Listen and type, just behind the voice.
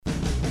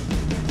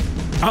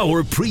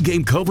Our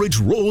pregame coverage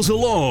rolls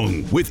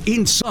along with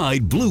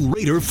Inside Blue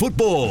Raider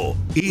Football.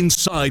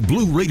 Inside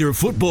Blue Raider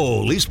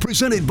Football is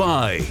presented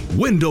by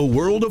Window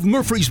World of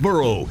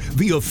Murfreesboro,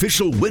 the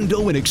official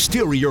window and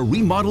exterior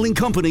remodeling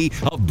company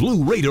of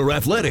Blue Raider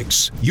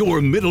Athletics, your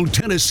Middle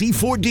Tennessee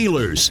Ford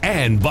dealers,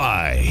 and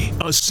by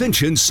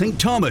Ascension St.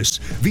 Thomas,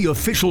 the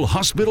official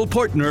hospital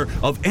partner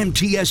of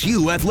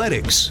MTSU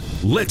Athletics.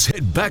 Let's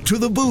head back to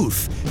the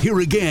booth.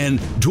 Here again,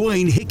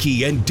 Dwayne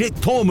Hickey and Dick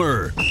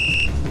Palmer.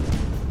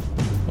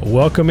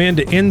 Welcome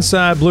into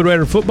Inside Blue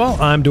Raider Football.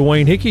 I'm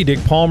Dwayne Hickey.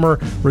 Dick Palmer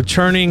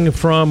returning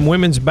from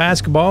women's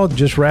basketball,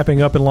 just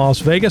wrapping up in Las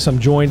Vegas. I'm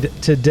joined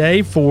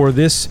today for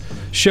this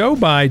show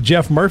by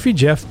Jeff Murphy.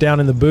 Jeff down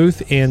in the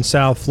booth in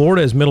South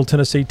Florida as Middle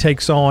Tennessee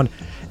takes on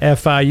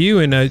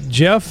FIU. And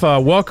Jeff,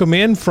 welcome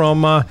in from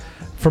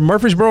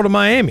Murfreesboro to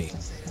Miami.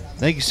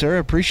 Thank you, sir.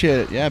 Appreciate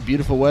it. Yeah,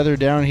 beautiful weather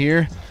down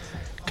here.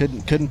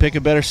 Couldn't pick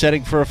a better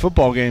setting for a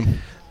football game.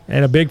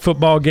 And a big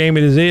football game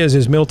it is,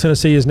 as Middle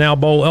Tennessee is now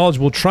bowl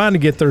eligible, trying to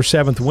get their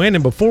 7th win.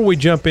 And before we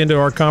jump into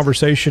our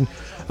conversation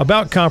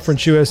about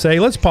Conference USA,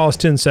 let's pause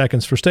 10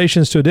 seconds for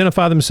stations to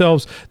identify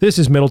themselves. This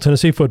is Middle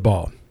Tennessee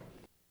football.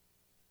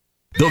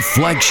 The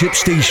flagship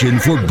station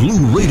for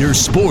Blue Raider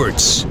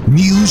sports.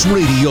 News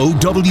Radio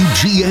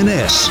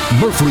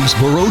WGNS,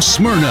 Murfreesboro,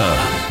 Smyrna.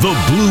 The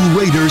Blue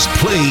Raiders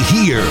play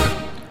here.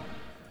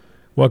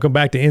 Welcome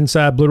back to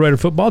Inside Blue Raider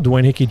Football.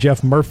 Dwayne Hickey,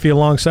 Jeff Murphy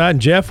alongside. And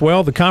Jeff,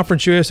 well, the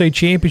Conference USA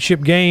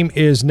Championship game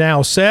is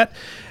now set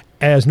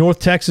as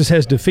North Texas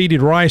has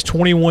defeated Rice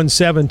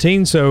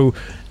 21-17. So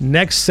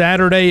next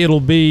Saturday it'll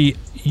be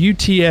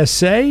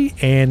UTSA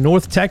and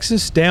North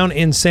Texas down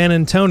in San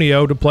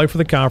Antonio to play for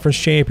the Conference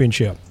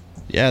Championship.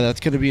 Yeah, that's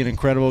going to be an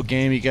incredible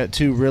game. You got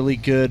two really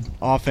good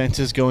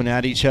offenses going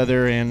at each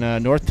other.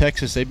 And North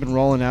Texas, they've been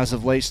rolling as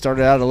of late.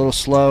 Started out a little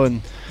slow,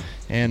 and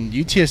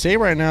UTSA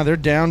right now, they're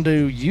down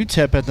to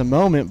UTEP at the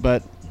moment,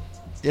 but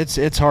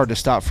it's hard to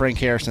stop Frank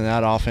Harrison in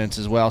that offense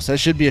as well. So that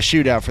should be a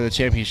shootout for the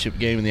championship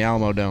game in the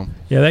Alamo Dome.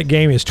 Yeah, that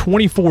game is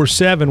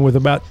 24-7 with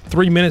about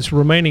 3 minutes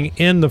remaining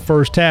in the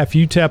first half.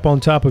 UTEP on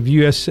top of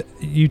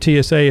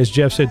UTSA, as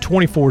Jeff said,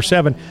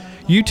 24-7.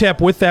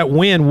 UTEP with that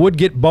win would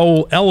get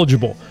bowl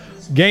eligible.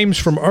 Games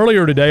from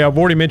earlier today, I've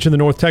already mentioned the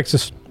North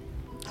Texas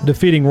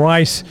defeating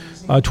Rice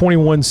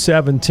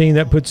 21-17.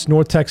 That puts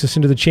North Texas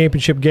into the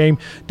championship game.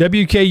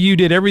 WKU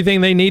did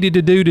everything they needed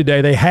to do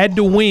today. They had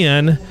to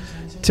win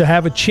to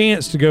have a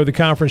chance to go to the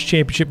conference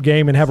championship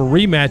game and have a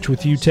rematch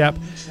with UTEP,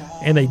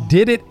 and they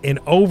did it in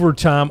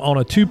overtime on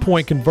a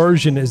 2-point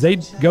conversion as they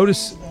go to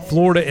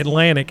Florida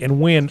Atlantic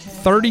and win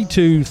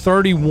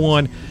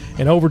 32-31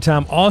 in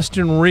overtime.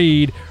 Austin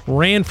Reed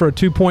ran for a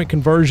 2-point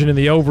conversion in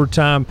the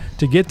overtime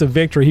to get the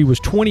victory. He was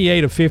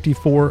 28 of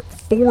 54,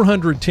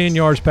 410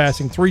 yards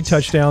passing, 3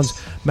 touchdowns.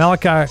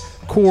 Malachi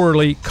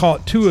Corley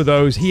caught 2 of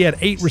those. He had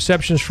 8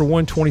 receptions for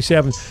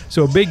 127.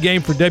 So a big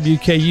game for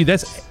WKU.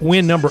 That's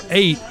win number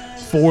 8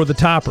 for the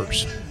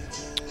Toppers.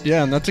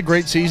 Yeah, and that's a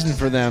great season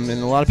for them.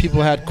 And a lot of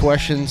people had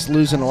questions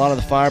losing a lot of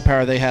the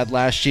firepower they had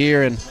last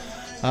year, and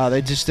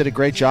they just did a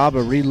great job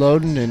of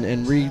reloading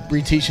and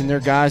reteaching their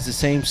guys the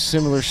same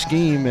similar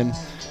scheme, and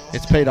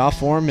it's paid off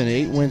for them in an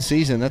 8-win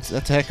season. That's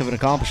a heck of an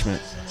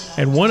accomplishment.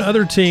 And one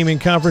other team in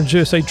Conference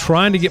USA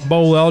trying to get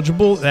bowl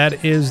eligible,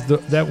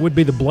 that would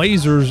be the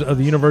Blazers of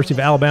the University of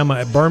Alabama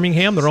at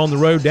Birmingham. They're on the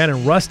road down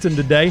in Ruston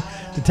today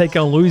to take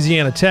on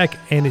Louisiana Tech,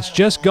 and it's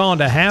just gone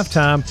to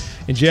halftime.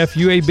 And Jeff,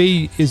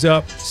 UAB is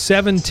up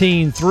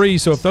 17-3.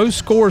 So if those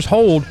scores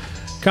hold,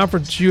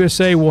 Conference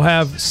USA will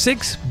have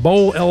 6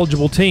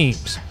 bowl-eligible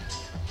teams.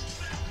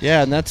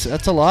 Yeah, and that's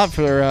a lot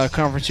for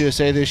Conference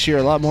USA this year,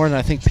 a lot more than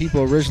I think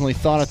people originally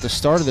thought at the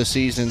start of the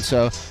season.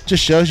 So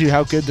just shows you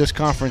how good this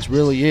conference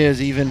really is,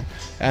 even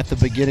at the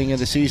beginning of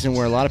the season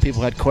where a lot of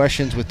people had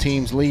questions with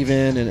teams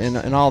leaving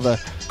and all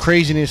the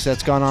craziness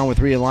that's gone on with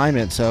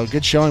realignment. So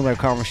good showing by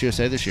Conference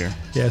USA this year.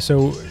 Yeah,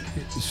 so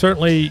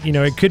certainly,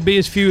 it could be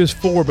as few as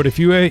 4, but if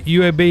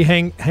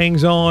UAB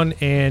hangs on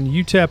and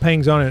UTEP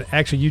hangs on, and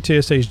actually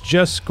UTSA's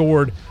just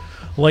scored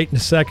late in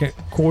the second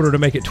quarter to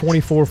make it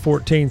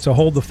 24-14, so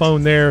hold the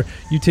phone there.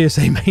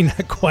 UTSA may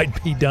not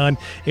quite be done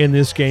in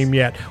this game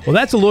yet. Well,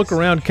 that's a look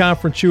around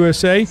Conference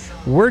USA.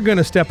 We're going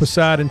to step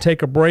aside and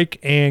take a break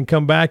and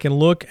come back and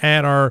look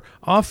at our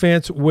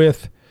offense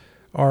with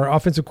our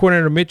offensive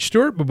coordinator, Mitch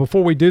Stewart. But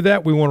before we do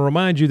that, we want to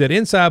remind you that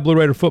Inside Blue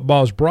Raider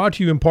Football is brought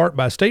to you in part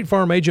by State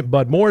Farm agent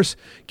Bud Morris.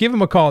 Give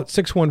him a call at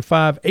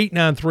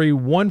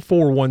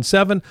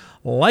 615-893-1417.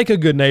 Like a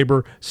good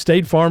neighbor,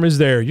 State Farm is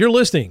there. You're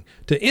listening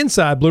to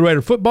Inside Blue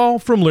Raider Football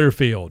from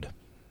Learfield.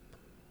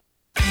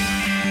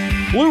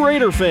 Blue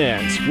Raider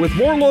fans, with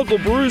more local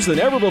brews than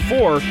ever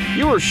before,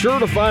 you are sure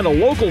to find a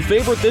local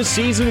favorite this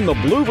season in the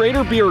Blue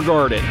Raider Beer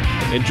Garden.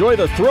 Enjoy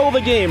the thrill of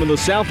the game in the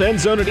south end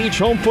zone at each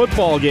home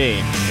football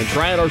game, and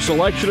try out our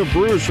selection of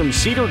brews from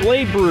Cedar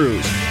Glade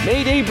Brews,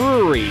 Mayday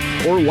Brewery,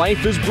 or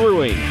Life is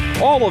Brewing,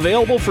 all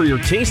available for your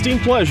tasting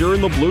pleasure in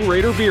the Blue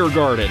Raider Beer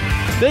Garden.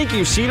 Thank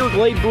you, Cedar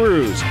Glade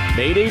Brews,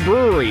 Mayday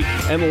Brewery,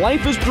 and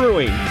Life is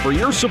Brewing for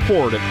your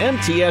support of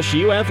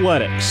MTSU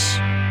Athletics.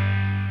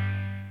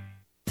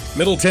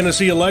 Middle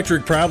Tennessee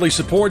Electric proudly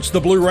supports the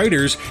Blue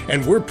Raiders,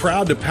 and we're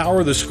proud to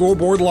power the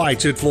scoreboard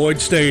lights at Floyd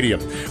Stadium.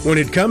 When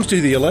it comes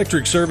to the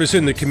electric service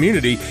in the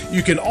community,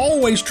 you can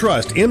always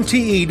trust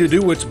MTE to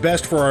do what's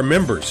best for our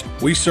members.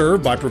 We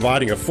serve by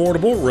providing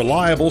affordable,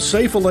 reliable,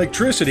 safe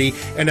electricity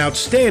and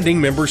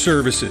outstanding member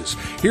services.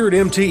 Here at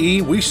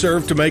MTE, we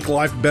serve to make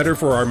life better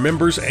for our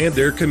members and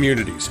their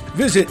communities.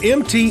 Visit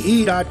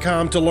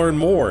MTE.com to learn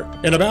more.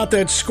 And about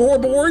that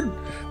scoreboard,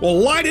 well,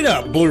 light it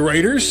up, Blue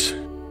Raiders.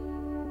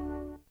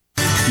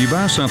 You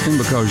buy something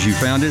because you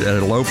found it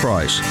at a low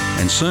price,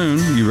 and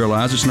soon you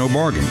realize it's no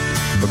bargain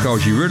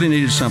because you really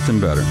needed something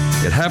better.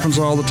 It happens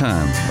all the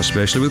time,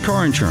 especially with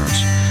car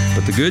insurance.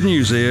 But the good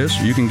news is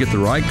you can get the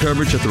right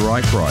coverage at the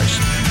right price.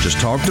 Just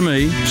talk to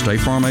me,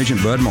 State Farm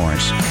Agent Bud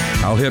Morris.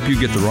 I'll help you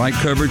get the right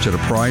coverage at a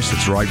price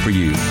that's right for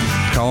you.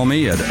 Call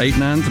me at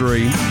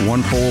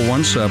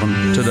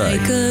 893-1417 today.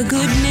 Like a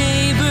good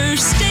neighbor,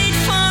 State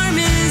Farm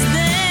is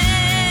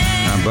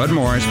there. I'm Bud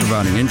Morris,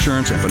 providing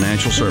insurance and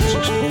financial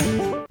services.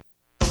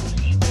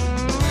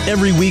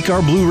 Every week,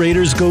 our Blue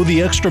Raiders go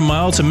the extra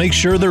mile to make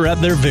sure they're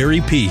at their very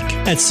peak.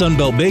 At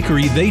Sunbelt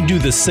Bakery, they do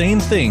the same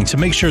thing to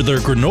make sure their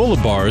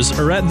granola bars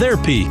are at their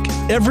peak.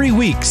 Every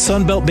week,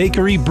 Sunbelt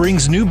Bakery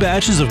brings new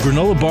batches of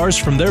granola bars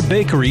from their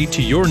bakery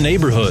to your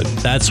neighborhood.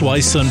 That's why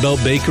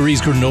Sunbelt Bakery's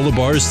granola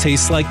bars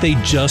taste like they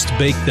just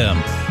baked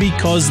them.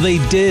 Because they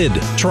did.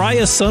 Try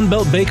a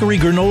Sunbelt Bakery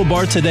granola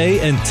bar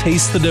today and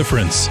taste the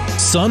difference.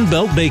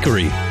 Sunbelt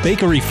Bakery.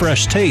 Bakery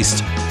fresh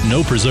taste.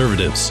 No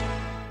preservatives.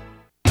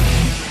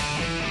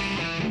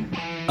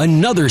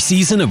 Another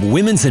season of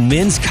women's and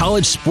men's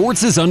college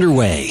sports is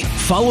underway.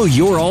 Follow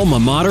your alma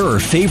mater or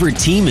favorite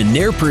team in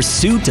their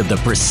pursuit of the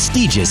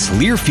prestigious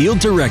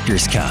Learfield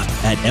Directors Cup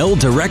at L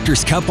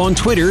Directors Cup on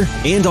Twitter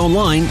and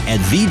online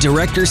at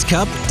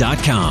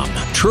thedirectorscup.com.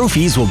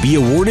 Trophies will be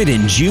awarded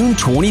in June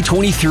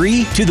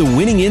 2023 to the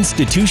winning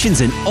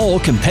institutions in all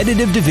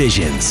competitive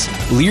divisions.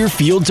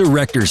 Learfield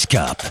Directors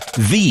Cup,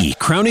 the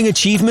crowning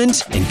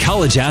achievement in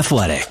college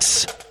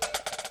athletics.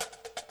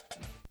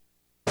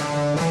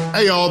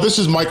 Hey y'all, this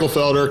is Michael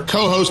Felder,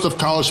 co-host of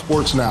College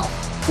Sports Now.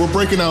 We're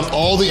breaking down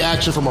all the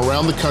action from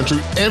around the country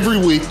every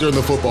week during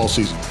the football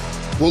season.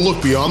 We'll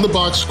look beyond the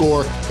box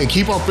score and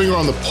keep our finger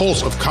on the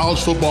pulse of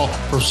college football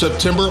from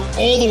September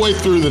all the way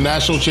through the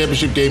national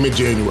championship game in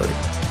January.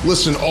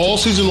 Listen all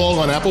season long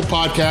on Apple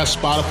Podcasts,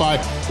 Spotify,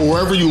 or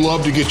wherever you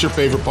love to get your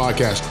favorite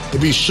podcast. And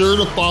be sure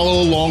to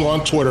follow along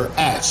on Twitter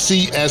at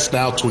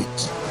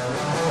CSNowTweets.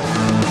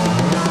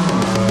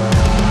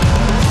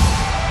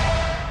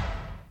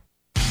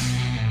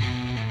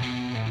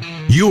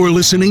 You're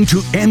listening to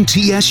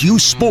MTSU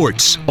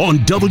Sports on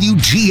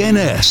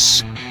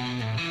WGNS.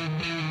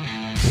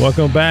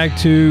 Welcome back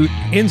to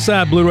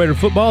Inside Blue Raider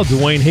Football.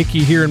 Dwayne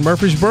Hickey here in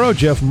Murfreesboro.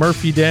 Jeff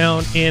Murphy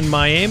down in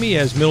Miami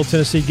as Middle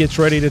Tennessee gets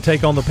ready to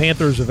take on the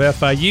Panthers of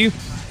FIU.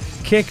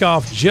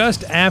 Kickoff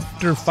just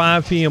after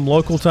 5 p.m.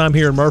 local time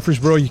here in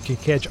Murfreesboro. You can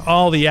catch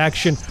all the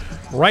action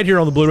right here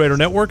on the Blue Raider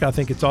Network. I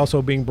think it's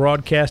also being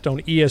broadcast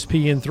on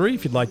ESPN3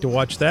 if you'd like to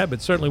watch that.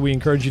 But certainly we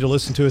encourage you to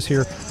listen to us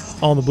here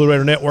on the Blue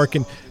Raider Network.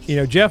 And, you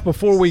know, Jeff,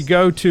 before we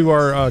go to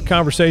our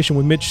conversation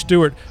with Mitch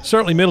Stewart,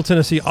 certainly Middle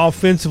Tennessee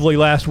offensively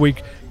last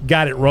week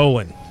got it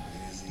rolling.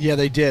 Yeah,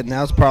 they did, and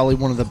that was probably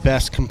one of the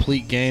best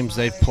complete games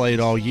they've played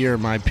all year,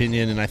 in my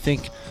opinion. And I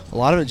think a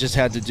lot of it just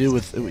had to do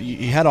with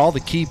you had all the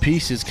key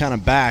pieces kind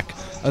of back,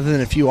 other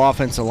than a few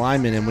offensive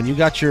linemen. And when you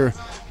got your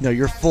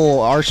full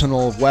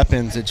arsenal of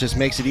weapons, it just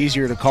makes it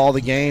easier to call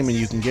the game, and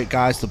you can get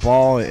guys the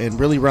ball and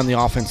really run the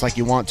offense like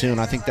you want to. And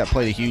I think that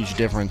played a huge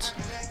difference.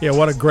 Yeah,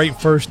 what a great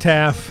first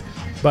half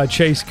by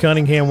Chase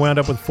Cunningham. Wound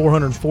up with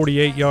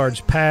 448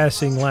 yards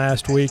passing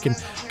last week, and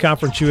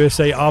Conference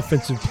USA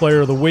Offensive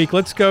Player of the Week.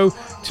 Let's go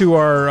to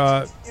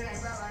our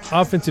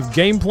offensive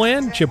game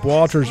plan. Chip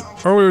Walters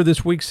earlier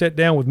this week sat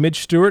down with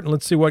Mitch Stewart, and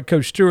let's see what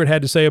Coach Stewart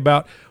had to say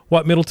about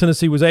what Middle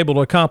Tennessee was able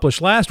to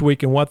accomplish last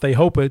week and what they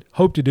hope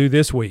to do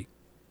this week.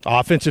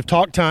 Offensive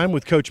talk time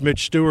with Coach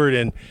Mitch Stewart,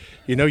 and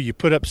you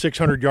put up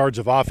 600 yards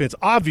of offense.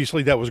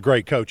 Obviously, that was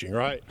great coaching,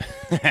 right?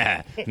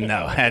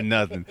 No, had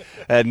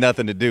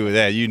nothing to do with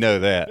that. You know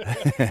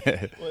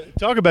that.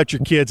 Talk about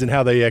your kids and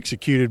how they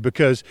executed,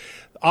 because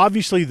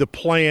obviously the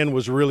plan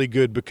was really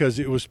good, because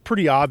it was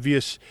pretty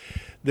obvious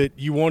that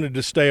you wanted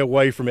to stay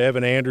away from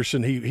Evan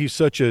Anderson. He's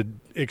such an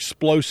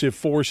explosive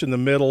force in the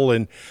middle,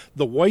 and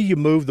the way you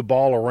move the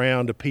ball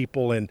around to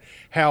people and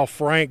how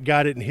Frank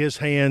got it in his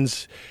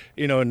hands,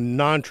 in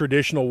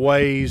non-traditional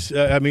ways.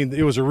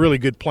 It was a really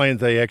good plan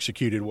that they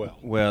executed well.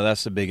 Well,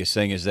 that's the biggest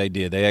thing is they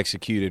did. They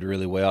executed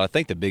really well. I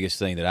think the biggest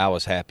thing that I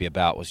was happy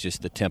about was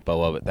just the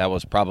tempo of it. That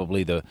was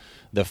probably the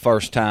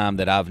first time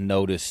that I've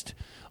noticed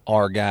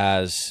our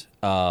guys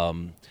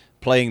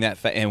playing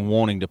that and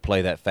wanting to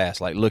play that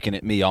fast, like looking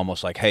at me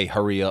almost like, hey,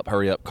 hurry up,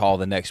 call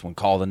the next one,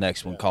 call the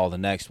next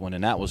one,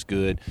 and that was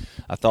good.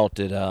 I thought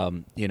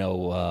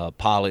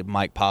that,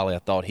 Mike Polley, I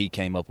thought he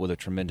came up with a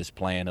tremendous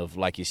plan of,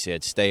 like you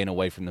said, staying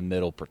away from the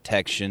middle,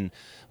 protection.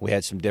 We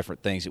had some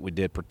different things that we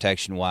did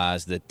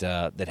protection-wise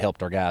that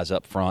helped our guys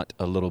up front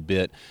a little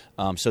bit,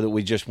 so that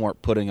we just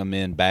weren't putting them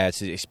in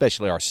bad,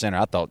 especially our center.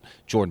 I thought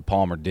Jordan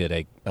Palmer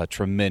did a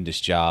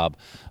tremendous job,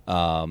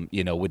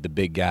 with the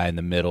big guy in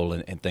the middle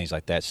and things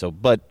like that. So,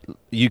 but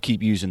you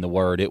keep using the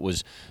word. It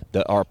was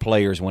our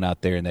players went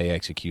out there and they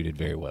executed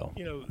very well.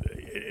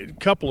 A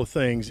couple of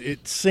things.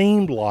 It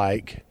seemed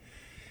like,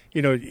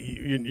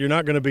 you're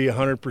not going to be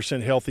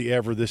 100% healthy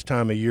ever this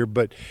time of year,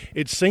 but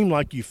it seemed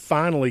like you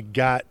finally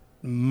got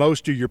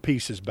most of your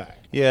pieces back.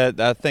 Yeah,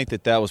 I think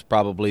that was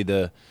probably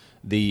the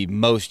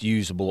most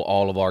usable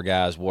all of our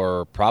guys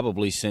were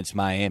probably since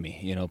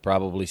Miami,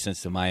 probably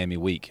since the Miami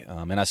week.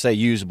 And I say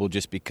usable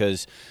just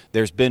because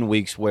there's been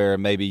weeks where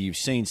maybe you've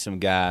seen some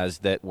guys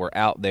that were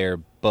out there,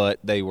 but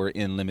they were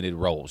in limited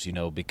roles,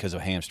 because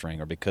of hamstring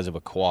or because of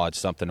a quad,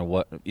 something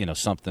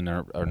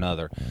or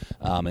another.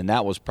 And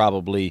that was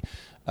probably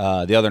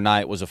the other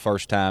night was the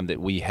first time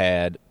that we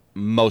had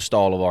most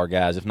all of our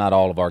guys, if not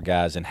all of our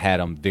guys, and had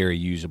them very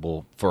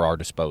usable for our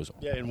disposal.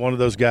 Yeah, and one of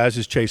those guys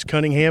is Chase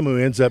Cunningham, who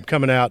ends up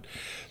coming out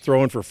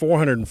throwing for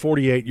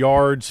 448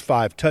 yards,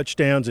 5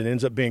 touchdowns, and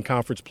ends up being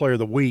Conference Player of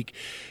the Week.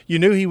 You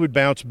knew he would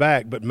bounce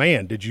back, but,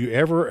 man, did you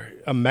ever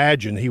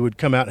imagine he would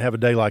come out and have a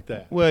day like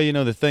that? Well,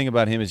 the thing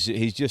about him is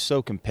he's just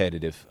so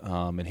competitive,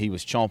 and he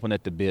was chomping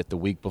at the bit the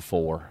week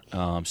before.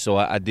 So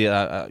I did,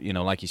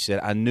 like you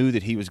said, I knew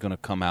that he was going to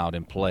come out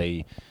and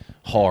play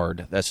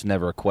hard. That's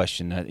never a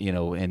question,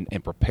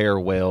 and prepare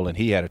well, and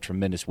he had a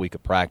tremendous week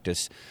of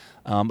practice.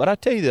 But I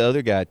tell you the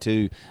other guy,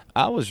 too,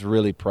 I was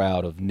really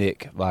proud of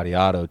Nick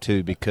Vattiato,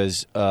 too,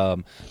 because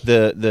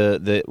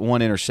the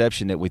one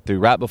interception that we threw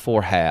right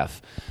before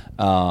half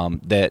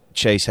that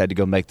Chase had to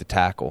go make the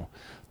tackle,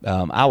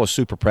 I was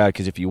super proud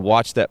because if you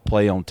watch that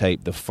play on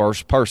tape, the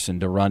first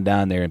person to run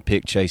down there and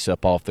pick Chase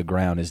up off the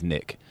ground is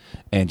Nick.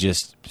 And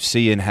just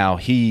seeing how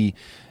he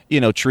 –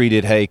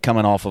 treated,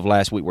 coming off of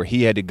last week where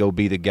he had to go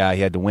be the guy,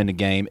 he had to win the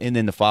game, and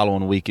then the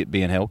following week it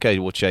being, okay,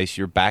 well, Chase,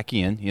 you're back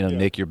in,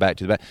 Nick, you're back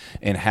to the back,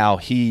 and how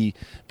he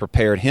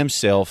prepared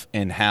himself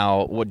and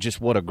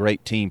what a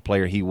great team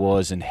player he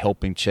was in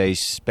helping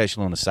Chase,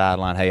 especially on the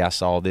sideline. Hey, I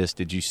saw this.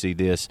 Did you see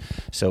this?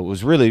 So it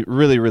was really,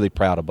 really, really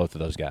proud of both of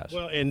those guys.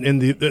 Well, and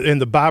the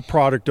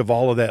byproduct of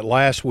all of that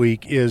last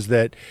week is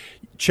that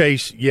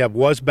Chase,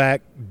 was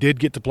back, did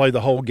get to play the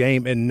whole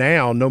game, and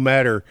now no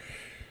matter –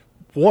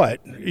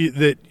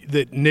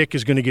 that Nick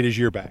is going to get his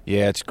year back.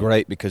 Yeah, it's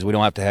great because we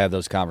don't have to have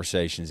those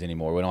conversations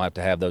anymore. We don't have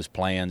to have those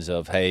plans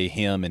of, hey,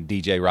 him and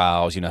DJ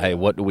Riles, hey,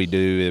 what do we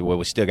do? Well,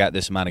 we still got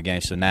this amount of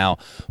games. So now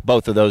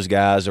both of those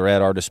guys are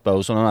at our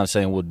disposal. I'm not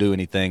saying we'll do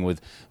anything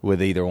with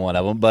either one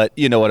of them, but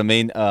you know what I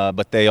mean?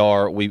 But they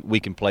are, we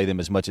can play them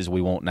as much as we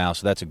want now,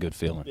 so that's a good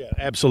feeling. Yeah,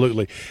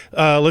 absolutely.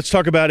 Let's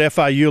talk about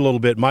FIU a little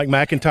bit. Mike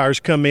McIntyre's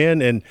come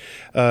in, and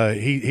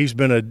he's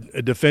been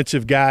a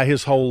defensive guy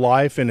his whole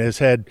life and has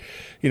had,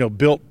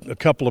 built a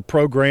couple of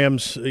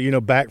programs,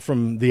 back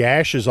from the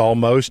ashes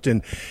almost,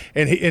 and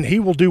he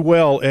will do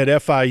well at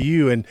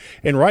FIU,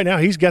 and right now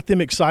he's got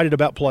them excited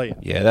about playing.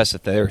 Yeah,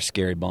 they're a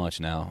scary bunch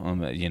now.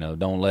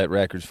 Don't let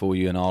records fool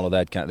you and all of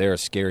that they're a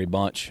scary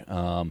bunch.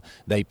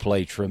 They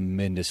play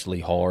tremendously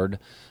hard.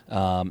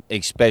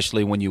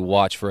 Especially when you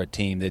watch for a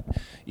team that,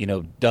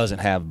 doesn't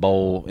have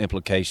bowl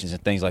implications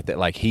and things like that.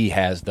 Like he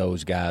has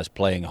those guys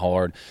playing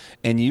hard.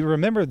 And you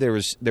remember there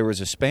was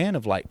a span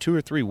of like 2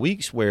 or 3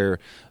 weeks where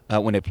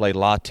when they played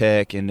La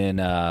Tech and then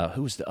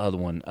who was the other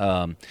one?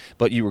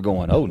 But you were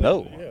going, oh,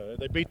 no. Yeah,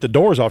 they beat the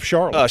doors off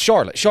Charlotte.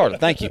 Charlotte,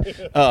 thank you.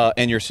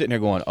 And you're sitting there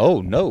going,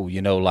 oh, no,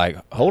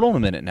 hold on a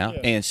minute now. Yeah.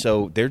 And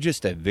so they're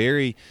just a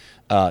very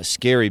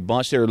scary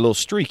bunch. They're a little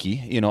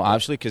streaky,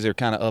 obviously because they're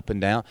kind of up and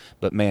down.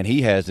 But, man,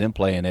 he has them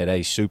playing at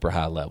a super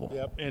high level.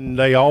 Yep, and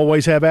they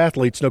always have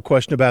athletes, no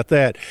question about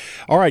that.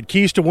 All right,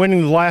 keys to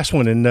winning the last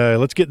one, and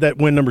let's get that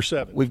win number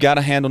 7. We've got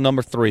to handle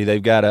number 3.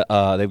 They've got a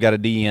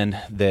DN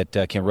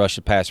that can rush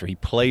the passer. He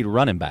played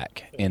running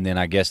back, and then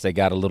I guess they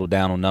got a little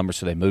down on numbers,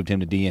 so they moved him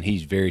to DN.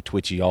 He's very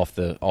twitchy off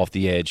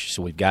the edge,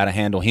 so we've got to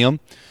handle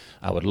him.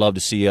 I would love to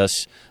see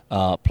us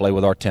play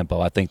with our tempo.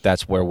 I think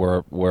that's where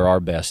we're our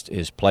best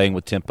is playing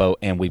with tempo,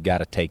 and we've got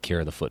to take care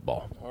of the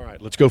football. All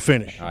right, let's go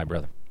finish. All right,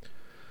 brother.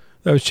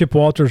 That was Chip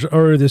Walters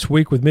earlier this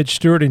week with Mitch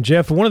Stewart and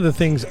Jeff. One of the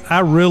things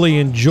I really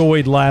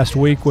enjoyed last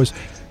week was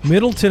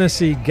Middle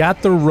Tennessee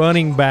got the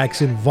running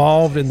backs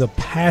involved in the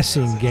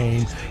passing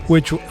game,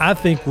 which I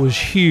think was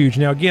huge.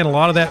 Now, again, a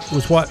lot of that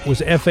was what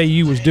was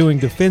FAU was doing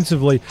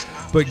defensively,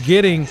 but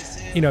getting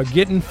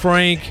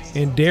Frank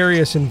and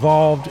Darius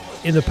involved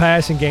in the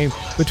passing game.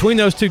 Between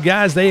those two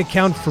guys, they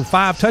accounted for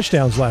 5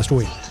 touchdowns last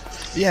week.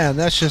 Yeah, and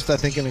that's just, I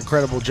think, an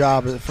incredible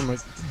job from a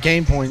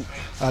game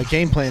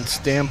plan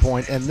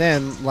standpoint. And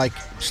then, like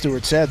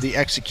Stewart said, the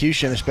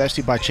execution,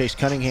 especially by Chase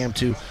Cunningham,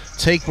 to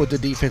take what the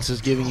defense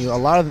is giving you. A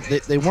lot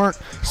of they weren't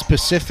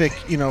specific,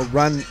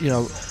 run,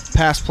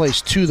 pass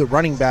plays to the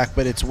running back,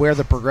 but it's where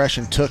the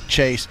progression took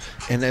Chase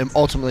and then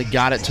ultimately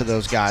got it to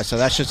those guys. So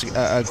that's just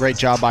a great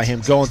job by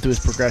him going through his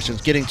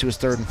progressions, getting to his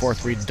third and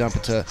fourth read to dump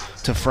it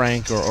to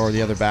Frank or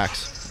the other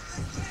backs.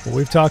 Well,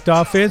 we've talked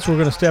offense. We're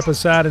going to step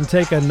aside and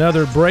take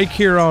another break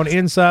here on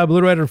Inside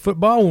Blue Raider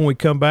Football. When we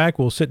come back,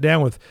 we'll sit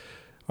down with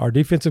our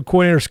defensive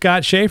coordinator,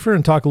 Scott Schaefer,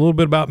 and talk a little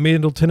bit about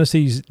Middle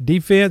Tennessee's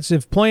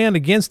defensive plan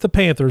against the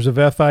Panthers of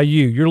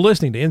FIU. You're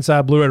listening to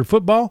Inside Blue Raider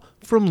Football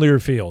from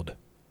Learfield.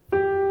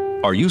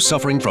 Are you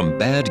suffering from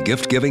bad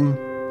gift giving?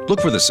 Look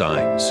for the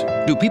signs.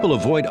 Do people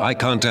avoid eye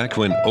contact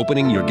when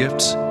opening your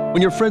gifts?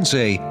 When your friends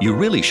say, you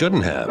really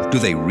shouldn't have, do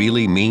they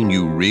really mean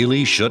you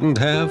really shouldn't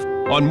have?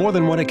 On more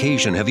than one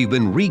occasion, have you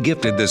been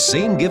re-gifted the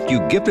same gift you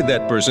gifted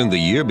that person the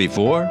year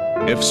before?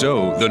 If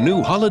so, the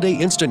new Holiday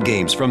Instant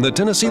Games from the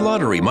Tennessee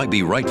Lottery might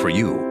be right for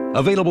you.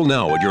 Available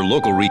now at your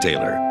local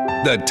retailer.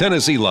 The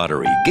Tennessee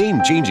Lottery.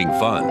 Game-changing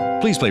fun.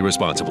 Please play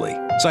responsibly.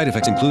 Side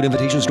effects include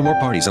invitations to more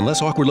parties and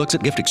less awkward looks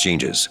at gift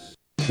exchanges.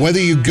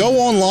 Whether you go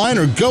online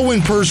or go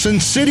in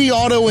person, City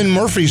Auto in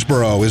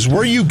Murfreesboro is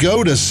where you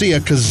go to see a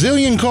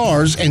gazillion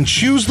cars and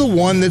choose the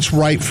one that's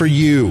right for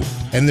you.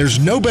 And there's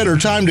no better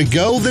time to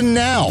go than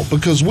now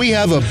because we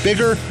have a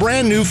bigger,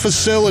 brand new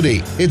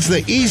facility. It's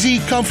the easy,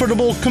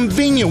 comfortable,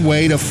 convenient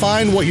way to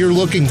find what you're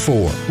looking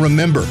for.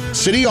 Remember,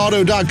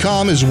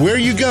 cityauto.com is where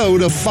you go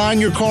to find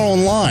your car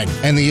online.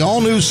 And the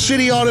all-new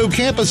City Auto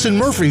campus in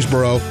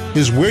Murfreesboro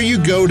is where you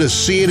go to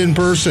see it in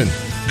person.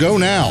 Go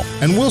now,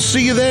 and we'll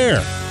see you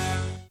there.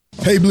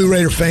 Hey Blue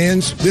Raider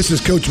fans, this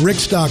is Coach Rick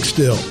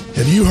Stockstill.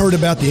 Have you heard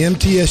about the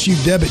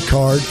MTSU debit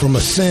card from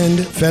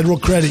Ascend Federal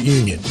Credit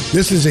Union?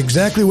 This is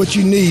exactly what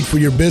you need for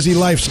your busy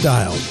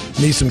lifestyle.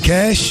 Need some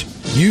cash?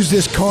 Use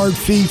this card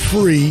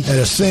fee-free at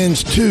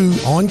Ascend's 2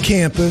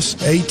 on-campus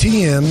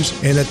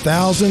ATMs and at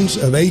thousands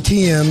of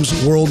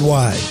ATMs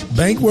worldwide.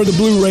 Bank where the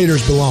Blue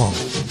Raiders belong.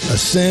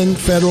 Ascend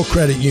Federal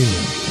Credit Union,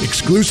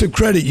 exclusive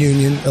credit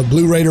union of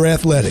Blue Raider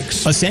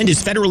Athletics. Ascend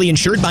is federally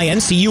insured by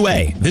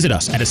NCUA. Visit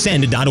us at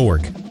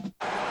ascend.org.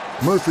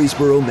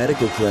 Murfreesboro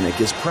Medical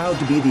Clinic is proud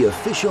to be the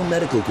official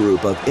medical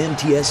group of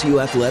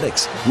MTSU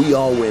Athletics. We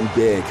all win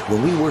big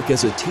when we work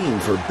as a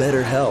team for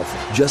better health.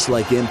 Just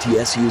like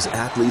MTSU's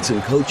athletes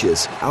and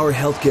coaches, our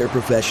healthcare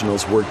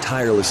professionals work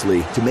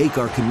tirelessly to make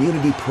our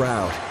community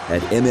proud.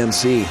 At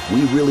MMC,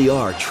 we really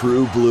are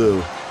true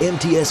blue.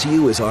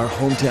 MTSU is our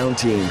hometown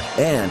team,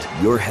 and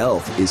your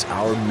health is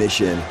our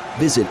mission.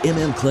 Visit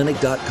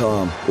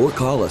mmclinic.com or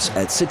call us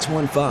at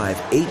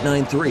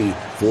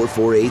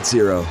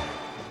 615-893-4480.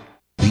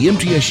 The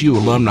MTSU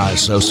Alumni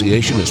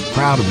Association is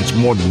proud of its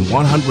more than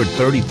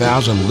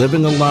 130,000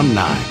 living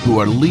alumni who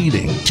are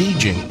leading,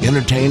 teaching,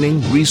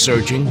 entertaining,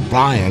 researching,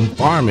 flying,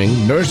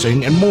 farming,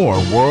 nursing, and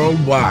more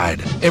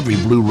worldwide. Every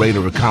Blue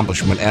Raider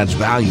accomplishment adds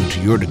value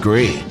to your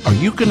degree. Are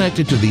you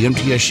connected to the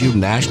MTSU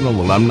National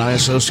Alumni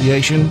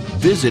Association?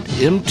 Visit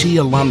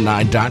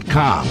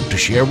mtalumni.com to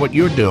share what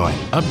you're doing,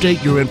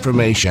 update your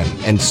information,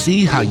 and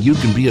see how you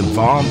can be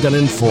involved and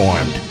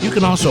informed. You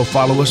can also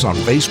follow us on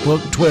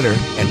Facebook, Twitter,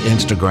 and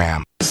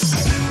Instagram.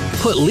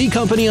 Put Lee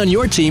Company on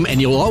your team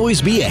and you'll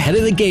always be ahead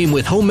of the game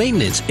with home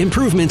maintenance,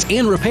 improvements,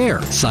 and repair.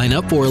 Sign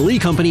up for a Lee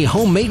Company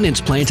home maintenance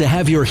plan to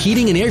have your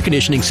heating and air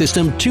conditioning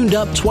system tuned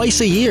up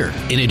twice a year.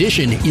 In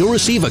addition, you'll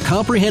receive a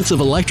comprehensive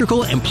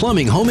electrical and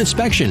plumbing home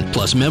inspection,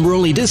 plus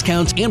member-only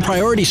discounts and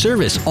priority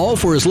service, all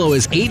for as low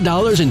as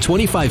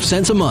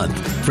 $8.25 a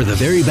month. For the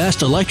very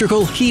best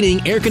electrical,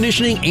 heating, air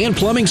conditioning, and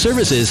plumbing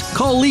services,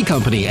 call Lee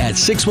Company at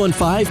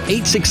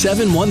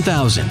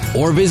 615-867-1000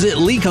 or visit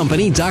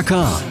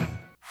leecompany.com.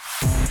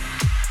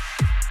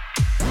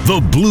 The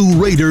Blue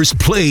Raiders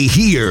play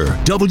here.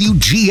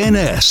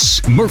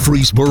 WGNS,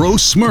 Murfreesboro,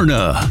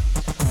 Smyrna.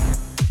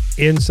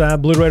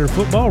 Inside Blue Raider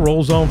Football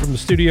rolls on from the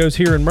studios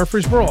here in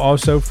Murfreesboro.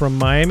 Also from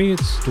Miami,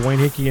 it's Dwayne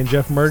Hickey and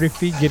Jeff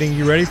Murphy getting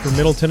you ready for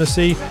Middle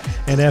Tennessee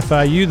and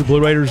FIU, the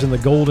Blue Raiders and the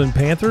Golden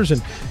Panthers.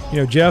 And, you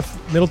know, Jeff,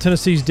 Middle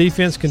Tennessee's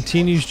defense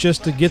continues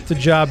just to get the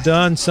job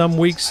done. Some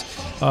weeks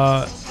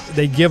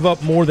they give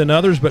up more than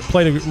others, but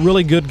played a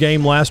really good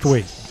game last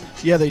week.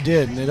 Yeah, they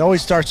did, and it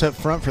always starts up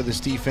front for this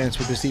defense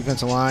with this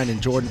defensive line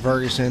and Jordan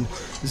Ferguson,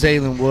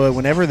 Zaylen Wood.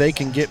 Whenever they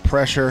can get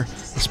pressure,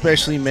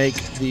 especially make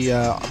the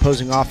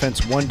opposing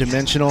offense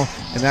one-dimensional,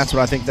 and that's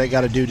what I think they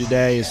got to do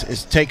today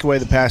is take away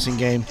the passing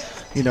game,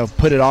 you know,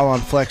 put it all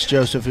on Flex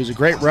Joseph, who's a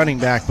great running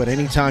back, but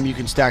anytime you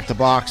can stack the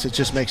box, it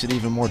just makes it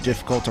even more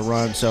difficult to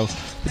run. So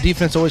the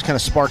defense always kind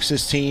of sparks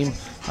this team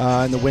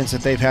and the wins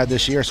that they've had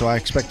this year, so I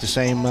expect the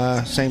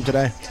same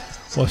today.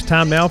 Well, it's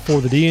time now for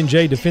the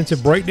D&J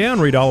Defensive Breakdown.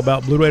 Read all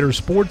about Blue Raiders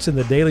sports in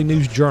the Daily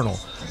News Journal.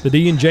 The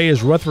D&J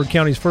is Rutherford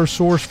County's first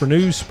source for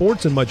news,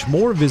 sports, and much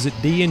more. Visit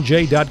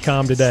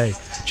dnj.com today.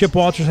 Chip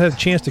Walters had a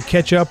chance to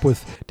catch up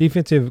with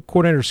defensive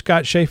coordinator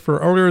Scott Schaefer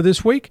earlier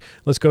this week.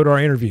 Let's go to our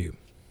interview.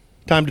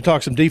 Time to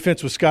talk some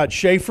defense with Scott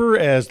Schaefer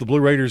as the Blue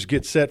Raiders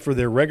get set for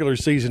their regular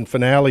season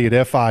finale at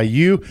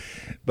FIU.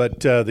 But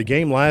the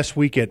game last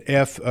week at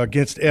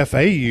against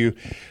FAU,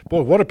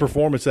 boy, what a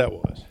performance that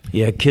was.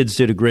 Yeah, kids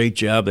did a great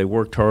job. They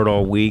worked hard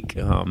all week.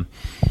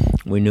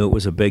 We knew it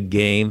was a big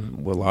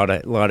game, with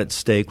a lot at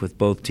stake with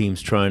both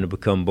teams trying to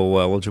become bowl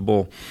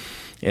eligible.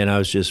 And I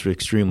was just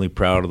extremely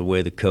proud of the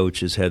way the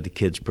coaches had the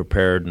kids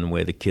prepared and the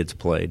way the kids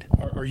played.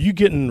 Are you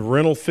getting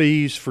rental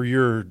fees for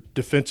your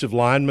defensive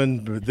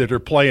linemen that are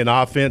playing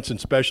offense and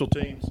special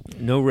teams?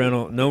 No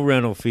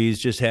rental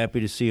fees. Just happy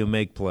to see them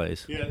make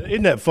plays. Yeah,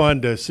 isn't that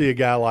fun to see a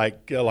guy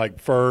like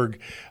Ferg?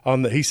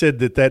 He said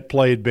that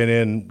play had been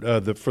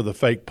in for the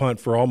fake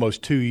punt for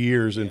almost 2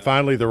 years, and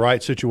finally the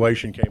right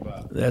situation came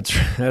up.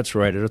 That's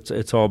right.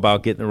 It's all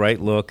about getting the right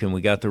look, and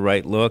we got the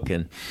right look,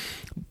 and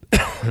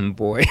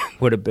boy,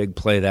 what a big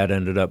play that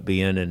ended up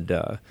being.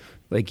 And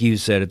like you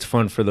said, it's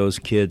fun for those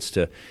kids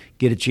to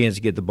get a chance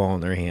to get the ball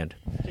in their hand.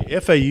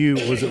 FAU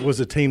was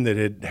a team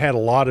that had a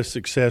lot of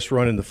success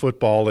running the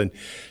football, and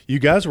you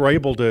guys were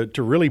able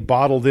to really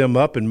bottle them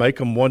up and make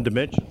them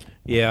one-dimensional.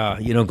 Yeah,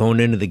 going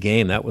into the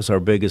game, that was our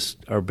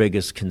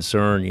biggest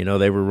concern.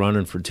 They were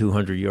running for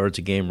 200 yards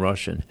a game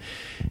rushing,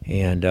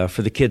 and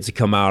for the kids to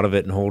come out of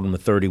it and hold them to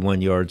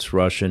 31 yards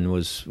rushing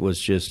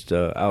was just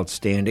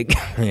outstanding,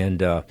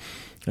 and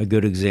a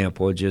good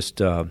example of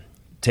just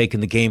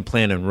taking the game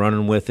plan and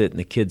running with it, and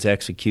the kids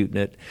executing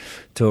it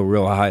to a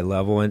real high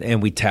level.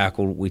 And we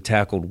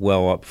tackled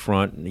well up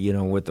front,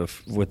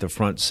 with the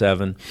front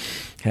seven.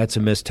 Had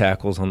some missed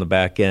tackles on the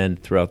back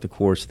end throughout the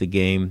course of the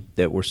game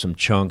that were some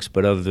chunks,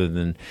 but other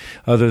than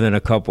a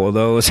couple of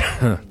those,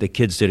 the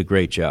kids did a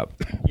great job.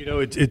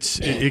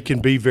 It can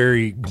be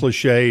very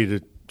cliche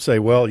to say,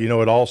 well,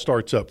 it all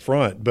starts up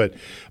front, but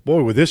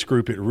boy, with this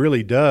group, it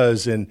really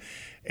does. And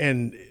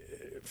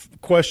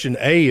question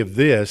A of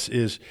this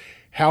is,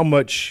 how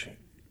much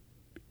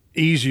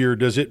easier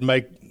does it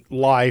make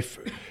life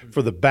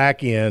for the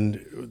back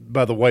end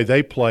by the way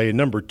they play? And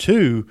number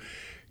two,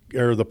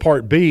 or the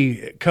part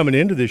B, coming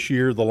into this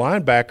year, the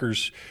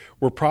linebackers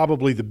were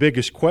probably the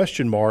biggest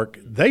question mark.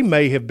 They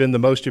may have been the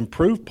most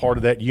improved part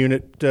of that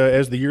unit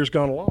as the year's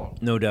gone along.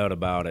 No doubt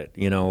about it.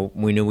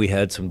 We knew we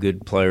had some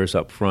good players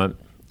up front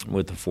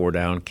with the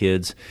 4-down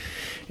kids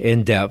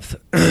in depth,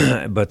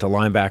 but the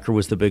linebacker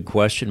was the big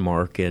question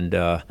mark, and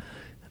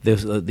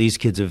these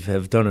kids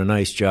have done a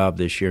nice job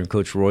this year, and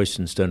Coach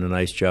Royston's done a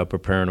nice job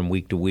preparing them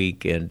week to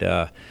week, and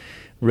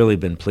really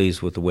been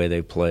pleased with the way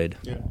they played.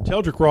 Yeah.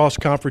 Teldrick Ross,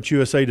 Conference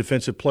USA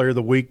Defensive Player of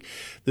the Week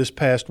this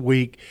past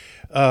week.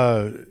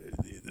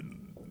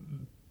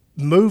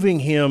 Moving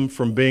him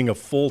from being a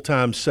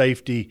full-time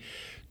safety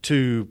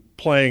to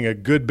playing a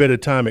good bit of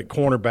time at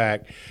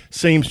cornerback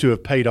seems to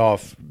have paid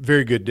off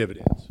very good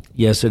dividends.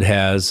 Yes, it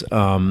has.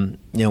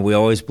 We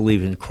always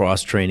believe in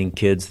cross-training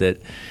kids that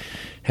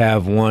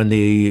have, one,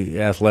 the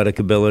athletic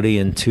ability,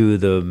 and two,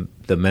 the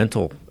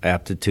mental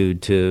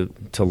aptitude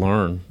to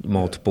learn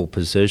multiple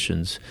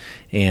positions.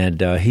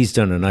 And he's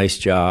done a nice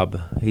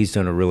job. He's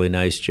done a really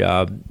nice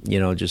job,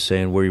 just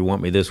saying, where you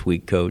want me this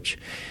week, Coach.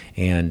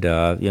 And,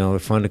 they're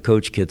fun to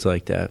coach kids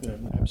like that. Yeah,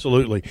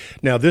 absolutely.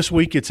 Now, this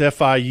week it's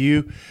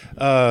FIU.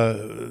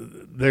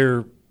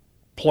 They're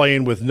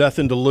playing with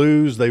nothing to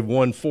lose. They've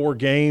won 4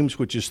 games,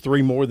 which is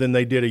 3 more than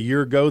they did a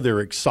year ago. They're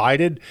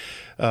excited.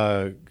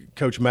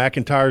 Coach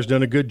McIntyre's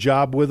done a good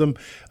job with them.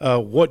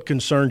 What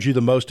concerns you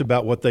the most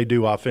about what they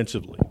do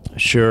offensively?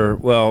 Sure.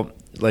 Well,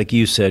 like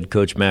you said,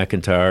 Coach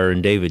McIntyre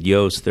and David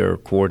Yost, their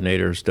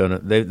coordinators,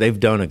 they've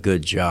done a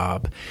good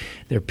job.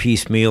 They're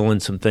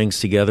piecemealing some things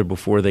together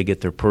before they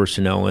get their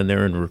personnel in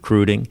there and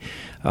recruiting.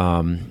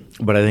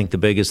 But I think the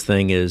biggest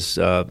thing is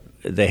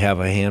they have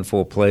a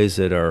handful of plays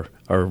that are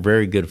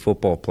very good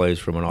football plays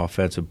from an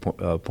offensive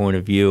point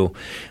of view.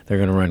 They're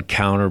going to run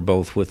counter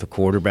both with the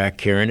quarterback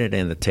carrying it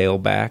and the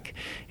tailback,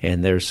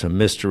 and there's some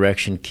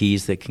misdirection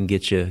keys that can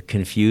get you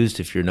confused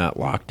if you're not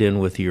locked in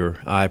with your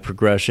eye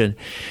progression.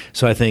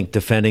 So I think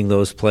defending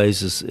those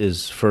plays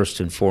is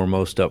first and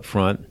foremost up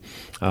front.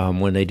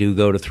 When they do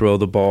go to throw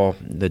the ball,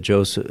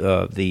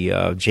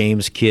 the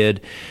James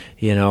kid,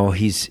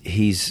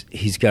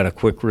 he's got a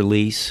quick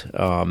release.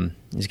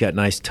 He's got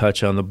nice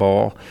touch on the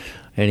ball,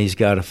 and he's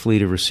got a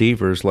fleet of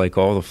receivers like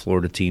all the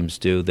Florida teams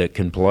do that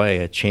can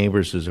play.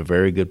 Chambers is a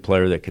very good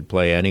player that could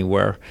play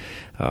anywhere.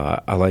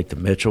 I like the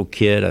Mitchell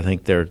kid. I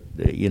think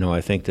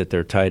that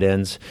their tight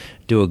ends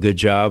do a good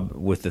job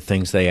with the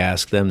things they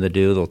ask them to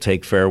do. They'll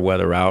take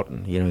Fairweather out,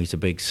 and he's a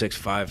big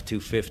 6'5",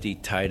 250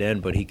 tight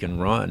end, but he can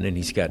run, and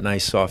he's got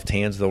nice soft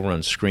hands. They'll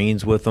run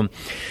screens with him.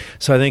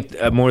 So I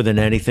think more than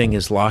anything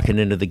is locking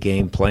into the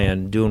game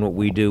plan, doing what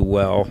we do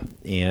well,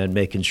 and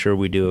making sure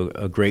we do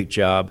a great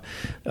job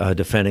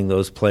defending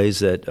those plays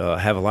that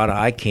have a lot of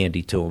eye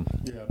candy to them.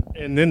 Yeah.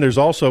 And then there's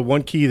also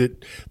one key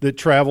that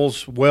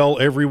travels well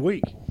every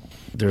week.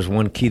 There's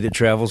one key that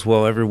travels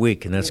well every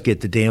week, and that's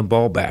get the damn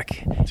ball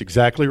back. That's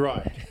exactly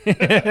right.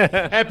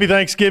 Happy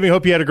Thanksgiving.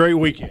 Hope you had a great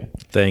weekend.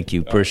 Thank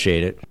you.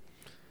 Appreciate it.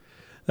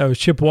 That was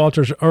Chip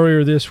Walters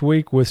earlier this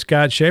week with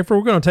Scott Schaefer.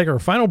 We're going to take our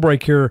final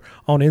break here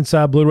on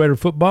Inside Blue Raider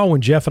Football. When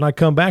Jeff and I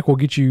come back, we'll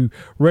get you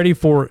ready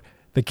for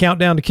the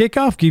countdown to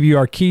kickoff, give you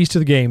our keys to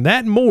the game.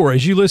 That and more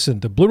as you listen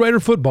to Blue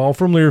Raider Football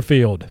from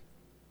Learfield.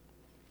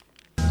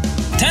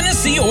 Tennis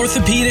Tennessee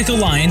Orthopedic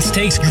Alliance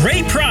takes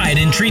great pride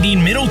in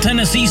treating Middle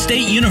Tennessee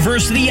State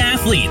University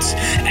athletes.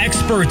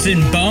 Experts in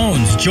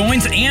bones,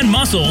 joints, and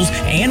muscles,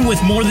 and with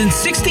more than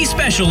 60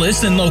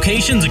 specialists in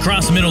locations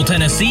across Middle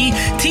Tennessee,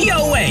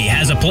 TOA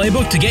has a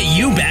playbook to get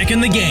you back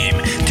in the game.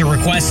 To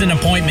request an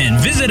appointment,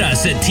 visit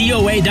us at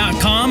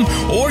TOA.com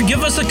or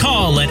give us a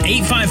call at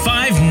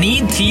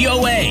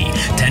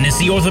 855-NEED-TOA.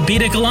 Tennessee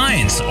Orthopedic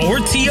Alliance, or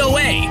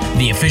TOA,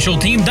 the official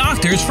team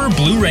doctors for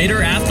Blue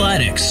Raider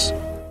Athletics.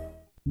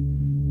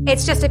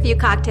 It's just a few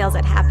cocktails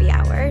at happy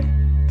hour.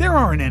 There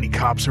aren't any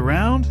cops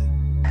around.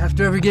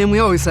 After every game, we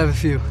always have a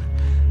few.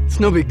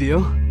 It's no big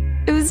deal.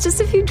 It was just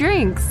a few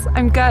drinks.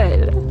 I'm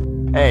good.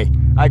 Hey,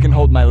 I can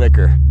hold my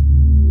liquor.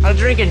 I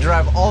drink and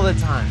drive all the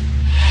time.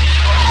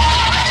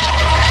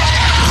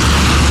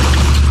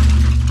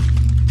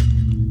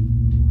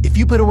 If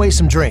you put away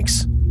some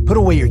drinks, put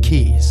away your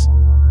keys.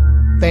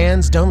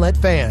 Fans don't let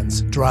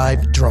fans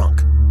drive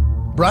drunk.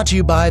 Brought to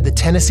you by the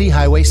Tennessee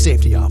Highway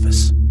Safety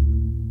Office.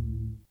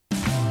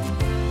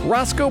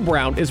 Roscoe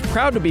Brown is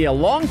proud to be a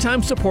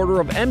longtime supporter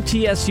of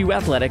MTSU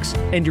Athletics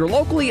and your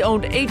locally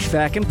owned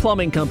HVAC and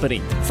plumbing company.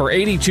 For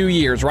 82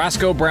 years,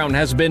 Roscoe Brown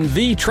has been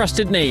the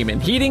trusted name in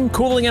heating,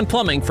 cooling, and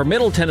plumbing for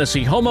Middle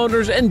Tennessee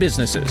homeowners and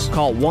businesses.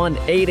 Call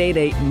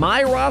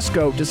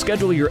 1-888-MY-ROSCOE to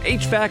schedule your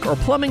HVAC or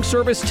plumbing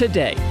service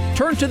today.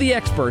 Turn to the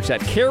experts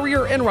at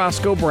Carrier and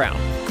Roscoe Brown.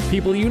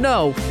 People you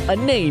know, a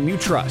name you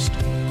trust.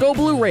 Go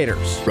Blue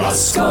Raiders.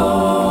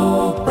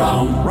 Roscoe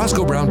Brown.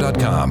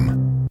 RoscoeBrown.com.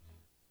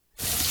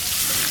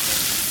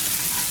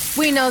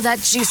 We know that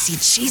juicy,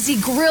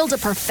 cheesy, grilled to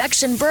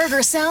perfection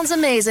burger sounds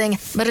amazing,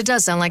 but it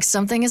does sound like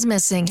something is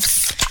missing.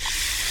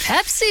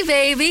 Pepsi,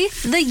 baby!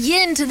 The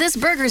yin to this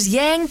burger's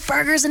yang.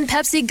 Burgers and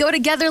Pepsi go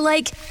together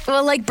like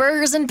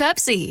burgers and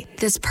Pepsi.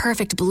 This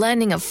perfect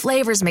blending of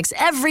flavors makes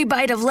every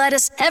bite of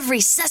lettuce,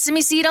 every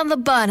sesame seed on the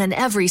bun, and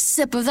every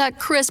sip of that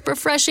crisp,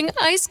 refreshing,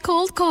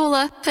 ice-cold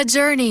cola a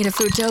journey to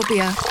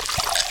Foodtopia.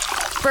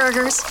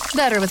 Burgers,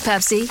 better with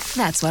Pepsi.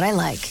 That's what I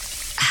like.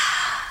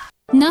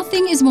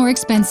 Nothing is more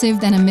expensive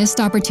than a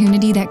missed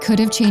opportunity that could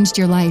have changed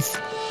your life.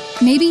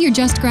 Maybe you're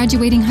just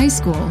graduating high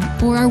school,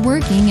 or are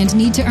working and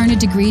need to earn a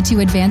degree to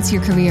advance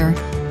your career.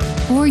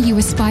 Or you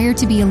aspire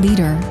to be a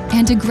leader,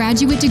 and a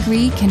graduate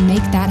degree can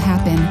make that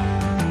happen.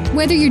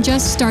 Whether you're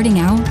just starting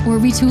out or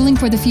retooling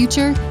for the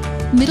future,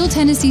 Middle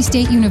Tennessee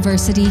State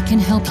University can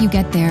help you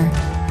get there.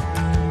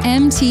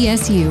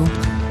 MTSU,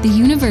 the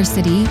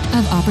University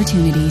of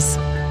Opportunities.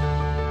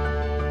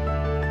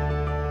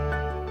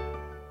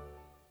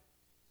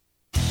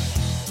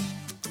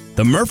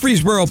 The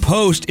Murfreesboro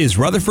Post is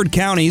Rutherford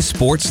County's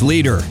sports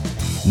leader.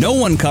 No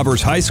one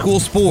covers high school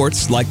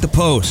sports like the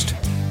Post.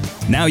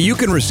 Now you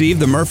can receive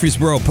the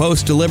Murfreesboro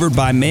Post delivered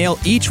by mail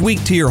each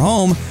week to your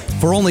home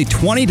for only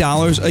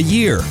 $20 a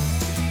year.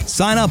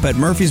 Sign up at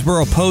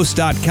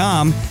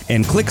murfreesboropost.com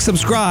and click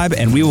subscribe,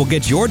 and we will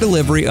get your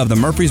delivery of the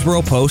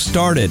Murfreesboro Post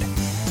started.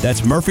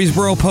 That's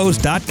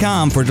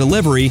murfreesboropost.com for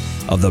delivery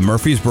of the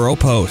Murfreesboro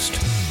Post.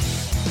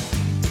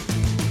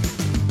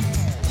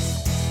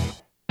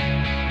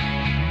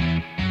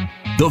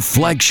 The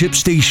flagship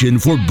station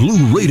for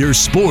Blue Raider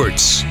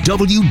sports,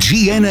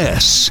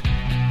 WGNS.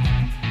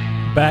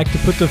 Back to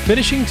put the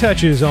finishing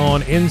touches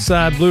on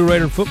Inside Blue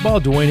Raider football.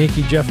 Dwayne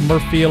Hickey, Jeff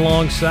Murphy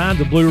alongside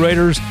the Blue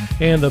Raiders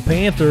and the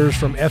Panthers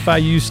from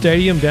FIU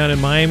Stadium down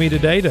in Miami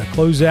today to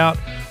close out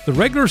the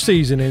regular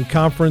season in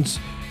Conference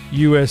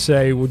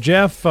USA. Well,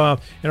 Jeff, in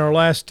our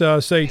last,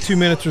 2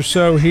 minutes or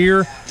so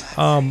here,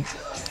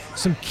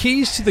 some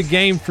keys to the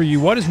game for you.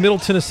 What does Middle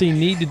Tennessee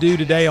need to do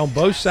today on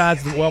both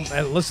sides? Well,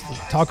 let's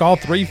talk all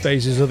three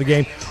phases of the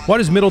game. What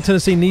does Middle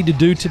Tennessee need to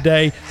do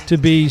today to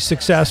be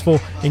successful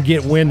and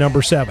get win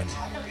number 7?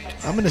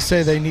 I'm going to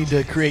say they need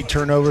to create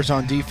turnovers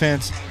on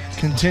defense,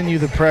 continue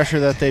the pressure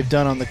that they've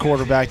done on the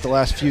quarterback the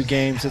last few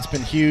games. It's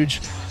been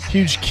huge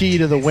key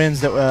to the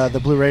wins that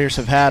the Blue Raiders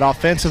have had.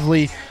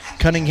 Offensively,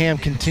 Cunningham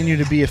continued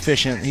to be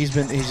efficient. He's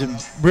been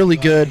really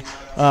good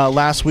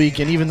last week,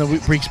 and even the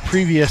weeks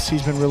previous,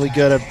 he's been really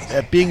good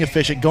at being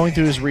efficient, going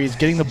through his reads,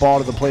 getting the ball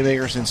to the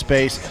playmakers in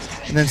space.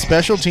 And then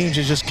special teams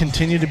has just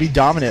continued to be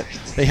dominant.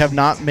 They have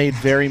not made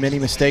very many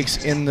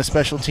mistakes in the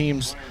special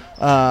teams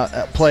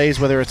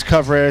plays, whether it's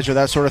coverage or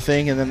that sort of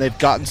thing, and then they've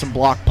gotten some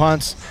block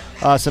punts,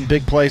 some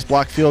big plays,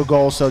 block field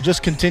goals. So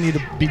just continue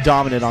to be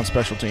dominant on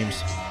special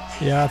teams.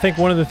 Yeah, I think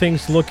one of the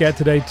things to look at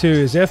today, too,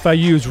 is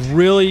FIU is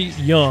really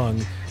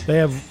young. They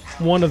have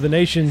one of the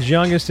nation's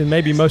youngest and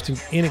maybe most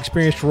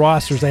inexperienced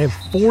rosters. They have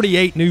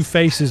 48 new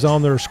faces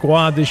on their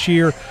squad this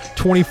year.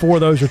 24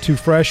 of those are two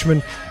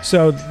freshmen.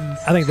 So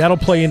I think that'll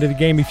play into the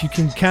game if you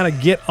can kind of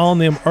get on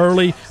them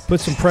early, put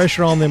some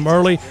pressure on them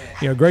early.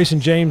 You know, Grayson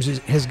James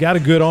has got a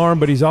good arm,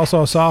 but he's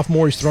also a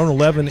sophomore. He's thrown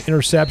 11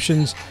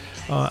 interceptions.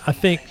 I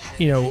think,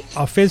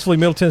 offensively,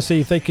 Middle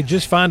Tennessee, if they could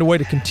just find a way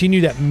to continue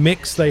that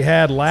mix they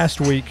had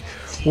last week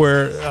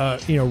where,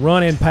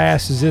 run and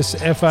pass as this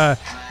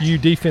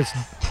FIU defense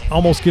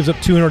almost gives up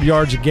 200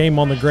 yards a game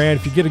on the ground.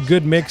 If you get a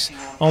good mix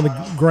on the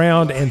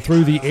ground and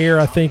through the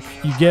air, I think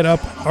you get up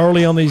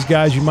early on these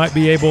guys, you might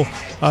be able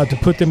to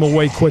put them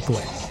away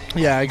quickly.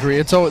 Yeah, I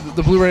agree.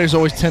 The Blue Raiders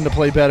always tend to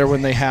play better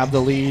when they have the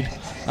lead.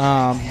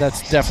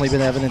 That's definitely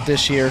been evident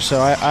this year. So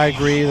I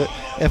agree that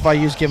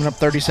FIU's giving up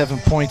 37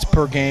 points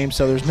per game,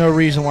 so there's no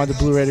reason why the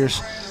Blue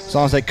Raiders, as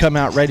long as they come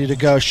out ready to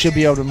go, should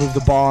be able to move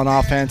the ball on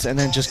offense and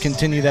then just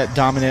continue that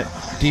dominant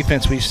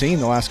defense we've seen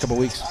the last couple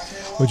weeks.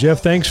 Well,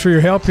 Jeff, thanks for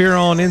your help here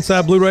on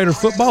Inside Blue Raider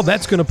Football.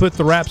 That's going to put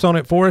the wraps on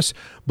it for us.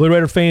 Blue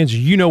Raider fans,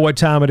 you know what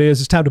time it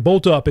is. It's time to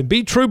bolt up and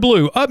be true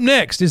blue. Up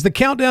next is the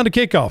countdown to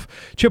kickoff.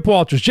 Chip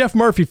Walters, Jeff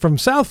Murphy from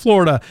South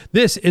Florida.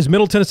 This is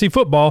Middle Tennessee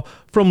football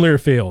from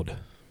Learfield.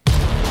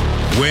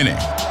 Winning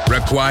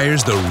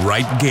requires the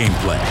right game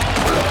plan.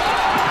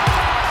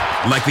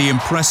 Like the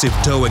impressive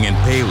towing and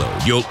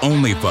payload you'll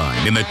only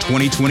find in the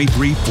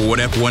 2023 Ford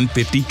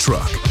F-150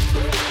 truck.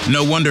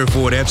 No wonder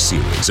Ford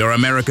F-Series are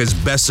America's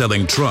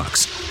best-selling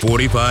trucks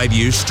 45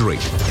 years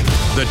straight.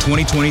 The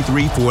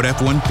 2023 Ford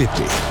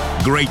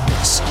F-150.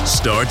 Greatness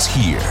starts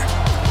here.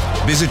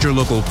 Visit your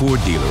local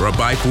Ford dealer or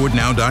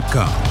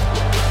buyfordnow.com.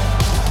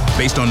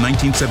 Based on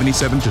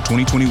 1977 to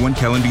 2021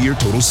 calendar year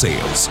total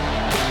sales.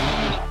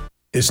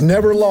 It's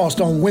never lost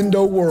on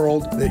Window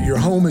World that your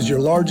home is your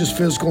largest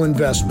physical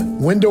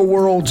investment. Window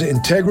World's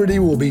integrity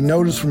will be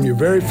noticed from your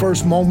very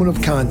first moment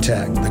of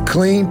contact. The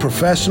clean,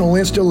 professional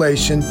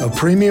installation of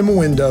premium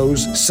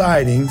windows,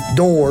 siding,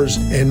 doors,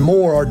 and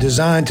more are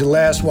designed to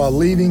last while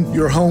leaving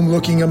your home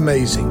looking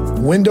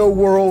amazing. Window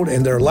World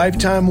and their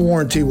lifetime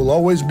warranty will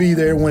always be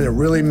there when it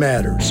really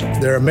matters.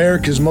 They're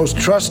America's most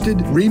trusted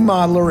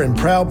remodeler and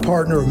proud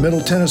partner of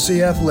Middle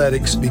Tennessee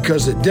Athletics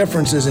because the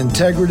difference is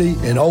integrity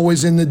and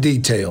always in the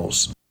details.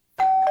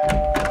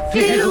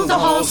 Fill the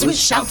halls with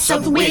shouts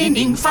of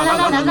winning, fa la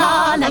la la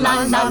la la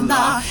la la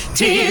la.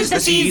 'Tis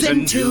the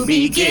season to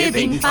be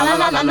giving, fa la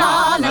la la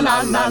la la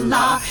la la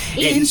la.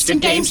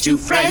 Instant games to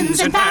friends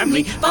and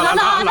family, fa la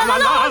la la la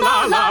la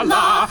la la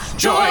la.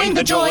 Join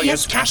the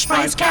joyous cash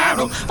prize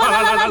carol, fa la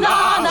la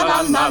la la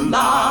la la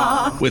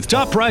la. With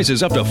top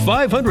prizes up to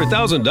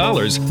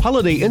 $500,000,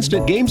 holiday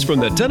instant games from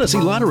the Tennessee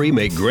Lottery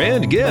make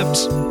grand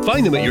gifts.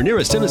 Find them at your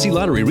nearest Tennessee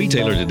Lottery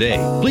retailer today.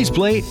 Please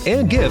play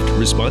and gift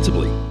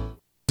responsibly.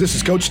 This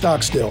is Coach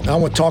Stockstill. I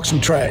want to talk some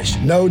trash.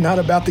 No, not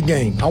about the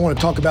game. I want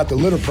to talk about the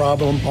litter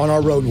problem on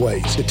our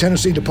roadways. The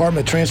Tennessee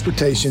Department of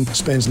Transportation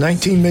spends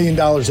 $19 million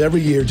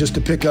every year just to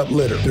pick up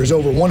litter. There's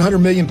over 100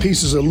 million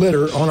pieces of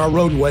litter on our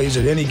roadways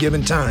at any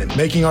given time,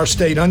 making our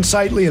state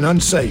unsightly and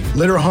unsafe.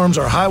 Litter harms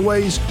our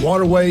highways,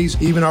 waterways,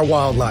 even our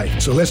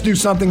wildlife. So let's do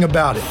something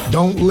about it.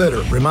 Don't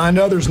litter. Remind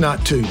others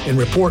not to, and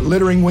report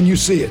littering when you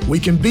see it. We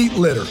can beat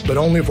litter, but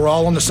only if we're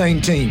all on the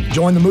same team.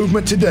 Join the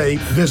movement today.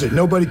 Visit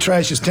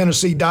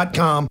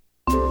NobodyTrashesTennessee.com.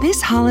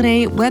 This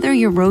holiday, whether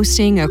you're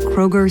roasting a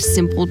Kroger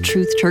Simple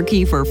Truth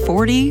turkey for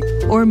 40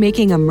 or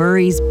making a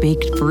Murray's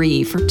Baked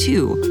Brie for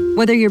 2,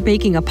 whether you're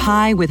baking a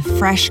pie with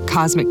fresh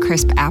Cosmic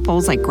Crisp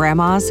apples like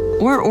Grandma's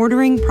or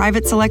ordering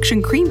private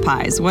selection cream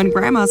pies when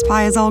Grandma's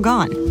pie is all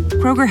gone,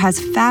 Kroger has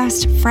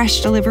fast,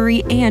 fresh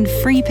delivery and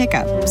free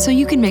pickup, so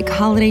you can make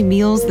holiday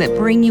meals that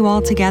bring you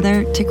all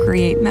together to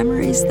create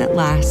memories that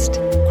last.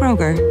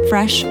 Kroger,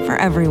 fresh for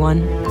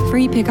everyone.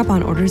 Free pickup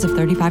on orders of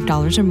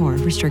 $35 or more.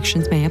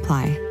 Restrictions may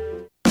apply.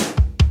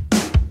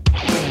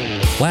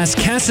 Las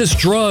Casas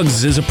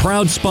Drugs is a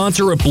proud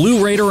sponsor of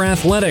Blue Raider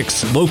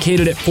Athletics,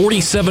 located at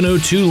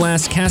 4702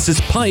 Las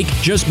Casas Pike,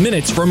 just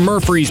minutes from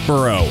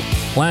Murfreesboro.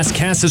 Las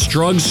Casas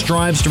Drugs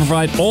strives to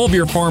provide all of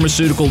your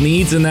pharmaceutical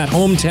needs in that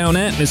hometown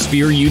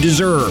atmosphere you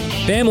deserve.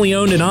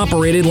 Family-owned and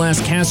operated,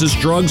 Las Casas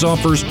Drugs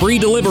offers free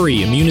delivery,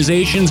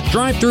 immunizations,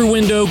 drive-through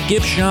window,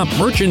 gift shop,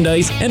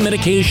 merchandise, and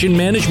medication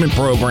management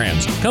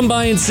programs. Come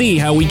by and see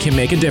how we can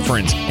make a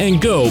difference. And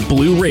go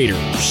Blue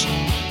Raiders.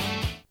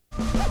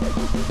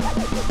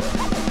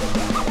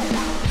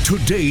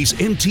 Today's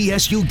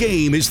MTSU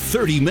game is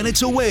 30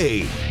 minutes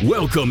away.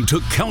 Welcome to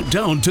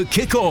Countdown to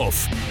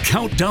Kickoff.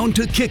 Countdown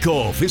to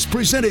Kickoff is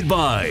presented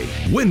by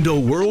Window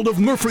World of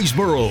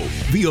Murfreesboro,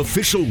 the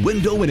official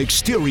window and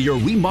exterior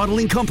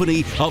remodeling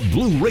company of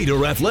Blue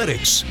Raider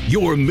Athletics,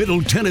 your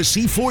Middle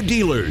Tennessee Ford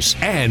dealers,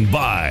 and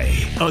by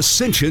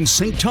Ascension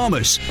St.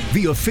 Thomas,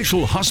 the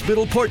official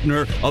hospital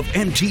partner of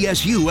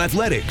MTSU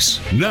Athletics.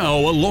 Now,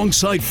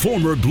 alongside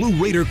former Blue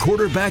Raider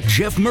quarterback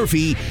Jeff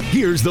Murphy,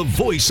 here's the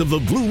voice of the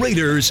Blue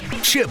Raiders,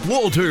 Chip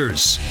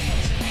Walters.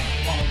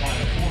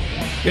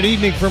 Good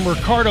evening from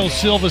Ricardo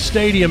Silva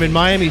Stadium in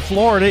Miami,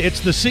 Florida.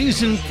 It's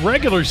the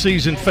regular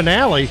season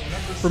finale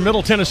for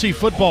Middle Tennessee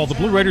football. The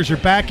Blue Raiders are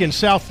back in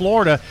South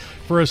Florida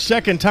for a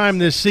second time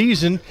this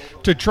season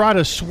to try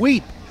to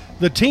sweep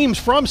the teams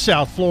from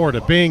South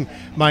Florida, being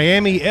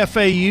Miami,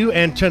 FAU,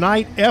 and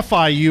tonight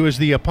FIU is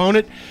the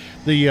opponent.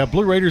 The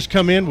Blue Raiders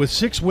come in with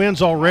 6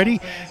 wins already.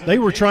 They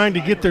were trying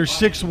to get their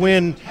 6th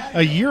win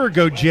a year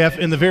ago, Jeff,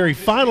 in the very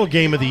final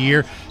game of the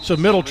year. So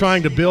Middle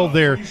trying to build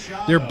their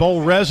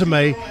bowl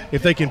resume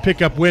if they can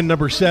pick up win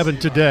number 7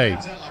 today.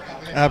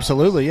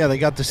 Absolutely, yeah. They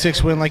got the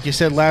 6th win, like you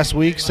said, last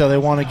week, so they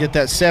want to get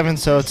that 7.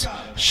 So it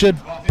should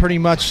pretty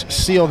much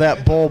seal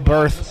that bowl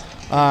berth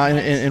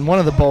in one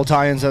of the bowl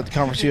tie-ins that the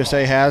Conference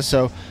USA has.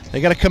 So they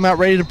got to come out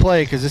ready to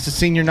play because it's a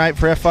senior night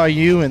for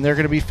FIU, and they're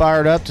going to be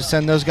fired up to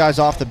send those guys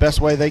off the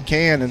best way they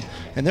can.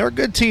 And they're a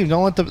good team.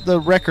 Don't let the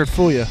record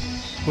fool you.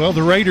 Well,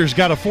 the Raiders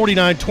got a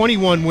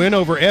 49-21 win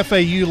over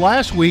FAU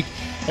last week,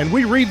 and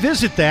we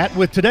revisit that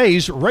with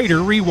today's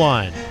Raider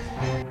Rewind.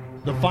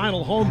 The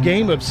final home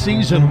game of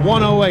season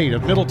 108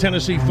 of Middle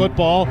Tennessee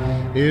football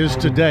is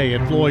today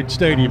at Floyd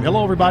Stadium.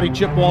 Hello, everybody.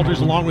 Chip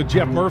Walters along with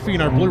Jeff Murphy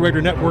and our Blue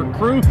Raider Network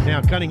crew.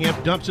 Now Cunningham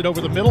dumps it over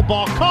the middle.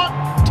 Ball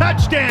caught.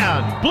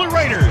 Touchdown. Blue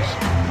Raiders.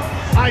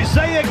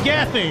 Isaiah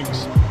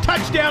Gathings.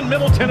 Touchdown,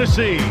 Middle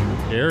Tennessee.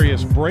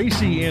 Darius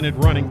Bracey in at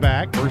running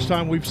back. First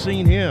time we've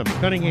seen him.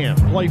 Cunningham,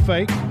 play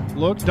fake.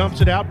 Look,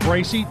 dumps it out.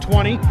 Bracey,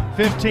 20,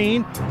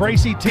 15.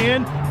 Bracey,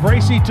 10.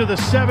 Bracey to the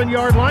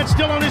 7-yard line.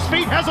 Still on his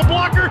feet. Has a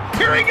blocker.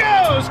 Here he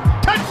goes.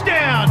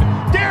 Touchdown.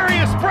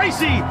 Darius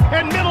Bracey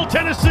and Middle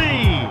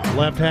Tennessee.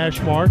 Left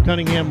hash mark.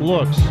 Cunningham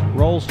looks.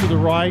 Rolls to the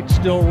right.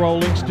 Still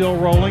rolling. Still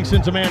rolling.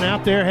 Sends a man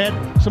out there. Had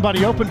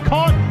somebody open.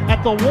 Caught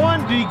at the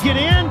 1. Did he get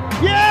in?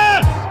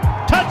 Yes!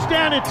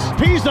 Touchdown, it's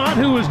Pizon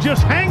who was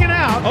just hanging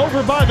out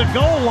over by the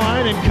goal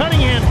line, and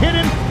Cunningham hit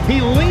him.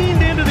 He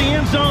leaned into the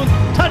end zone.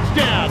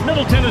 Touchdown,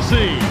 Middle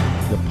Tennessee.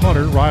 The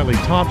punter, Riley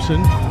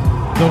Thompson.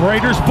 The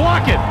Raiders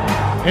block it,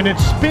 and it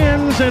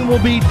spins and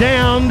will be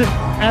downed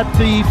at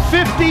the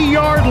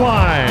 50-yard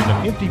line.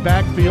 Empty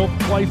backfield,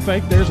 play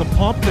fake. There's a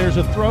pump, there's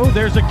a throw,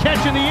 there's a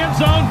catch in the end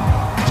zone.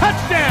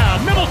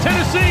 Touchdown, Middle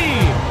Tennessee.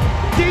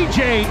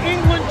 DJ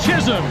England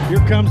Chisholm.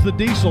 Here comes the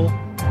Diesel.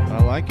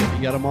 I like it.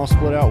 You got them all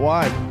split out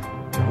wide.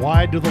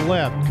 Wide to the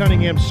left.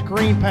 Cunningham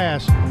screen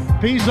pass.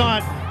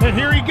 Pizon, and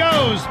here he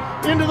goes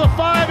into the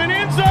 5 and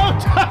end zone.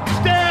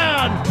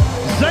 Touchdown!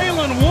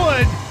 Zaylen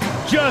Wood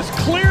just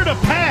cleared a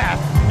path,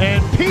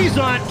 and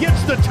Pizon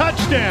gets the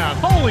touchdown.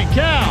 Holy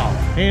cow!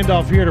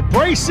 Handoff here to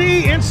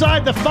Bracey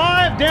inside the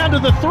 5, down to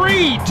the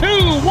 3, 2,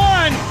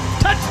 1.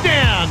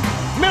 Touchdown!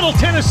 Middle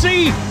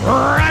Tennessee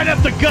right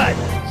up the gut.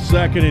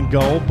 Second and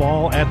goal.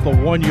 Ball at the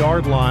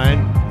 1-yard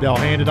line. They'll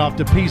hand it off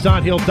to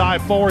Pizon. He'll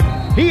dive forward.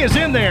 He is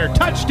in there.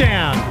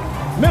 Touchdown,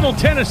 Middle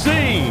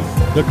Tennessee.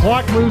 The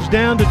clock moves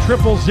down to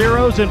triple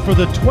zeros, and for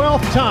the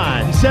 12th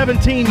time in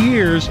 17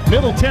 years,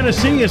 Middle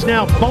Tennessee is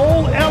now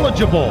bowl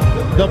eligible.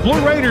 The Blue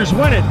Raiders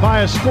win it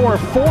by a score of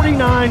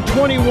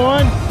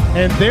 49-21,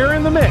 and they're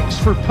in the mix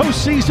for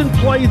postseason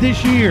play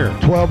this year.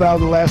 12 out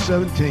of the last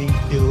 17,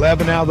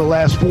 11 out of the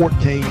last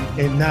 14,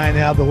 and 9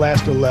 out of the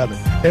last 11.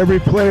 Every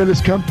player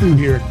that's come through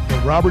here,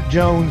 Robert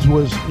Jones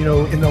was,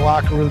 in the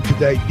locker room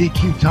today.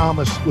 DQ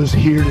Thomas was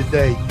here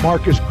today.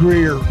 Marcus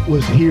Greer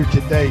was here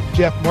today.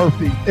 Jeff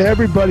Murphy.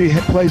 Everybody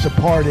plays a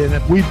part in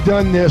it. We've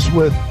done this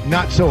with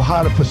not so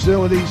hot of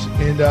facilities,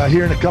 and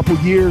here in a couple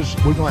years,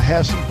 we're going to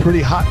have some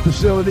pretty hot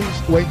facilities.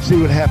 Wait and see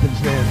what happens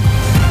then.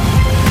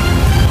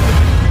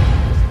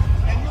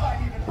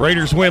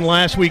 Raiders win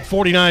last week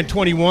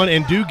 49-21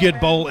 and do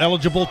get bowl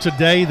eligible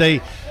today. They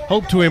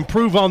hope to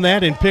improve on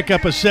that and pick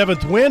up a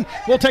 7th win.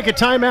 We'll take a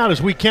timeout as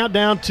we count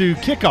down to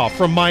kickoff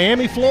from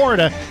Miami,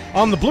 Florida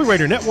on the Blue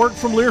Raider Network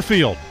from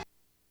Learfield.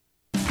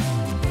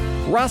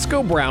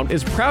 Roscoe Brown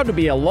is proud to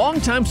be a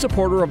longtime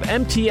supporter of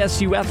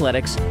MTSU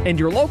Athletics and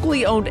your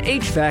locally owned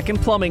HVAC and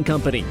plumbing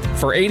company.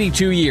 For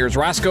 82 years,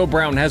 Roscoe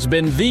Brown has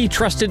been the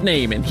trusted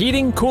name in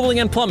heating, cooling,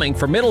 and plumbing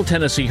for Middle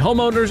Tennessee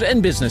homeowners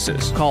and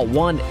businesses. Call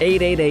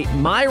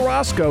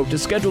 1-888-MY-ROSCOE to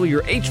schedule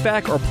your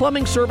HVAC or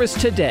plumbing service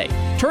today.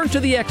 Turn to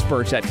the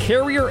experts at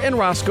Carrier and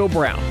Roscoe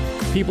Brown.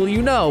 People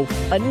you know,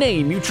 a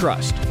name you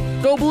trust.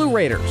 Go Blue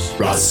Raiders.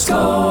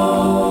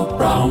 Roscoe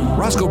Brown.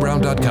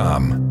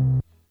 RoscoeBrown.com.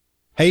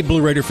 Hey,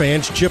 Blue Raider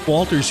fans, Chip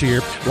Walters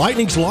here.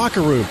 Lightning's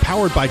Locker Room,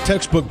 powered by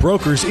Textbook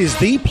Brokers, is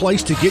the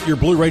place to get your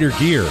Blue Raider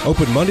gear.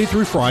 Open Monday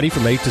through Friday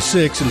from 8 to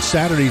 6 and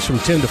Saturdays from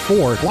 10 to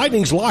 4.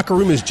 Lightning's Locker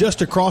Room is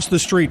just across the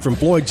street from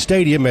Floyd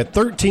Stadium at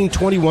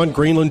 1321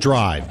 Greenland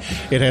Drive.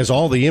 It has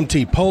all the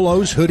MT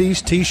polos,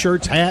 hoodies,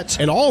 t-shirts, hats,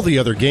 and all the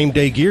other game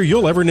day gear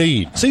you'll ever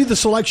need. See the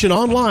selection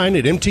online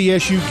at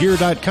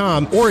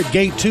mtsugear.com or at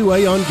Gate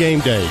 2A on game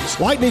days.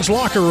 Lightning's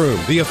Locker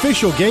Room, the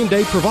official game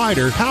day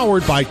provider,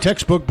 powered by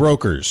Textbook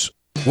Brokers.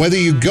 Whether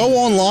you go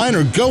online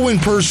or go in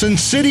person,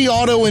 City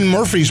Auto in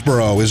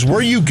Murfreesboro is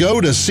where you go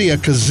to see a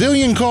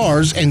gazillion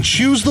cars and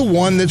choose the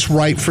one that's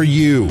right for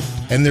you.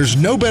 And there's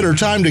no better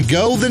time to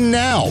go than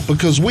now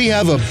because we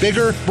have a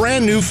bigger,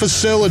 brand new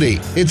facility.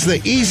 It's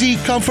the easy,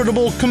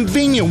 comfortable,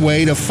 convenient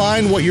way to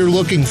find what you're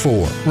looking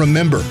for.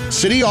 Remember,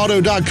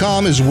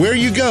 cityauto.com is where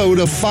you go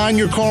to find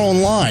your car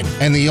online.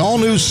 And the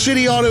all-new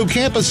City Auto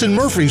campus in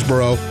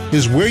Murfreesboro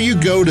is where you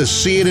go to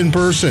see it in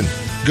person.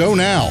 Go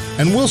now,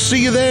 and we'll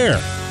see you there.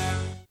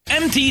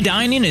 MT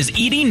Dining is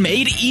eating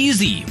made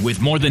easy.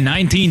 With more than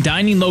 19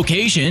 dining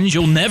locations,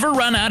 you'll never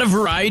run out of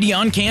variety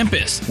on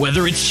campus.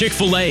 Whether it's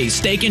Chick-fil-A,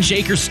 Steak and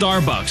Shake, or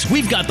Starbucks,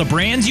 we've got the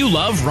brands you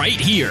love right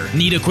here.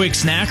 Need a quick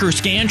snack or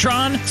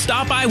Scantron?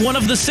 Stop by one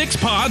of the 6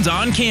 pods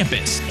on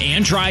campus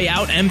and try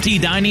out MT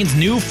Dining's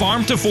new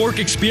Farm to Fork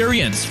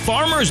experience.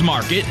 Farmers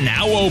Market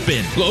now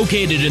open.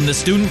 Located in the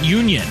Student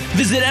Union.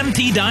 Visit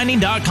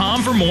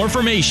mtdining.com for more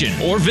information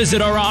or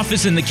visit our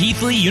office in the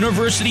Keithley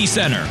University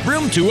Center,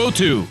 room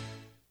 202.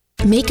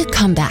 Make a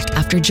comeback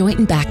after joint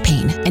and back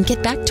pain and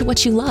get back to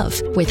what you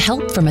love with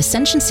help from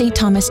Ascension St.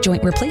 Thomas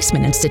Joint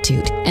Replacement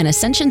Institute and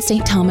Ascension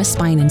St. Thomas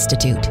Spine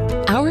Institute.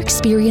 Our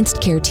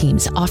experienced care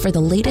teams offer the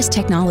latest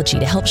technology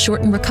to help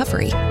shorten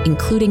recovery,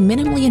 including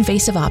minimally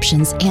invasive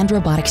options and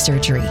robotic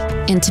surgery.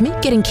 And to make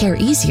getting care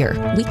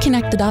easier, we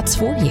connect the dots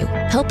for you,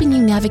 helping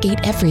you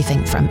navigate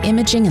everything from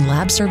imaging and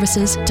lab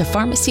services to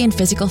pharmacy and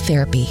physical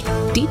therapy.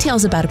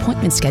 Details about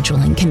appointment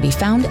scheduling can be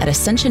found at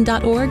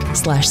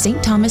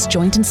ascension.org/St. Thomas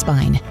Joint and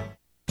Spine.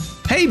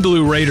 Hey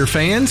Blue Raider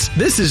fans,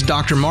 this is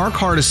Dr. Mark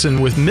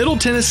Hardison with Middle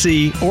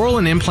Tennessee Oral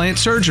and Implant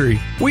Surgery.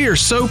 We are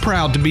so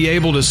proud to be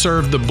able to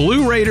serve the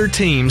Blue Raider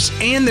teams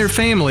and their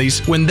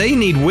families when they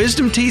need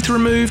wisdom teeth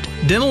removed,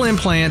 dental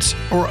implants,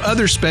 or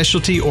other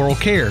specialty oral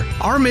care.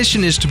 Our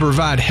mission is to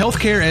provide health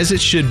care as it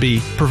should be,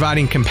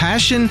 providing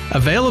compassion,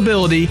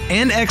 availability,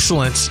 and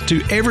excellence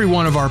to every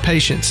one of our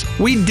patients.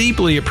 We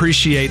deeply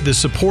appreciate the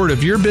support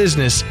of your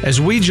business as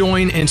we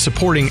join in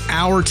supporting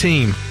our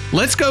team.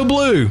 Let's go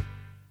Blue!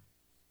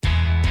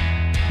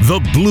 The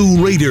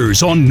Blue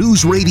Raiders on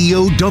News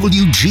Radio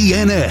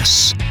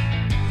WGNS.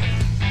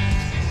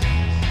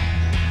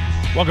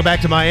 Welcome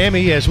back to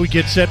Miami as we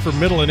get set for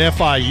Middle and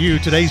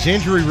FIU. Today's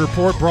injury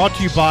report brought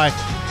to you by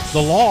the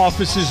law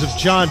offices of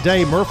John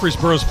Day,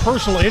 Murfreesboro's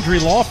personal injury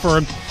law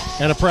firm,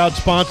 and a proud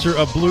sponsor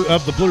of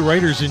the Blue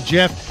Raiders. And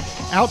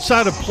Jeff,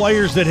 outside of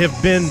players that have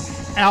been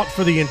out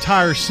for the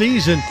entire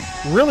season,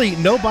 really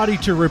nobody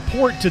to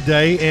report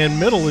today, and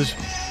Middle is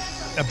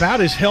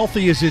about as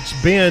healthy as it's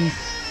been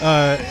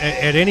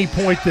at any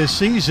point this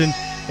season.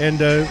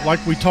 And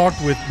like we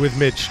talked with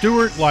Mitch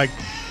Stewart, like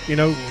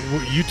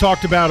you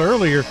talked about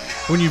earlier,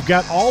 when you've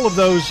got all of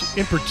those,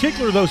 in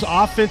particular those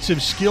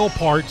offensive skill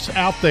parts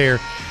out there,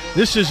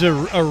 this is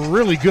a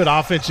really good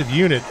offensive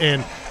unit,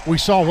 and we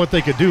saw what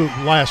they could do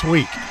last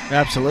week.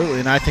 Absolutely,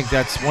 and I think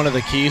that's one of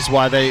the keys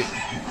why they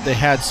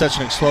had such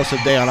an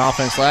explosive day on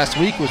offense last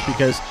week, was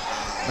because,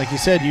 like you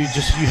said, you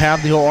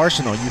have the whole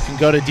arsenal. You can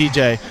go to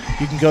DJ,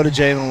 you can go to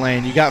Jalen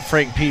Lane, you got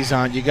Frank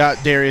Pizon, you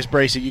got Darius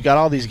Bracey, you got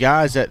all these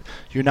guys that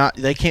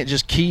they can't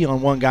just key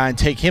on one guy and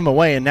take him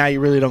away, and now you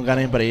really don't got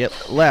anybody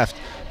left.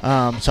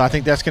 So I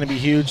think that's going to be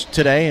huge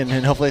today, and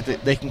hopefully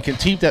they can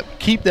keep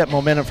that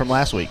momentum from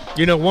last week.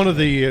 One of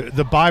the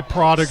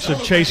byproducts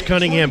of Chase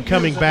Cunningham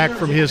coming back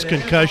from his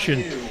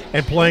concussion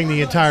and playing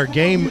the entire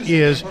game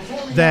is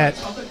that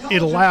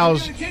it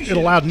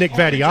allowed Nick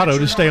Vattiato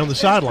to stay on the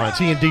sidelines.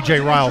 He and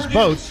DJ Riles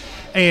both.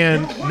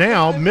 And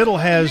now Middle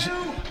has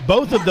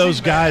both of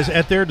those guys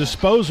at their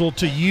disposal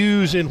to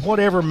use in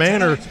whatever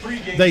manner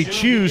they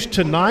choose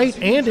tonight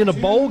and in a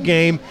bowl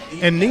game,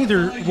 and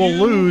neither will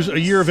lose a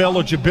year of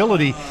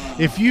eligibility.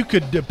 If you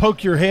could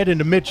poke your head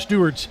into Mitch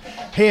Stewart's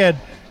head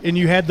and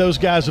you had those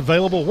guys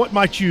available, what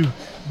might you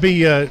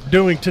be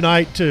doing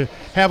tonight to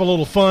have a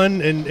little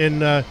fun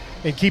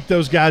and keep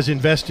those guys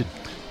invested?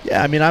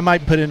 Yeah, I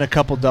might put in a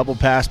couple double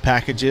pass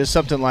packages,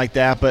 something like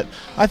that. But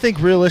I think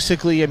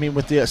realistically,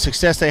 with the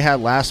success they had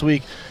last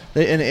week,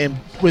 and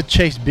with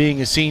Chase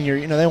being a senior,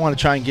 they want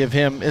to try and give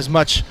him as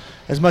much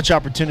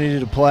opportunity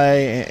to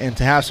play and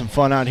to have some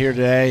fun out here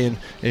today. And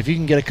if you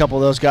can get a couple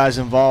of those guys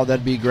involved,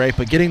 that'd be great.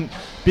 But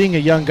being a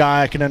young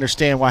guy, I can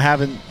understand why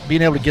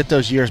being able to get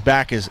those years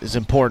back is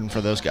important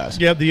for those guys.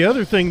 Yeah, the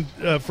other thing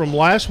from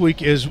last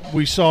week is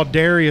we saw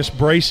Darius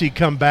Bracey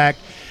come back.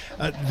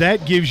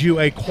 That gives you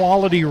a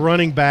quality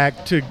running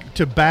back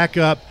to back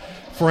up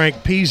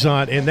Frank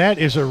Pizon, and that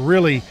is a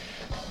really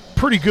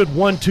pretty good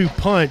 1-2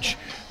 punch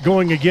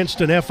going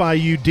against an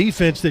FIU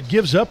defense that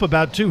gives up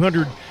about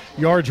 200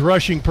 yards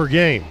rushing per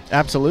game.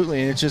 Absolutely,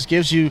 and it just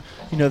gives you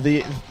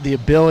the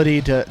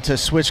ability to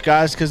switch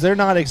guys, because they're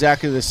not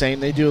exactly the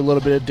same. They do a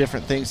little bit of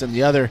different things than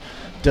the other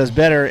does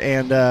better,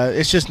 and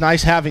it's just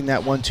nice having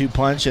that 1-2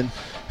 punch. And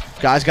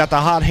guy's got the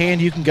hot hand,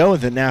 you can go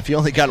with it. Now, if you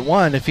only got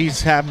one, if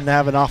he's having to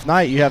have an off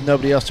night, you have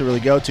nobody else to really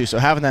go to. So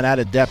having that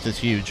added depth is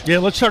huge. Yeah,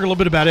 let's talk a little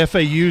bit about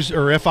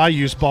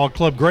FIU's ball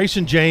club.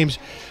 Grayson James,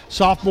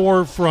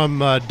 sophomore from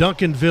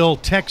Duncanville,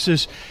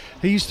 Texas.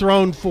 He's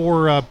thrown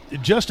for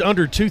just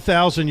under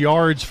 2,000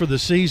 yards for the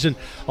season,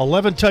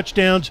 11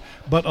 touchdowns,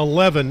 but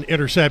 11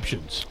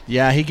 interceptions.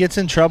 Yeah, he gets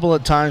in trouble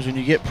at times when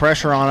you get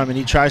pressure on him and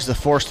he tries to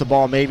force the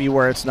ball maybe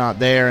where it's not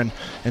there, and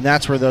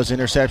that's where those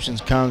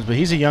interceptions comes. But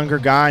he's a younger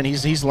guy, and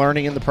he's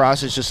learning in the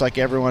process just like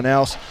everyone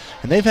else.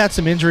 And they've had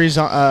some injuries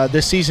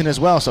this season as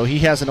well, so he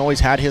hasn't always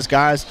had his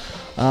guys.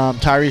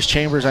 Tyrese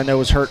Chambers, I know,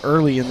 was hurt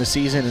early in the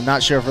season, and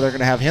not sure if they're going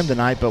to have him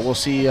tonight, but we'll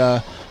see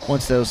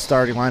once those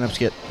starting lineups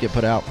get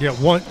put out. Yeah,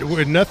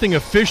 nothing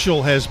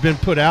official has been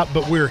put out,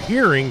 but we're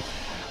hearing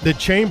that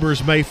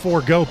Chambers may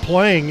forego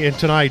playing in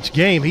tonight's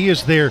game. He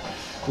is their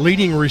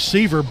leading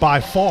receiver by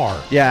far.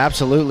 Yeah,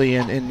 absolutely,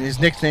 and his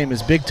nickname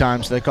is Big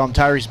Time, so they call him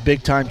Tyrese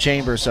Big Time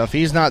Chambers. So if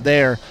he's not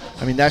there,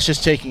 I mean, that's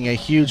just taking a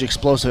huge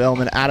explosive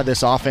element out of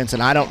this offense,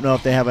 and I don't know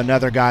if they have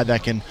another guy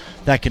that can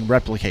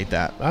replicate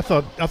that. I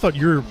thought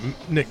your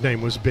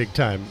nickname was Big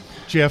Time,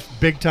 Jeff.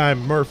 Big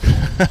Time Murphy.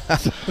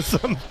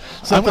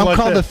 I'm like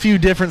called that. A few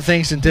different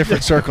things in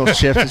different circles,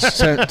 Chip.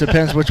 It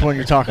depends which one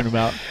you're talking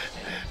about.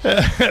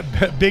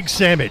 Big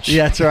sandwich.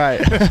 Yeah, that's right.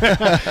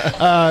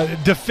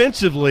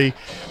 Defensively,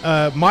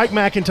 Mike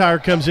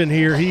McIntyre comes in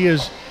here. He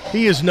is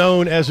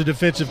known as a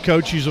defensive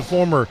coach. He's a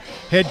former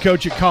head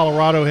coach at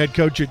Colorado, head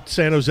coach at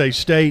San Jose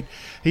State.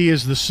 He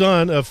is the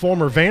son of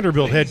former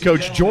Vanderbilt head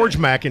coach George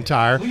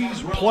McIntyre.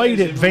 Played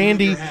at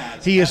Vandy.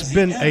 He has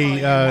been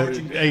a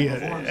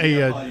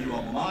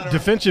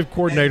defensive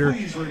coordinator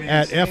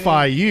at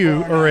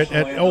FIU, or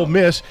at Ole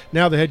Miss,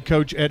 now the head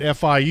coach at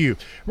FIU.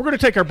 We're going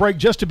to take our break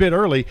just a bit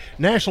early.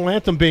 National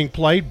anthem being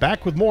played.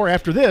 Back with more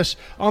after this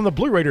on the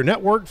Blue Raider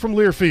Network from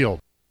Learfield.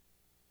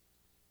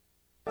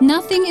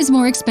 Nothing is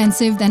more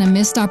expensive than a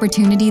missed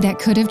opportunity that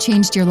could have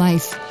changed your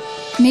life.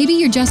 Maybe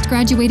you're just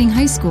graduating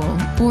high school,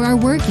 or are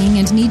working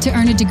and need to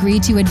earn a degree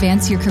to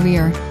advance your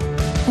career.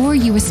 Or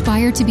you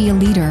aspire to be a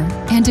leader,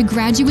 and a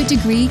graduate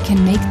degree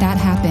can make that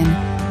happen.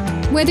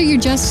 Whether you're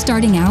just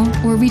starting out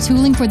or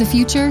retooling for the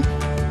future,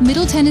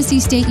 Middle Tennessee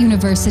State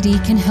University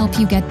can help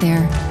you get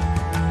there.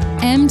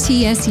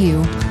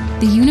 MTSU,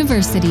 the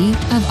University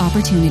of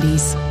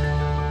Opportunities.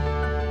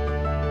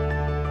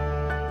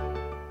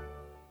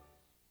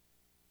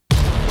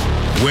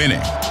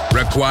 Winning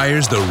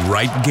requires the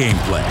right game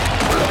plan.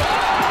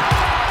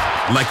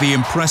 Like the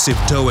impressive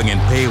towing and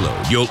payload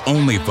you'll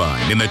only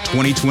find in the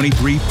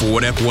 2023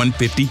 Ford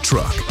F-150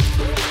 truck.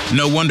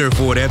 No wonder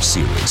Ford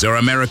F-Series are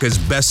America's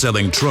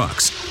best-selling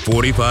trucks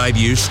 45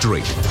 years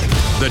straight.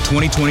 The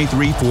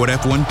 2023 Ford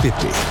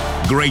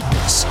F-150.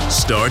 Greatness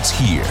starts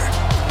here.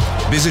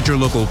 Visit your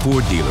local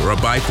Ford dealer or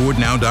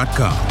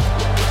buyfordnow.com.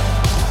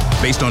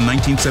 Based on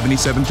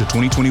 1977 to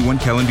 2021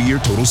 calendar year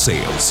total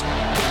sales.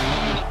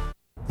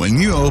 When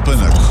you open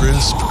a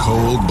crisp,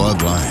 cold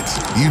Bud Light,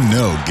 you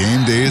know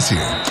game day is here.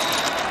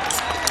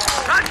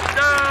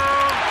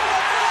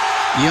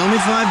 You owe me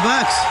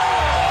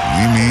 $5.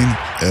 We mean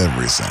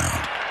every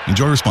sound.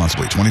 Enjoy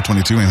responsibly.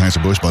 2022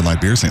 Anheuser-Busch Bud Light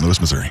Beer, St. Louis,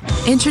 Missouri.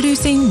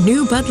 Introducing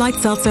new Bud Light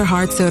Seltzer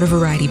Hard Soda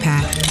Variety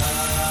Pack.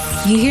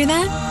 You hear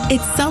that?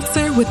 It's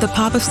seltzer with the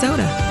pop of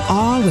soda,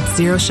 all with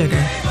zero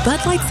sugar.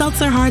 Bud Light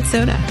Seltzer Hard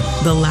Soda,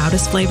 the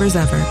loudest flavors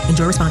ever.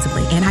 Enjoy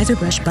responsibly.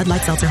 Anheuser-Busch Bud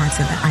Light Seltzer Hard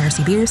Soda,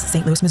 IRC Beers,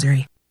 St. Louis,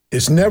 Missouri.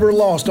 It's never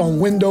lost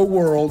on Window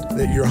World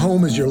that your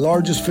home is your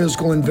largest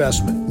physical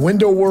investment.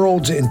 Window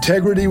World's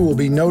integrity will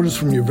be noticed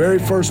from your very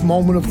first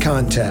moment of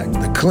contact.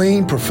 The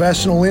clean,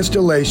 professional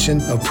installation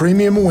of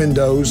premium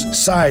windows,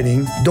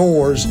 siding,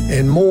 doors,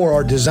 and more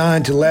are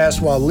designed to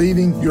last while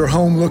leaving your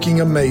home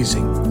looking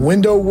amazing.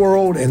 Window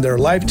World and their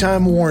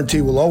lifetime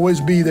warranty will always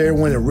be there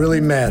when it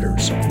really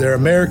matters. They're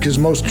America's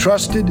most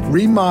trusted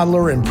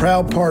remodeler and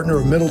proud partner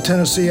of Middle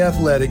Tennessee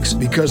Athletics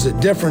because the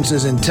difference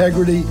is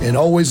integrity and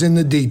always in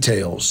the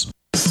details.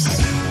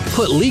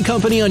 Put Lee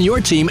Company on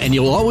your team and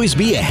you'll always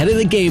be ahead of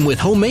the game with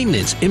home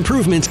maintenance,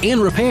 improvements, and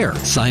repair.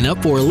 Sign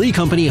up for a Lee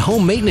Company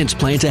home maintenance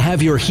plan to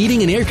have your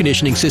heating and air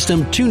conditioning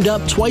system tuned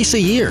up twice a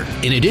year.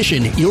 In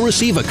addition, you'll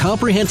receive a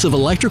comprehensive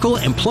electrical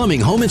and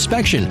plumbing home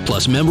inspection,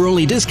 plus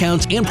member-only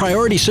discounts and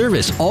priority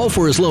service, all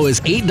for as low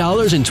as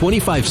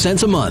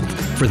 $8.25 a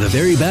month. For the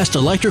very best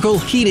electrical,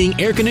 heating,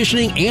 air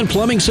conditioning, and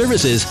plumbing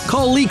services,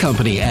 call Lee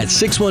Company at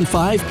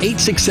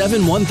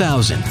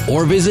 615-867-1000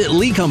 or visit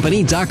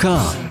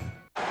leecompany.com.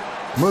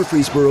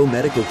 Murfreesboro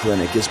Medical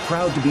Clinic is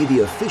proud to be the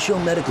official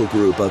medical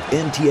group of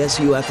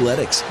MTSU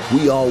Athletics.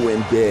 We all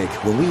win big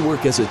when we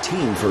work as a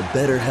team for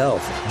better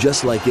health.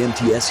 Just like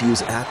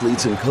MTSU's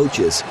athletes and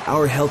coaches,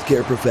 our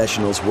healthcare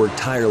professionals work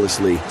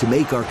tirelessly to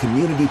make our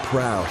community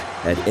proud.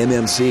 At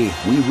MMC,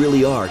 we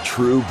really are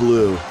true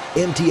blue.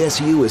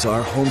 MTSU is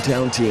our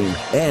hometown team,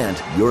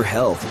 and your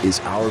health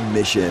is our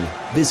mission.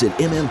 Visit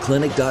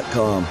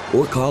mmclinic.com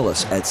or call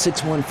us at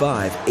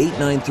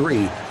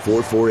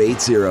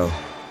 615-893-4480.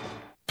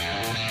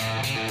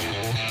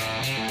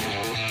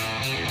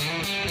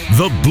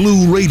 The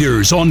Blue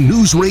Raiders on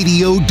News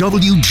Radio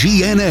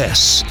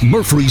WGNS,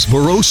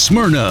 Murfreesboro,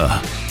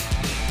 Smyrna.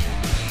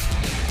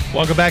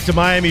 Welcome back to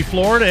Miami,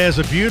 Florida, as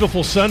a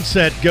beautiful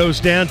sunset goes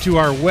down to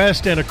our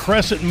west and a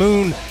crescent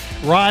moon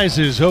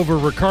rises over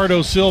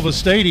Ricardo Silva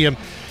Stadium.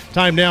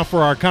 Time now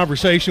for our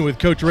conversation with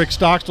Coach Rick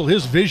Stockstill,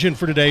 his vision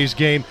for today's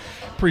game,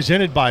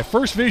 presented by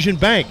First Vision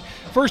Bank.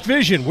 First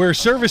Vision, where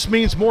service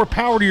means more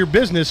power to your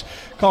business.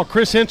 Call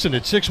Chris Henson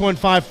at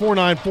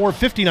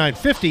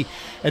 615-494-5950,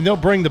 and they'll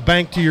bring the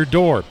bank to your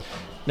door.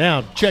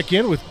 Now, check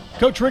in with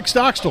Coach Rick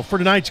Stockstill for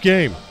tonight's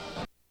game.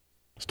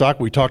 Stock,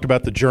 we talked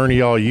about the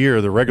journey all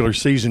year. The regular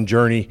season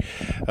journey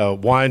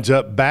winds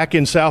up back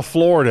in South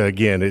Florida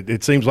again.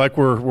 It seems like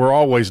we're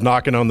always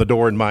knocking on the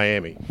door in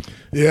Miami.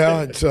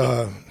 Yeah, it's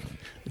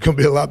It's going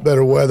to be a lot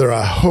better weather,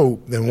 I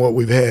hope, than what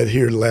we've had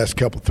here the last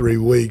 3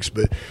 weeks.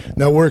 But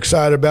no, we're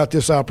excited about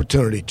this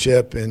opportunity,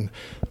 Chip. And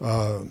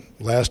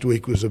last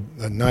week was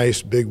a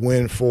nice big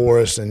win for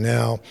us. And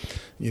now,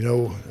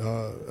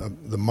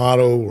 the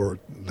motto or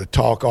the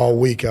talk all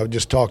week I've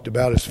just talked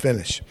about is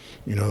finish.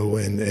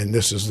 And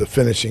this is the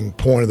finishing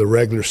point of the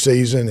regular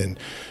season. And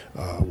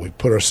we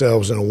put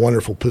ourselves in a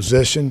wonderful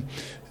position.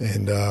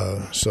 And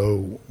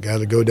so got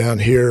to go down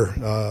here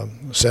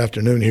this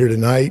afternoon here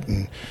tonight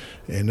and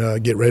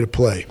get ready to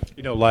play.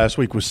 Last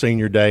week was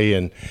senior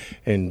day,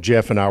 and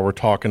Jeff and I were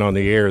talking on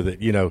the air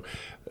that,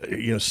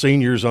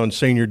 seniors on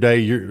senior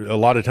day, a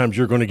lot of times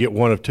you're going to get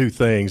one of two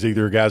things.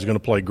 Either a guy's going to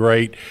play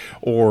great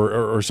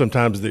or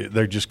sometimes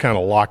they just kind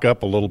of lock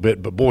up a little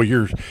bit. But, boy,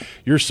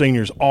 your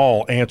seniors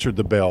all answered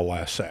the bell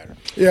last Saturday.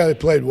 Yeah, they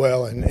played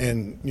well.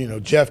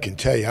 And Jeff can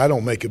tell you, I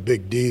don't make a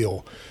big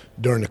deal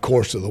during the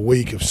course of the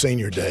week of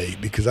senior day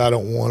because I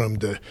don't want them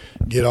to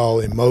get all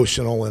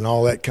emotional and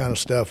all that kind of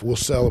stuff. We'll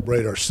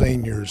celebrate our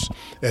seniors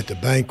at the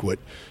banquet,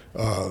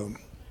 but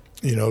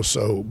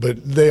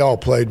they all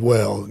played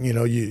well.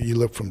 You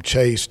look from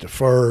Chase to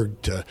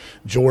Ferg to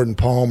Jordan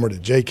Palmer to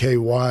J.K.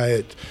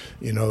 Wyatt,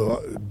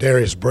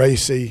 Darius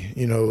Bracey,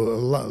 a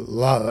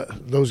lot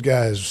of those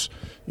guys,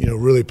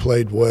 really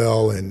played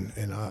well. And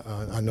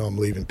I know I'm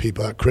leaving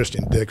people out,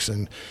 Christian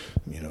Dixon,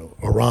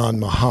 Iran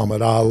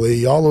Muhammad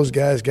Ali, all those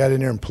guys got in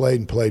there and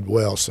played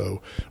well.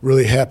 So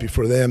really happy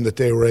for them that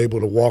they were able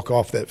to walk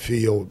off that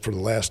field for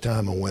the last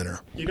time a winner.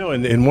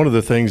 And one of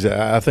the things that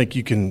I think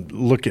you can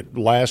look at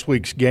last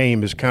week's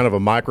game as kind of a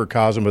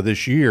microcosm of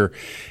this year,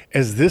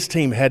 as this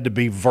team had to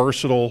be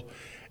versatile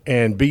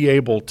and be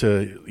able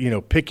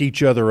to, pick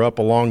each other up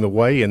along the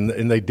way, and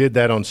they did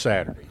that on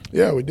Saturday.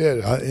 Yeah, we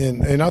did.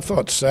 And I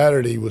thought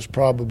Saturday was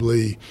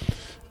probably,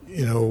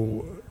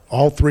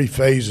 all three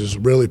phases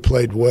really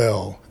played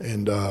well.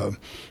 And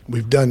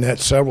we've done that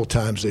several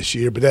times this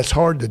year, but that's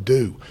hard to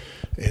do.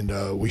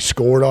 And we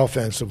scored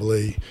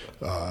offensively,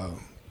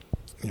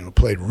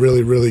 played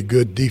really, really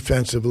good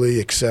defensively,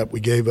 except we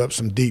gave up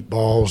some deep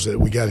balls that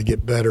we got to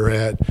get better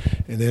at.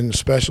 And then the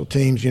special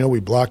teams, we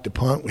blocked a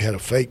punt. We had a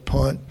fake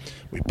punt.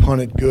 We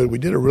punted good. We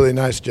did a really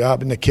nice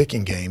job in the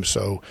kicking game.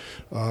 So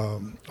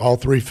all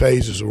three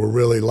phases were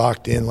really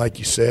locked in, like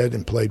you said,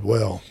 and played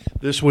well.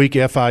 This week,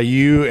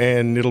 FIU,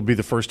 and it'll be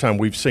the first time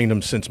we've seen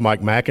them since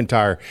Mike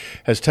McIntyre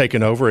has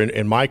taken over,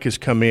 and Mike has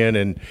come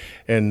in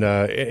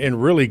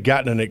and really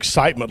gotten an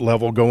excitement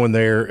level going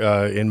there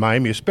in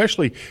Miami,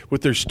 especially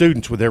with their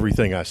students, with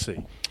everything I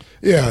see.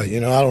 Yeah, I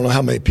don't know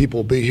how many people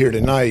will be here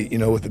tonight,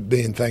 with it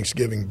being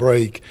Thanksgiving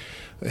break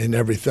and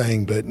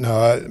everything. But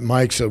no,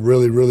 Mike's a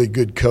really, really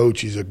good coach.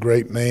 He's a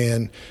great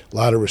man. A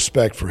lot of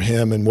respect for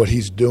him and what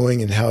he's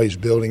doing and how he's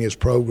building his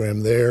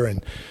program there.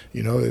 And,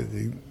 he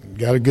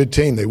got a good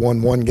team. They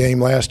won one game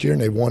last year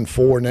and they've won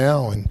 4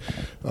 now. And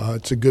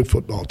it's a good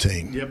football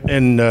team. Yep.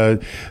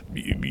 And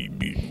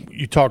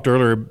you talked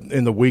earlier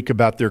in the week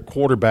about their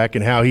quarterback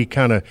and how he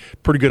kind of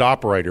pretty good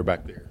operator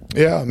back there.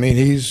 Yeah, I mean,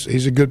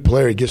 he's a good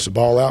player. He gets the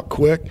ball out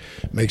quick,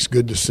 makes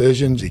good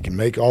decisions. He can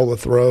make all the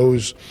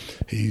throws.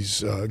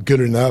 He's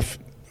good enough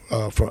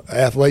for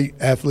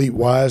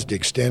athlete-wise to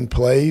extend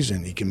plays,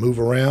 and he can move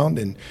around.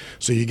 And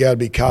so you got to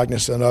be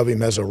cognizant of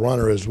him as a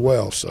runner as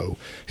well. So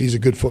he's a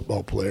good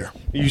football player.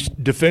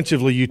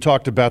 Defensively, you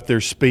talked about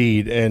their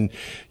speed, and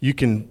you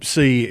can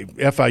see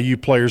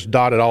FIU players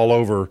dotted all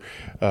over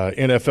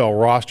NFL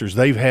rosters.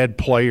 They've had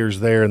players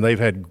there, and they've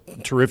had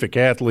terrific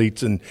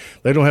athletes, and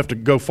they don't have to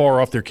go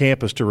far off their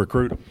campus to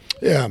recruit them.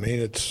 Yeah, I mean,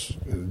 it's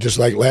just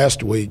like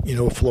last week,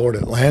 Florida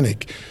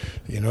Atlantic,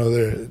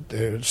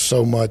 there's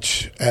so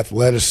much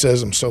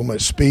athleticism, so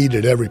much speed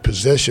at every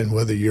position,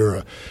 whether you're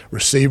a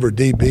receiver,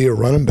 DB, or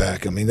running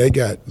back. I mean, they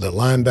got the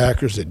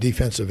linebackers, the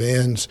defensive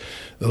ends.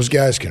 Those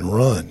guys can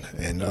run,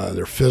 and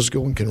they're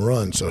physical and can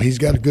run. So he's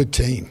got a good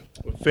team.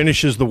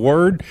 Finish is the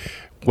word.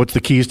 What's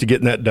the keys to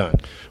getting that done?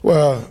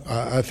 Well,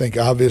 I think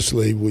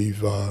obviously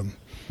we've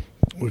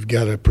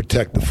got to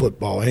protect the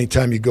football.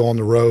 Anytime you go on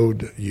the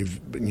road,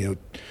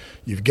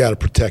 you've got to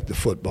protect the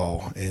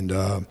football, and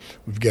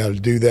we've got to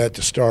do that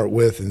to start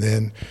with. And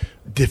then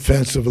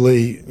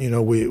defensively,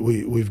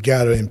 we've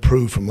got to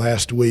improve from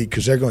last week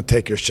because they're going to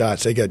take their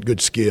shots. They got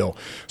good skill,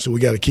 so we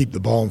got to keep the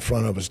ball in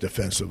front of us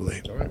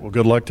defensively. All right. Well,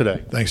 good luck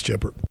today. Thanks,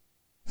 Chipper.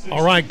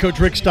 All right, Coach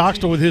Rick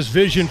Stockstill with his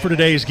vision for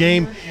today's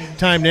game.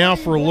 Time now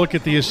for a look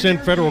at the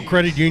Ascend Federal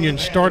Credit Union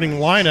starting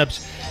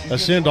lineups.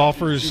 Ascend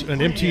offers an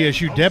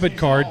MTSU debit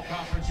card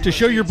to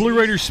show your Blue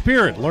Raiders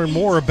spirit. Learn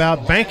more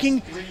about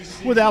banking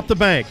without the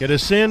bank at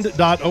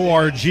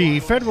ascend.org.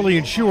 Federally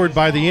insured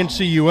by the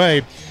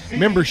NCUA.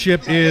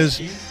 Membership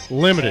is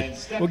limited.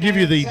 We'll give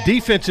you the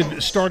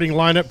defensive starting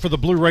lineup for the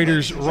Blue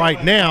Raiders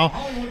right now,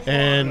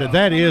 and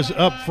that is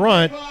up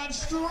front.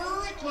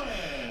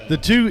 The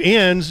two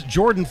ends,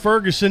 Jordan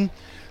Ferguson,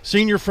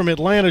 senior from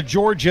Atlanta,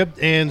 Georgia,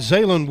 and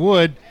Zaylen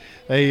Wood,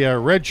 a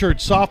redshirt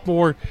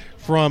sophomore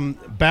from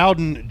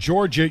Bowden,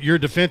 Georgia, your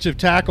defensive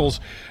tackles,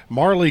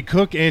 Marley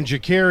Cook and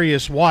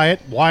Jacarius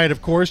Wyatt. Wyatt,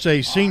 of course,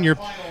 a senior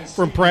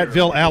from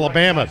Prattville,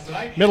 Alabama.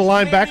 Middle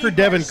linebacker,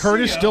 Devin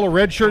Curtis, still a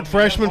redshirt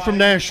freshman from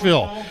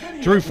Nashville.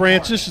 Drew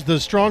Francis is the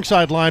strong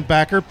side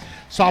linebacker,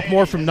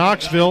 sophomore from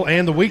Knoxville,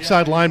 and the weak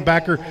side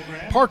linebacker,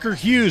 Parker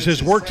Hughes,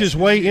 has worked his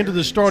way into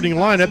the starting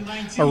lineup,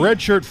 a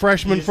redshirt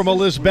freshman from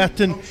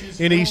Elizabethton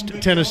in East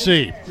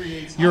Tennessee.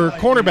 Your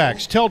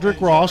cornerbacks,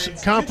 Teldrick Ross,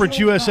 Conference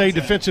USA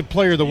Defensive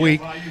Player of the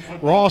Week.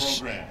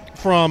 Ross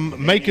from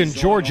Macon,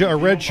 Georgia, a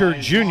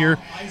redshirt junior.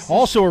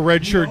 Also a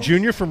redshirt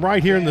junior from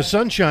right here in the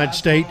Sunshine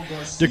State,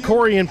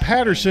 DeCorian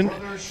Patterson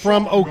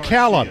from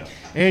Ocala.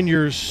 And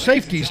your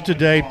safeties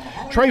today,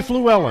 Trey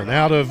Fluellen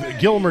out of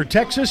Gilmer,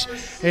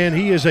 Texas, and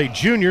he is a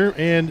junior,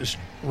 and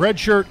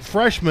redshirt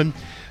freshman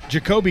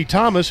Jacoby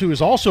Thomas, who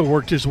has also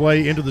worked his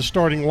way into the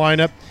starting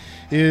lineup,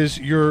 is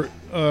your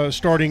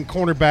starting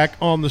cornerback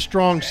on the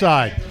strong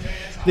side.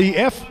 The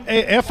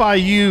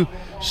FIU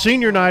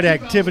senior night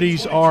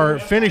activities are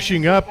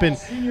finishing up, and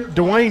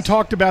Dwayne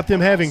talked about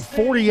them having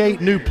 48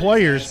 new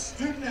players.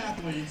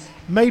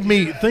 Made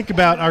me think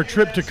about our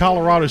trip to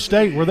Colorado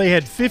State, where they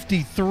had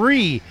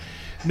 53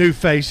 new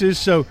faces.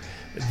 So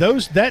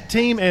that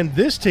team and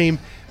this team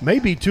may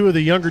be two of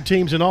the younger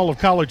teams in all of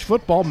college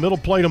football. Middle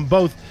played them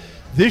both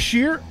this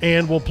year,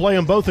 and we'll play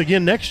them both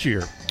again next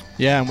year.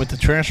 Yeah, and with the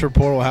transfer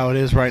portal how it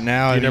is right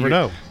now, you never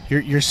know.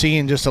 You're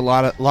seeing just a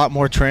lot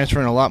more transfer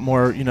and a lot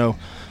more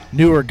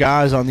newer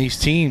guys on these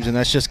teams, and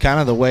that's just kind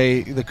of the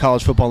way the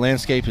college football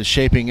landscape is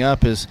shaping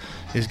up. Is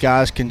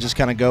guys can just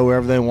kind of go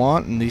wherever they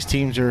want, and these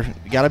teams you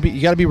got to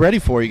be ready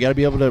for it. You got to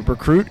be able to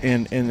recruit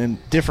in a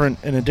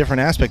different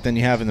aspect than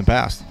you have in the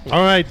past.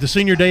 All right, the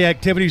senior day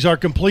activities are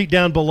complete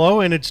down below,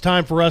 and it's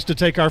time for us to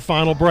take our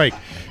final break.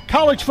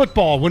 College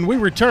football, when we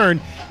return,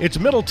 it's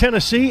Middle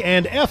Tennessee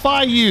and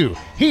FIU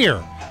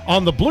here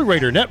on the Blue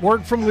Raider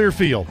Network from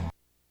Learfield.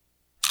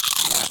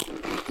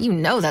 You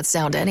know that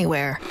sound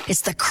anywhere.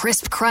 It's the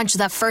crisp crunch of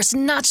that first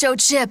nacho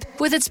chip.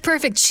 With its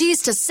perfect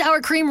cheese to sour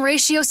cream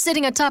ratio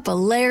sitting atop a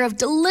layer of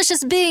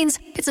delicious beans,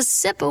 it's a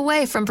sip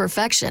away from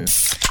perfection.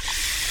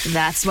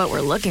 That's what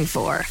we're looking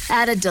for.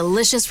 Add a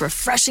delicious,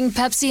 refreshing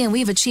Pepsi and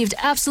we've achieved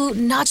absolute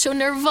nacho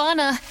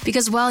nirvana.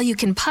 Because while you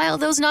can pile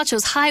those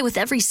nachos high with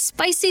every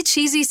spicy,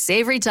 cheesy,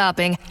 savory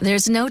topping,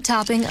 there's no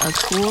topping a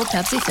cool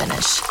Pepsi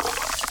finish.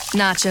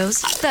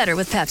 Nachos, better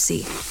with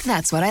Pepsi.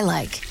 That's what I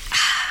like.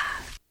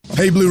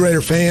 Hey Blue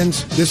Raider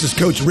fans, this is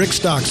Coach Rick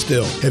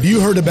Stockstill. Have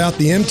you heard about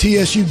the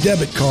MTSU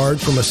debit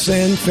card from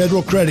Ascend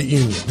Federal Credit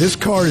Union? This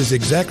card is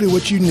exactly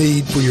what you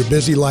need for your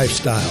busy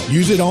lifestyle.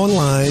 Use it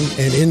online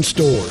and in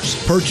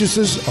stores.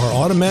 Purchases are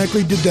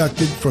automatically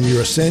deducted from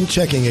your Ascend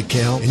checking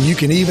account, and you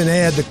can even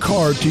add the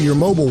card to your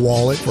mobile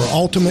wallet for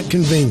ultimate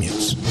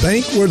convenience.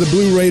 Bank where the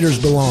Blue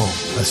Raiders belong.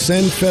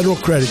 Ascend Federal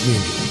Credit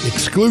Union,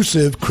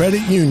 exclusive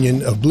credit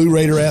union of Blue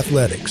Raider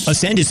Athletics.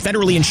 Ascend is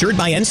federally insured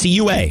by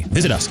NCUA.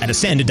 Visit us at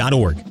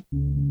ascend.org.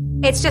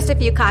 It's just a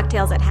few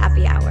cocktails at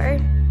happy hour.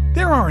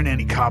 There aren't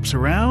any cops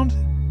around.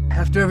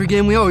 After every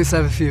game, we always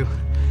have a few.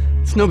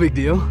 It's no big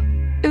deal.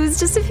 It was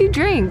just a few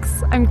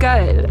drinks. I'm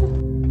good.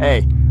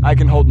 Hey, I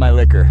can hold my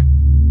liquor.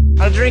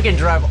 I drink and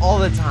drive all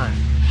the time.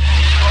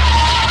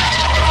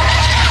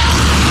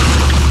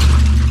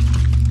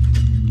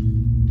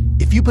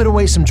 If you put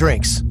away some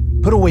drinks,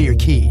 put away your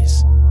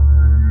keys.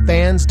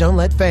 Fans don't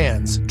let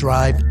fans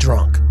drive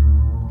drunk.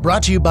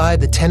 Brought to you by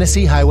the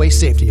Tennessee Highway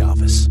Safety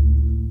Office.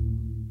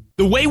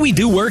 The way we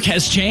do work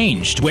has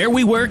changed. Where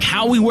we work,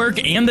 how we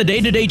work, and the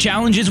day-to-day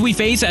challenges we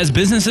face as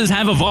businesses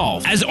have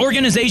evolved. As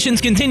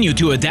organizations continue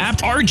to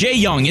adapt, RJ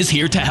Young is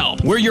here to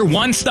help. We're your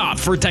one-stop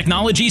for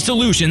technology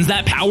solutions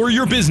that power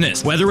your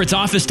business. Whether it's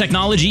office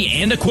technology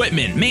and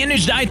equipment,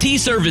 managed IT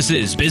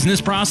services, business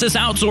process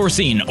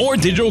outsourcing, or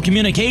digital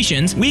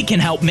communications, we can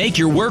help make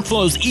your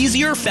workflows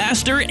easier,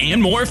 faster,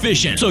 and more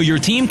efficient so your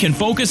team can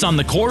focus on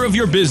the core of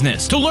your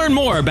business. To learn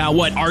more about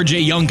what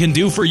RJ Young can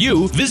do for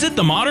you, visit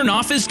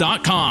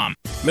themodernoffice.com.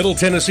 Middle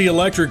Tennessee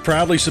Electric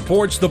proudly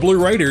supports the Blue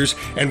Raiders,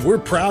 and we're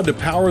proud to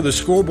power the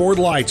scoreboard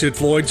lights at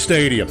Floyd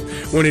Stadium.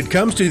 When it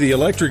comes to the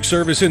electric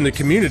service in the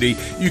community,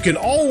 you can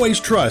always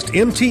trust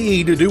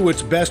MTE to do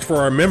what's best for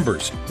our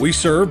members. We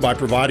serve by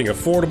providing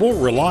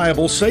affordable,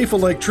 reliable, safe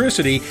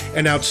electricity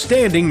and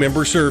outstanding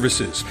member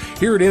services.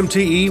 Here at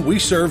MTE, we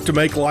serve to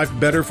make life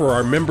better for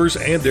our members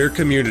and their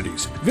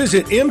communities.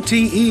 Visit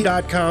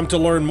MTE.com to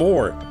learn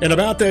more. And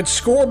about that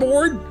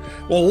scoreboard,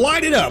 well,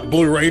 light it up,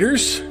 Blue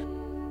Raiders.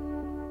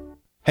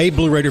 Hey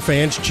Blue Raider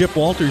fans, Chip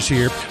Walters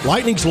here.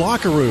 Lightning's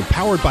Locker Room,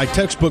 powered by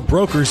Textbook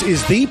Brokers,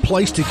 is the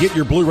place to get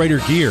your Blue Raider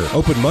gear.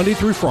 Open Monday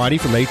through Friday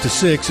from 8 to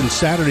 6 and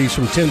Saturdays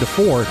from 10 to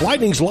 4.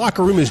 Lightning's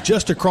Locker Room is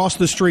just across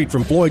the street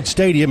from Floyd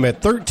Stadium at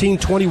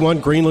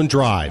 1321 Greenland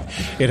Drive.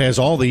 It has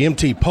all the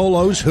MT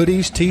polos,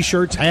 hoodies,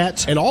 t-shirts,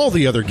 hats, and all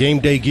the other game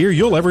day gear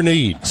you'll ever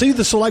need. See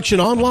the selection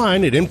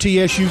online at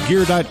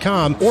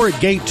mtsugear.com or at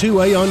Gate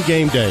 2A on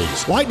game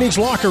days. Lightning's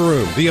Locker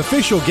Room, the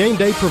official game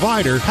day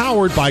provider,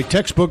 powered by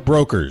Textbook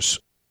Brokers.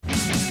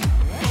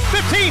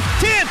 15,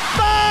 10,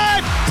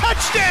 5,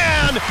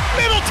 touchdown! touchdown,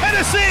 Middle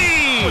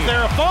Tennessee! Was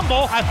there a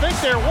fumble? I think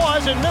there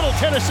was, and Middle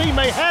Tennessee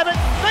may have it.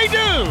 They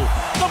do!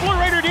 The Blue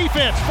Raider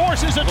defense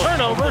forces a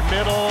turnover.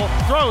 Middle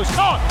throws,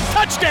 caught,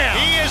 touchdown!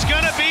 He is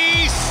going to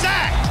be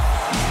sacked,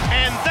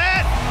 and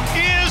that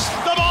is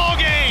the ball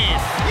game.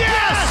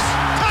 Yes!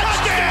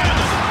 Touchdown!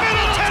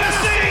 Middle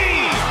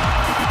Tennessee!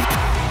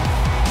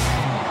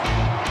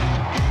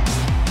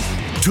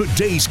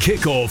 Today's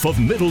kickoff of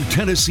Middle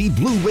Tennessee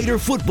Blue Raider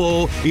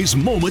football is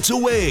moments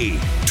away.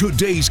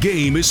 Today's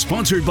game is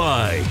sponsored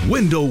by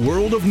Window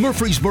World of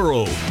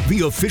Murfreesboro,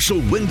 the official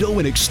window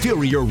and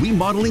exterior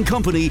remodeling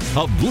company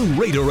of Blue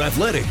Raider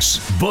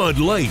Athletics. Bud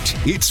Light,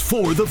 it's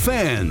for the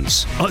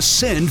fans.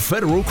 Ascend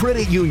Federal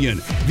Credit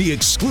Union, the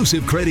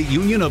exclusive credit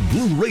union of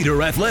Blue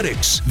Raider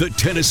Athletics. The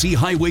Tennessee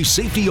Highway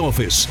Safety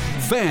Office.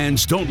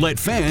 Fans don't let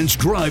fans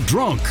drive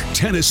drunk.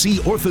 Tennessee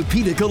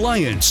Orthopedic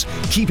Alliance,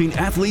 keeping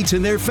athletes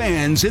and their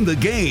fans in the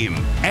game.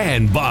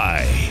 And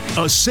by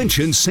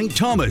Ascension St.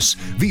 Thomas,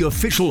 the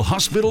official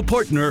hospital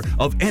partner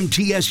of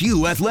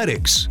MTSU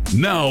Athletics.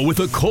 Now with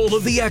a call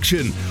of the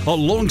action,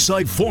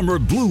 alongside former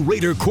Blue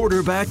Raider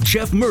quarterback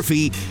Jeff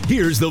Murphy,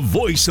 here's the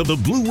voice of the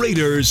Blue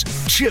Raiders,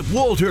 Chip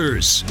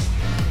Walters.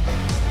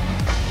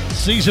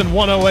 Season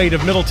 108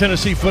 of Middle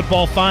Tennessee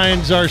football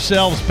finds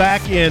ourselves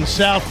back in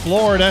South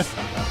Florida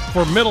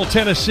for Middle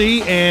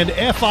Tennessee and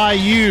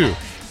FIU.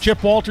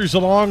 Chip Walters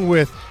along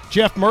with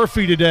Jeff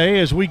Murphy today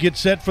as we get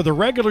set for the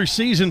regular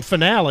season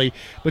finale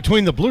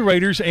between the Blue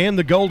Raiders and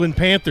the Golden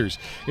Panthers.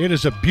 It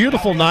is a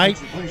beautiful night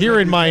here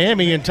in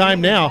Miami, and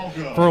time now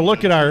for a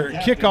look at our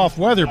kickoff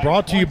weather,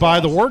 brought to you by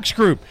The Works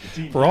Group.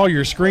 For all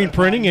your screen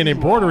printing and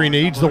embroidery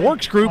needs, The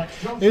Works Group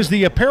is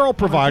the apparel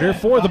provider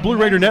for the Blue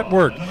Raider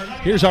Network.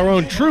 Here's our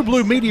own True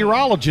Blue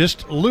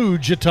meteorologist, Lou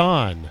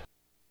Jaton.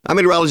 I'm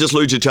meteorologist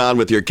Lou Jaton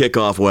with your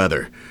kickoff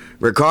weather.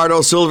 Ricardo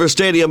Silver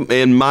Stadium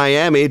in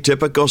Miami,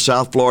 typical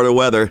South Florida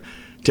weather.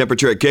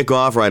 Temperature at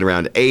kickoff right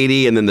around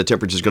 80, and then the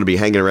temperature is going to be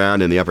hanging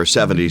around in the upper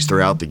 70s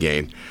throughout the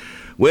game.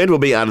 Wind will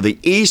be out of the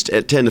east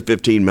at 10 to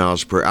 15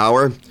 miles per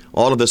hour.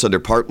 All of this under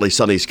partly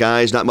sunny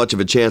skies. Not much of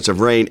a chance of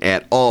rain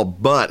at all,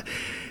 but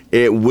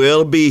it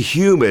will be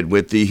humid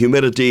with the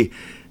humidity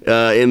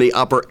in the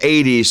upper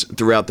 80s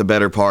throughout the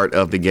better part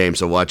of the game,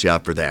 so watch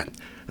out for that.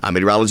 I'm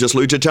meteorologist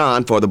Lou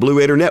Jaton for the Blue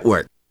Raider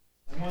Network.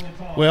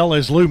 Well,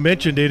 as Lou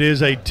mentioned, it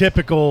is a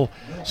typical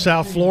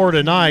South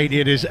Florida night.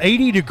 It is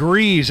 80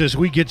 degrees as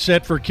we get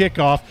set for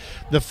kickoff.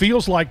 The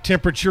feels like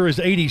temperature is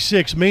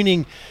 86,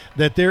 meaning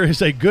that there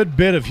is a good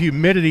bit of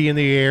humidity in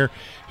the air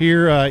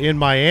here in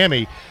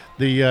Miami.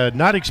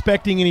 Not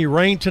expecting any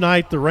rain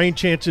tonight. The rain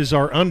chances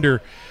are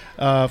under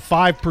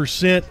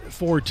 5%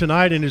 for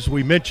tonight, and as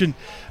we mentioned,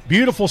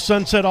 beautiful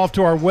sunset off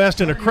to our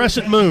west and a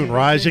crescent moon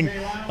rising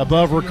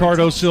above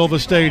Ricardo Silva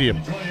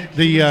Stadium.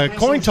 The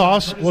coin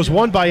toss was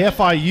won by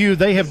FIU.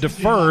 They have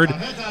deferred.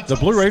 The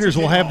Blue Raiders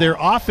will have their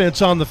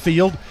offense on the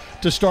field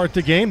to start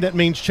the game. That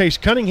means Chase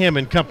Cunningham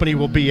and company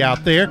will be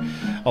out there.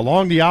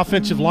 Along the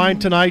offensive line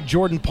tonight,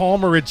 Jordan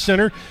Palmer at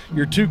center.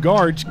 Your two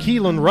guards,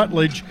 Keelan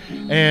Rutledge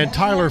and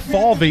Tyler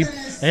Falvey.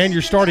 And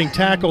your starting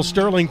tackle,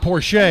 Sterling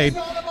Porche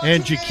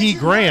and Jakee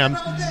Graham.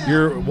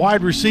 Your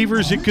wide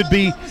receivers, it could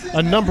be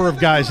a number of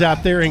guys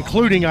out there,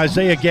 including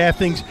Isaiah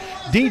Gathings,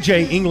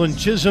 DJ England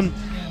Chisholm,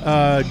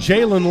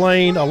 Jalen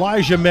Lane,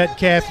 Elijah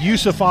Metcalf,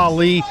 Yusuf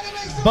Ali,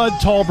 Bud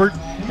Talbert,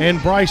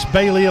 and Bryce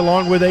Bailey,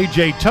 along with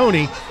A.J.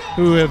 Toney,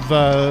 who have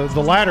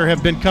the latter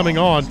have been coming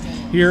on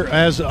here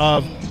as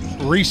of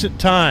recent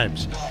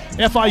times.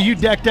 FIU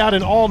decked out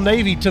in all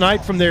navy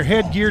tonight from their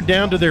headgear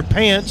down to their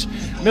pants.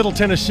 Middle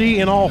Tennessee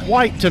in all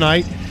white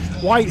tonight.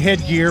 White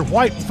headgear,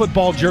 white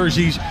football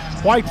jerseys,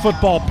 white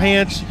football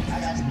pants,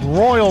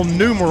 royal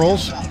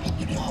numerals.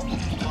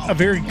 A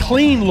very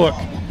clean look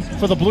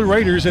for the Blue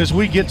Raiders as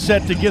we get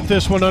set to get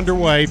this one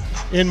underway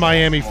in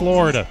Miami,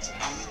 Florida.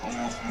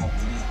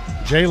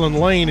 Jalen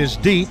Lane is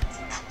deep.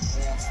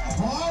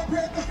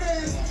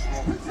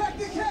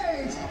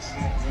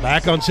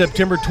 Back on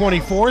September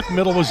 24th,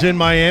 Middle was in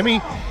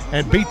Miami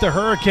and beat the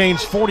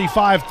Hurricanes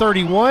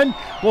 45-31.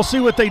 We'll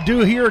see what they do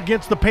here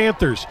against the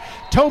Panthers.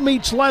 Toe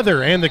meets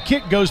leather, and the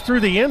kick goes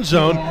through the end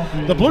zone.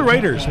 The Blue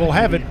Raiders will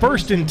have it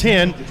 1st and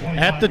 10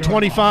 at the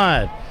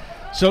 25.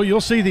 So you'll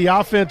see the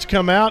offense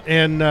come out,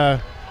 and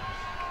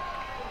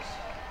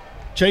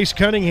Chase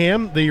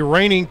Cunningham, the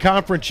reigning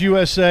Conference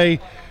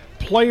USA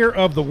Player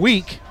of the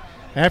Week,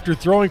 after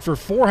throwing for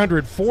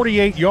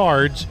 448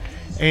 yards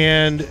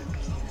and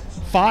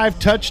 5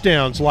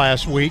 touchdowns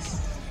last week.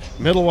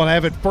 Middle will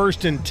have it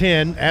 1st and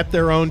 10 at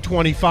their own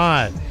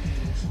 25.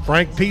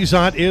 Frank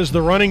Peasant is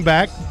the running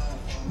back.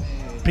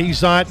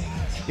 Peasant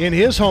in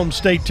his home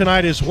state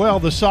tonight as well,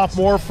 the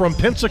sophomore from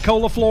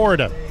Pensacola,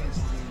 Florida.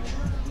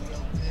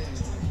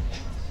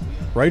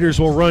 Raiders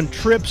will run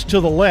trips to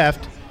the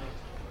left.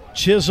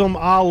 Chisholm,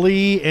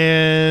 Ali,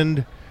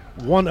 and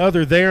one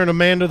other there, and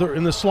Amanda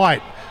in the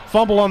slot.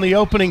 Fumble on the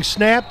opening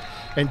snap,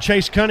 and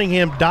Chase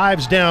Cunningham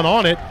dives down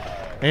on it.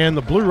 And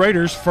the Blue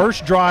Raiders'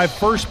 first drive,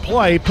 first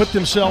play, put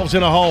themselves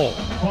in a hole.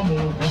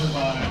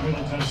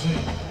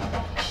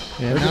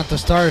 Yeah, not to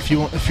start if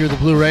you're the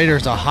Blue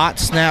Raiders. A hot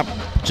snap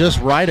just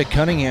right of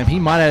Cunningham. He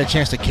might have had a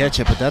chance to catch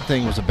it, but that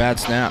thing was a bad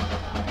snap.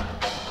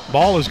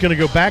 Ball is going to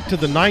go back to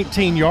the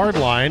 19-yard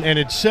line, and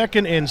it's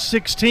 2nd and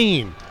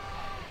 16.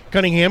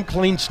 Cunningham,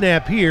 clean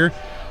snap here,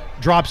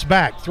 drops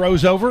back,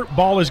 throws over.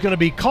 Ball is going to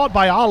be caught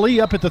by Ali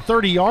up at the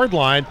 30-yard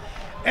line.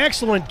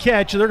 Excellent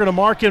catch. They're going to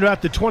mark it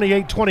at the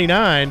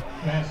 28-29.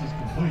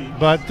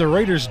 But the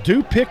Raiders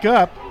do pick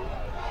up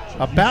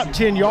about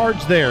 10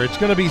 yards there. It's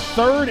going to be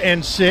 3rd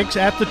and 6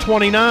 at the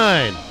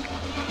 29.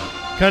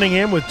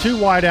 Cunningham with 2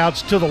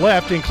 wideouts to the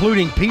left,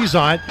 including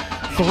Peasant,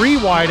 3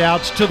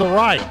 wideouts to the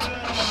right.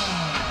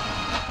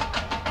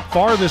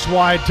 Farthest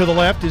wide to the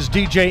left is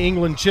DJ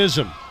England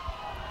Chisholm.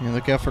 Yeah,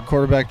 look out for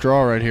quarterback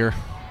draw right here.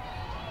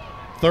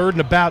 3rd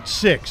and about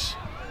 6.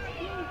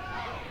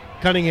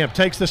 Cunningham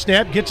takes the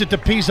snap, gets it to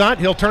Peasant.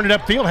 He'll turn it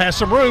upfield, has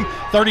some room.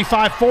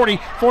 35-40,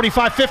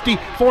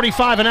 45-50,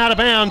 45 and out of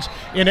bounds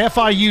in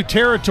FIU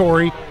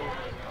territory.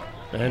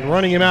 And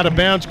running him out of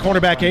bounds,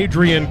 cornerback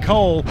Adrian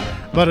Cole.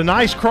 But a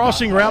nice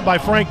crossing route by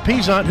Frank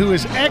Peasant, who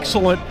is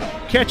excellent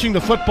catching the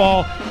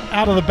football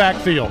out of the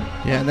backfield.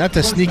 Yeah, and that's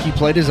a sneaky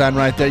play design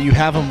right there. You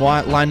have him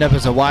lined up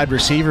as a wide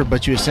receiver,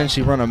 but you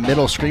essentially run a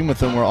middle screen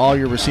with him where all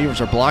your receivers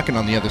are blocking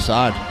on the other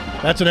side.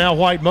 That's an Al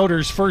White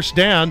Motors first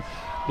down.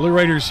 Blue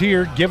Raiders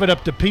here give it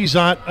up to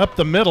Peasant up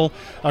the middle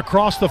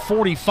across the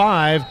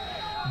 45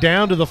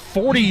 down to the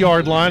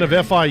 40-yard line of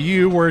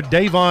FIU where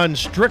Davon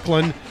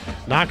Strickland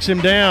knocks him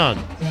down.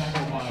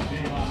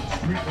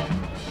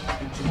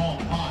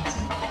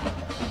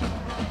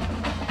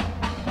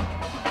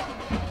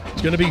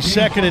 It's going to be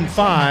 2nd and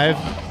 5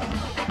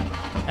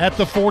 at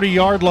the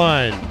 40-yard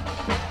line.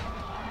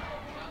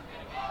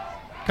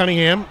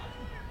 Cunningham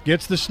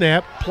gets the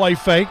snap, play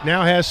fake,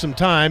 now has some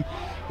time.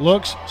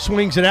 Looks,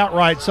 swings it out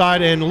right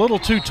side, and a little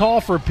too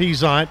tall for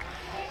Peasant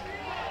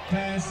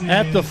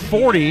at the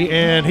 40,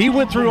 and he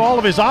went through all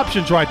of his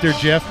options right there,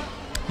 Jeff.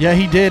 Yeah,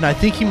 he did. I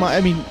think he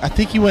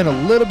went a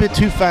little bit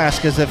too fast,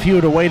 because if he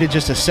would have waited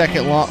just a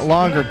second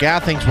longer,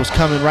 Gathings was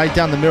coming right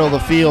down the middle of the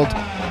field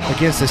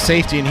against the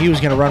safety, and he was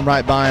going to run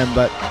right by him.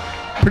 But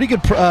pretty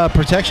good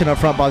protection up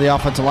front by the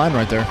offensive line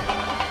right there.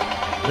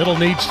 Middle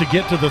needs to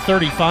get to the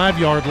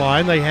 35-yard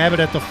line. They have it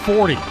at the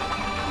 40.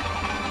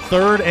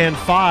 3rd and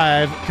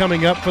 5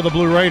 coming up for the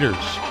Blue Raiders.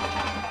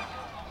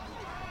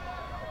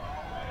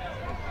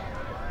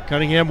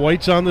 Cunningham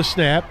waits on the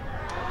snap.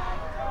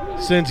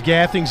 Sends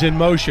Gathings in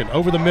motion.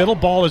 Over the middle,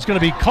 ball is going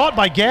to be caught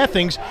by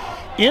Gathings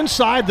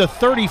inside the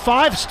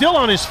 35. Still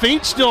on his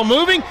feet, still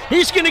moving.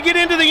 He's going to get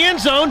into the end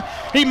zone.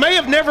 He may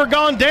have never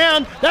gone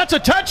down. That's a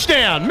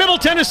touchdown, Middle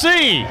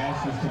Tennessee.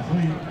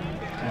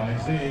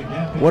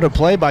 What a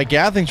play by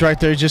Gathings right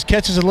there. He just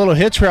catches a little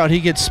hitch route. He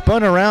gets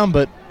spun around,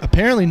 but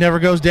apparently never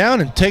goes down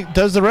and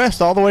does the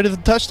rest all the way to the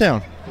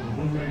touchdown.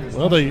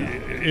 Well,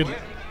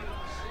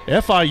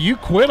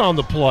 FIU quit on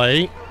the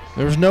play.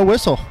 There was no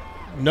whistle.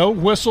 No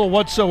whistle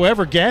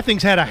whatsoever.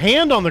 Gathings had a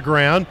hand on the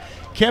ground,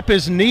 kept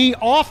his knee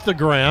off the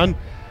ground.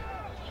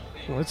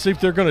 Let's see if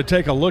they're going to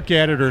take a look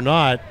at it or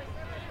not.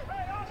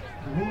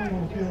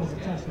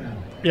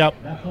 Yep.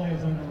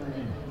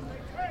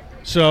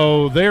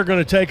 So they're going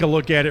to take a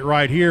look at it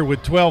right here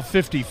with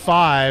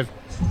 12:55.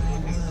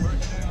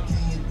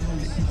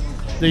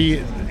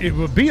 It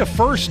would be a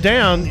first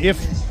down if,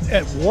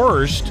 at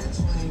worst,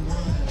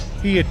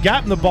 he had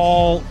gotten the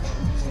ball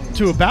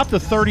to about the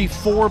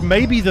 34,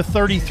 maybe the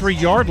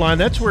 33-yard line.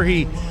 That's where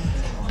he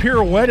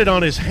pirouetted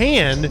on his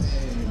hand,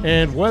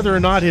 and whether or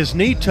not his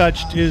knee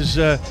touched is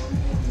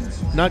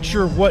not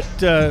sure what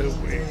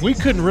we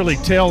couldn't really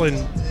tell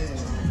in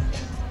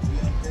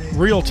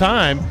real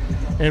time.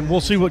 And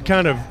we'll see what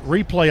kind of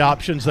replay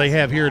options they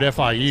have here at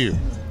FIU.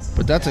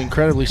 But that's an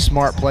incredibly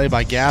smart play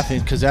by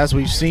Gathings, because as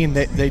we've seen,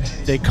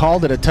 they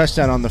called it a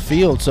touchdown on the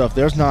field. So if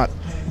there's not,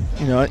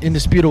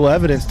 indisputable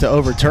evidence to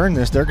overturn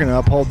this, they're going to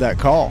uphold that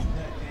call.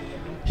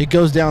 He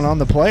goes down on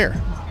the player.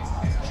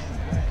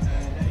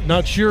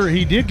 Not sure.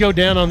 He did go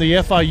down on the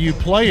FIU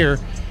player.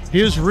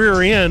 His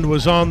rear end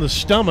was on the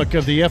stomach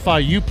of the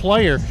FIU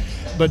player,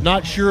 but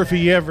not sure if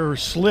he ever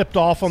slipped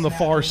off on the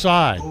far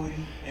side.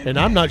 And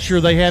I'm not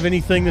sure they have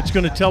anything that's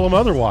going to tell them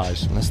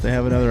otherwise. Unless they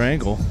have another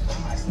angle.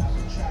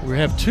 We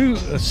have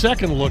a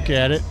second look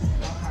at it.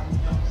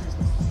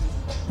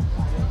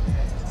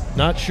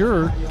 Not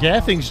sure.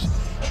 Gathings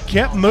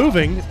kept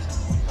moving.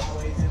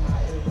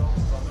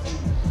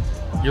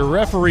 Your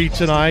referee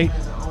tonight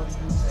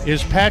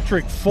is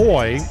Patrick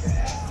Foy.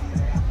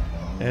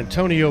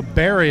 Antonio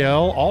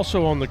Barriel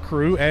also on the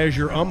crew as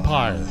your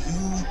umpire.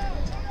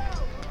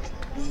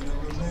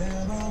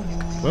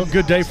 Well,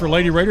 good day for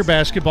Lady Raider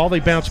basketball. They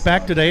bounced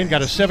back today and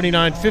got a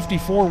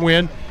 79-54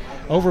 win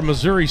over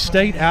Missouri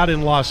State out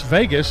in Las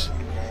Vegas.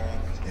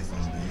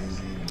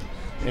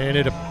 And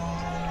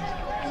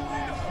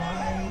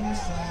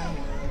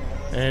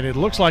it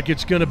looks like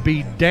it's going to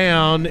be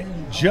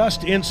down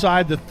just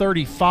inside the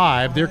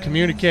 35. They're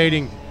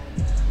communicating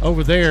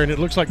over there, and it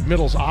looks like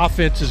Middle's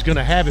offense is going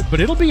to have it.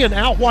 But it'll be an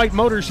Al White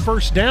Motors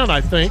first down,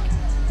 I think,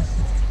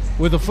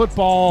 with the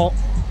football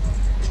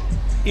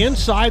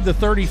inside the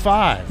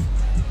 35.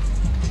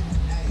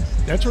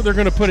 That's where they're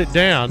going to put it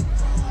down.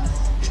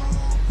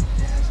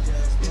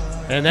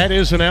 And that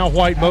is an Al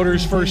White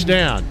Motors first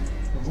down.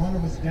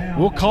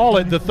 We'll call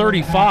it the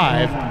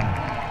 35.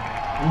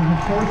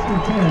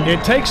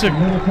 It takes a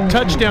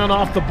touchdown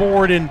off the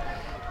board, and,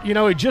 you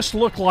know, it just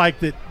looked like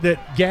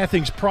that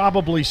Gathings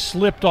probably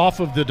slipped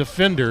off of the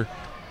defender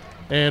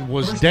and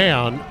was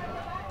down,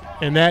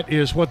 and that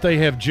is what they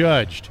have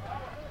judged.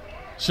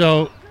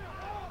 So,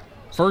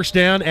 first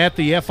down at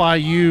the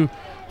FIU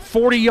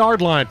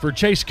 40-yard line for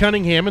Chase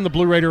Cunningham and the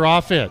Blue Raider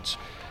offense.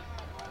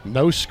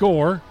 No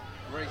score.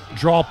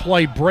 Draw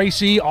play,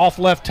 Bracey off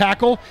left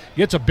tackle,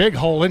 gets a big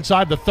hole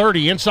inside the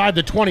 30, inside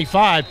the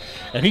 25,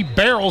 and he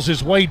barrels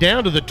his way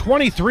down to the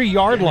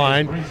 23-yard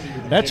line.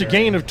 That's a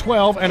gain of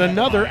 12 and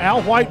another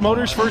Al White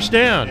Motors first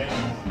down.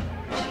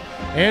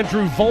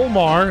 Andrew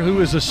Volmar, who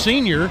is a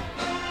senior,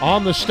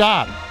 on the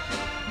stop.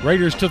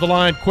 Raiders to the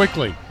line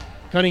quickly.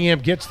 Cunningham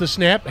gets the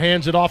snap,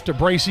 hands it off to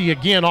Bracey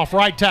again, off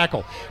right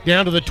tackle,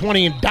 down to the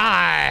 20 and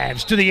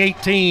dives to the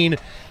 18.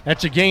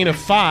 That's a gain of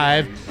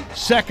 5,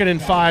 2nd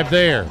and 5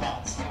 there.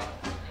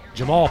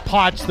 Jamal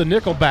Potts, the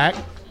nickelback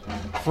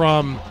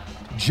from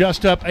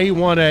just up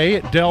A1A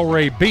at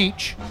Delray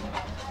Beach,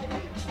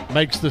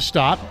 makes the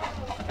stop.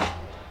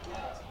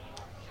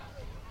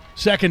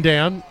 Second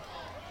down.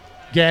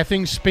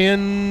 Gathing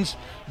spins,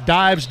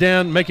 dives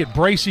down, make it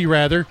Bracey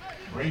rather.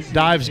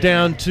 Dives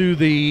down to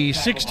the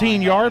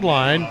 16-yard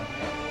line.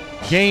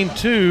 Gain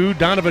 2,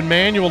 Donovan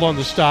Manuel on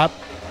the stop.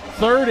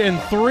 3rd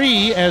and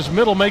 3 as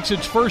Middle makes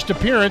its first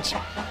appearance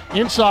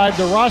inside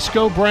the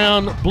Roscoe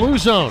Brown Blue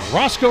Zone.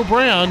 Roscoe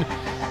Brown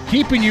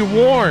keeping you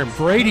warm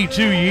for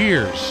 82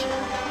 years.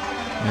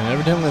 And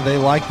evidently they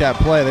like that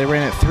play. They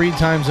ran it 3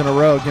 times in a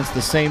row against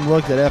the same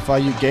look that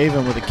FIU gave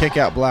him with a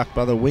kick-out block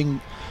by the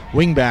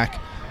wingback.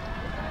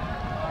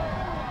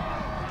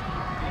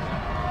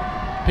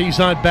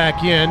 Peasant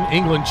back in.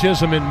 England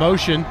Chisholm in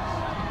motion.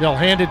 They'll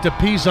hand it to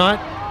Peasant.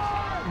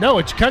 No,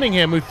 it's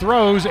Cunningham who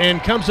throws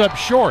and comes up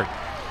short.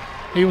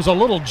 He was a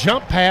little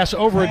jump pass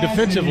over a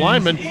defensive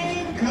lineman,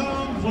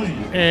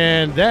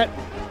 and that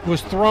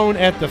was thrown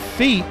at the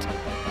feet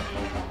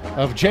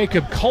of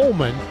Jacob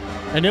Coleman,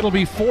 and it'll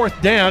be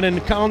 4th down, and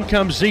on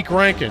comes Zeke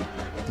Rankin.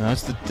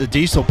 That's the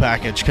diesel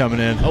package coming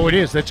in. Oh, it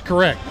is. That's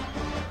correct.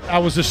 I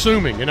was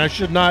assuming, and I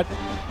should not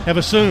have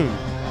assumed.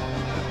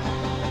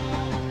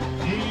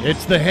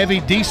 It's the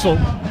heavy diesel,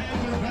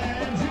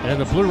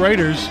 and the Blue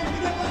Raiders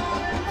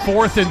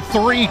 4th and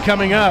 3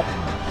 coming up.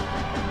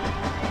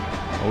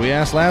 Well, we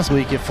asked last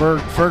week if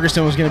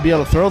Ferguson was going to be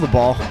able to throw the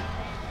ball.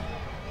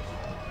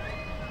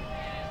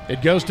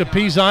 It goes to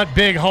Peasant,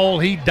 big hole.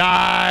 He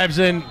dives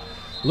and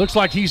looks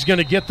like he's going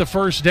to get the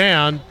first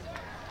down.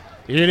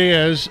 It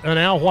is an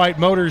Al White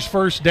Motors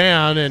first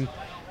down, and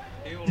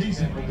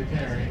Decent with the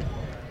carry.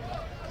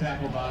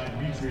 Tackled by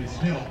Demetrius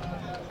Hill.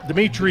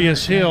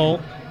 Demetrius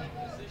Hill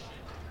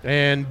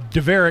and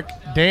Deverick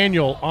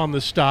Daniel on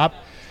the stop.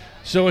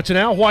 So it's an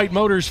Al White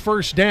Motors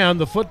first down,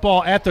 the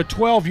football at the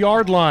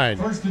 12-yard line.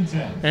 1st and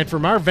 10. And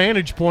from our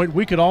vantage point,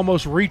 we could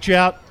almost reach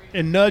out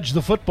and nudge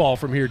the football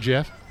from here,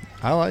 Jeff.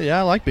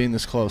 I like being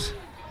this close.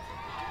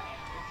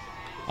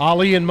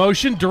 Ali in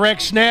motion,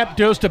 direct snap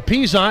goes to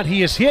Peasant.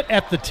 He is hit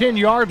at the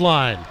 10-yard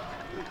line.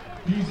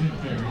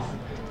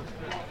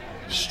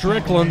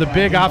 Strickland, the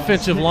big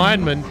offensive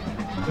lineman,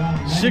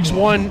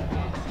 6'1",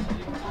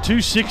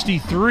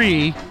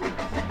 263.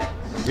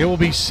 It will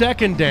be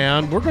 2nd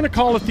down. We're going to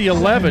call it the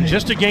 11,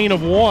 just a gain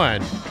of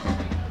 1.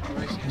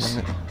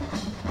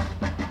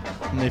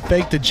 And they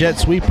faked the jet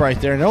sweep right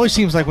there. And it always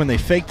seems like when they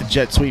fake the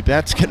jet sweep,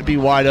 that's going to be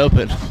wide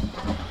open.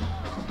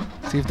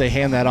 See if they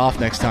hand that off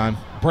next time.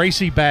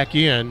 Bracey back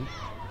in.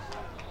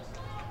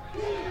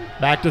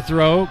 Back to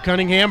throw.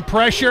 Cunningham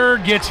pressure,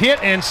 gets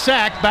hit and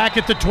sacked back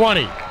at the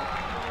 20.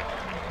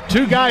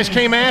 2 guys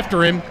came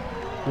after him.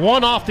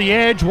 One off the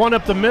edge, one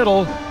up the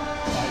middle.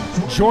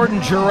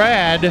 Jordan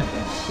Gerard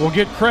will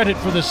get credit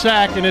for the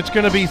sack, and it's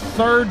going to be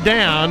 3rd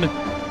down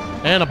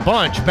and a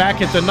bunch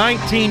back at the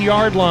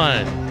 19-yard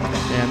line.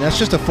 And that's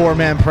just a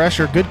 4-man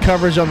pressure. Good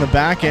coverage on the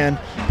back end.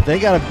 But they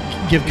got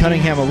to give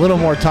Cunningham a little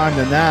more time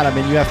than that. I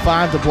mean, you have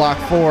 5 to block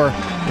 4.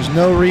 There's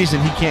no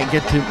reason he can't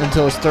get to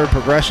until his 3rd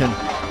progression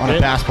on a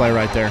pass play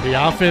right there. The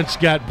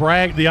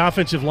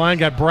offensive line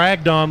got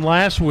bragged on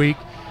last week,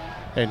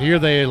 and here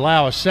they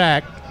allow a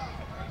sack.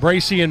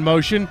 Bracey in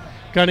motion.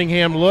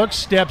 Cunningham looks,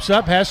 steps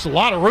up, has a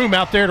lot of room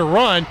out there to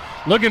run,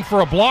 looking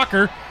for a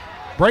blocker.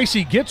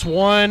 Bracey gets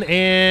one,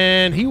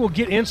 and he will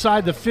get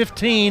inside the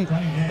 15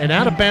 and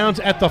out of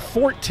bounds at the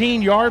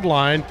 14-yard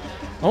line.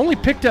 Only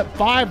picked up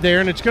 5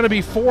 there, and it's going to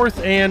be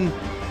 4th and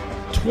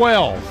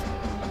 12.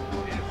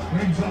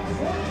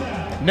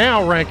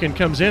 Now Rankin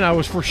comes in. I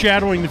was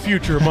foreshadowing the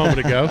future a moment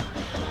ago.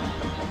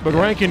 But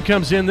Rankin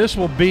comes in. This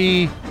will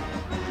be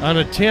an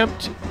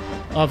attempt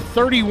of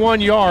 31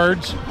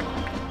 yards.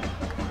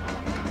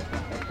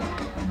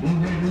 Blue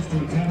Raiders to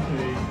attempt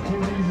a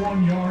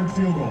 31-yard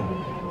field goal.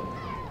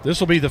 This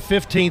will be the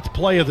 15th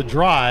play of the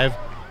drive.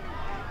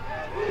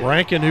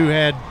 Rankin, who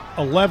had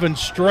 11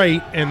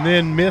 straight and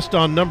then missed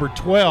on number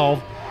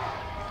 12,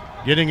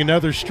 getting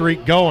another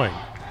streak going.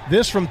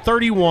 This from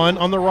 31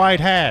 on the right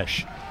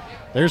hash.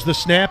 There's the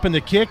snap and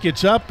the kick.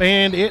 It's up,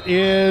 and it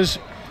is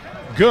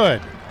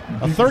good.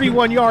 A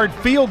 31-yard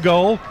field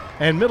goal,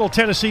 and Middle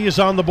Tennessee is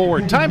on the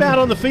board. Timeout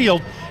on the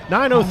field.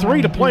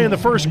 9:03 to play in the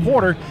first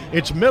quarter.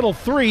 It's Middle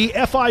 3,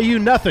 FIU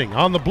nothing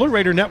on the Blue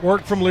Raider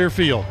Network from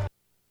Learfield.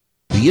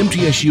 The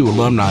MTSU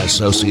Alumni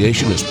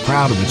Association is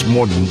proud of its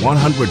more than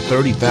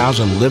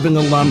 130,000 living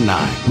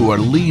alumni who are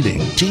leading,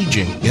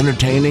 teaching,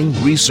 entertaining,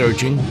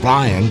 researching,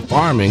 flying,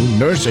 farming,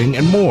 nursing,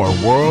 and more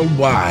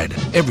worldwide.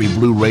 Every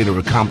Blue Raider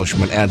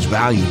accomplishment adds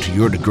value to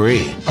your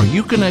degree. Are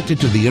you connected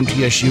to the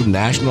MTSU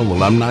National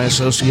Alumni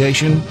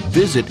Association?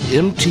 Visit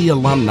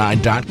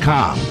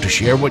mtalumni.com to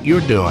share what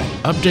you're doing,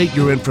 update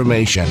your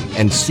information,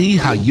 and see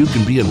how you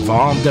can be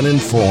involved and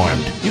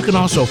informed. You can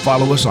also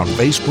follow us on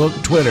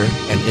Facebook, Twitter,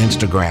 and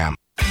Instagram.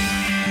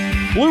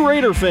 Blue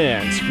Raider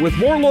fans, with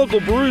more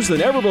local brews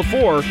than ever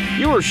before,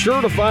 you are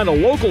sure to find a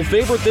local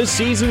favorite this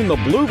season in the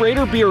Blue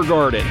Raider Beer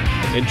Garden.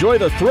 Enjoy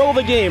the thrill of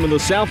the game in the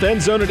south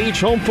end zone at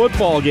each home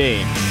football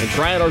game, and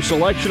try out our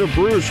selection of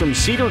brews from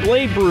Cedar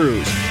Glade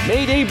Brews,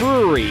 Mayday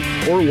Brewery,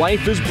 or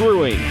Life is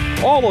Brewing,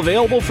 all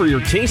available for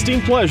your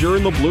tasting pleasure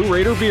in the Blue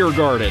Raider Beer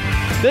Garden.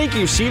 Thank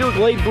you, Cedar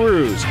Glade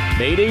Brews,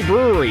 Mayday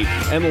Brewery,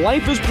 and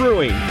Life is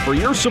Brewing for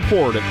your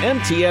support of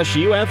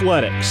MTSU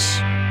Athletics.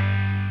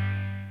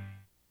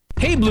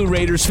 Hey Blue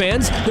Raiders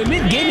fans, the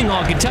Mint Gaming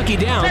Hall Kentucky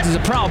Downs is a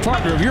proud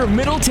partner of your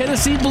Middle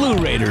Tennessee Blue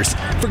Raiders.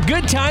 For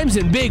good times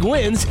and big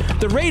wins,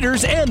 the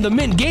Raiders and the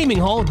Mint Gaming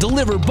Hall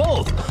deliver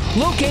both.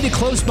 Located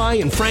close by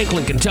in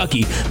Franklin,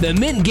 Kentucky, the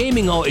Mint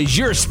Gaming Hall is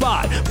your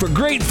spot for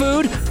great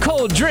food,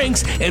 cold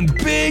drinks, and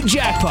big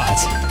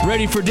jackpots.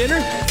 Ready for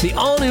dinner? The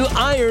all-new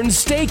Iron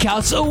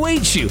Steakhouse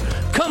awaits you.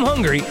 Come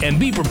hungry and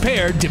be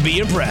prepared to be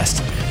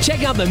impressed.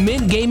 Check out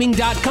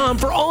themintgaming.com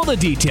for all the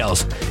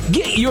details.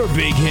 Get your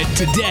big hit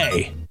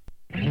today.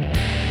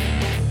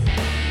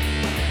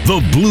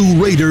 The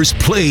Blue Raiders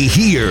play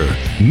here.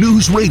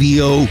 News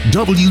Radio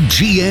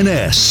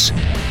WGNS.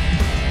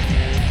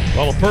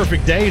 Well, a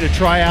perfect day to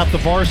try out the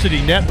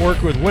Varsity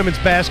Network with women's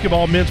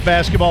basketball, men's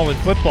basketball, and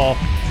football.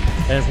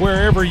 And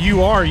wherever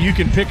you are, you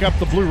can pick up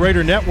the Blue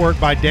Raider Network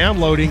by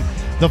downloading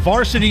the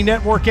Varsity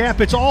Network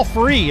app. It's all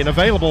free and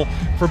available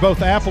for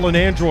both Apple and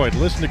Android.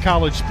 Listen to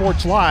college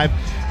sports live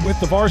with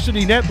the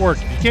Varsity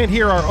Network. If you can't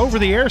hear our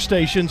over-the-air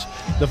stations,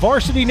 the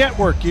Varsity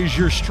Network is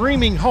your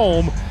streaming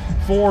home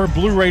for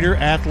Blue Raider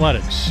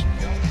athletics.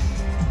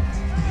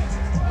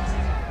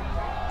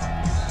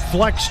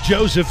 Flex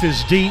Joseph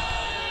is deep.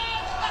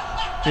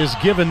 His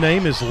given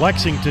name is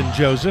Lexington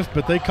Joseph,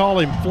 but they call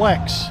him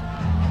Flex.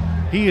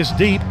 He is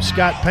deep.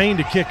 Scott Payne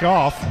to kick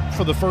off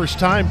for the first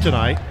time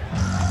tonight.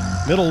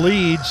 Middle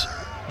leads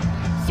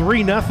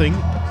 3-0.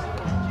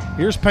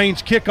 Here's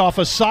Payne's kickoff,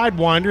 a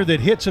sidewinder that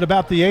hits at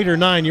about the 8 or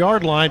 9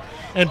 yard line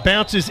and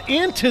bounces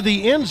into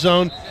the end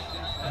zone.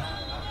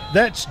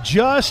 That's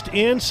just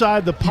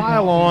inside the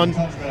pylon,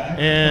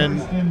 and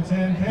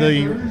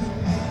the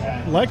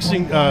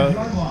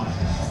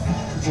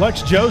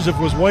Lex Joseph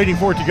was waiting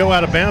for it to go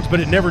out of bounds, but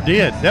it never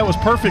did. That was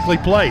perfectly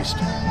placed.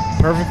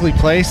 Perfectly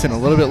placed and a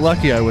little bit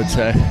lucky, I would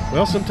say.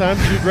 Well, sometimes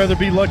you'd rather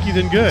be lucky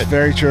than good. It's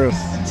very true.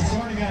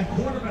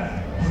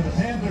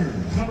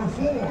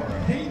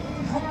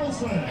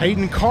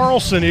 Hayden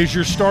Carlson is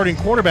your starting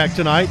quarterback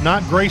tonight,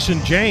 not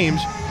Grayson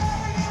James.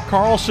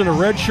 Carlson, a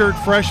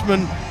redshirt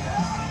freshman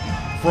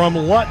from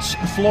Lutz,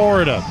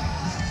 Florida.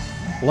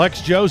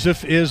 Lex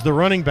Joseph is the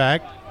running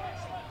back,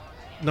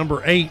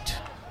 number 8.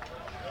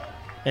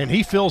 And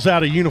he fills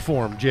out a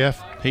uniform,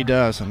 Jeff. He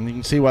does, and you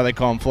can see why they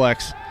call him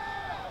Flex.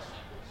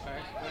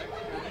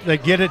 They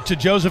get it to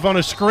Joseph on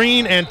a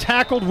screen and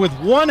tackled with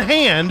one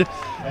hand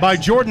by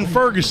Jordan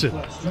Ferguson.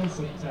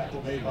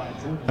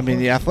 I mean,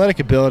 the athletic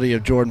ability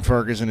of Jordan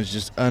Ferguson is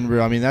just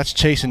unreal. I mean, that's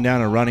chasing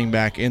down a running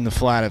back in the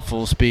flat at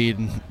full speed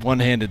and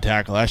one-handed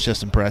tackle. That's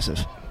just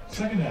impressive.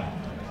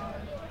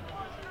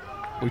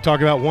 We talk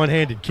about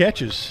one-handed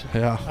catches.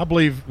 Yeah. I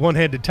believe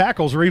one-handed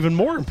tackles are even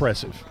more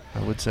impressive.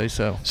 I would say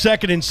so.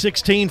 2nd and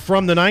 16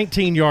 from the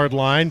 19-yard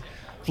line.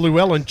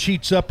 Fluellen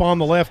cheats up on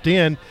the left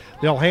end.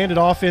 They'll hand it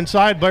off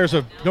inside. There's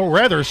a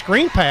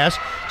screen pass.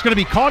 It's going to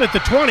be caught at the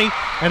 20,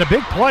 and a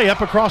big play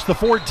up across the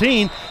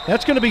 14.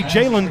 That's going to be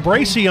Jalen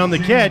Bracey on the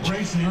catch.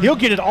 He'll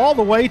get it all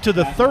the way to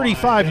the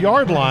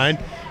 35-yard line,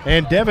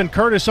 and Devin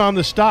Curtis on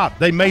the stop.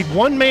 They made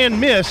one man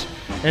miss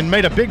and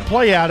made a big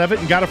play out of it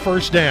and got a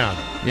first down.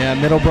 Yeah,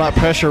 middle brought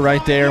pressure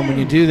right there, and when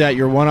you do that,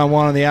 you're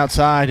one-on-one on the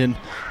outside, and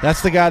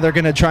that's the guy they're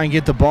going to try and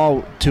get the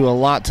ball to a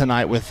lot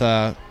tonight with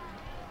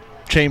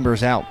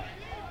Chambers out.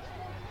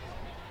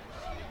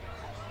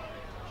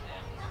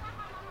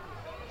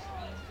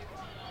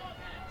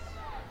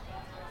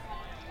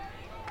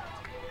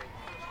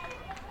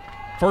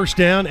 First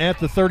down at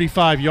the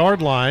 35-yard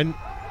line.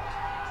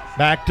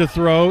 Back to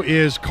throw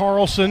is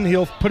Carlson.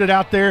 He'll put it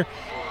out there.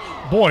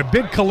 Boy,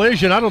 big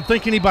collision. I don't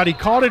think anybody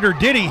caught it, or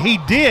did he? He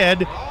did.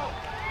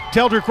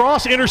 Teldrick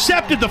Ross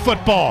intercepted the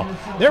football.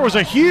 There was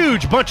a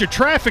huge bunch of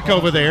traffic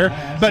over there,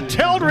 but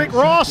Teldrick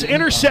Ross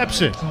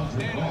intercepts it.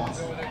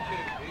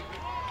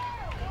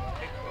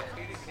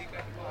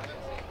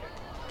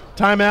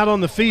 Timeout on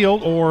the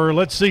field, or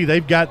let's see,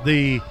 they've got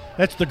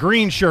that's the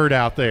green shirt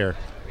out there.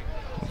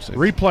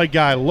 Replay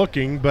guy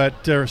looking,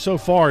 but so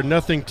far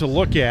nothing to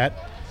look at.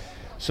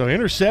 So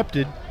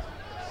intercepted.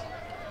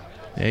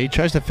 Yeah, he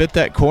tries to fit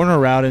that corner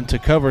route into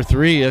cover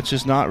 3. That's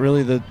just not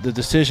really the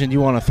decision you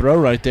want to throw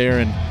right there.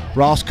 And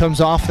Ross comes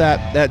off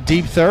that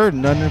deep third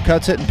and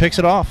undercuts it and picks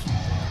it off.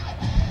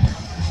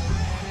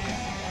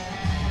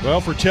 Well,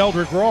 for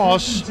Teldrick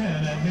Ross,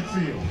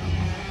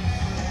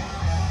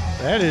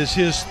 that is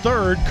his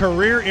third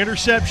career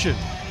interception.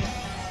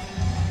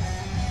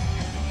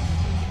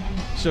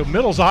 So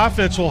Middle's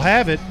offense will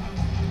have it.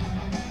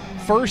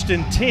 1st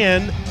and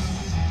 10.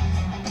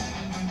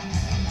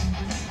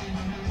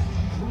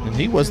 And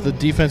he was the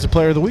defensive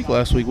player of the week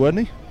last week,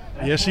 wasn't he?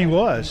 Yes, he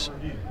was.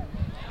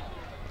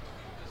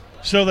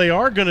 So they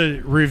are going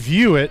to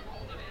review it,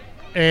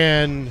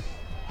 and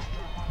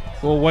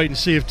we'll wait and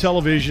see if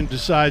television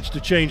decides to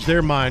change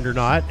their mind or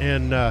not.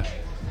 And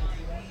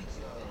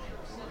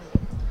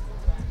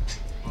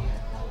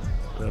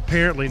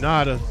apparently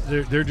not.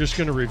 They're just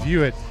going to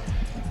review it.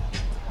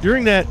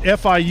 During that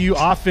FIU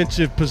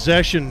offensive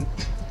possession,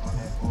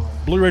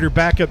 Blue Raider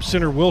backup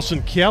center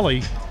Wilson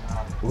Kelly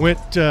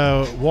went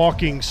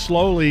walking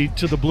slowly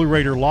to the Blue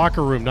Raider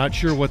locker room. Not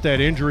sure what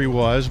that injury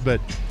was, but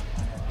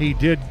he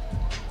did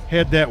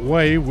head that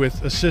way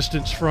with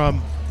assistance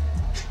from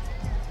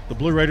the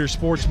Blue Raider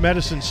sports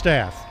medicine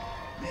staff.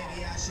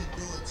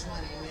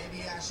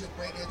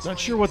 Not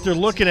sure what they're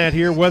looking at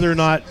here,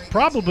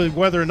 probably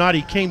whether or not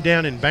he came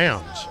down in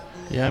bounds.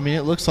 Yeah, I mean,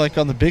 it looks like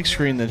on the big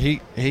screen that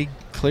he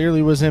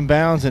clearly was in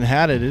bounds and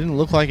had it. It didn't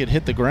look like it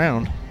hit the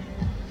ground.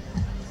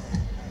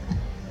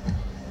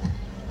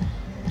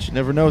 But you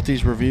never know with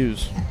these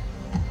reviews.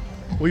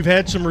 We've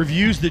had some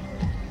reviews that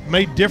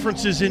made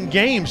differences in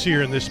games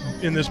here in this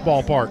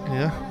ballpark.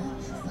 Yeah.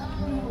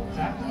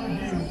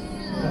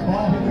 The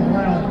ball hit the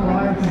ground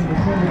prior to the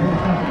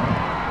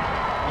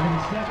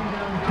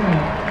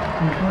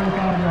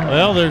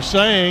Well, they're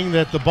saying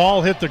that the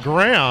ball hit the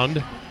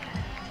ground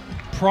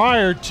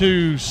prior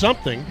to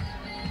something.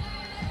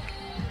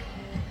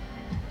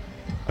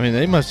 I mean,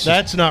 they must.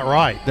 That's not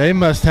right. They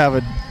must have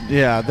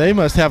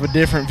a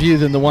different view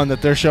than the one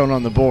that they're showing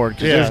on the board.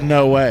 Because there's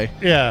no way.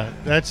 Yeah,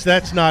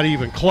 that's not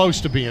even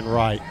close to being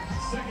right.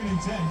 2nd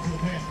and 10 for the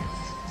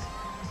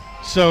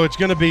Panthers. So it's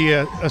going to be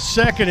a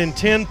 2nd and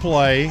 10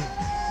 play.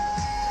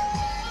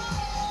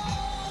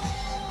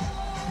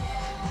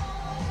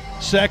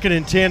 2nd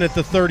and 10 at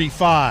the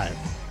 35.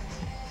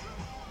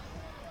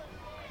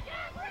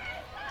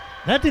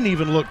 That didn't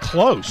even look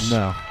close.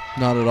 No,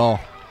 not at all.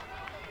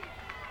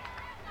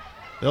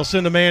 They'll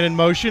send a man in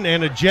motion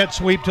and a jet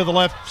sweep to the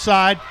left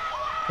side.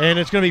 And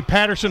it's going to be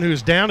Patterson,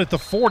 who's down at the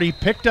 40,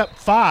 picked up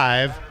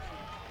 5.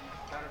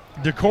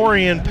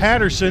 DeCorian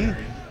Patterson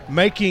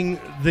making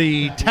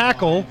the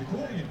tackle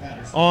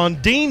on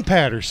Dean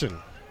Patterson.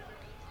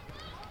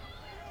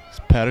 It's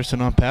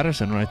Patterson on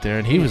Patterson right there,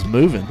 and he was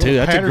moving too.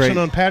 That's Patterson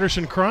on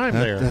Patterson crime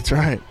there. That's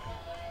right.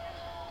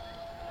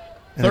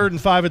 3rd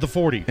and 5 at the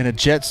 40. And a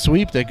jet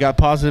sweep that got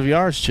positive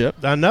yards, Chip.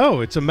 I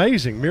know. It's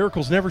amazing.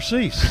 Miracles never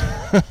cease.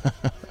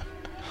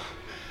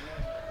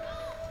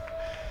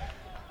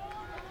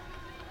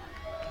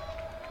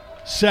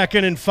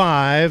 Second and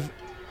 5.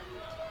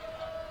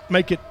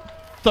 Make it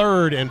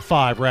 3rd and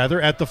 5,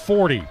 rather, at the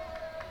 40.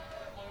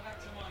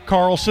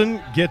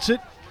 Carlson gets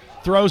it,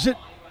 throws it.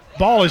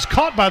 Ball is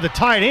caught by the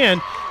tight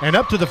end and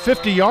up to the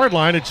 50-yard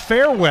line. It's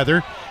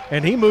Fairweather,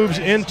 and he moves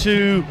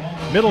into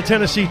Middle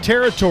Tennessee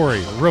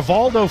territory.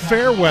 Rivaldo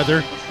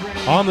Fairweather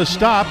on the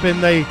stop,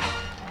 and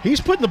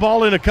he's putting the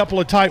ball in a couple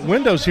of tight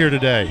windows here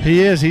today. He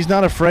is. He's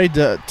not afraid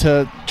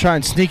to try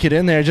and sneak it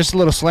in there. Just a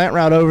little slant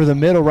route over the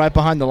middle right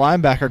behind the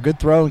linebacker. Good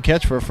throw and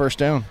catch for a first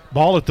down.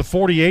 Ball at the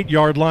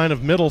 48-yard line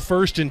of Middle,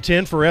 1st and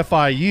 10 for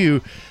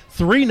FIU.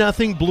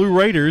 3-0 Blue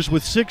Raiders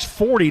with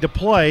 6:40 to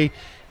play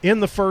in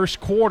the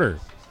first quarter.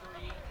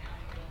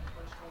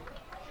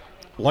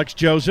 Lex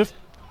Joseph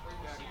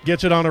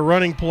gets it on a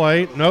running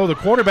play. No, the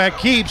quarterback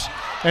keeps,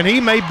 and he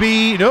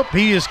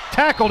is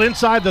tackled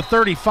inside the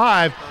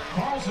 35.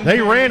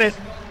 They ran it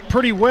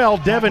pretty well.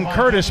 Devin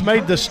Curtis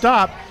made the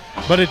stop,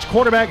 but it's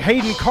quarterback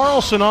Hayden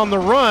Carlson on the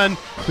run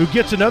who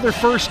gets another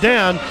first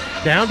down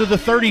to the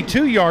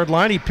 32-yard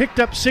line. He picked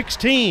up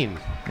 16.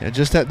 Yeah,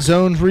 just that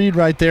zone read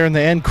right there, and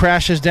the end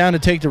crashes down to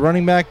take the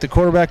running back. The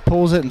quarterback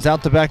pulls it and it's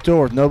out the back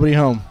door with nobody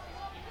home.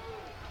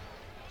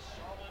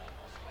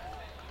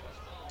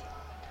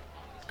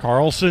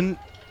 Carlson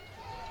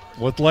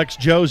with Lex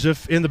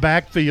Joseph in the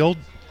backfield.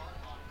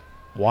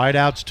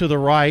 Wideouts to the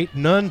right,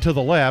 none to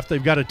the left.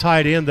 They've got a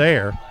tight end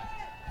there.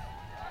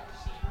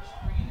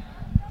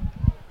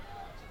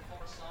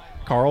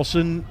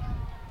 Carlson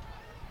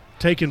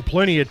taking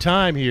plenty of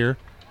time here.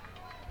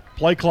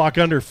 Play clock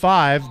under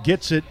 5,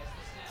 gets it,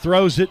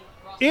 throws it,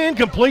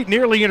 incomplete,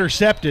 nearly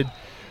intercepted.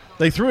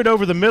 They threw it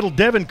over the middle.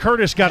 Devin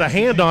Curtis got a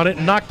hand on it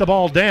and knocked the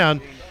ball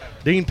down.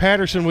 Dean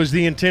Patterson was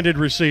the intended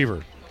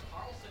receiver.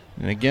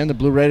 And again, the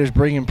Blue Raiders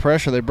bringing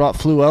pressure. They brought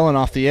Fluellen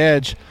off the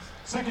edge.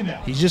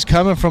 He's just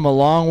coming from a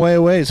long way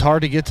away. It's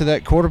hard to get to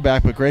that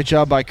quarterback, but great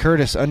job by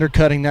Curtis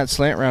undercutting that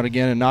slant route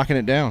again and knocking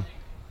it down.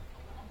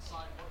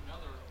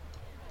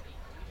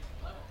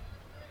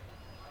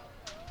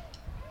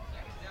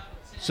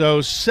 So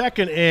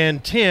 2nd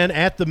and 10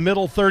 at the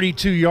middle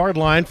 32-yard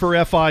line for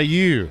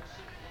FIU.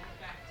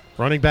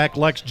 Running back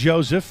Lex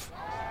Joseph.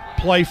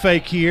 Play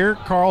fake here.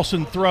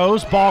 Carlson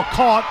throws. Ball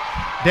caught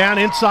down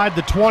inside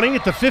the 20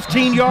 at the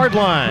 15-yard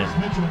line.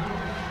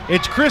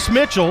 It's Chris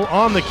Mitchell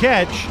on the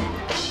catch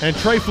and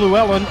Trey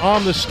Fluellen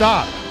on the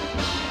stop.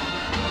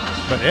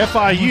 But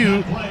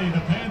FIU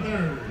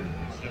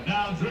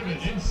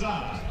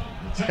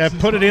have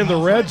put it in the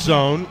red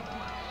zone.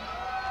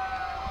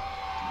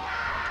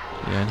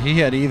 Yeah, and he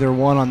had either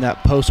one on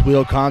that post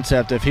wheel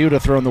concept. If he would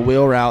have thrown the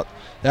wheel route,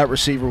 that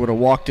receiver would have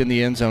walked in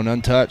the end zone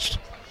untouched.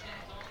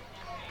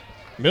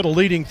 Middle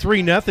leading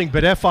 3-0,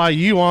 but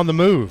FIU on the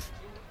move.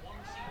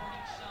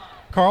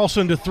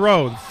 Carlson to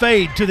throw.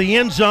 Fade to the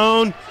end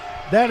zone.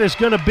 That is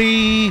going to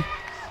be,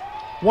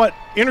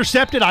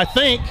 intercepted, I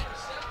think.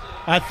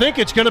 I think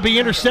it's going to be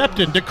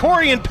intercepted.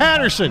 DeCorian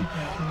Patterson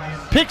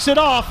picks it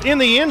off in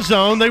the end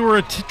zone. They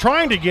were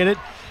trying to get it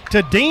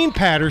to Dean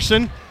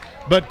Patterson,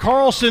 but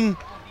Carlson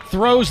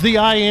throws the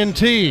INT.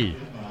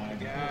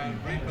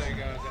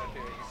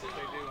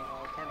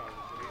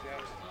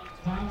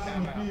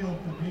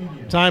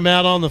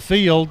 Timeout on the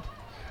field.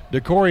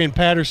 DeCorian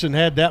Patterson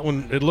had that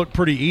one. It looked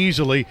pretty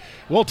easily.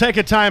 We'll take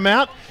a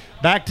timeout.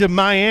 Back to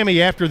Miami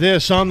after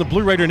this on the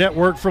Blue Raider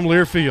Network from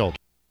Learfield.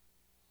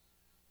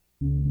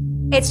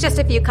 It's just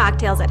a few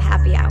cocktails at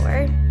happy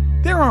hour.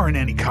 There aren't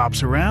any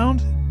cops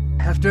around.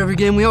 After every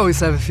game, we always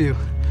have a few.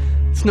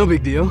 It's no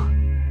big deal.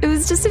 It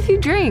was just a few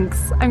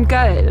drinks. I'm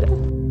good.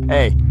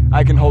 Hey,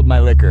 I can hold my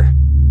liquor.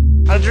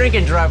 I drink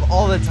and drive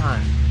all the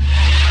time.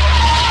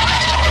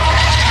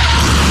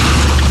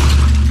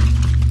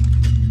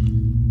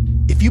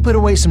 If you put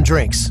away some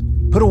drinks,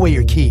 put away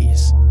your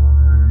keys.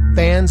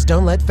 Fans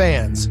don't let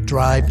fans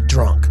drive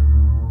drunk.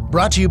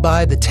 Brought to you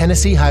by the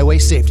Tennessee Highway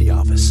Safety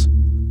Office.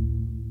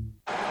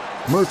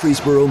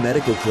 Murfreesboro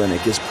Medical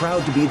Clinic is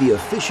proud to be the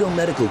official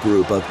medical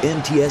group of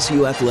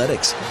MTSU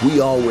Athletics.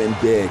 We all win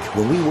big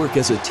when we work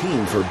as a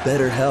team for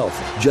better health.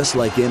 Just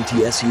like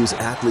MTSU's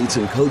athletes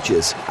and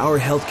coaches, our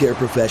healthcare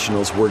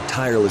professionals work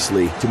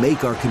tirelessly to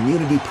make our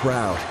community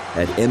proud.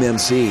 At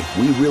MMC,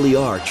 we really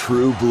are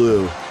true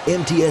blue.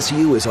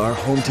 MTSU is our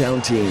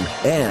hometown team,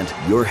 and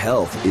your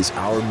health is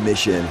our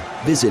mission.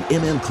 Visit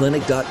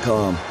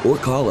mmclinic.com or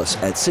call us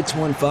at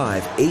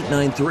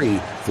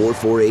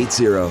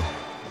 615-893-4480.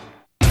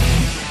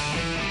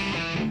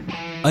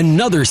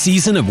 Another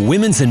season of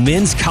women's and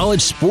men's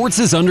college sports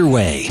is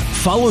underway.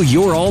 Follow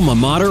your alma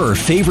mater or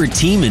favorite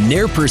team in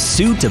their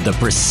pursuit of the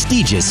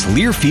prestigious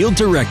Learfield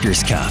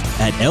Directors Cup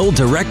at L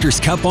Directors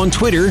Cup on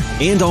Twitter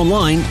and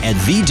online at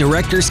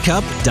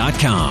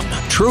thedirectorscup.com.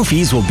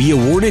 Trophies will be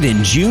awarded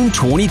in June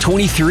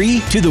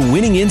 2023 to the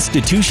winning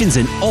institutions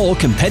in all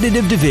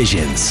competitive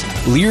divisions.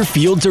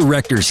 Learfield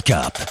Directors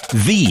Cup,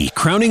 the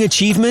crowning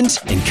achievement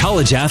in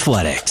college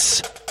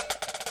athletics.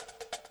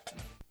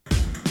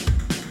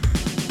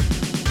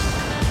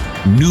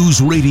 News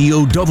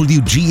Radio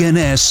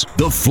WGNS,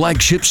 the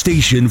flagship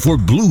station for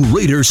Blue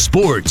Raider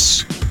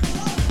sports.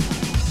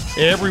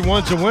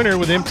 Everyone's a winner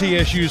with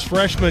MTSU's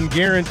freshman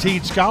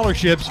guaranteed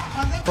scholarships.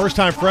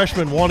 First-time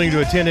freshmen wanting to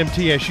attend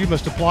MTSU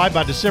must apply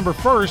by December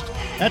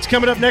 1st. That's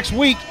coming up next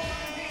week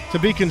to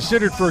be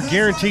considered for a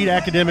guaranteed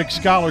academic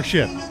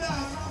scholarship.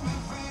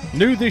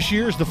 New this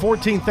year is the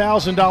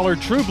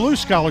 $14,000 True Blue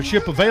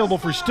Scholarship available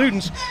for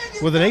students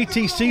with an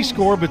ATC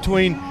score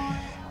between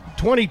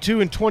 22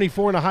 and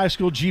 24 and a high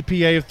school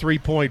GPA of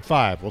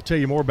 3.5. We'll tell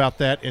you more about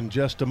that in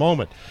just a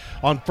moment.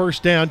 On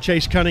first down,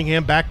 Chase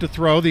Cunningham back to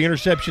throw. The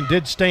interception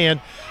did stand.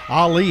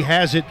 Ali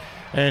has it,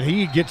 and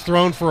he gets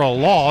thrown for a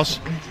loss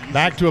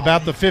back to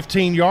about the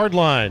 15-yard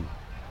line.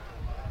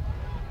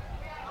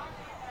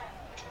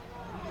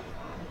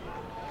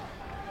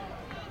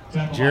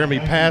 Jeremy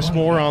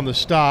Passmore on the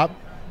stop.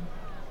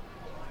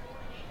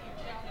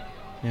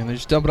 And they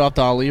just dump it off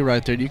to Ali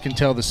right there. You can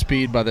tell the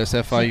speed by this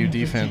FIU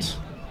defense.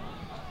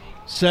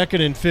 2nd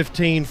and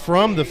 15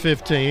 from the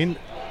 15.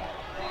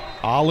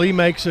 Ali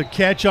makes a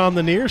catch on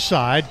the near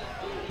side,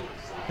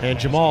 and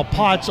Jamal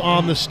Potts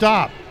on the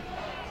stop.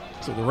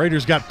 So the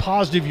Raiders got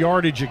positive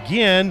yardage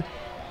again,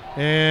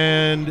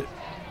 and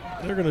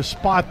they're going to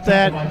spot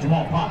that at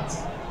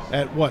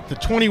the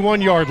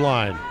 21-yard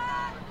line.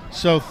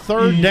 So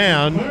third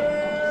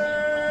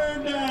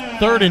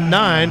and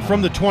 9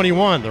 from the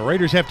 21. The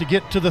Raiders have to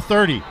get to the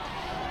 30.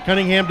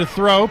 Cunningham to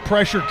throw,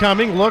 pressure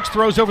coming, looks,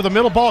 throws over the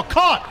middle, ball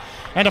caught.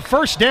 And a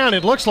first down,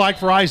 it looks like,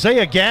 for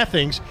Isaiah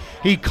Gathings.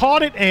 He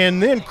caught it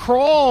and then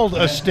crawled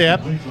a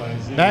step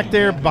back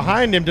there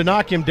behind him to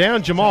knock him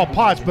down, Jamal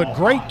Potts. But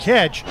great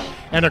catch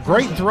and a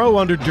great throw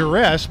under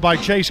duress by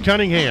Chase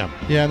Cunningham.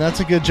 Yeah, and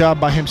that's a good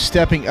job by him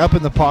stepping up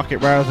in the pocket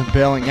rather than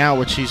bailing out,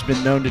 which he's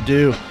been known to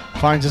do.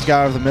 Finds his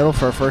guy over the middle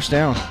for a first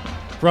down.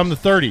 From the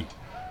 30,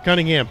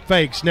 Cunningham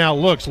fakes, now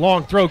looks,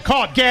 long throw,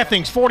 caught,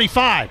 Gathings,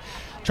 45.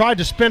 tried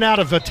to spin out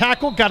of a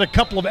tackle, got a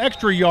couple of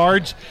extra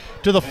yards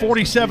to the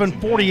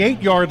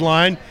 47-48 yard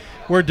line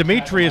where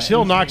Demetrius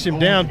Hill knocks him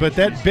down, but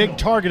that big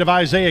target of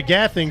Isaiah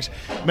Gathings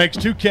makes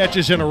 2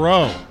 catches in a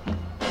row.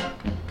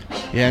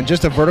 Yeah, and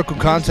just a vertical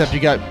concept. You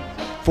got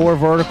 4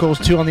 verticals,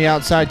 2 on the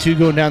outside, 2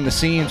 going down the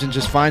seams, and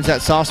just finds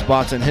that soft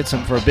spots and hits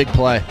them for a big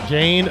play.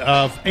 Gain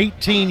of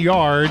 18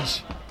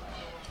 yards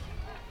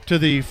to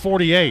the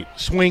 48.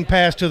 Swing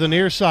pass to the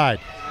near side.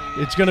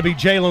 It's going to be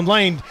Jalen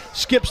Lane.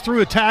 Skips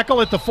through a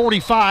tackle at the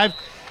 45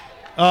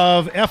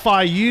 of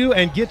FIU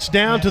and gets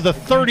down to the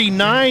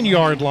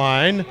 39-yard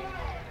line.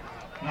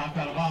 Knocked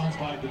out of bounds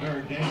by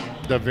Deverick Daniel.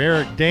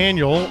 Deverick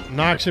Daniel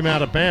knocks him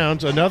out of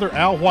bounds. Another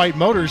Al White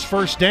Motors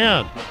first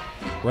down.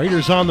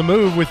 Raiders on the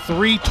move with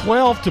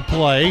 3:12 to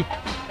play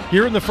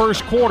here in the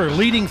first quarter,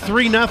 leading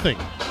 3-0.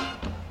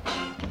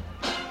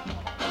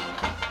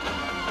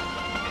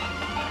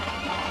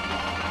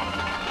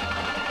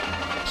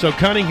 So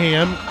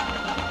Cunningham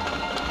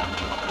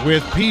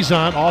with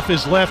Pizant off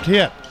his left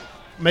hip.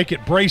 Make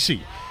it Bracey.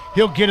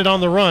 He'll get it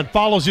on the run.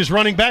 Follows his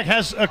running back.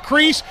 Has a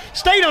crease.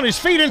 Stayed on his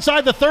feet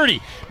inside the 30.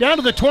 Down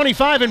to the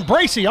 25, and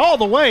Bracey all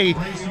the way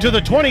to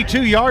the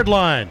 22-yard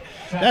line.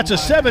 That's a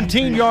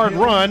 17-yard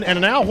run and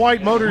an Al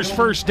White Motors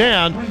first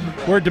down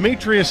where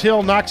Demetrius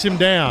Hill knocks him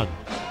down.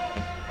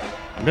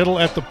 Middle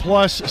at the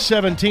plus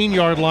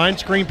 17-yard line.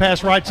 Screen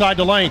pass right side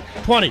to Lane.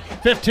 20,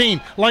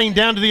 15. Lane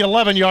down to the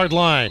 11-yard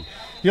line.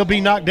 He'll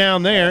be knocked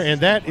down there, and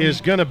that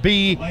is going to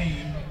be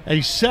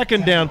a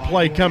second down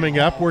play coming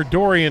up where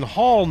Dorian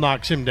Hall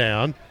knocks him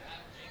down.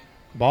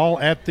 Ball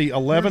at the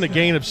 11, a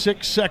gain of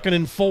 6, 2nd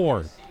and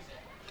 4.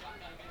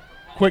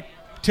 Quick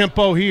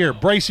tempo here.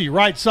 Bracey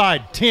right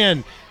side,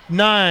 10,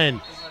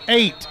 9,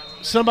 8.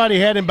 Somebody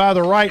had him by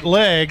the right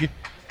leg,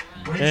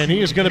 and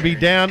he is going to be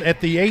down at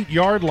the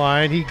 8-yard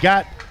line. He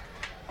got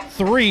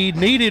 3,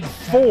 needed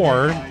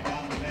 4.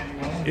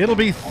 It'll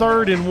be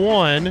 3rd and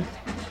 1.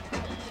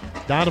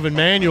 Donovan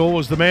Manuel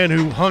was the man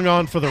who hung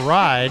on for the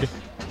ride.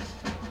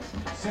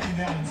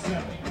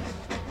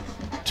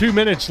 2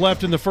 minutes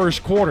left in the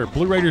first quarter.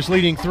 Blue Raiders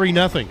leading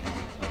 3-0.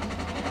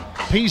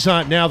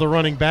 Pizant now the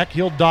running back.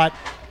 He'll dot.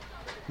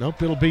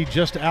 Nope, it'll be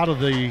just out of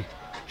the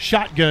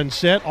shotgun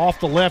set off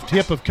the left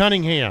hip of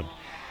Cunningham.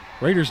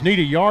 Raiders need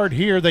a yard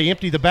here. They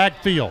empty the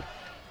backfield.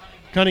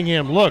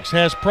 Cunningham looks,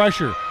 has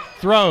pressure,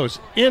 throws,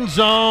 end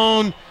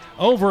zone,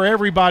 over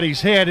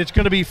everybody's head. It's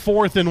going to be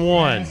 4th and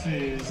 1.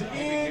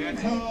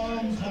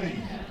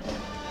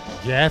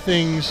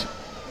 Gathings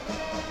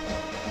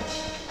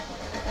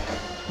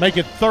make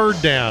it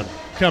 3rd down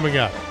coming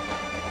up.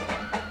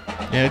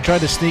 Yeah, he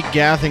tried to sneak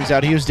Gathings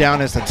out. He was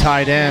down as the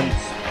tight end.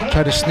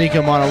 Tried to sneak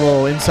him on a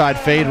little inside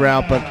fade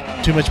route,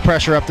 but too much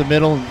pressure up the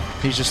middle, and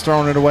he's just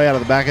throwing it away out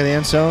of the back of the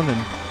end zone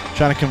and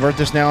trying to convert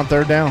this now on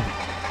 3rd down.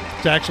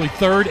 It's actually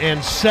 3rd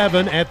and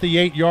 7 at the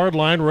 8-yard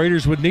line.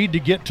 Raiders would need to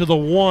get to the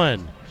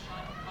 1.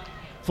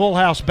 Full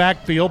house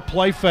backfield,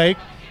 play fake.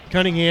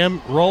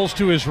 Cunningham rolls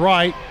to his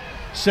right,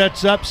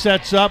 sets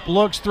up,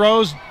 looks,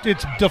 throws.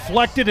 It's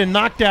deflected and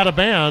knocked out of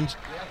bounds.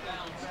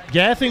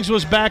 Gathings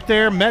was back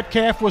there.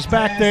 Metcalf was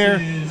back there.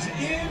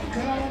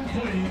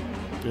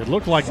 It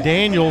looked like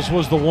Daniels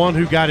was the one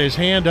who got his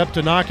hand up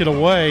to knock it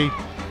away,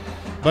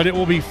 but it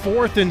will be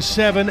 4th and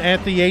 7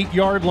 at the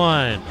 8-yard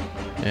line.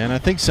 And I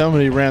think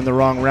somebody ran the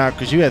wrong route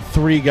because you had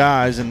 3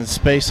 guys in the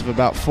space of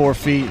about 4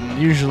 feet,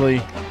 and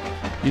usually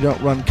you don't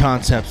run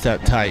concepts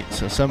that tight,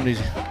 so somebody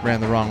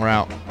ran the wrong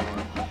route.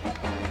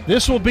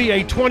 This will be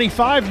a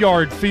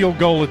 25-yard field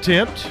goal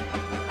attempt. The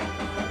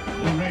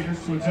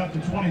Raiders to attempt a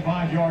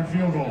 25-yard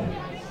field goal.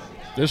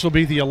 This will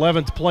be the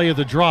 11th play of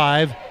the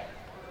drive.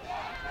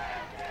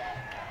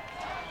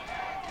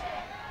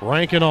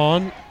 Rankin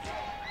on.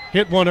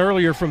 Hit one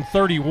earlier from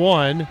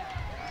 31.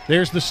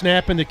 There's the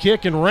snap and the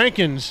kick, and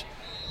Rankin's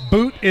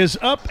boot is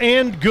up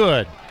and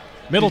good.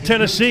 Middle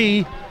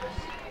Tennessee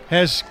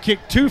has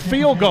kicked 2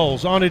 field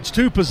goals on its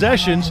 2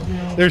 possessions.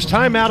 There's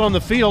timeout on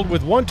the field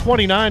with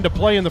 1:29 to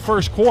play in the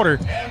first quarter.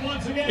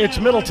 It's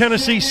Middle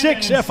Tennessee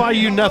 6,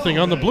 FIU nothing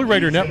on the Blue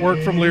Raider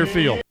Network from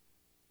Learfield.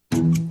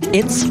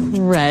 It's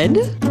red.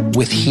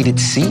 With heated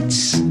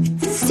seats.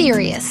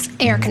 Serious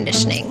air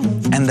conditioning.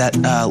 And that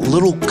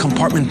little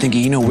compartment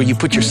thingy, where you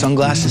put your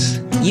sunglasses.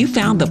 You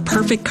found the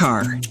perfect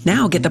car.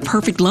 Now get the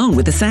perfect loan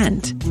with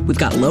Ascend. We've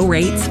got low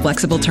rates,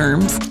 flexible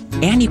terms,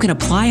 and you can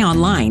apply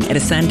online at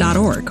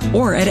ascend.org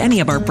or at any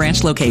of our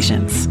branch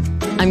locations.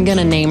 I'm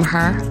gonna name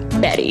her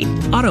Betty.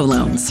 Auto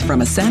loans from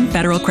Ascend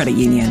Federal Credit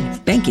Union.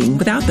 Banking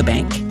without the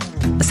bank.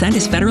 Ascend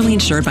is federally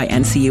insured by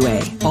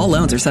NCUA. All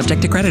loans are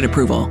subject to credit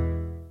approval.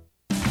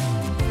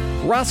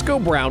 Roscoe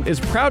Brown is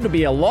proud to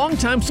be a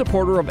longtime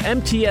supporter of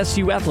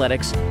MTSU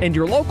Athletics and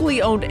your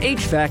locally owned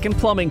HVAC and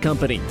plumbing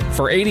company.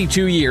 For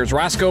 82 years,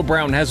 Roscoe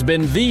Brown has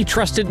been the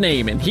trusted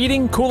name in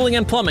heating, cooling,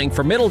 and plumbing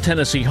for Middle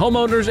Tennessee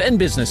homeowners and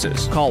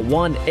businesses. Call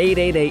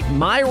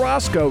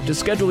 1-888-MY-ROSCOE to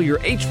schedule your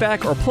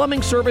HVAC or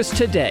plumbing service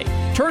today.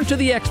 Turn to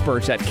the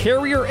experts at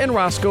Carrier and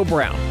Roscoe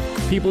Brown.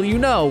 People you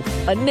know,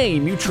 a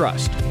name you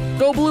trust.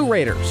 Go Blue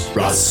Raiders.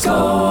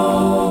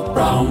 Roscoe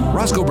Brown.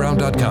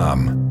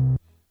 RoscoeBrown.com.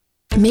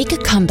 Make a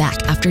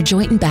comeback after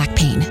joint and back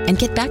pain and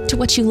get back to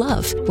what you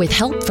love with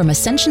help from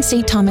Ascension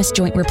St. Thomas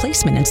Joint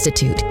Replacement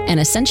Institute and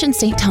Ascension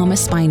St.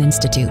 Thomas Spine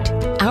Institute.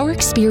 Our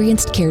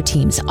experienced care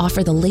teams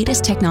offer the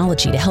latest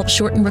technology to help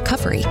shorten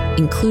recovery,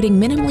 including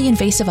minimally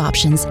invasive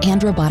options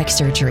and robotic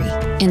surgery.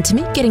 And to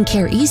make getting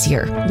care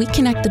easier, we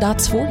connect the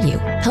dots for you,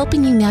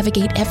 helping you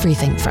navigate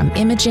everything from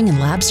imaging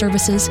and lab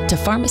services to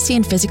pharmacy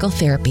and physical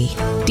therapy.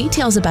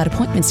 Details about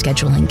appointment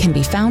scheduling can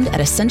be found at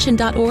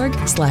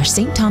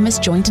ascension.org/St. Thomas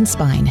Joint and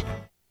Spine.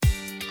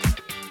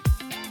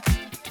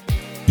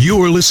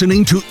 You're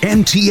listening to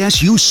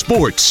MTSU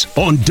Sports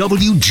on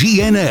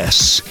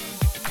WGNS.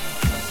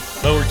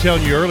 Well, we were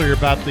telling you earlier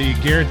about the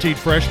guaranteed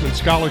freshman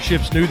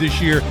scholarships new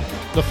this year.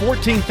 The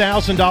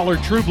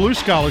 $14,000 True Blue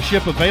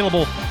Scholarship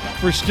available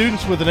for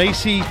students with an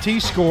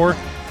ACT score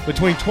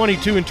between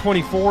 22 and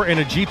 24 and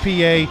a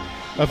GPA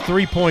of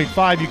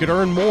 3.5. You could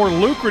earn more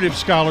lucrative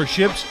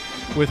scholarships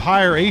with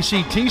higher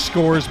ACT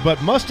scores,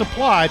 but must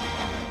apply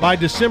by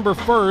December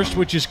 1st,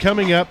 which is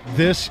coming up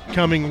this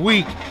coming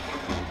week.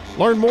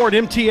 Learn more at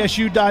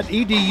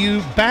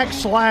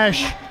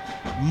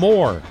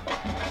mtsu.edu/more.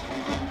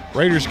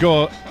 Raiders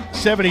go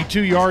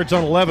 72 yards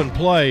on 11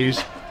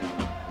 plays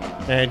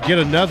and get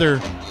another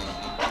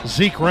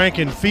Zeke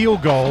Rankin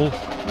field goal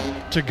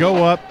to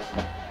go up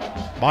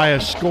by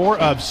a score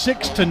of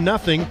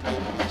 6-0.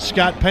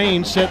 Scott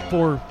Payne set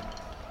for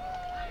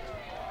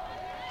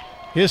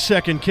his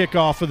second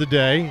kickoff of the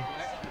day.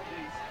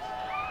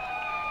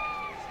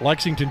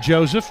 Lexington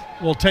Joseph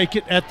will take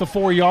it at the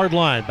 4-yard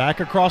line. Back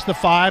across the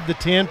 5, the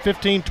 10,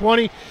 15,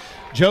 20.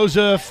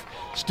 Joseph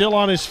still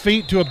on his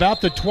feet to about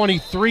the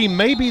 23,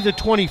 maybe the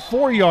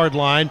 24-yard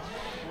line,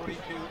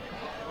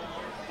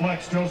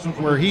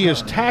 where he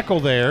is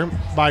tackled there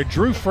by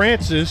Drew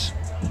Francis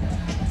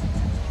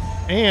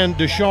and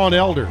Deshaun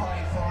Elder.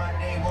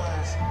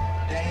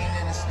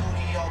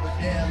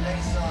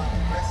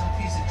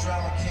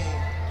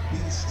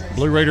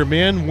 Blue Raider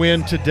men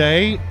win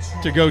today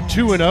to go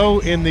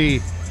 2-0 in the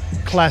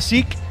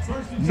Classique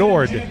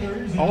Nord,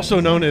 also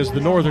known as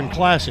the Northern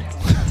Classic.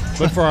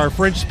 But for our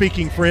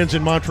French-speaking friends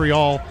in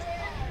Montreal,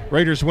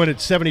 Raiders win at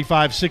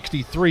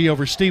 75-63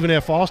 over Stephen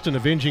F. Austin,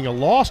 avenging a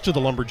loss to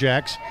the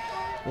Lumberjacks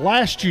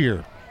last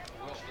year.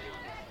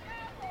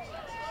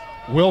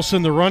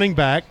 Wilson, the running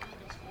back,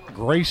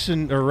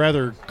 Carlson,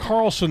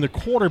 the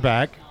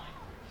quarterback.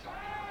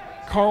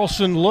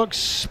 Carlson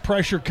looks,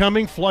 pressure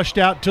coming, flushed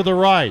out to the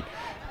right.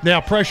 Now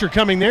pressure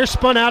coming there,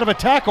 spun out of a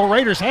tackle.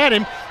 Raiders had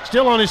him,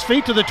 still on his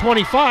feet to the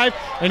 25,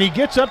 and he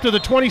gets up to the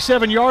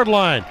 27-yard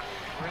line.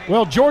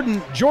 Well, Jordan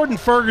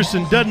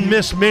Ferguson doesn't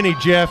miss many,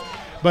 Jeff,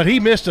 but he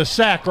missed a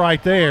sack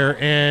right there,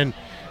 and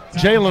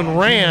Jalen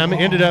Ram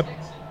ended up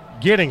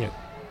getting it.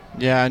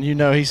 Yeah, and you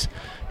know he's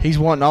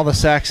wanting all the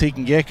sacks he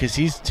can get because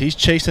he's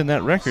chasing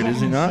that record,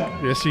 is he not?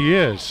 Yes, he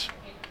is.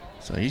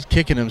 So he's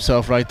kicking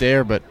himself right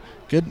there, but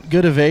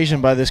good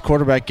evasion by this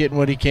quarterback, getting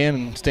what he can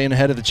and staying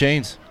ahead of the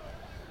chains.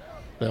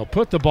 They'll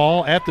put the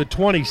ball at the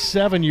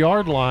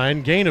 27-yard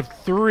line, gain of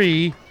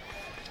 3,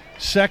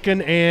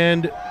 2nd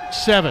and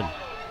 7.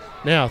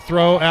 Now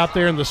throw out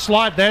there in the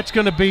slot. That's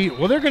going to be,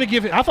 well, they're going to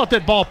give it, I thought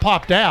that ball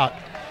popped out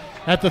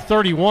at the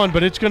 31,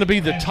 but it's going to be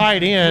the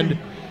tight end,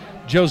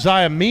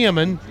 Josiah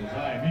Meeman,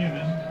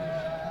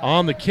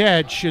 on the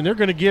catch, and they're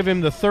going to give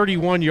him the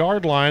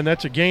 31-yard line.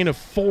 That's a gain of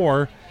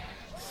 4,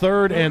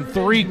 3rd and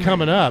 3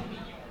 coming up.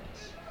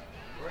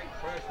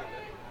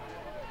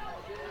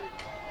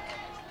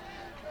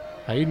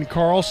 Hayden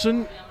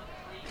Carlson,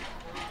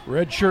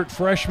 redshirt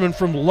freshman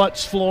from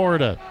Lutz,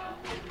 Florida.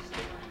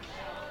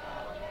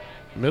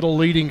 Middle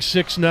leading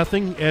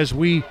 6-0 as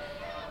we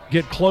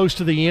get close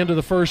to the end of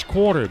the first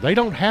quarter. They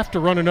don't have to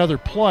run another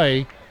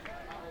play.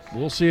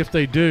 We'll see if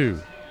they do.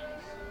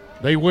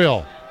 They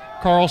will.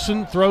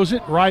 Carlson throws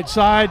it right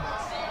side,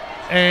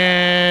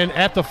 and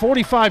at the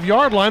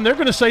 45-yard line, they're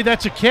going to say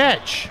that's a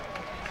catch.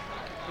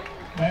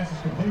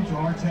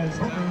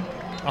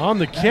 On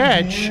the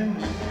catch,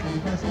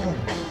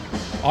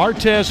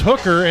 Artez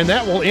Hooker, and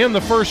that will end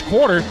the first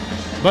quarter,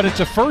 but it's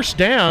a first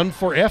down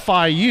for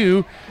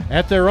FIU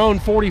at their own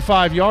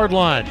 45-yard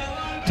line.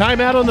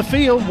 Timeout on the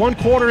field, 1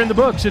 quarter in the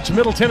books. It's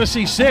Middle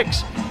Tennessee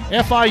 6,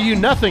 FIU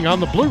nothing on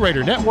the Blue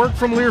Raider Network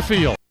from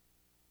Learfield.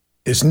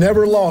 It's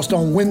never lost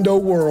on Window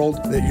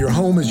World that your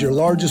home is your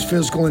largest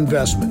physical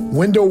investment.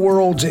 Window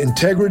World's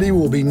integrity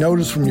will be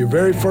noticed from your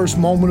very first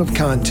moment of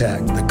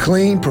contact. The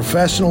clean,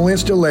 professional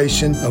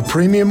installation of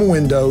premium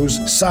windows,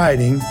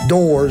 siding,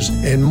 doors,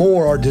 and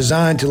more are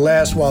designed to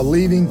last while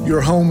leaving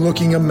your home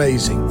looking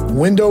amazing.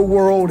 Window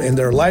World and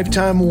their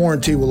lifetime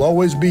warranty will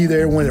always be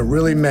there when it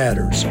really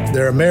matters.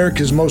 They're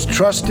America's most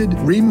trusted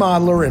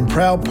remodeler and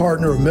proud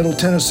partner of Middle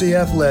Tennessee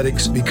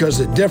Athletics because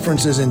the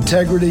difference is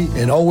integrity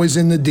and always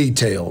in the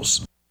details.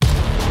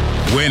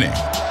 Winning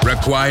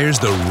requires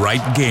the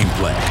right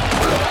gameplay.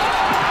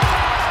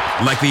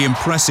 Like the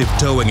impressive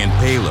towing and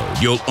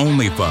payload you'll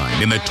only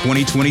find in the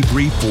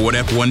 2023 Ford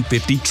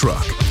F-150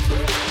 truck.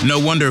 No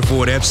wonder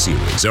Ford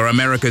F-Series are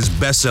America's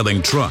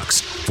best-selling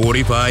trucks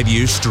 45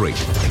 years straight.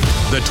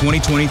 The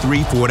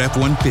 2023 Ford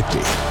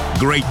F-150.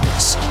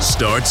 Greatness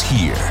starts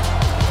here.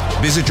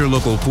 Visit your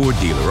local Ford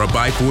dealer or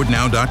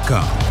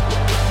buyfordnow.com.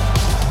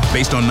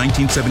 Based on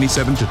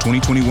 1977 to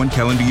 2021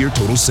 calendar year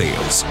total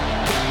sales.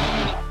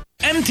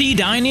 MT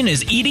Dining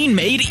is eating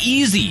made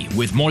easy.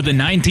 With more than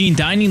 19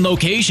 dining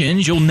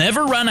locations, you'll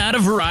never run out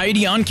of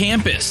variety on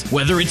campus.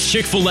 Whether it's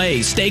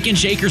Chick-fil-A, Steak and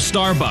Shake, or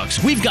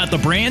Starbucks, we've got the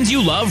brands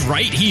you love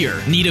right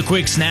here. Need a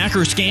quick snack or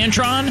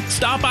Scantron?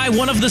 Stop by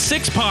one of the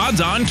 6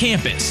 pods on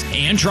campus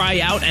and try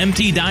out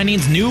MT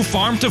Dining's new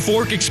Farm to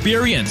Fork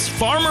experience.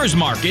 Farmers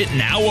Market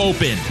now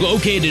open.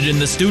 Located in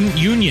the Student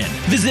Union.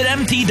 Visit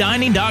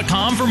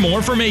mtdining.com for more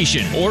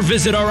information or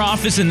visit our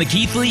office in the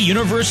Keithley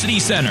University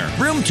Center,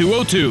 room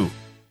 202.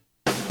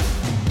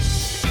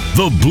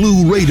 The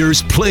Blue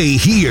Raiders play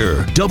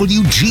here.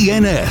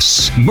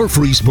 WGNS,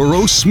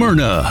 Murfreesboro,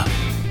 Smyrna.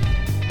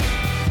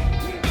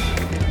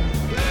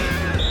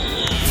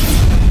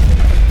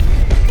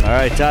 All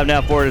right, time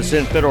now for the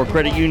Ascend Federal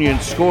Credit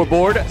Union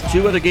scoreboard.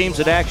 2 other games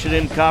in action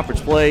in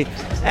conference play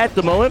at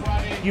the moment.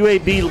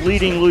 UAB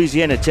leading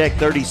Louisiana Tech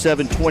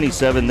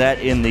 37-27, that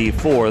in the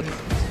 4th.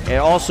 And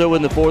also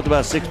in the 4th,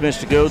 about 6 minutes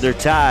to go, they're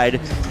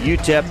tied.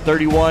 UTEP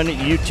 31,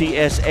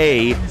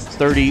 UTSA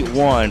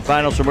 31.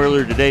 Finals from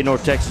earlier today,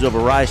 North Texas over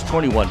Rice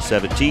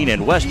 21-17,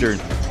 and Western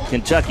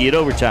Kentucky at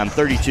overtime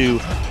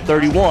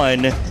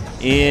 32-31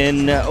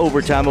 in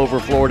overtime over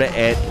Florida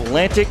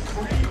Atlantic.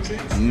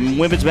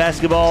 Women's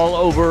basketball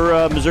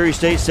over Missouri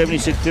State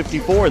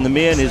 76-54, and the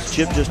men, as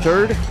Chip just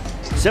heard,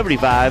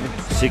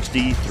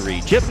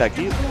 75-63. Chip, back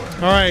to you.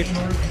 All right,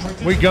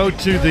 we go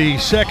to the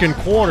second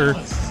quarter.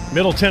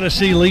 Middle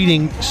Tennessee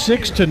leading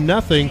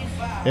 6-0.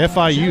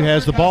 FIU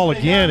has the ball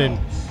again, and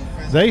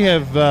they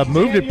have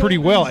moved it pretty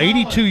well.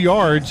 82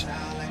 yards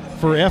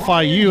for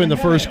FIU in the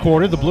first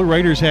quarter. The Blue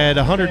Raiders had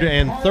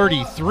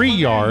 133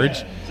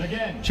 yards.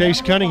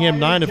 Chase Cunningham,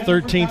 9 of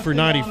 13 for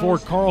 94.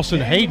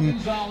 Carlson Hayden,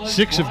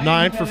 6 of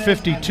 9 for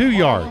 52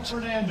 yards.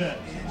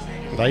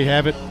 They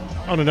have it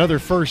on another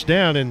first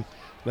down, and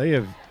they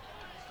have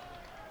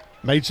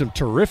made some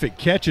terrific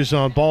catches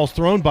on balls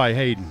thrown by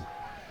Hayden.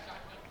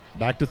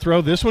 Back to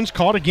throw. This one's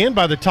caught again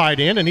by the tight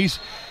end, and he's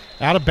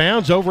out of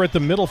bounds over at the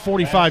middle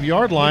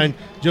 45-yard line.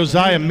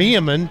 Josiah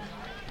Meeman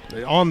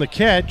on the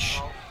catch.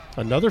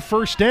 Another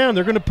first down.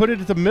 They're going to put it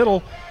at the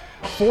middle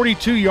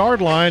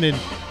 42-yard line. And,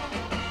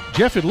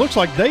 Jeff, it looks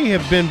like they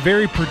have been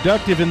very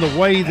productive in the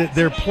way that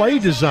their play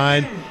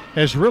design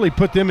has really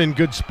put them in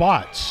good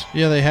spots.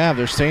 Yeah, they have.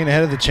 They're staying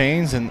ahead of the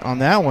chains, and on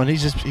that one,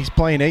 he's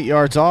playing 8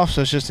 yards off,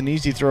 so it's just an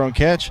easy throw and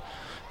catch.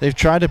 They've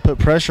tried to put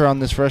pressure on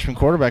this freshman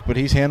quarterback, but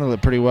he's handled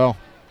it pretty well.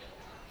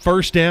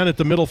 First down at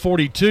the middle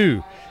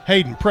 42.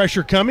 Hayden,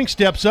 pressure coming,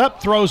 steps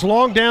up, throws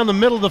long down the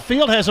middle of the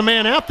field, has a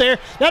man out there.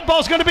 That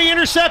ball's going to be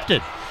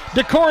intercepted.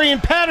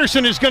 DeCorian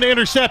Patterson is going to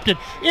intercept it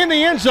in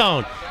the end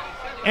zone.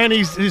 And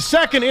he's his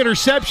second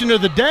interception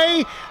of the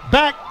day.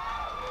 Back,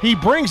 he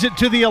brings it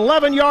to the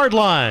 11-yard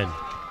line.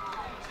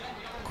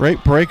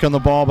 Great break on the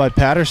ball by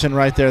Patterson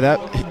right there.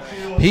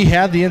 He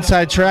had the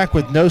inside track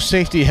with no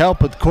safety help,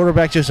 but the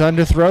quarterback just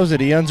underthrows it.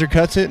 He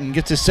undercuts it and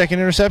gets his second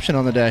interception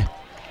on the day.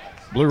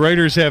 Blue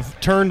Raiders have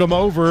turned them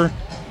over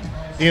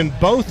in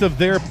both of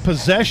their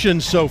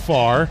possessions so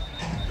far,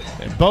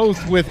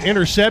 both with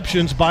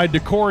interceptions by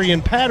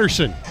DeCorian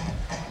Patterson.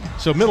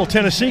 So Middle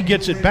Tennessee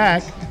gets it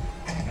back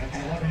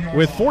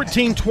with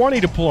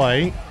 14:20 to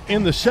play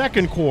in the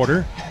second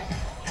quarter.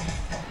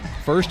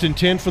 1st and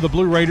 10 for the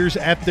Blue Raiders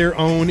at their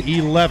own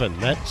 11.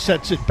 That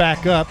sets it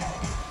back up.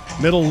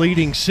 Middle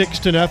leading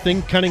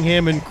 6-0.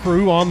 Cunningham and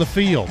crew on the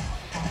field.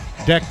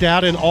 Decked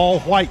out in all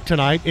white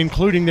tonight,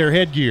 including their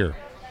headgear.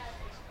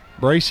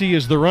 Bracey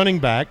is the running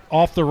back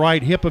off the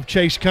right hip of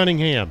Chase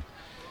Cunningham.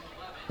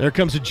 There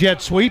comes a jet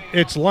sweep.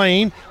 It's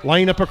Lane.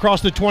 Lane up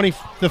across the 20,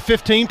 the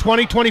 15,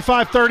 20,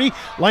 25, 30.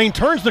 Lane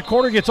turns the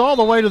corner, gets all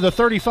the way to the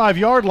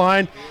 35-yard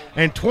line,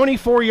 and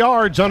 24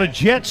 yards on a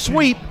jet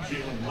sweep.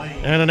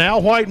 And an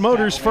Al White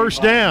Motors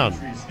first down.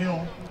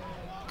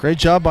 Great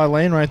job by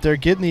Lane right there,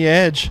 getting the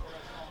edge.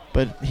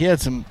 But he had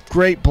some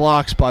great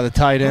blocks by the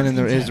tight end and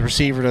his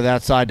receiver to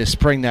that side to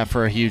spring that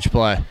for a huge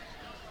play.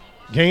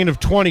 Gain of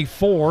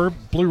 24.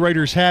 Blue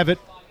Raiders have it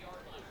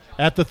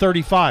at the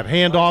 35.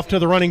 Hand off to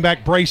the running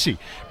back, Bracey.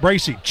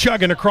 Bracey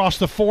chugging across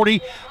the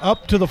 40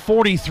 up to the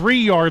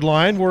 43-yard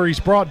line where he's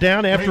brought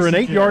down after an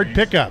 8-yard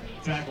pickup.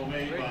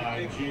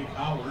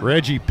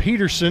 Reggie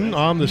Peterson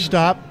on the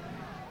stop.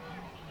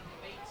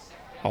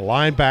 A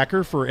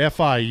linebacker for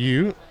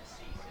FIU.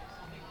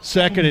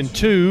 2nd and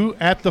 2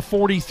 at the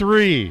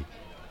 43.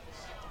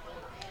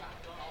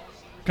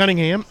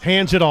 Cunningham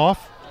hands it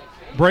off.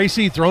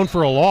 Bracey thrown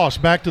for a loss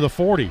back to the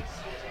 40.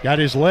 Got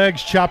his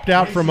legs chopped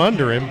out from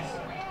under him.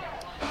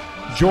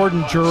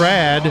 Jordan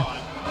Gerard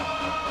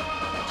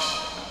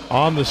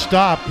on the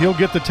stop. He'll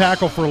get the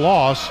tackle for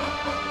loss.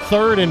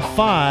 3rd and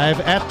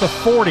 5 at the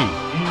 40.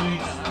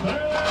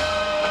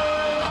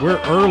 We're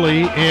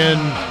early in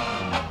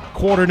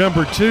quarter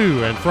number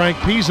 2, and Frank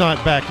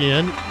Peasant back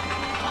in.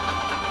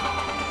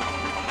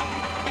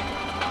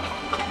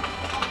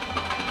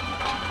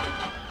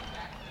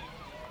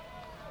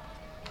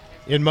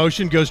 In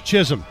motion goes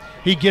Chisholm.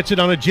 He gets it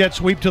on a jet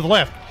sweep to the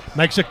left.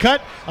 Makes a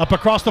cut up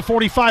across the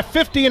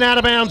 45-50 and out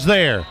of bounds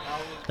there.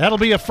 That'll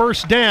be a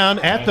first down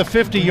at the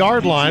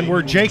 50-yard line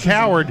where Jake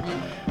Howard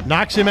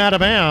knocks him out of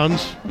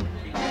bounds.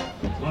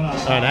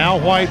 An Al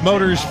White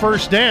Motors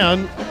first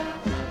down.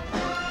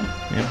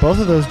 And both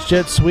of those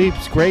jet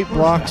sweeps, great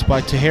blocks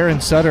by Taharon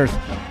Sudderth,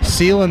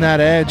 sealing that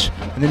edge,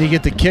 and then you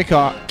get the kick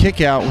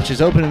out, which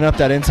is opening up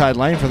that inside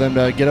lane for them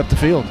to get up the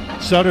field.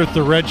 Sudderth,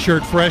 the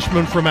redshirt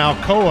freshman from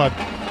Alcoa,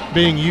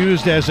 being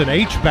used as an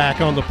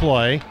H-back on the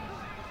play.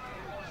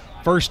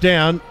 First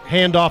down,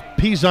 handoff.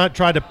 Peasant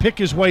tried to pick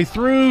his way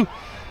through.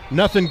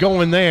 Nothing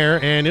going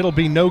there, and it'll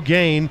be no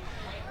gain.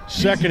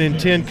 2nd and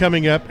 10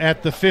 coming up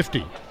at the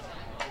 50.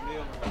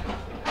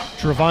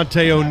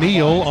 Trevante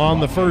O'Neal on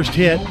the first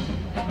hit.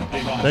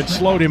 That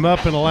slowed him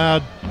up and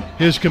allowed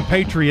his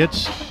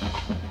compatriots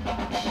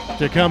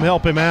to come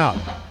help him out.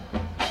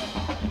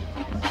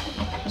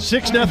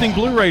 6-0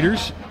 Blue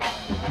Raiders.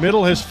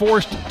 Middle has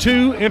forced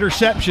 2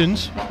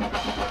 interceptions,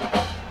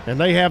 and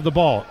they have the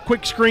ball.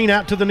 Quick screen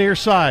out to the near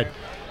side,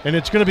 and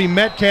it's going to be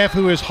Metcalf,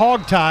 who is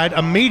hogtied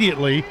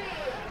immediately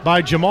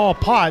by Jamal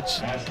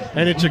Potts,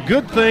 and it's a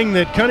good thing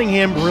that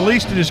Cunningham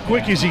released it as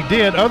quick as he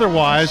did.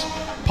 Otherwise,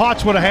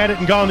 Potts would have had it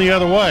and gone the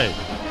other way.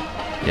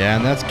 Yeah,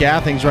 and that's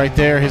Gathings right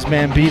there. His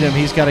man beat him.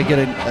 He's got to get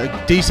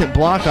a decent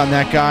block on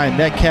that guy, and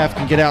Metcalf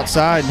can get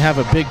outside and have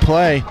a big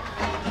play.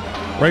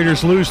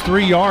 Raiders lose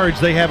 3 yards.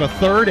 They have a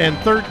 3rd and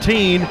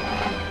 13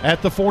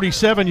 at the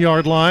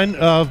 47-yard line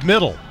of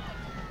Middle.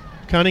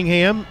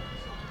 Cunningham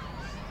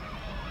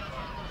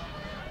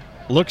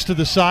looks to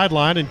the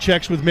sideline and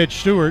checks with Mitch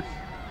Stewart.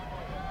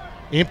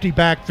 Empty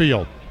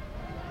backfield.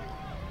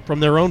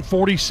 From their own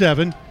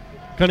 47,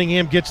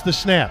 Cunningham gets the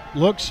snap.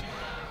 Looks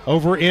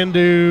over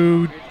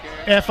into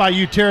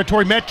FIU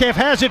territory. Metcalf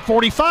has it,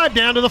 45,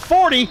 down to the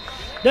 40,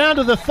 down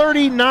to the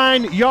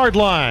 39-yard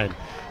line.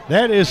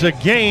 That is a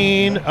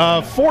gain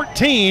of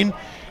 14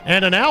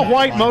 and an Al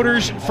White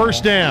Motors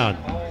first down.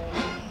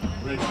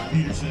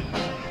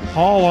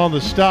 Hall on the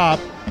stop,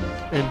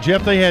 and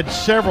Jeff, they had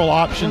several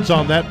options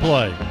on that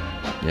play.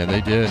 Yeah,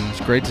 they did.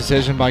 It's a great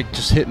decision by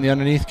just hitting the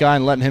underneath guy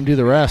and letting him do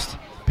the rest.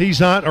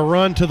 Peasant, a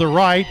run to the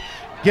right,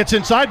 gets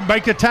inside,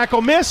 make a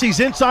tackle miss. He's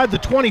inside the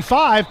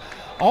 25,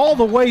 all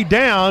the way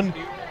down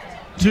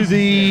to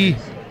the,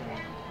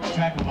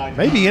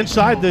 maybe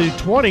inside the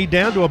 20,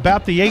 down to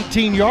about the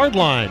 18-yard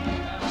line.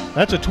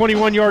 That's a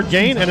 21-yard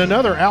gain and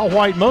another Al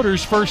White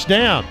Motors first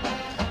down.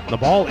 The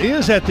ball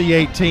is at the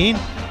 18,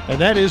 and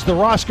that is the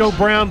Roscoe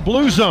Brown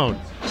Blue Zone.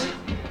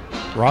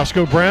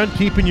 Roscoe Brown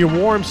keeping you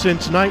warm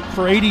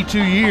for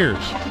 82 years.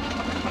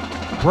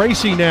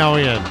 Bracy now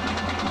in.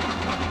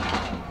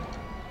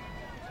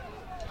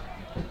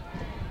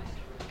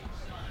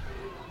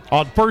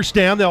 On first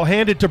down, they'll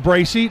hand it to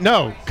Bracy.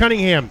 No,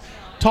 Cunningham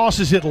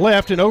tosses it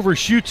left and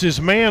overshoots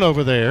his man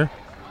over there.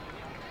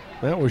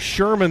 That was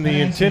Sherman, the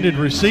intended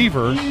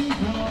receiver.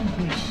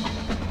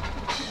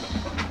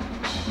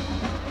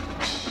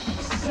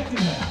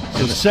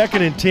 So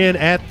 2nd and 10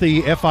 at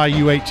the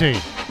FIU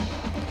 18.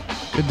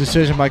 Good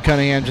decision by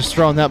Cunningham, just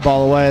throwing that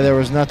ball away. There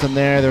was nothing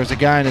there. There was a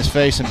guy in his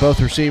face, and both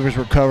receivers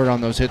were covered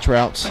on those hitch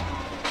routes.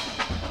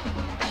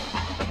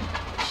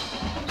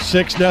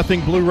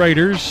 6-0 Blue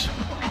Raiders.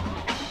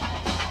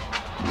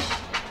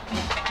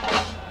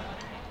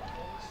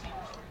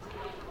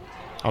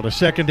 On a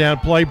second down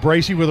play,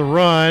 Bracy with a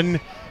run.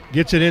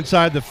 Gets it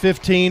inside the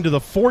 15 to the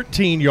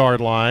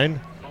 14-yard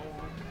line.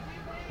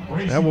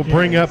 That will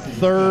bring up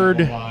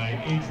 3rd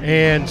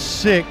and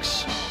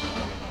 6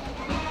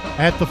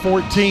 at the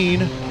 14.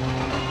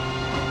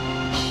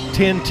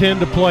 10-10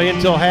 to play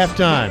until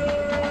halftime.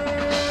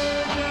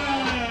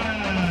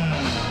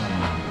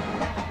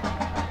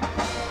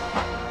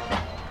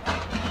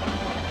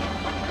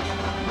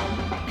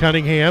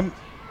 Cunningham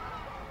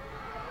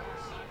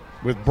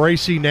with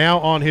Bracy now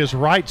on his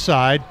right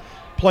side.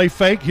 Play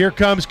fake. Here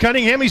comes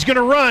Cunningham. He's going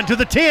to run to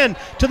the 10,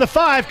 to the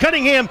 5.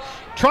 Cunningham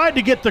tried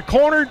to get the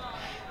corner,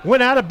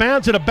 went out of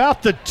bounds at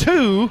about the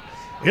 2.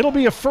 It'll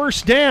be a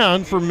first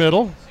down for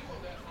Middle.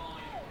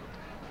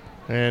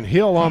 And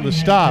Hill on the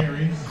stop.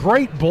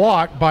 Great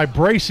block by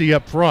Bracy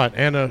up front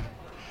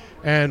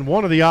and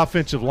one of the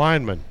offensive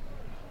linemen.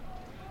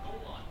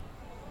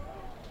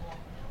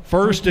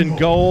 First and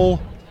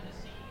goal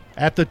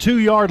at the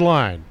 2-yard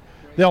line.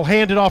 They'll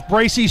hand it off.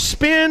 Bracy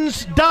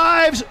spins,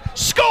 dives,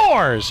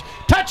 scores!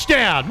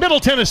 Touchdown, Middle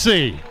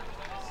Tennessee.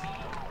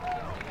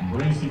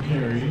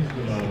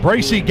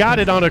 Bracy got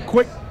it on a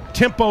quick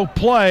tempo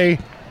play,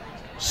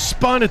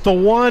 spun at the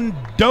 1,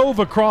 dove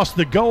across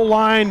the goal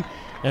line,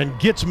 and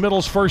gets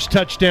Middle's first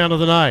touchdown of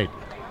the night.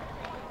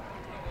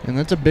 And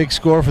that's a big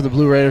score for the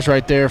Blue Raiders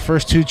right there.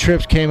 First 2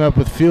 trips came up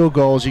with field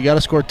goals. You got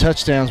to score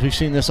touchdowns. We've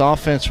seen this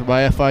offense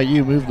by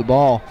FIU move the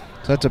ball.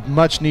 So that's a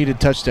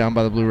much-needed touchdown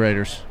by the Blue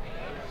Raiders.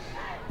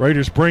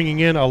 Raiders bringing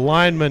in a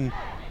lineman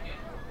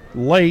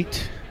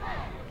late.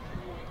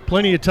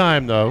 Plenty of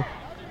time, though.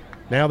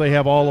 Now they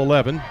have all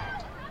 11.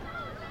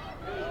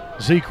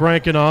 Zeke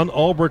Rankin on.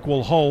 Ulbrich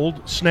will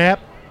hold. Snap.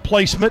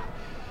 Placement.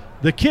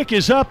 The kick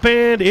is up,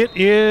 and it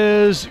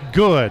is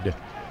good.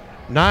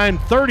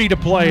 9:30 to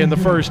play in the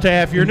first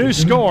half. Your new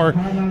score,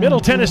 Middle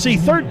Tennessee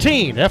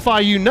 13,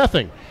 FIU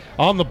nothing,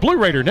 on the Blue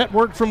Raider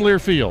Network from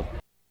Learfield.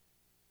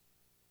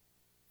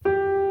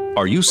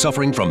 Are you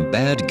suffering from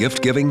bad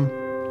gift giving?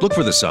 Look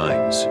for the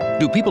signs.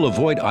 Do people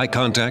avoid eye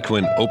contact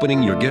when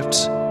opening your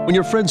gifts? When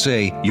your friends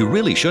say, you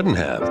really shouldn't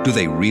have, do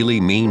they really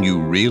mean you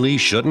really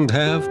shouldn't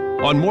have?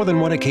 On more than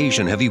one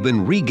occasion, have you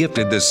been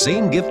re-gifted the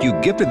same gift you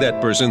gifted that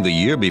person the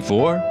year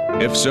before?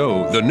 If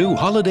so, the new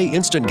Holiday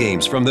Instant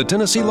Games from the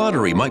Tennessee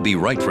Lottery might be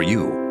right for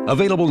you.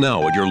 Available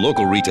now at your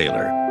local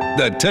retailer.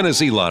 The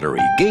Tennessee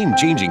Lottery.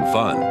 Game-changing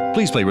fun.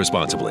 Please play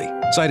responsibly.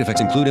 Side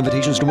effects include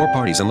invitations to more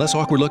parties and less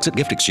awkward looks at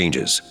gift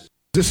exchanges.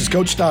 This is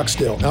Coach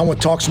Stockstill. I want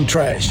to talk some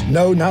trash.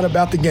 No, not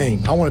about the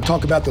game. I want to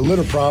talk about the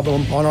litter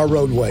problem on our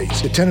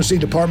roadways. The Tennessee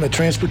Department of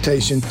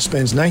Transportation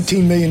spends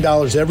 $19 million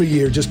every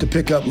year just to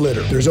pick up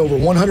litter. There's over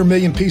 100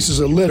 million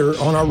pieces of litter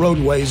on our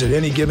roadways at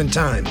any given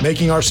time,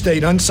 making our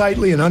state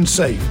unsightly and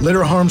unsafe.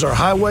 Litter harms our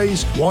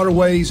highways,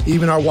 waterways,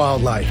 even our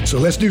wildlife. So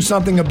let's do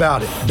something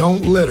about it.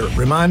 Don't litter.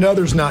 Remind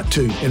others not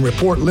to, and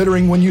report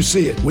littering when you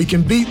see it. We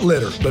can beat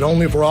litter, but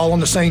only if we're all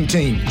on the same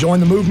team. Join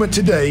the movement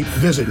today.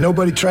 Visit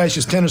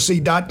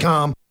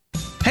NobodyTrashesTennessee.com.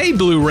 Hey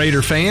Blue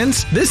Raider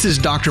fans, this is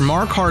Dr.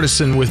 Mark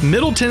Hardison with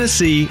Middle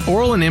Tennessee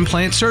Oral and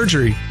Implant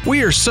Surgery.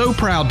 We are so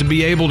proud to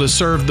be able to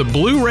serve the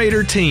Blue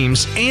Raider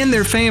teams and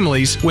their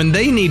families when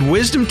they need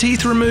wisdom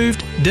teeth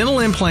removed,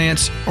 dental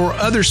implants, or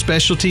other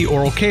specialty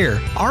oral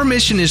care. Our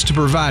mission is to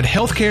provide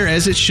health care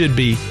as it should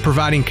be,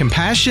 providing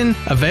compassion,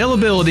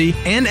 availability,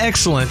 and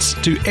excellence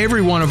to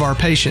every one of our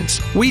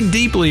patients. We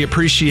deeply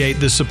appreciate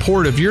the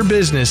support of your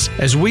business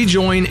as we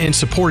join in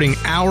supporting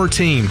our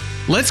team.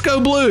 Let's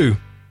go Blue!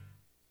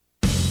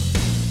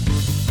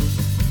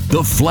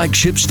 The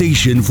flagship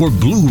station for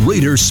Blue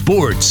Raider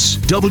sports,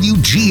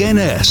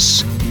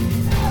 WGNS.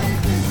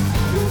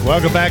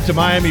 Welcome back to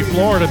Miami,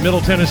 Florida. Middle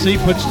Tennessee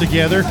puts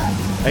together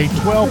a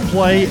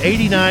 12-play,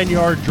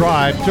 89-yard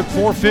drive. Took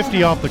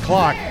 4:50 off the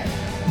clock.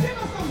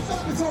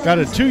 Got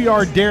a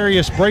 2-yard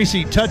Darius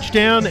Bracey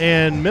touchdown,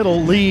 and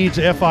Middle leads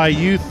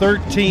FIU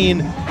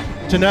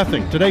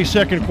 13-0. Today's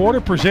second quarter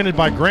presented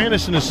by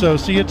Grannis &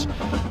 Associates,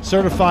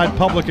 certified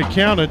public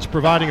accountants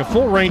providing a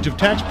full range of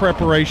tax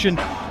preparation,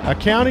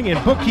 accounting,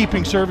 and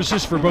bookkeeping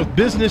services for both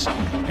business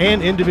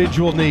and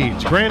individual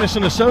needs. Grannis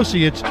 &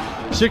 Associates,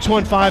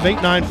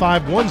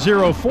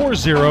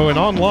 615-895-1040 and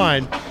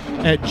online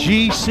at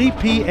gcpas.com.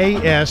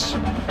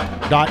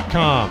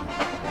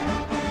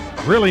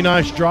 Really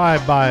nice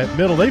drive by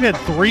Middle. They've had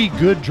 3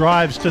 good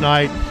drives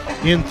tonight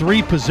in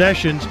 3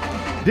 possessions.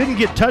 Didn't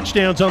get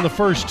touchdowns on the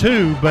first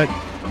 2, but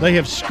they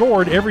have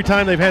scored every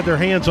time they've had their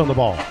hands on the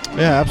ball.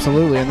 Yeah,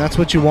 absolutely, and that's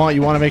what you want.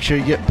 You want to make sure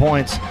you get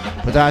points.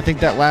 But I think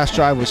that last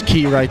drive was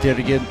key right there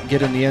to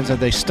get in the end zone.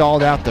 They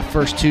stalled out the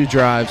first 2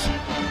 drives.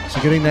 So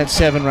getting that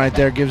 7 right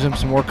there gives them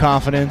some more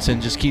confidence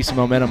and just keeps the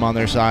momentum on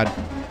their side.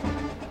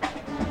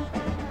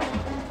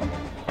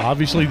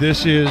 Obviously,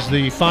 this is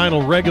the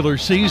final regular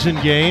season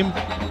game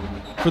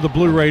for the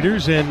Blue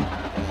Raiders, and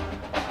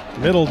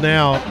Middle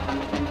now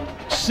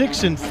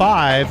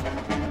 6-5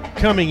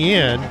 coming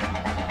in.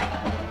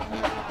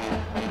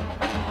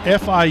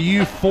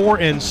 FIU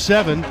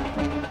 4-7,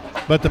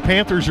 but the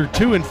Panthers are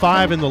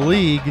 2-5 in the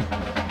league.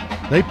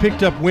 They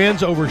picked up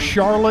wins over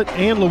Charlotte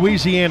and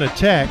Louisiana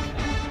Tech.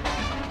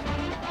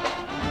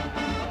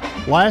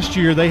 Last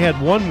year they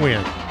had 1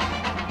 win.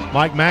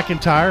 Mike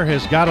McIntyre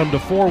has got them to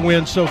 4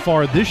 wins so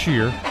far this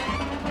year.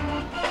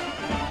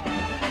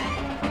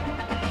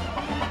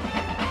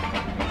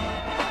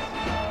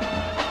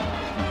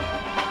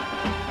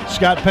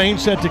 Scott Payne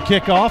set to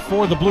kick off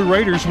for the Blue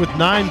Raiders with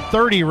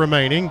 9:30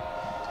 remaining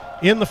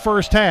in the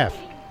first half.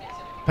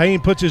 Payne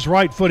puts his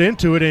right foot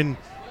into it and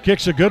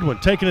kicks a good one.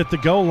 Taken at the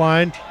goal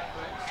line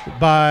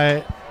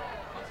by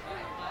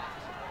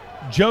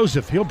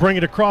Joseph. He'll bring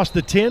it across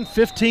the 10,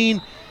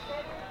 15,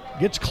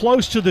 gets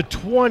close to the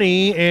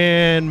 20,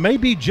 and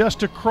maybe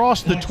just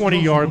across the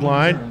 20-yard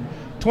line.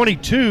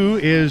 22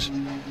 is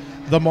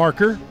the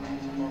marker.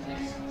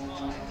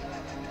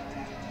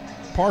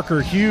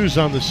 Parker Hughes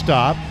on the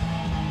stop.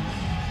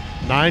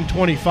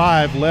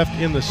 9:25 left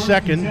in the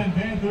second.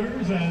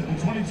 Panthers at the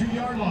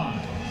 22-yard line.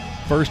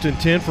 1st and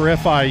 10 for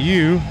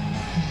FIU.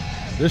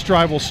 This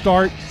drive will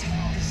start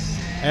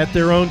at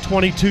their own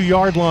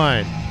 22-yard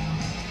line.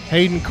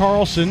 Hayden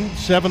Carlson,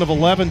 7 of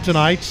 11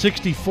 tonight,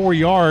 64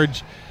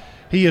 yards.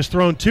 He has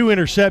thrown 2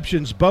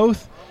 interceptions,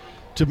 both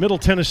to Middle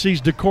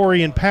Tennessee's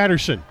DeCorian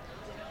Patterson.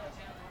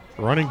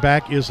 Running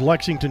back is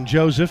Lexington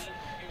Joseph.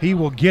 He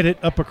will get it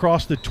up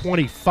across the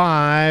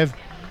 25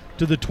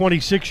 to the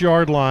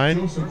 26-yard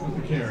line.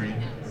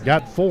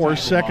 Got 4,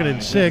 2nd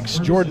and 6.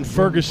 Jordan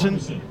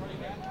Ferguson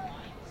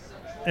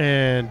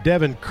and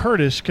Devin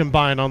Curtis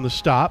combine on the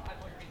stop.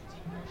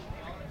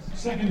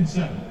 2nd and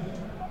 7.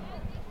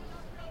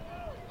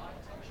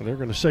 So they're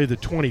going to say the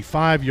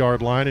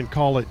 25-yard line and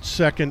call it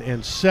 2nd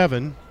and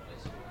 7.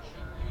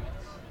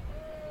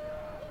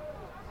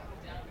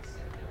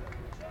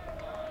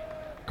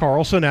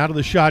 Carlson out of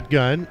the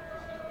shotgun.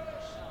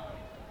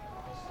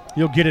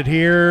 He'll get it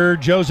here.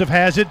 Joseph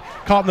has it.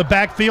 Caught in the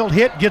backfield.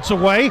 Hit. Gets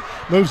away.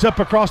 Moves up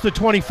across the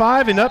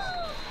 25 and up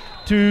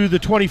to the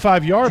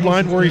 25-yard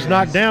line where he's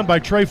knocked down by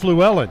Trey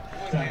Fluellen.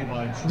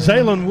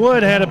 Zaylen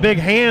Wood had a big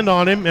hand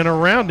on him and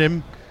around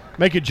him,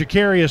 make it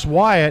Jacarius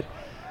Wyatt,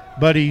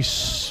 but he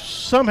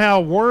somehow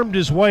wormed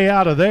his way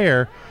out of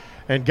there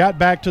and got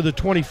back to the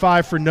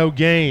 25 for no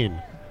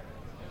gain.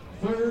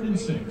 3rd and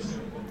 6.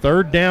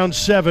 3rd down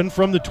 7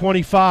 from the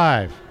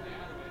 25.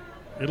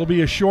 It'll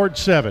be a short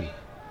 7.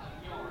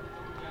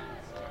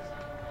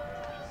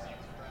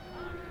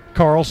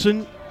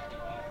 Carlson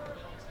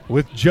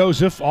with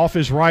Joseph off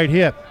his right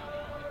hip.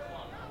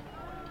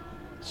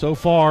 So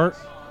far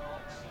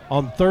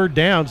on 3rd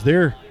downs,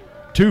 they're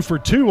 2 for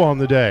 2 on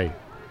the day.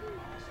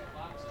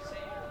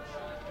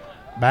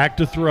 Back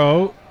to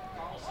throw.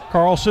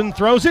 Carlson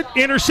throws it,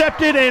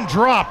 intercepted and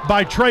dropped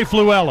by Trey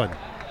Fluellen.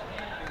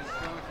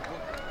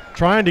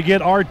 Trying to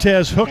get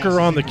Artez Hooker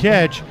on the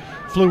catch.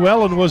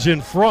 Fluellen was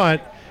in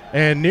front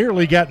and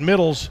nearly got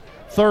Middle's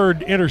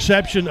 3rd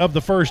interception of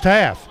the first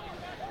half.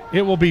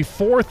 It will be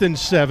 4th and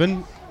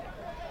 7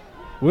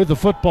 with the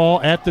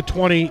football at the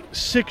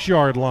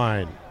 26-yard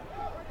line.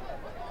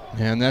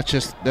 And that's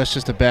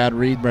just a bad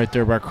read right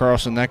there by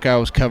Carlson. That guy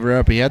was covered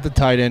up. He had the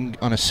tight end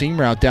on a seam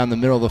route down the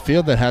middle of the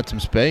field that had some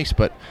space,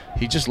 but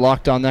he just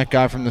locked on that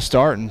guy from the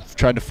start and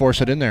tried to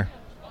force it in there.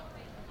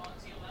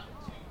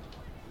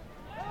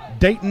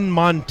 Dayton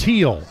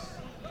Montiel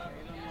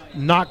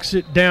knocks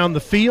it down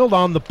the field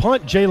on the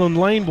punt. Jalen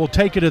Lane will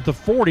take it at the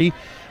 40.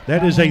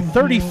 That is a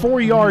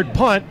 34-yard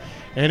punt,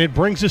 and it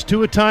brings us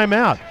to a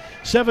timeout.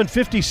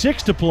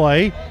 7:56 to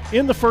play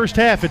in the first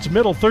half. It's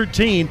Middle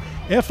 13,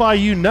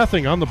 FIU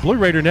nothing on the Blue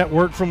Raider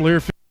Network from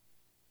Learfield.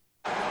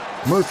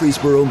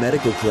 Murfreesboro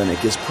Medical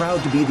Clinic is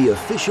proud to be the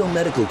official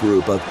medical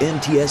group of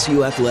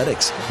MTSU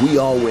Athletics. We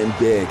all win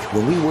big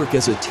when we work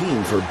as a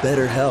team for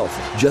better health.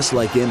 Just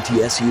like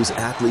MTSU's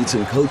athletes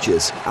and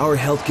coaches, our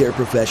healthcare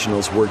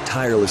professionals work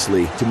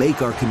tirelessly to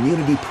make our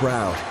community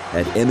proud.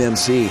 At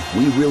MMC,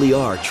 we really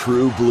are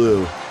true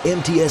blue.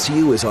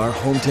 MTSU is our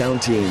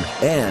hometown team,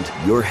 and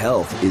your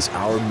health is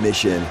our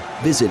mission.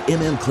 Visit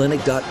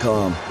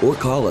mmclinic.com or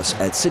call us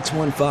at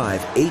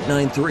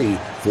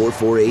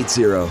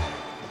 615-893-4480.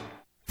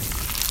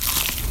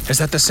 Is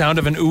that the sound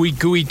of an ooey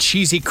gooey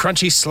cheesy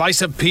crunchy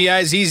slice of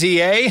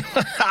P-I-Z-Z-A?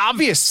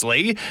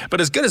 Obviously,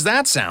 but as good as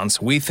that sounds,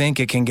 we think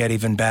it can get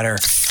even better.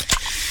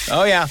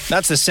 Oh yeah,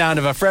 that's the sound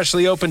of a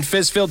freshly opened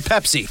fizz-filled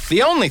Pepsi.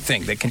 The only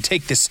thing that can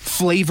take this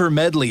flavor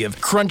medley of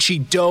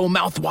crunchy dough,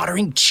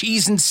 mouth-watering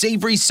cheese, and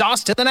savory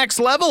sauce to the next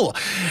level.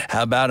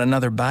 How about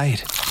another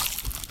bite?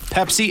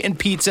 Pepsi and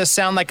pizza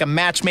sound like a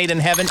match made in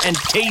heaven and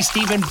taste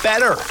even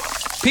better.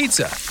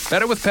 Pizza,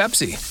 better with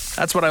Pepsi.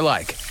 That's what I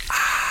like.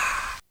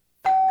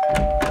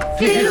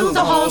 Fill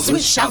the halls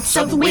with shouts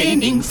of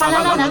winning, fa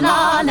la la la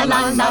la la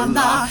la la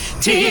la.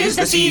 'Tis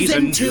the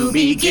season to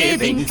be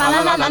giving, fa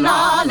la la la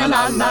la la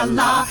la la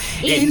la.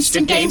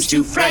 Instant games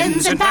to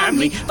friends and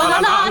family, fa la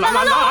la la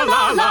la la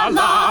la la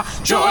la.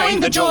 Join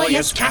the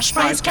joyous cash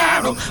prize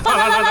carol, fa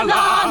la la la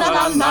la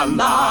la la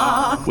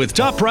la. With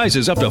top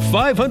prizes up to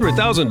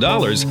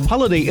 $500,000,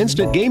 Holiday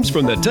Instant Games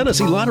from the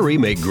Tennessee Lottery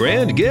make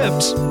grand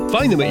gifts.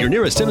 Find them at your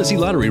nearest Tennessee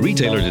Lottery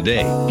retailer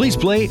today. Please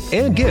play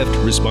and gift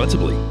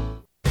responsibly.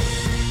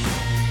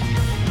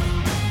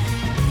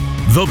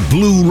 The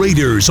Blue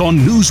Raiders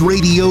on News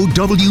Radio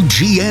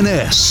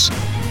WGNS.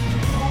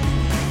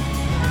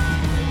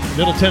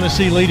 Middle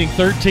Tennessee leading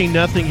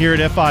 13-0 here at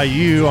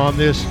FIU on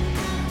this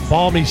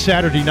balmy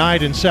Saturday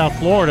night in South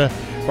Florida.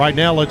 Right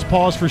now, let's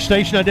pause for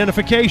station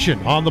identification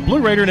on the Blue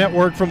Raider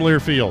Network from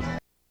Learfield.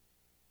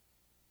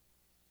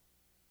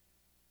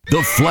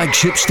 The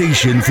flagship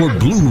station for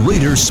Blue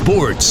Raider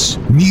sports.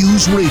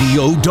 News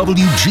Radio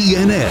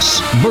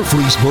WGNS,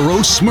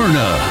 Murfreesboro,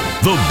 Smyrna.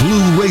 The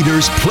Blue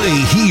Raiders play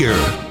here.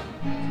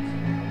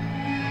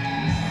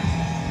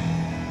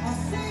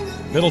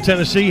 Middle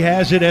Tennessee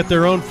has it at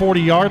their own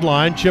 40-yard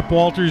line. Chip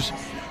Walters,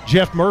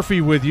 Jeff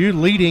Murphy with you,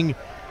 leading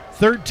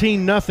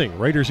 13-0.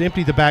 Raiders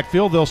empty the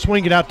backfield. They'll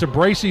swing it out to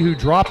Bracey, who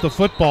dropped the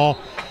football,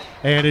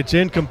 and it's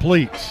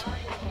incomplete.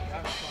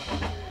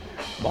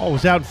 Ball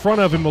was out in front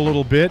of him a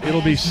little bit.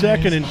 It'll be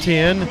 2nd and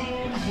 10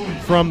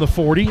 from the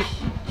 40.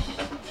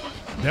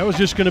 That was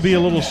just going to be a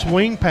little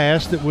swing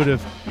pass that would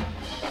have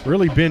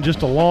really been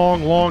just a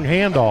long, long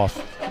handoff.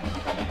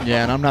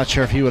 Yeah, and I'm not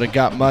sure if he would have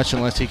got much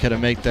unless he could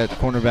have made that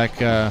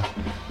cornerback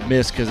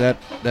miss, because that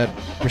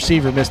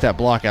receiver missed that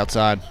block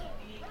outside.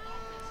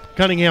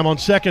 Cunningham on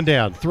 2nd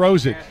down,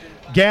 throws it.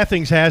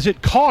 Gathings has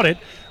it, caught it,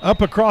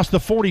 up across the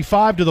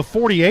 45 to the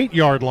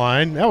 48-yard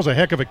line. That was a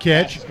heck of a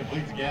catch.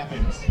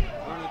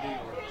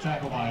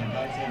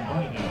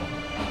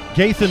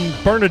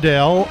 Gathan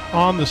Bernadelle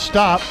on the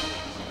stop.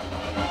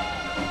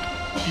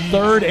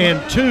 3rd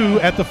and 2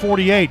 at the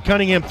 48.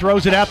 Cunningham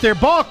throws it out there.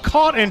 Ball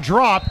caught and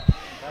dropped.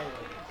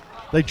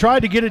 They tried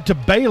to get it to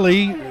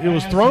Bailey. It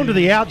was thrown to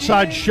the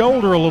outside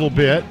shoulder a little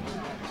bit.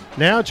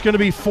 Now it's going to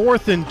be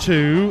 4th and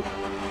 2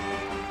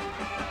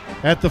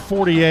 at the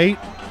 48.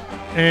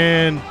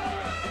 And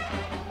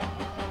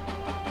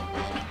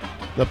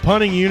The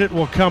punting unit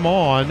will come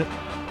on.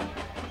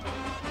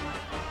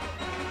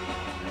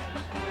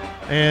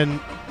 And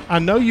I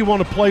know you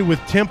want to play with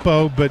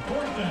tempo, but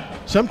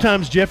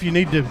sometimes, Jeff, you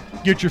need to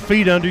get your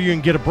feet under you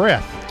and get a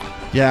breath.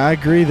 Yeah, I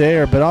agree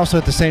there, but also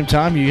at the same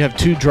time, you have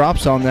 2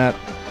 drops on that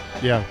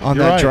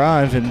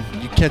drive, and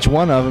you catch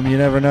one of them, you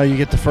never know you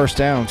get the first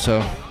down,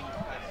 so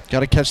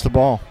got to catch the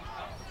ball.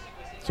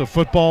 So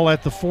football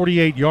at the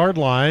 48-yard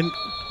line.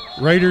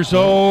 Raiders,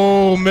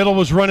 middle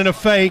was running a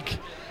fake,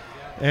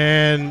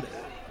 and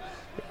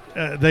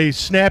they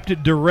snapped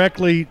it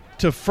directly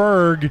to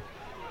Ferg,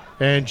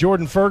 and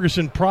Jordan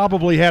Ferguson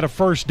probably had a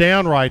first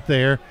down right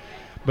there,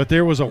 but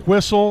there was a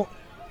whistle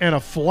and a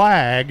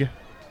flag.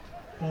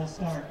 False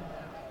start.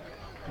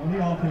 On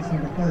the offense,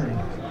 number 30.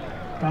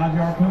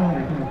 5-yard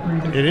penalty from the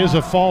previous. It is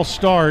a false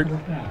start.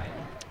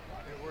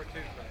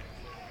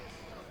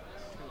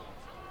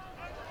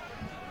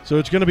 So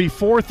it's going to be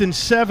 4th and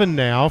 7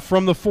 now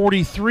from the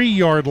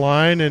 43-yard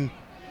line, and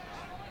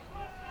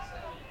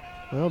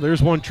well,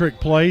 there's one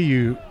trick play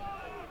you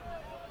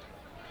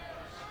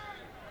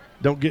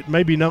don't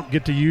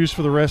get to use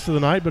for the rest of the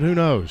night, but who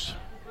knows?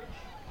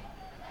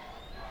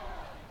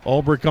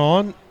 Ulbrich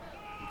on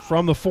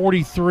from the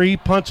 43,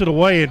 punts it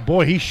away, and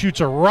boy, he shoots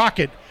a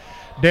rocket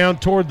down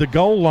toward the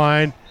goal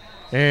line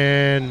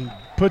and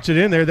puts it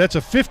in there. That's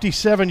a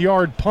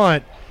 57-yard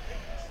punt.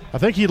 I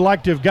think he'd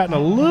like to have gotten a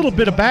little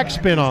bit of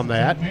backspin on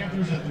that,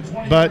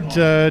 but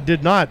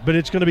did not. But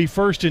it's going to be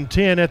 1st and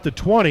 10 at the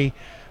 20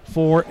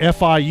 for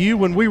FIU.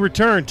 When we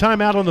return,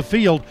 timeout on the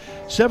field,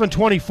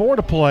 7:24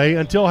 to play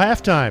until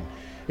halftime.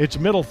 It's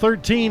Middle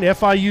 13,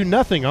 FIU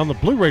nothing on the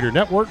Blue Raider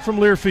Network from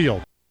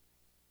Learfield.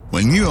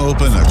 When you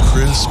open a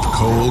crisp,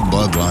 cold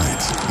Bud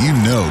Light, you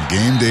know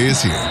game day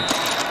is here.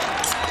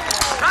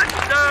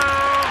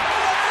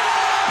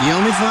 You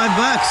owe me $5.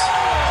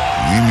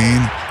 We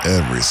mean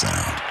every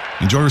sound.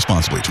 Enjoy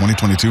responsibly.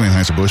 2022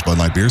 Anheuser-Busch Bud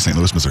Light Beer, St.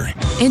 Louis, Missouri.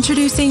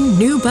 Introducing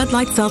new Bud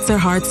Light Seltzer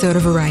Hard Soda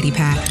Variety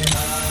Pack.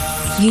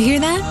 You hear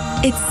that?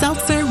 It's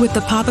seltzer with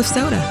the pop of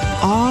soda,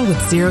 all with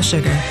 0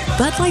 sugar.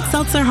 Bud Light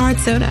Seltzer Hard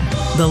Soda,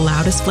 the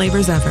loudest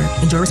flavors ever.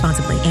 Enjoy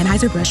responsibly.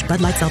 Anheuser-Busch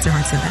Bud Light Seltzer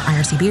Hard Soda,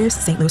 IRC Beers,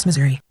 St. Louis,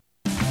 Missouri.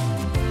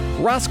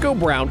 Roscoe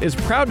Brown is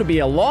proud to be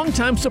a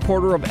longtime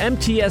supporter of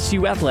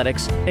MTSU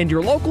Athletics and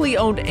your locally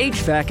owned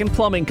HVAC and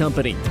plumbing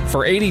company.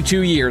 For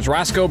 82 years,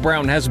 Roscoe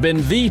Brown has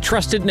been the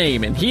trusted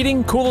name in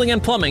heating, cooling,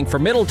 and plumbing for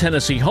Middle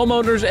Tennessee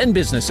homeowners and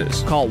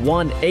businesses. Call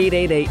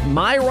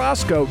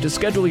 1-888-MY-ROSCOE to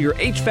schedule your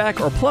HVAC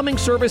or plumbing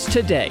service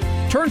today.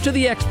 Turn to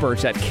the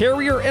experts at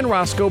Carrier and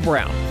Roscoe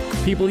Brown.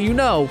 People you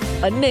know,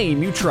 a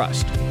name you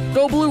trust.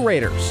 Go Blue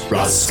Raiders.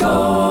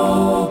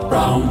 Roscoe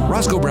Brown.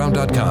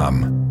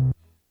 RoscoeBrown.com.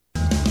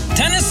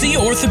 Tennessee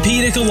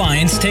Orthopedic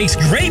Alliance takes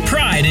great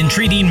pride in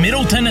treating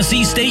Middle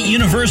Tennessee State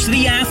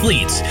University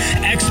athletes.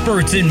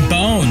 Experts in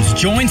bones,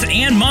 joints,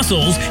 and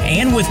muscles,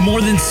 and with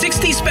more than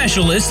 60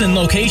 specialists in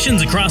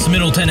locations across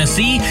Middle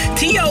Tennessee,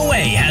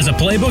 TOA has a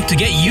playbook to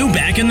get you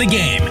back in the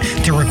game.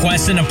 To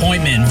request an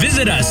appointment,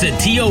 visit us at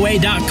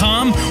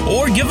TOA.com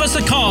or give us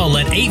a call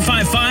at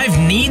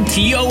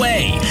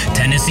 855-NEED-TOA.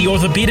 Tennessee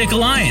Orthopedic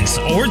Alliance,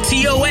 or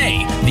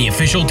TOA, the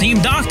official team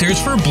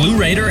doctors for Blue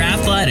Raider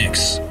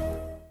Athletics.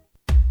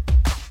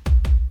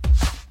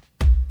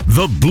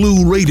 The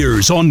Blue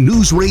Raiders on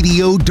News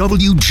Radio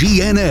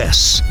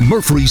WGNS,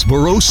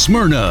 Murfreesboro,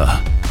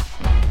 Smyrna.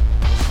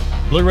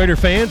 Blue Raider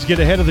fans, get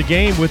ahead of the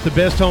game with the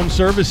best home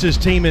services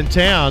team in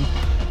town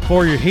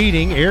for your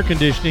heating, air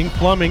conditioning,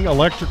 plumbing,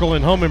 electrical,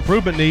 and home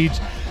improvement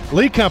needs.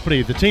 Lee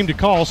Company, the team to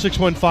call,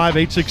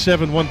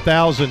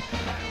 615-867-1000,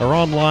 or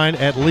online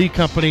at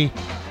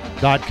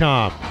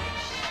leecompany.com.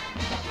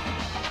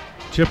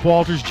 Chip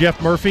Walters,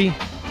 Jeff Murphy,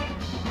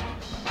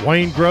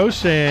 Wayne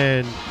Gross,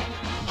 and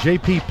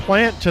J.P.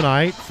 Plant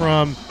tonight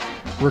from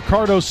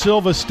Ricardo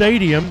Silva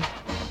Stadium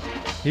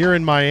here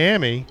in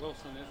Miami.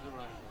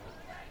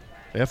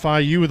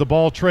 FIU with the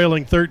ball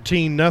trailing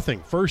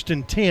 13-0. 1st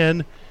and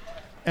 10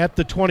 at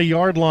the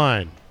 20-yard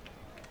line.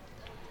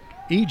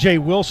 E.J.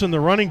 Wilson, the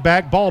running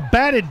back, ball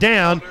batted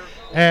down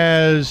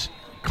as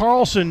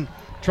Carlson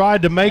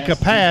tried to make a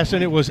pass,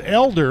 and it was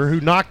Elder who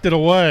knocked it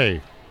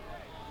away.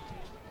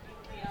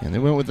 And they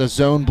went with the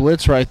zone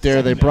blitz right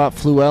there. They brought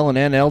Fluellen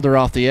and Elder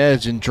off the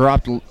edge and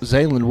dropped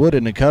Zaylen Wood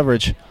into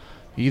coverage.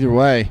 Either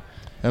way,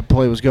 that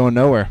play was going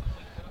nowhere.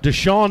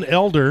 Deshaun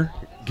Elder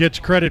gets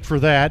credit for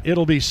that.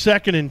 It'll be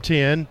 2nd and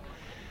 10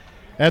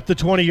 at the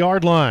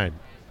 20-yard line.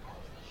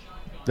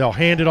 They'll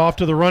hand it off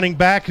to the running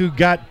back who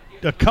got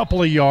a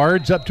couple of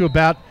yards up to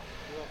about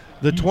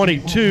the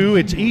 22.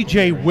 It's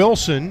E.J.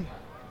 Wilson.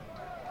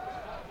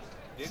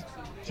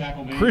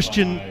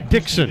 Christian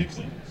Dixon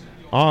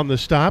on the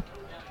stop.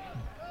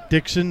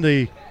 Dixon,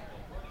 the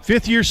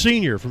fifth-year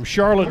senior from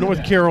Charlotte,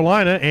 North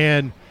Carolina,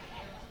 and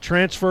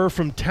transfer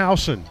from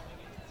Towson.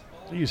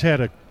 He's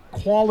had a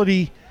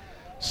quality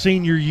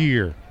senior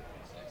year.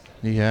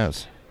 He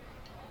has.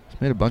 He's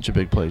made a bunch of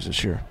big plays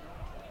this year.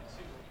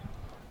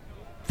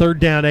 3rd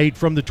down 8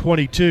 from the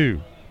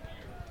 22.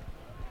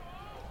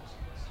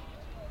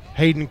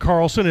 Hayden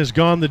Carlson has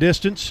gone the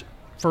distance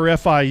for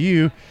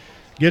FIU.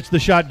 gets the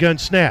shotgun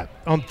snap.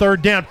 On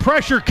third down,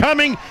 pressure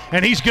coming,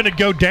 and he's going to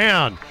go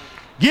down.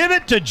 Give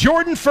it to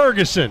Jordan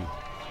Ferguson.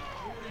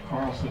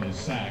 Carlson is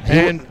sacked.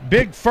 And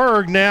Big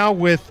Ferg now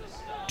with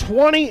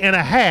 20 and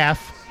a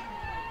half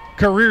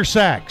career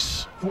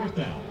sacks. Fourth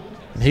down.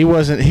 He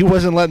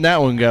wasn't letting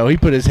that one go. He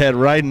put his head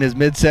right in his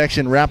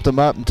midsection, wrapped him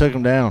up, and took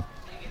him down.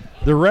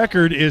 The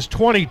record is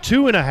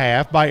 22 and a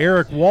half by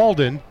Eric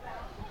Walden.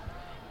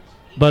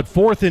 But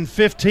 4th and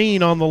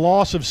 15 on the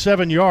loss of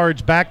 7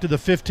 yards back to the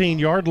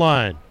 15-yard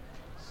line.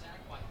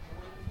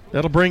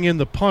 That'll bring in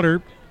the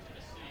punter,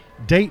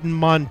 Dayton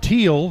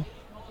Montiel.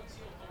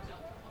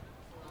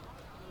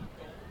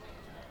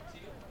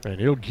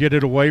 And he'll get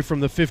it away from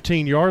the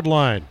 15-yard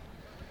line.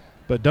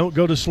 But don't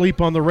go to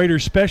sleep on the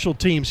Raiders' special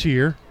teams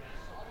here.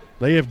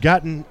 They have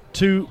gotten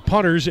 2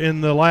 punters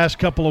in the last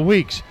couple of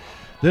weeks.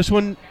 This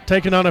one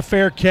taken on a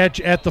fair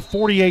catch at the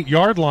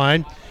 48-yard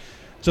line.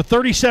 It's a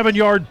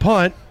 37-yard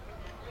punt.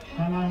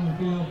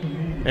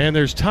 And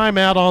there's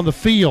timeout on the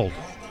field.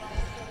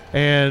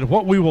 And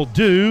what we will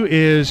do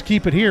is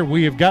keep it here.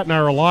 We have gotten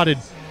our allotted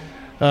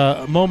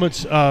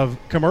moments of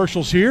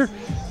commercials here.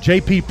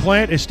 JP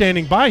Plant is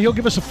standing by. He'll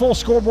give us a full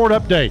scoreboard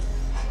update.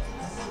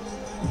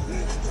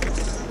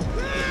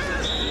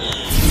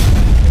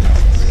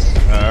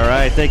 All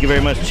right, thank you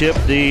very much, Chip.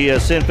 The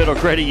Sin Federal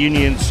Credit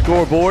Union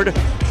scoreboard.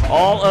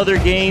 All other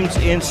games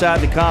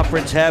inside the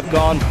conference have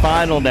gone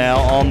final now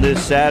on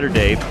this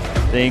Saturday.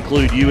 They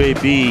include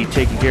UAB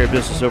taking care of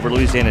business over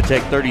Louisiana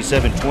Tech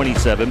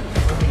 37-27.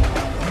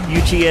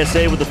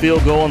 UTSA with the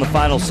field goal in the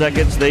final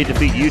seconds. They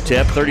defeat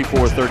UTEP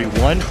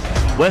 34-31.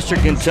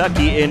 Western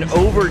Kentucky in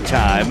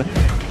overtime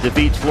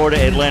defeats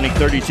Florida Atlantic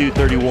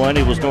 32-31.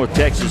 It was North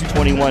Texas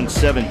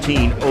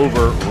 21-17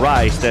 over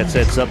Rice. That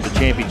sets up the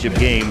championship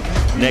game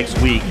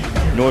next week.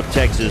 North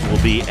Texas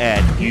will be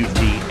at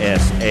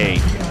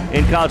UTSA.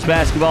 In college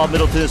basketball,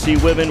 Middle Tennessee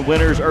women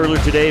winners earlier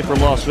today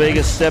from Las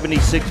Vegas,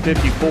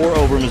 76-54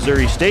 over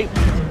Missouri State.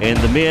 And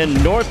the men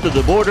north of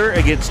the border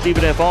against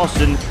Stephen F.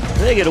 Austin,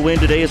 they get a win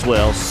today as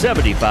well,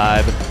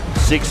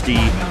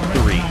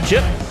 75-63.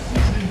 Chip?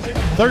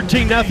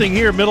 13-0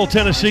 here, Middle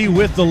Tennessee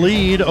with the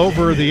lead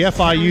over the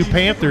FIU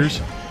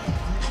Panthers.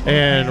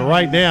 And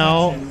right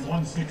now,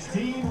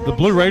 the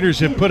Blue Raiders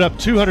have put up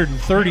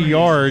 230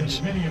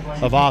 yards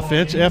of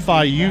offense.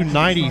 FIU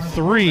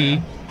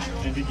 93.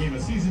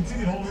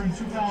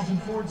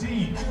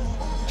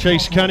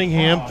 Chase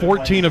Cunningham,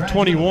 14 of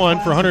 21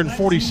 for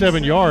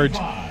 147 yards.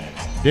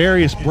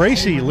 Darius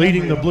Bracey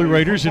leading the Blue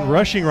Raiders in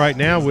rushing right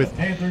now with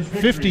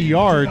 50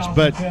 yards.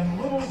 But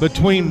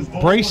between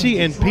Bracey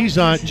and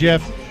Peasant,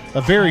 Jeff,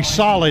 a very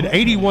solid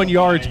 81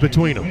 yards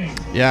between them.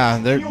 Yeah,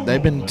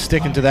 they've been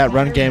sticking to that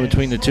run game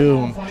between the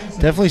two.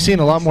 Definitely seen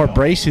a lot more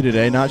Bracey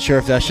today. Not sure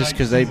if that's just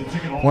because they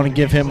want to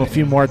give him a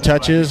few more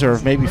touches or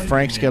if maybe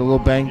Frank's got a little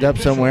banged up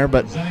somewhere.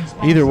 But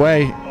either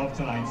way,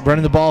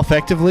 running the ball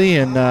effectively.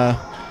 And,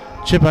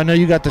 Chip, I know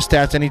you got the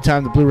stats.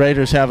 Anytime the Blue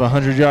Raiders have a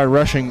 100-yard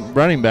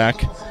running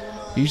back,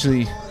 that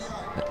usually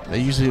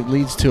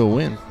leads to a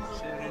win.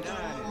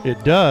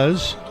 It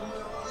does.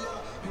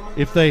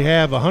 If they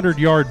have a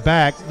 100-yard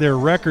back, their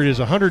record is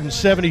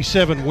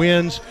 177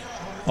 wins,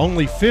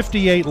 only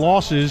 58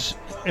 losses,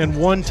 and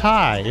 1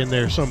 tie in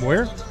there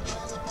somewhere.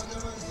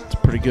 It's a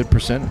pretty good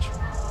percentage.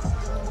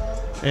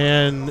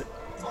 And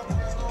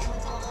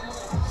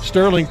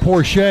Sterling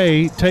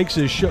Porsche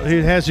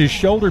has his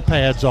shoulder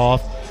pads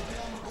off.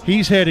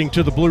 He's heading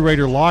to the Blue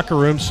Raider locker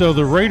room. So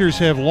the Raiders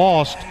have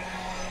lost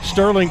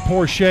Sterling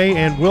Porsche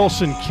and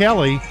Wilson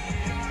Kelly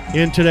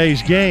in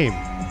today's game.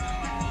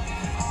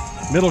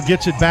 Middle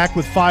gets it back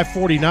with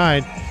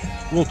 5:49.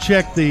 We'll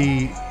check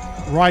the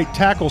right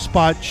tackle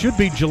spot. Should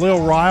be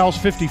Jaleel Riles,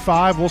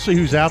 55. We'll see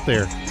who's out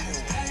there.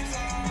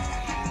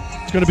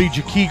 It's going to be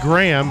Jakee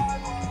Graham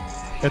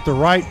at the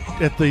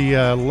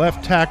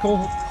left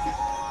tackle.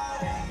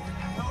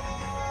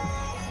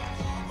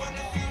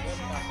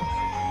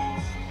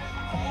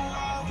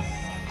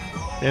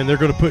 And they're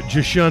going to put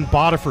Jashun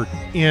Bodiford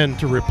in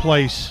to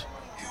replace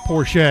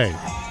Porsche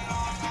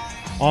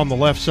on the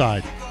left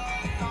side.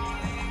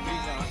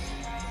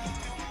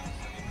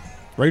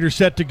 Raiders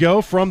set to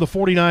go from the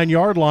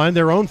 49-yard line,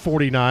 their own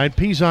 49.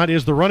 Peasant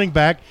is the running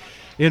back.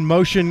 In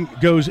motion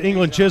goes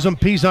England Chisholm.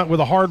 Peasant with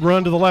a hard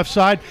run to the left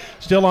side.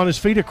 Still on his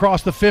feet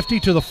across the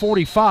 50 to the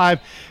 45.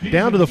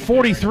 Down to the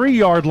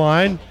 43-yard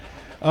line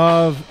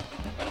of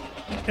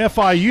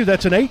FIU.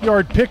 That's an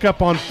 8-yard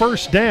pickup on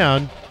first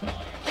down.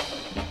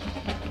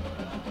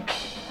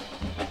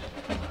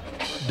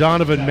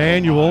 Donovan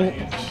Manuel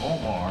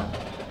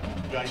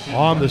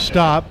on the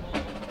stop.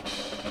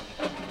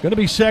 Going to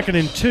be 2nd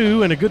and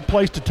 2, and a good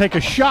place to take a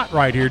shot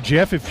right here,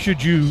 Jeff,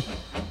 should you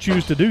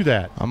choose to do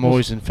that. I'm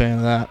always a fan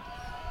of that.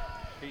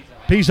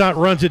 Peasant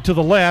runs it to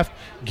the left,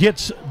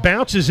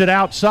 bounces it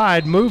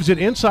outside, moves it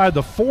inside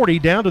the 40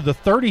 down to the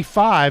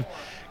 35,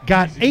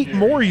 got 8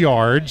 more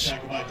yards,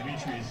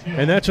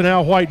 and that's an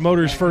Al White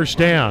Motors first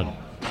down.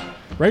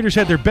 Raiders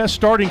had their best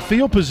starting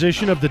field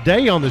position of the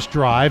day on this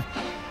drive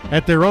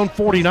at their own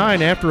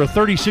 49 after a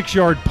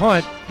 36-yard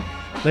punt.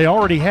 They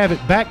already have it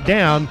back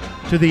down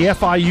to the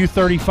FIU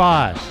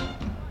 35.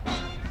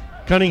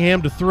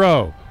 Cunningham to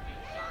throw.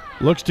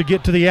 Looks to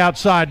get to the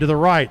outside, to the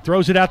right.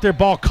 Throws it out there.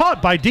 Ball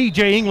caught by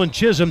DJ England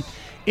Chisholm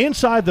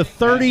inside the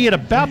 30 at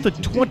about the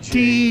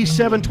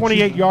 27,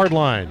 28-yard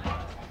line.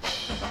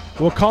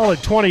 We'll call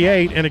it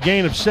 28 and a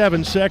gain of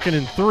 7, 2nd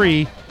and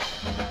 3.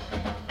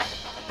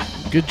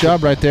 Good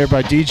job right there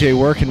by DJ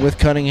working with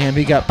Cunningham.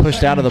 He got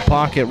pushed out of the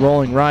pocket,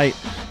 rolling right,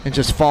 and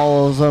just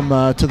follows them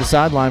to the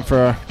sideline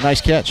for a nice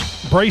catch.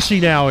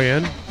 Bracey now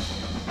in.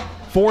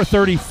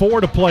 4:34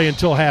 to play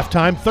until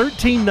halftime.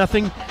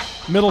 13-0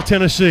 Middle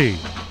Tennessee.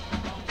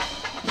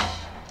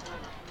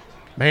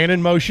 Man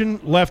in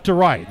motion, left to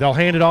right. They'll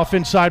hand it off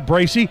inside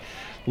Bracey.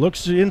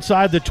 Looks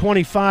inside the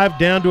 25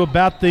 down to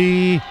about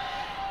the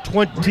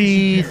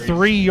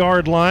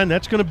 23-yard line.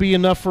 That's going to be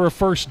enough for a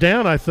first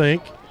down, I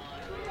think.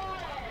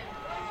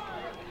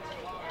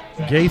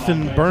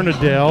 Gathan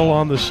Bernadelle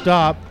on the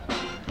stop.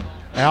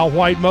 Al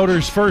White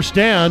Motors first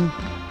down.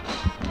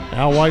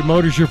 Al White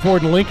Motors, your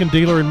Ford and Lincoln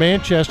dealer in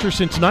Manchester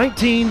since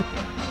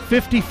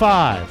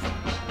 1955.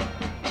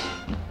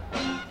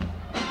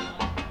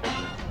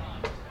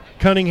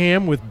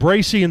 Cunningham with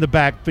Bracey in the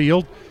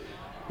backfield.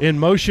 In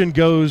motion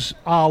goes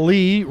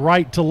Ali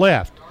right to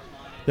left.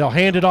 They'll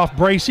hand it off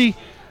Bracey.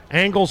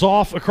 Angles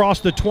off across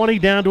the 20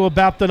 down to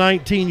about the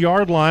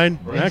 19-yard line.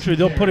 Actually,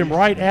 they'll put him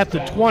right at the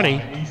 20.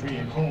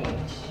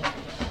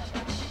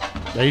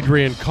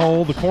 Adrian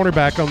Cole, the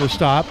cornerback, on the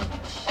stop.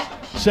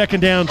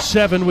 2nd down,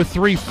 7 with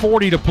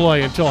 3:40 to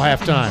play until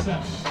halftime.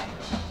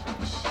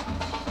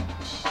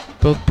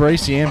 Both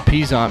Bracey and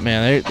Peasant,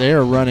 man, they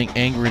are running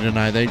angry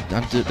tonight.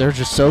 They're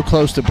just so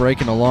close to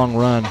breaking a long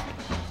run.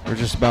 They're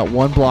just about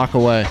one block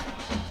away.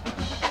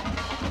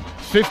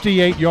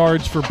 58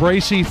 yards for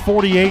Bracey,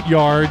 48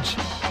 yards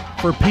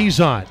for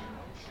Peasant.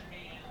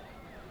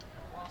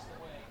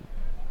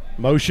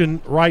 Motion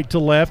right to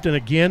left, and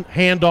again,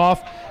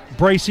 handoff.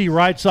 Bracey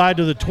right side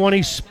to the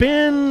 20,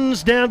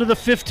 spins down to the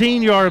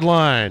 15-yard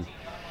line.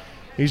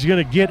 He's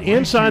going to get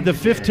inside the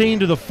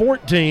 15 to the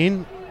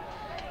 14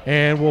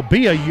 and will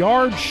be a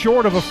yard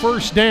short of a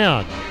first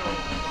down.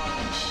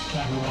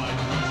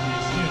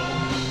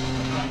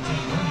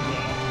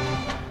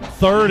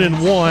 Third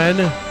and 1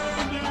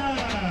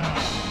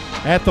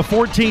 at the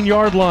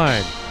 14-yard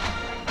line.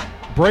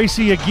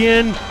 Bracey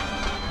again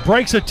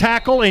breaks a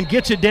tackle and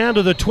gets it down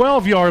to the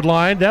 12-yard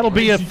line. That'll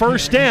be a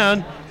first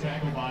down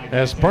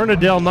as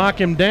Bernadelle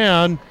knock him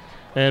down,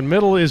 and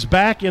Middle is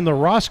back in the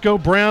Roscoe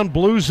Brown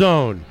blue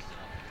zone.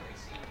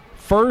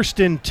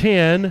 1st and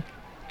 10,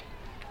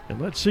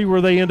 and let's see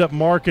where they end up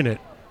marking it.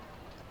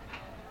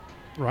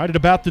 Right at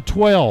about the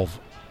 12.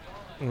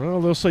 Well,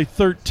 they'll say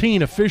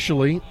 13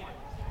 officially.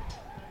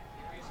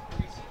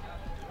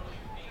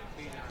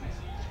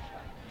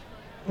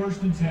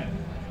 First and 10.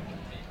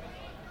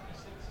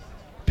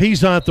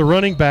 Peasant, the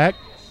running back.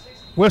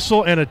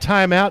 Whistle and a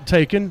timeout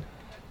taken.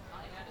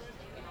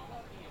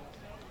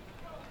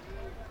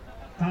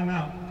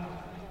 Timeout.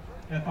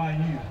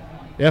 FIU.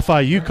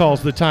 FIU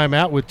calls the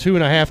timeout with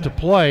 2.5 to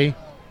play.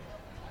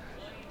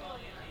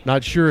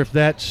 Not sure if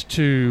that's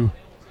to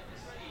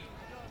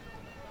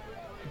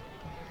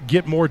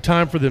get more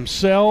time for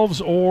themselves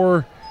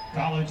or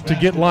to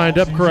get lined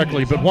up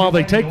correctly. But while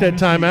they take that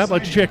timeout,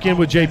 let's check in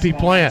with JP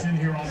Plant.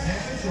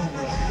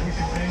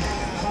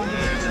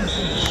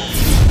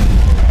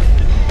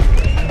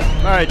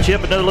 All right,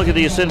 Chip, another look at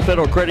the Ascend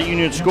Federal Credit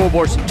Union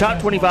scoreboard. Some top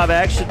 25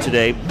 action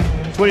today.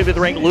 25th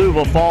ranked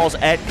Louisville falls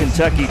at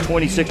Kentucky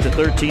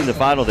 26-13, the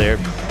final there.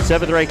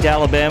 7th ranked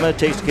Alabama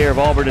takes care of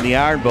Auburn in the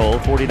Iron Bowl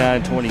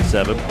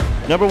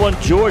 49-27. Number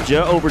 1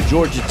 Georgia over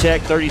Georgia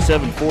Tech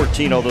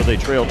 37-14, although they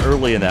trailed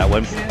early in that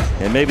one.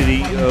 And maybe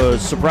the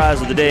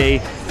surprise of the day,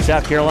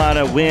 South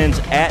Carolina wins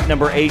at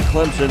number 8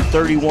 Clemson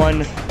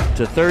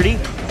 31-30.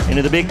 And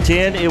in the Big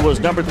Ten, it was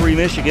number 3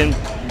 Michigan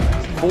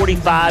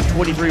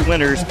 45-23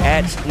 winners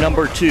at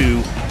number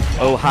 2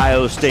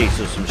 Ohio State.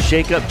 So some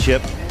shake-up,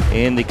 Chip,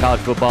 in the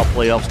college football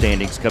playoff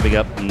standings coming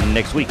up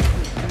next week.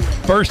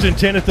 1st and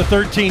 10 at the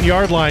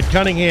 13-yard line.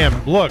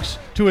 Cunningham looks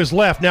to his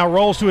left, now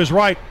rolls to his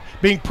right,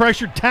 being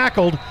pressured,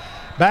 tackled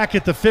back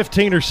at the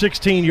 15 or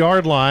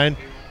 16-yard line.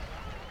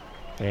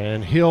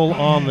 And Hill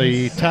on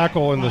the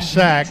tackle and the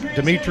sack,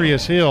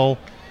 Demetrius Hill.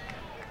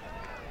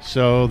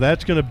 So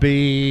that's going to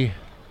be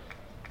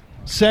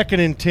 2nd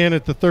and 10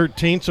 at the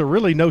 13, so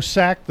really no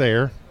sack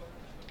there.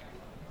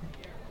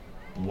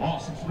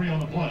 Loss of 3 on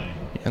the play.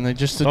 And they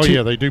just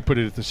they do put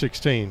it at the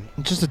 16.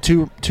 Just a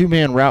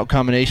two-man route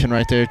combination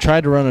right there.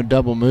 Tried to run a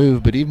double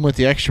move, but even with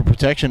the extra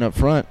protection up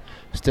front,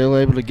 still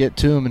able to get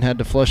to him and had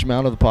to flush him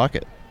out of the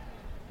pocket.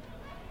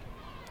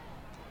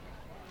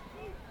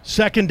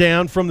 2nd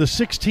down from the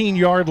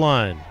 16-yard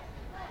line.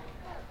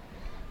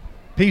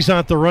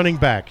 Peasant, the running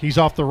back. He's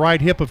off the right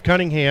hip of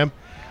Cunningham.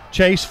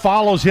 Chase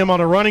follows him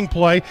on a running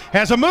play.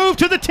 Has a move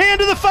to the 10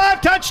 to the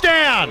 5,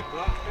 touchdown.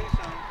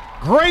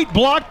 Great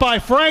block by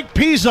Frank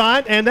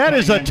Peasant, and that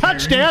is a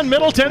touchdown,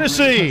 Middle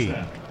Tennessee.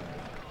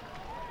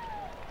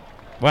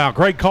 Wow,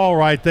 great call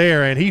right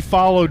there, and he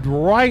followed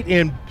right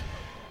in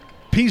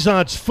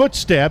Peasant's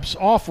footsteps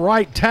off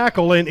right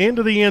tackle and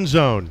into the end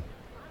zone.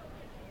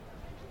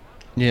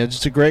 Yeah,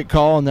 just a great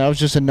call, and that was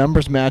just a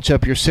numbers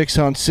matchup. You're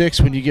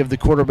 6-on-6 when you give the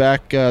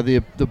quarterback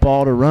the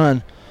ball to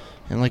run.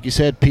 And like you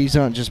said,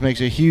 Peasant just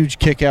makes a huge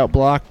kick-out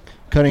block.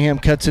 Cunningham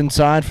cuts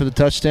inside for the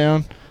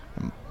touchdown.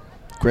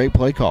 Great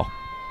play call.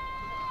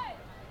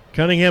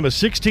 Cunningham, a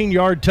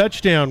 16-yard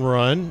touchdown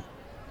run.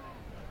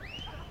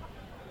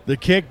 The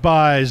kick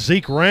by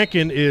Zeke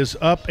Rankin is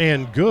up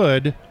and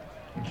good.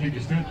 The kick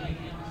is good.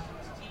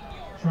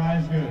 Try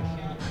is good.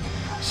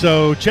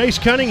 So Chase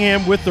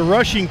Cunningham with the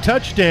rushing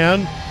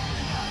touchdown.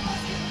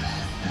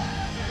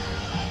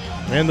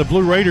 And the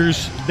Blue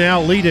Raiders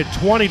now lead at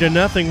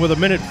 20-0 with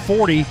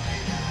 1:40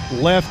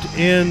 left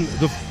in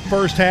the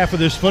first half of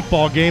this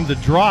football game. The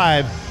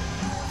drive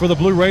for the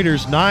Blue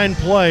Raiders, 9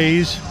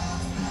 plays,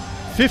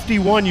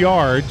 51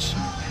 yards,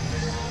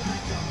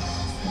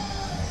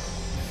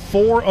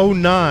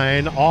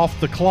 4:09 off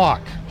the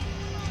clock.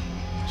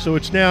 So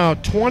it's now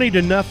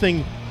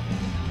 20-0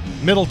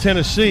 Middle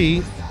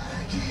Tennessee.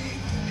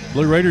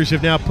 Blue Raiders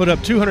have now put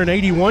up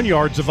 281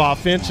 yards of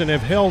offense and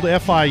have held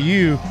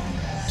FIU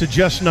to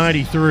just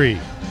 93.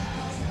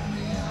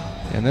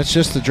 And that's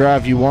just the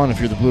drive you want if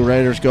you're the Blue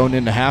Raiders going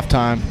into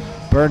halftime.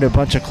 Burned a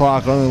bunch of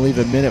clock, only leave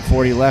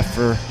 1:40 left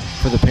for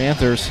the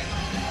Panthers.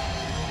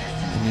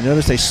 And you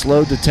notice they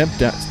slowed the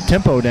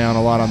tempo down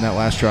a lot on that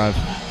last drive.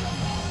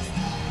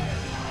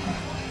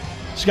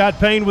 Scott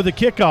Payne with the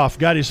kickoff,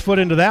 got his foot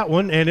into that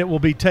one, and it will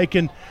be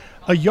taken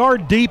a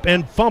yard deep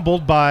and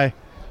fumbled by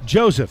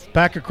Joseph.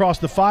 Back across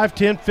the 5,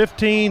 10,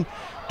 15,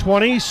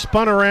 20,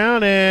 spun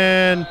around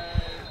and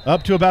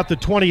up to about the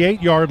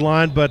 28-yard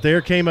line, but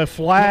there came a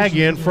flag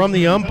in from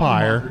the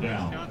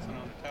umpire.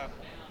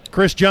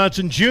 Chris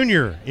Johnson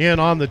Jr. in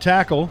on the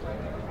tackle.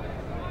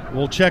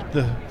 We'll check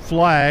the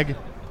flag.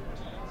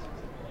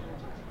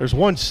 There's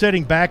one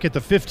sitting back at the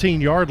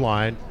 15-yard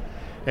line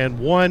and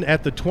one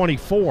at the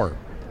 24.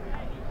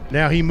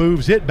 Now he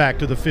moves it back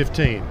to the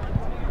 15.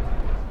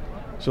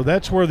 So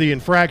that's where the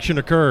infraction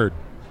occurred.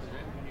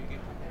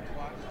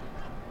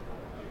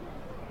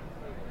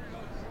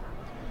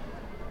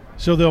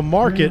 So they'll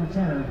mark it.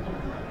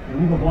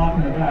 Illegal block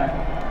in the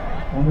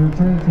back on the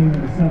return team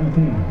at the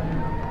 17.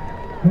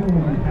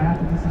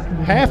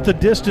 Half the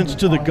distance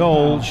to the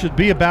goal should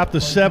be about the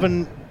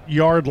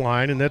 7-yard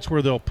line, and that's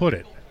where they'll put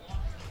it.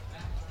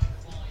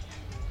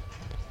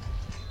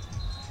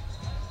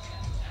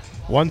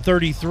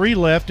 .133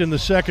 left in the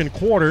second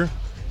quarter.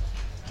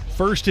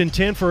 1st and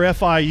 10 for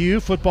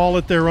FIU. Football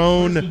at their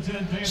own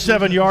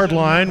 7-yard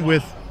line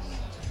with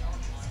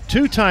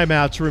 2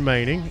 timeouts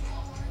remaining.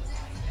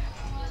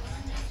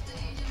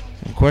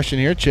 The question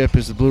here, Chip,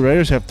 is the Blue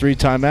Raiders have 3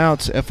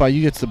 timeouts.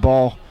 FIU gets the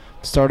ball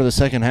at the start of the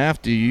second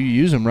half. Do you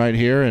use them right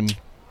here and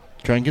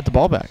try and get the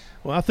ball back?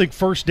 Well, I think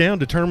first down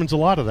determines a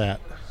lot of that,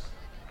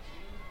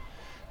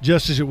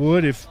 just as it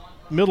would if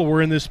Middle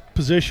were in this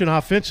position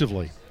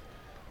offensively.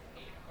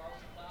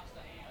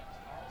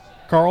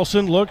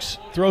 Carlson looks,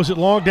 throws it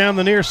long down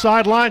the near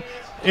sideline.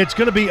 It's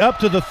going to be up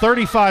to the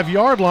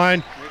 35-yard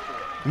line.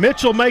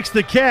 Mitchell makes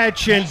the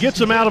catch and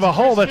gets him out of a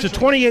hole. That's a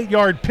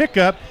 28-yard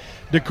pickup.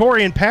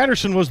 DeCorian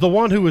Patterson was the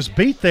one who was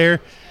beat there.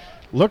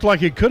 Looked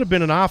like it could have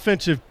been an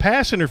offensive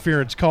pass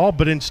interference call,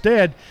 but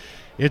instead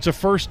it's a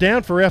first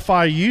down for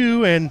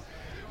FIU, and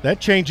that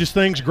changes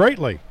things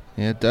greatly.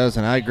 Yeah, it does,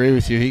 and I agree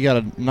with you. He got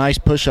a nice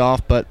push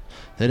off, but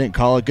they didn't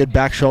call a good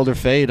back shoulder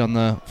fade on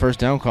the first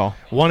down call.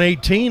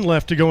 1:18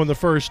 left to go in the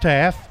first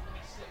half.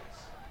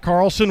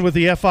 Carlson with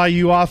the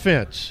FIU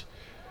offense.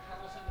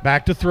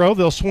 Back to throw.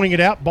 They'll swing it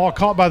out. Ball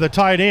caught by the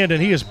tight end,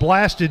 and he is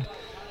blasted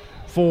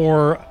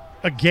for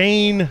a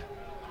gain,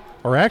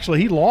 or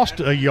actually he lost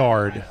a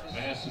yard.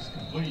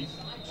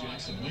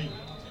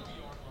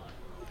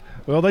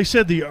 Well, they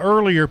said the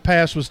earlier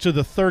pass was to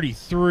the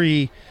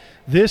 33.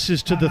 This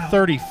is to the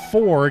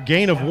 34, a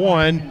gain of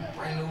 1.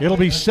 It'll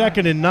be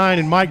 2nd and 9,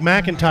 and Mike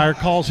McIntyre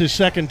calls his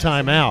second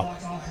timeout.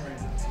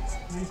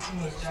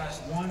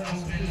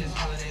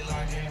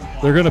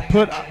 They're going to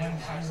put,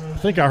 I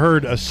think I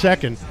heard a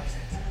second.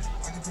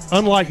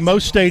 Unlike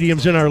most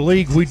stadiums in our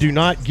league, we do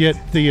not get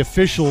the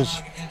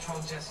officials'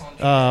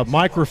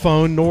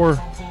 microphone,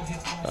 nor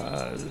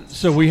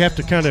so we have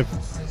to kind of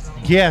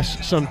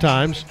guess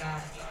sometimes.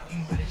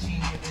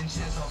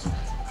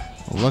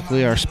 Well,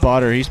 luckily, our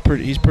spotter, he's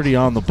pretty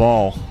on the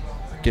ball,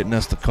 getting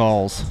us the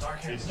calls.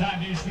 It's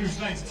time to introduce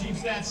tonight's Team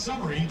Stats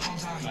Summary.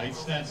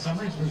 Tonight's Stats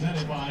Summary is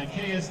presented by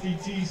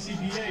KSDT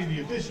CPA,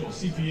 the official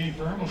CPA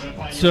firm of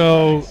FIU.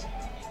 So,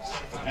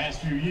 the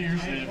past few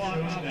years, they have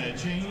shown that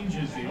change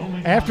is the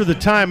only. After the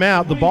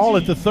timeout, the ball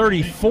at the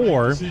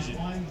 34. The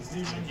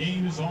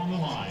game is on the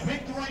line.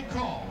 Make the right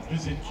call.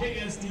 Visit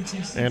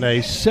KSDT. And a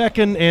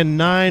 2nd and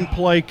 9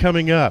 play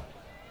coming up.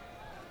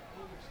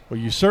 Well,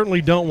 you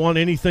certainly don't want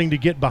anything to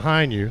get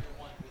behind you.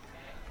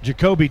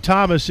 Jacoby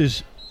Thomas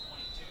is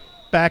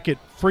back at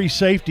free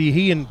safety.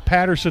 He and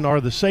Patterson are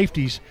the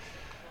safeties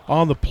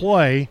on the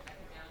play.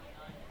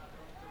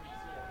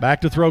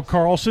 Back to throw.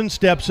 Carlson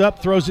steps up,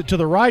 throws it to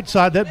the right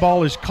side. That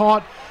ball is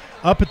caught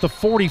up at the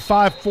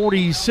 45,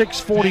 46,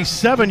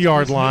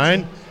 47-yard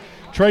line.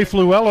 Trey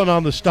Fluellen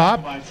on the stop.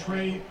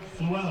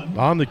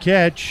 On the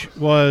catch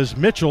was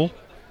Mitchell,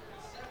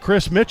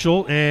 Chris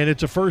Mitchell, and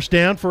it's a first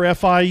down for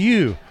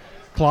FIU.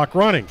 Clock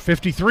running,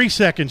 53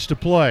 seconds to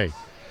play.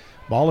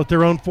 Ball at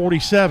their own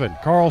 47.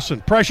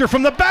 Carlson, pressure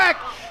from the back.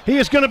 He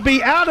is going to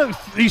be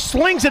he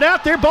slings it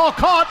out there. Ball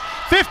caught,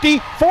 50,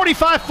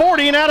 45,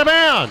 40, and out of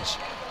bounds.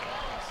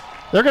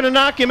 They're going to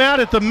knock him out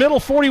at the middle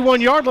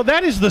 41-yard line.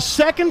 That is the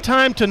second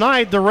time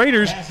tonight the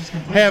Raiders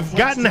have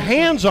gotten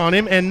hands on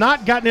him and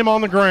not gotten him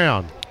on the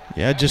ground.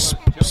 Yeah, just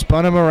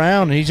spun him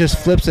around, and he just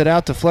flips it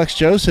out to Flex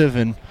Joseph,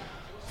 and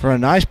for a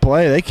nice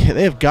play,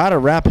 they have got to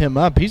wrap him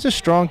up. He's a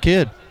strong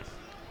kid.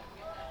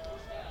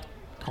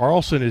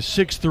 Carlson is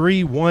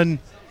 6'3",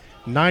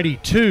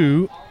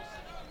 192.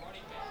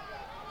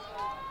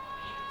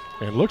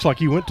 And looks like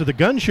he went to the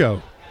gun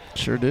show.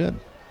 Sure did.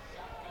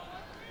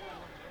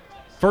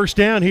 First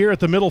down here at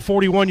the middle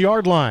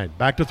 41-yard line.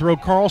 Back to throw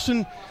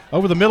Carlson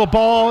over the middle,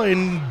 ball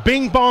and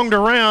bing-bonged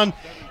around.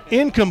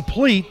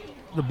 Incomplete.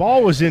 The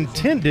ball was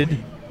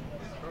intended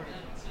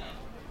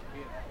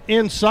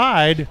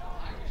inside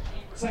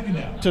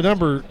to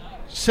number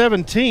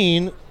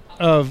 17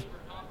 of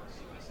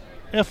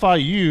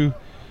FIU,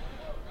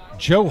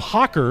 Joe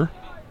Hocker,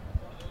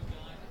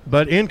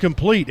 but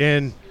incomplete.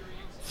 And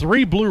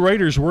 3 Blue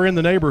Raiders were in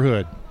the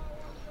neighborhood.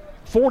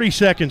 40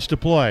 seconds to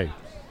play.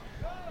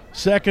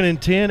 2nd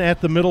and 10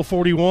 at the middle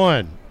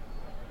 41.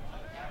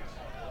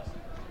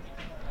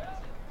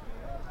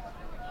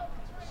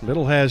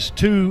 Middle has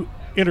 2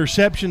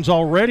 interceptions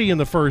already in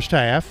the first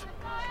half.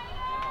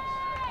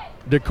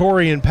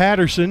 DeCorian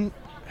Patterson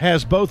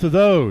has both of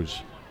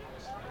those.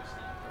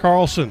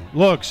 Carlson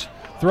looks,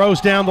 throws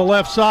down the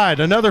left side.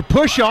 Another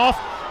push off.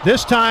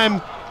 This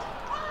time,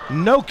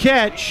 no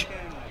catch.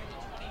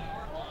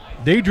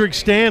 Dedrick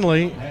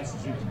Stanley.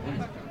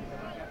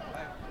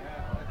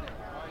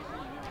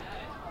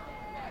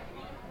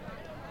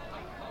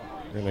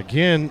 And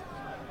again,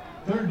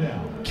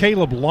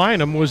 Caleb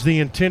Lynham was the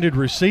intended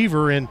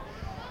receiver, and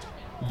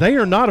they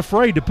are not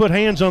afraid to put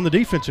hands on the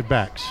defensive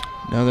backs.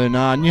 No, they're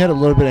not. And you had a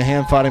little bit of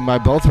hand fighting by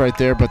both right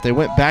there, but they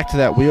went back to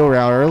that wheel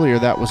route earlier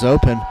that was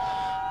open.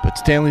 But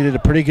Stanley did a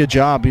pretty good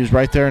job. He was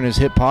right there in his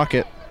hip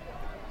pocket.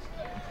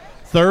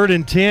 3rd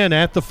and 10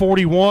 at the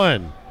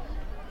 41.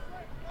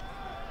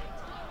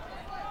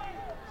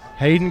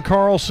 Hayden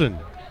Carlson.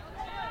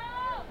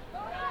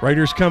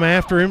 Raiders come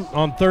after him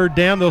on 3rd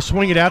down. They'll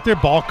swing it out there.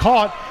 Ball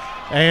caught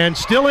and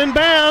still in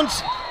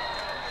bounds.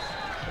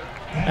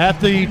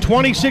 At the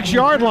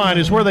 26-yard line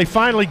is where they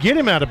finally get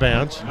him out of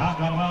bounds.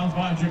 Knocked out of bounds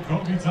by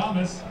Jacoby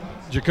Thomas.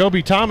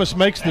 Jacoby Thomas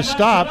makes the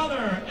stop.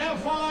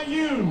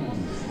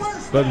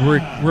 But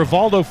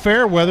Rivaldo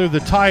Fairweather,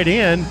 the tight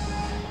end,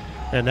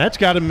 and that's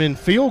got him in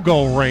field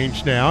goal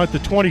range now at the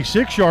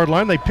 26-yard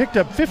line. They picked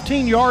up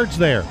 15 yards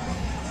there,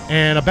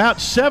 and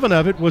about 7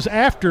 of it was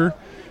after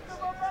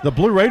the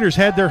Blue Raiders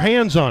had their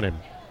hands on him.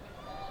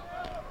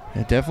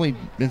 Yeah, definitely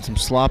been some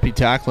sloppy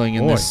tackling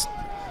in this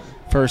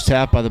first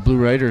half by the Blue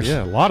Raiders.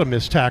 Yeah, a lot of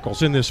missed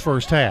tackles in this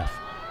first half.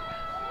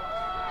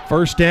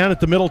 First down at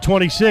the middle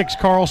 26.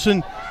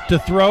 Carlson to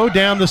throw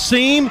down the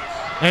seam,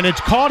 and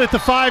it's caught at the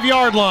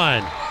 5-yard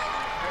line.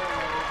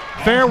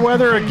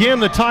 Fairweather, again,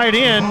 the tight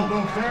end.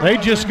 They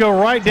just go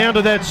right down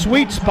to that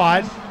sweet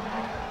spot.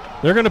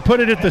 They're going to put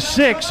it at the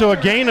 6, so a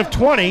gain of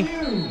 20.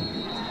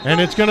 And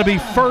it's going to be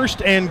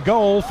 1st and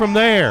goal from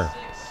there.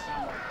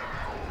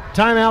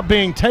 Timeout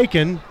being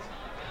taken.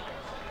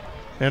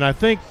 And I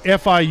think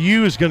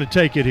FIU is going to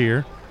take it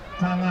here.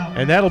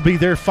 And that'll be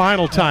their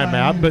final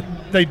timeout. But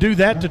they do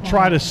that to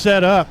try to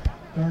set up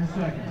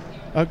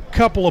a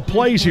couple of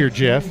plays here,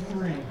 Jeff.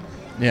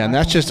 Yeah, and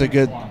that's just a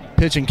good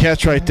pitch and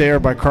catch right there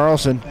by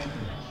Carlson.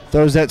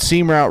 Throws that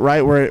seam route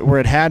right where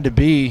it had to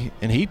be,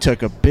 and he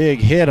took a big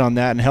hit on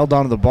that and held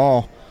on to the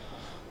ball.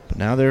 But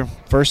now they're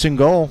 1st and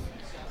goal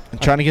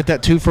and trying to get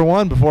that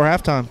 2-for-1 before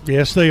halftime.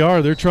 Yes, they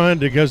are. They're trying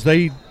to, because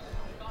they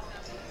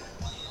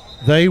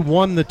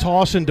won the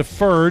toss and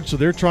deferred, so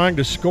they're trying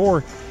to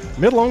score.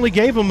 Middle only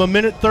gave them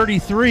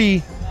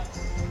 1:33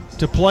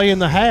 to play in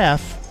the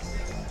half.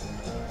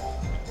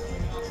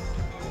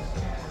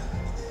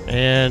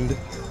 And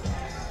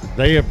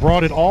they have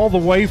brought it all the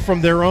way from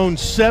their own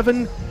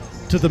 7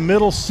 to the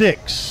middle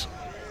 6.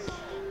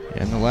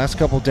 And the last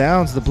couple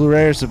downs, the Blue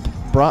Raiders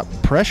have brought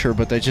pressure,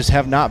 but they just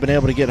have not been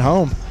able to get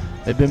home.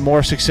 They've been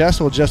more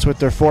successful just with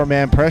their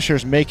 4-man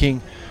pressures,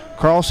 making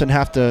Carlson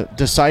have to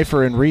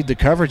decipher and read the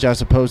coverage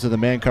as opposed to the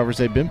man coverage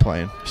they've been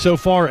playing. So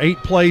far, 8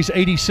 plays,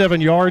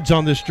 87 yards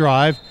on this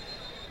drive.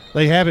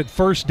 They have it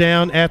 1st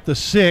down at the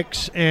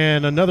 6,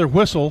 and another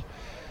whistle.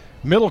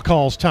 Middle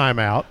calls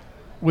timeout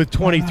with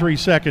 23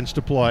 seconds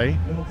to play.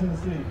 Middle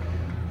Tennessee,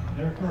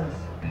 they're first.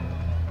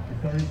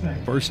 30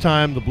 seconds. First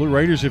time the Blue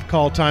Raiders have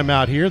called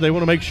timeout here. They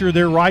want to make sure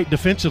they're right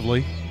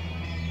defensively.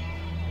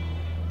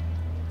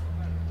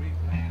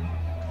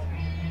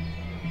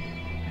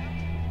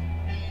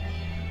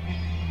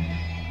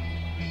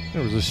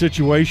 There was a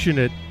situation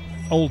at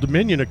Old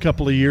Dominion a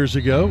couple of years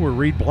ago where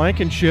Reed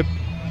Blankenship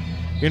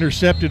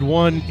intercepted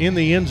one in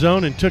the end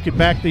zone and took it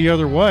back the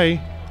other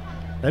way.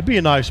 That'd be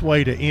a nice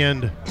way to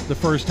end the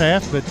first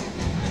half, but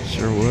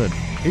Sure would.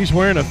 He's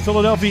wearing a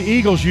Philadelphia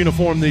Eagles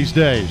uniform these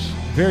days.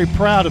 Very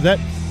proud of that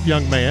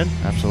young man.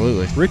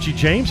 Absolutely. Richie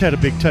James had a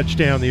big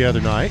touchdown the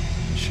other night.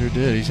 He sure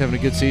did. He's having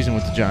a good season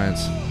with the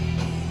Giants.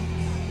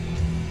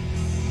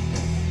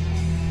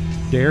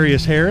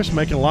 Darius Harris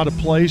making a lot of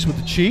plays with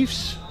the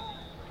Chiefs.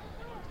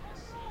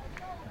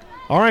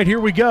 All right, here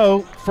we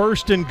go.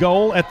 1st and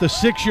goal at the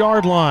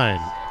 6-yard line.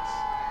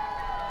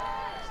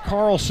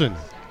 Carlson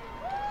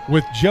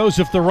with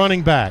Joseph, the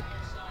running back.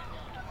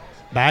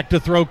 Back to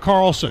throw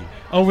Carlson.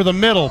 Over the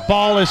middle.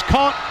 Ball is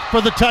caught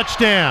for the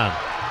touchdown.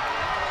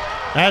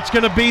 That's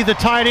going to be the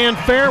tight end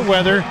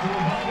Fairweather.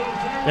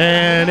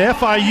 And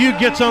FIU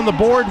gets on the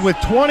board with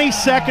 20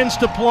 seconds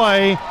to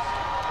play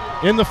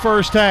in the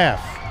first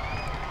half.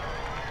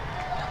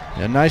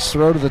 A nice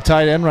throw to the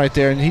tight end right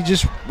there, and he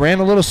just ran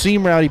a little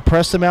seam route. He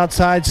pressed him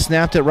outside,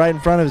 snapped it right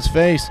in front of his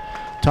face.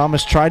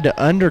 Thomas tried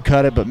to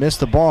undercut it but missed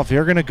the ball. If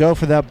you're going to go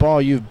for that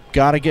ball, you've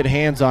got to get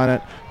hands on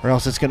it, or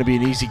else it's going to be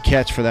an easy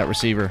catch for that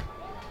receiver.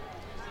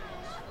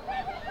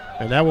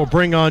 And that will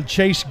bring on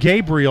Chase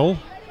Gabriel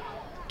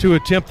to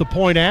attempt the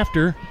point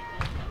after.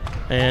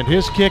 And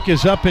his kick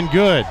is up and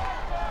good.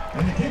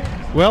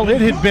 Well, it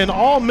had been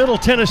all Middle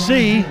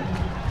Tennessee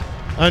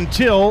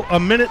until a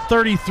minute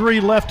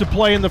 33 left to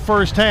play in the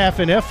first half,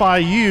 and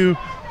FIU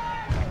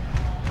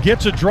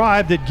gets a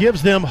drive that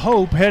gives them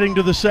hope heading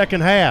to the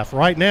second half.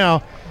 Right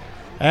now,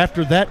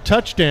 after that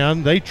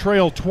touchdown, they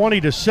trail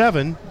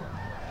 20-7.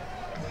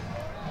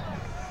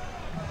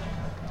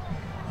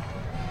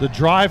 The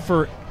drive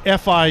for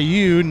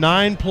FIU,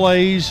 9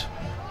 plays,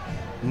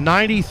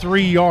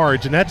 93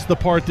 yards, and that's the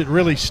part that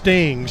really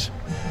stings.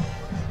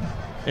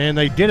 And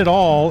they did it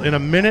all in a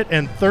minute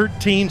and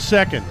 13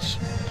 seconds.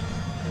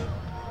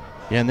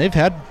 Yeah, and they've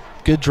had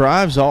good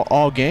drives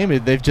all game.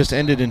 They've just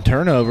ended in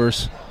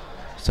turnovers.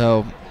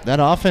 So that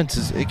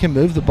offense, it can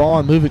move the ball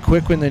and move it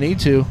quick when they need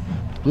to.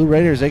 Blue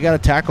Raiders, they got to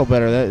tackle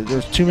better.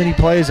 There's too many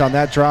plays on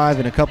that drive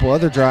and a couple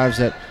other drives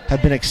that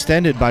have been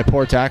extended by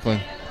poor tackling.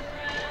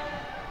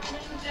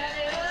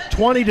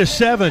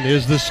 20-7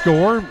 is the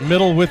score.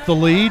 Middle with the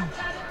lead.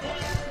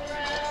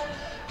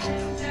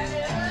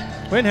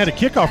 We hadn't had a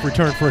kickoff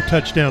return for a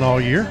touchdown all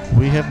year.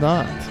 We have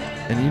not.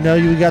 And you know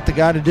you got the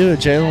guy to do it.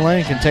 Jalen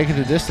Lane can take it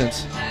the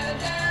distance.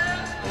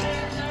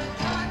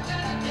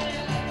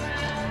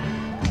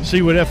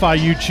 See what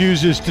FIU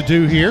chooses to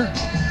do here.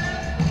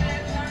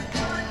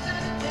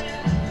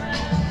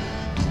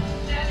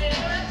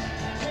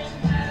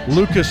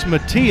 Lucas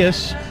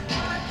Matias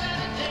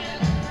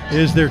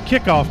is their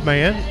kickoff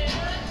man.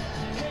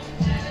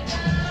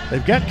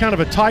 They've got kind of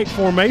a tight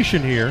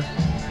formation here.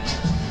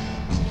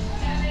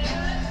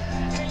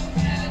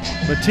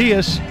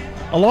 Matias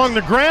along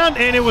the ground,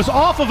 and it was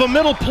off of a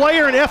middle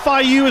player, and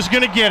FIU is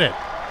going to get it.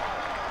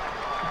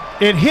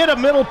 It hit a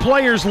middle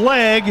player's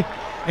leg,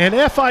 and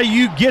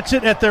FIU gets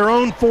it at their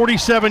own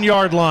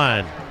 47-yard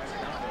line.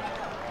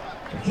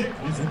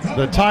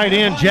 The tight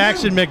end,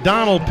 Jackson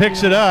McDonald,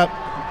 picks it up.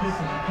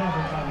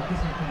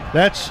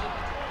 That's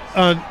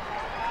an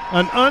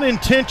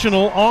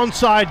unintentional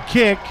onside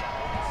kick,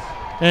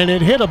 and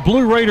it hit a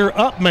Blue Raider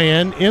up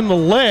man in the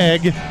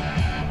leg.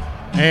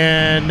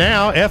 And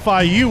now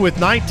FIU, with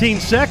 19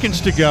 seconds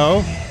to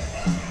go,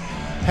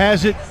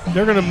 has it.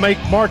 They're going to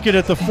mark it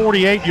at the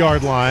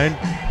 48-yard line.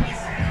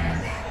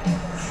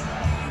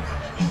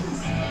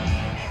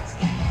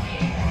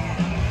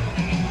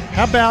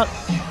 How about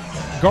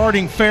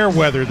guarding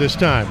Fairweather this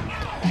time?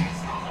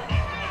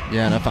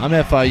 Yeah, and if I'm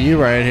FIU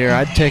right here,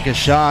 I'd take a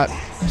shot,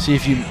 see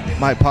if you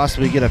might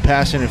possibly get a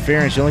pass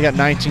interference. You only got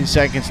 19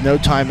 seconds, no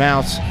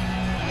timeouts.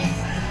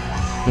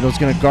 Middle's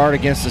going to guard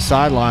against the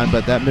sideline,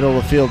 but that middle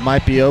of the field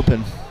might be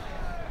open.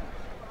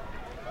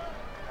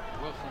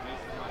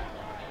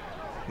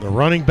 The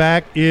running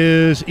back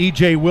is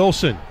E.J.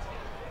 Wilson.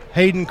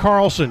 Hayden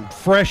Carlson,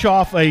 fresh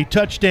off a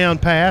touchdown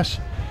pass,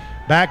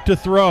 back to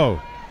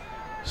throw.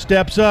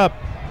 Steps up,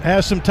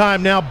 has some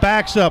time now,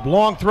 backs up.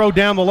 Long throw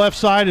down the left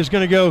side is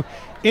going to go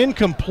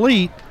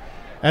incomplete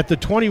at the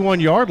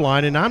 21-yard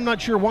line, and I'm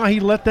not sure why he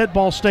let that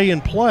ball stay in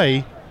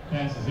play.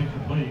 Pass is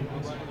incomplete.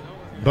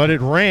 But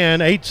it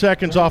ran 8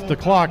 seconds off the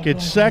clock.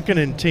 It's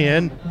 2nd and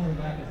 10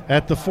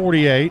 at the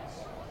 48.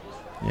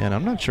 Yeah, and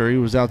I'm not sure he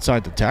was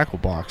outside the tackle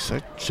box.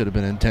 That should have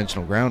been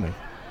intentional grounding.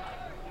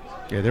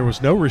 Yeah, there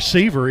was no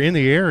receiver in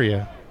the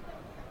area.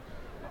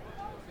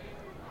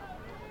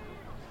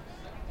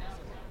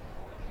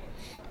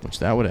 Which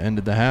that would have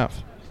ended the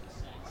half.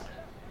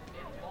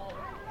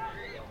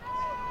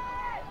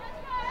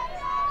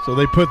 So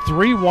they put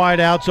 3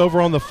 wideouts over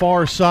on the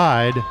far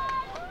side.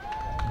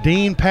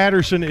 Dean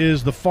Patterson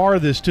is the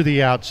farthest to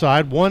the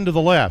outside, 1 to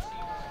the left.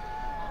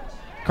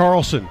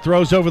 Carlson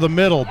throws over the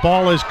middle.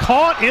 Ball is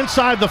caught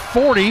inside the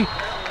 40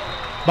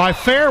 by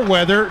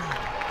Fairweather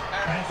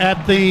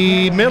at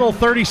the middle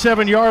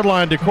 37-yard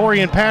line.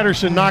 DeCorian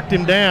Patterson knocked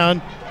him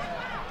down.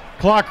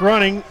 Clock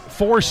running,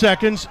 4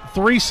 seconds,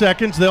 3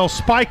 seconds. They'll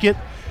spike it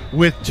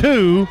with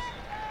 2,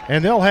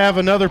 and they'll have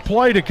another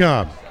play to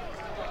come.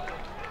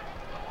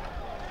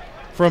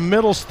 From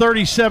Middle's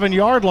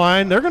 37-yard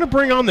line, they're going to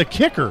bring on the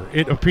kicker,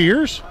 it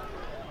appears.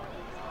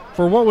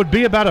 for what would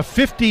be about a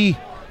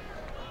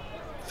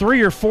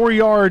 53 or 4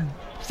 yard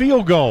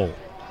field goal.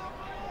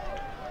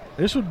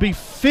 This would be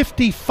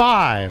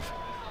 55.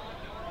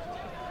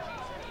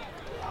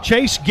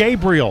 Chase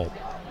Gabriel.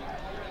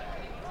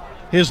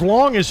 His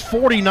long is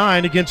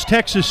 49 against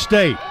Texas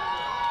State.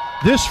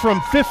 This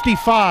from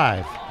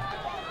 55.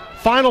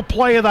 Final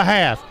play of the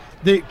half.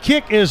 The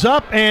kick is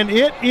up, and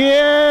it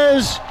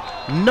is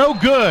no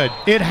good.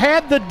 It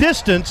had the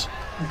distance,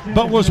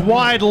 but was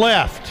wide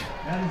left.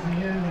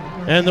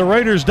 And the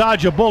Raiders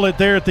dodge a bullet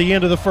there at the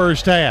end of the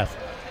first half.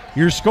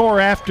 Your score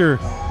after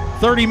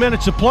 30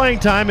 minutes of playing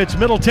time, it's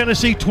Middle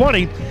Tennessee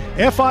 20,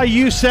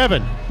 FIU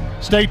 7.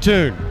 Stay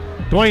tuned.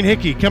 Dwayne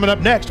Hickey coming up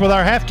next with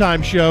our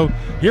halftime show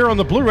here on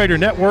the Blue Raider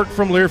Network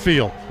from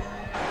Learfield.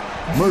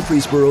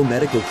 Murfreesboro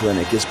Medical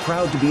Clinic is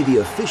proud to be the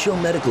official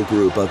medical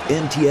group of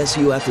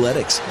MTSU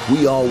Athletics.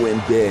 We all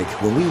win big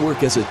when we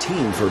work as a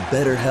team for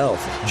better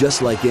health.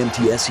 Just like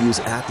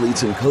MTSU's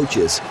athletes and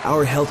coaches,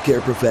 our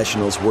healthcare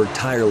professionals work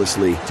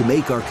tirelessly to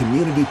make our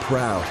community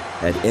proud.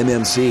 At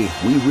MMC,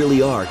 we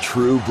really are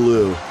true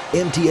blue.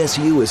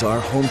 MTSU is our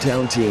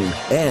hometown team,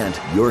 and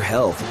your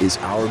health is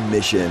our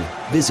mission.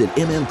 Visit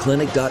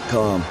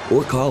mmclinic.com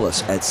or call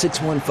us at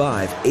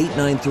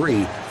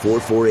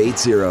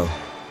 615-893-4480.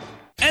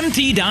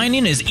 MT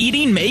Dining is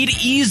eating made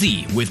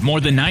easy. With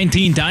more than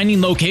 19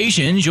 dining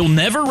locations, you'll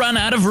never run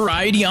out of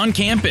variety on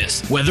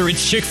campus. Whether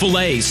it's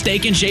Chick-fil-A,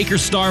 Steak and Shake, or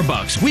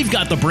Starbucks, we've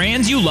got the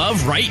brands you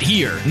love right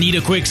here. Need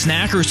a quick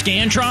snack or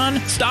Scantron?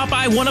 Stop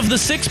by one of the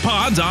 6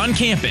 pods on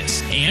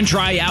campus. And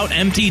try out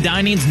MT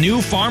Dining's new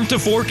Farm to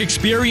Fork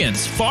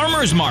experience.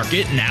 Farmers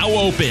Market now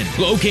open.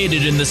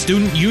 Located in the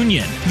Student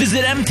Union.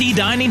 Visit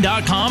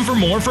mtdining.com for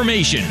more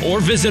information. Or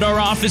visit our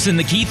office in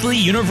the Keithley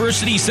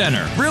University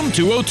Center, room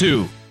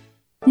 202.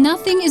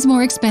 Nothing is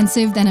more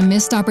expensive than a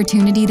missed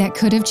opportunity that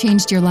could have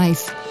changed your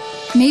life.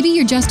 Maybe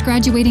you're just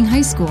graduating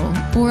high school,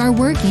 or are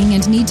working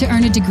and need to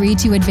earn a degree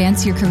to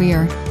advance your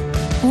career.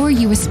 Or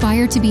you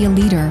aspire to be a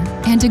leader,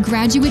 and a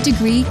graduate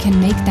degree can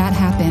make that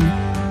happen.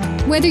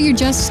 Whether you're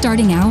just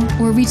starting out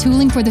or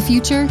retooling for the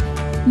future,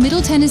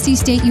 Middle Tennessee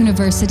State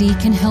University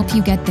can help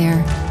you get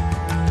there.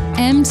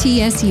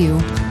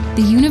 MTSU,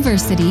 the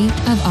University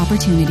of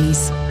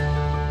Opportunities.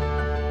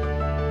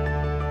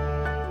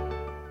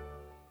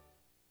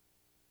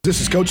 This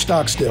is Coach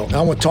Stockstill. Now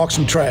I want to talk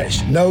some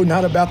trash. No,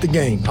 not about the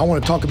game. I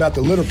want to talk about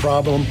the litter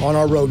problem on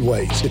our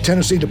roadways. The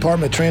Tennessee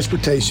Department of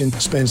Transportation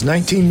spends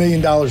 $19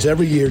 million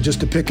every year just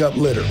to pick up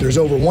litter. There's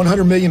over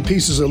 100 million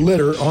pieces of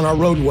litter on our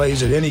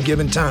roadways at any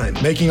given time,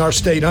 making our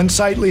state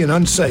unsightly and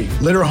unsafe.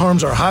 Litter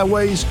harms our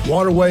highways,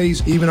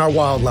 waterways, even our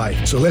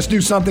wildlife. So let's do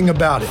something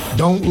about it.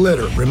 Don't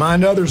litter.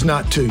 Remind others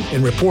not to,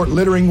 and report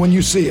littering when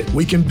you see it.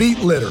 We can beat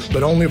litter,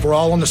 but only if we're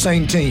all on the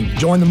same team.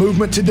 Join the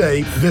movement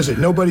today. Visit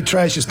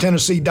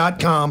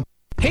NobodyTrashesTennessee.com.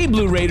 Hey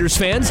Blue Raiders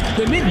fans,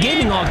 the Mint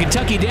Gaming Hall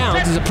Kentucky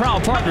Downs is a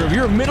proud partner of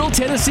your Middle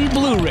Tennessee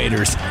Blue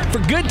Raiders. For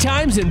good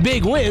times and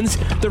big wins,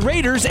 the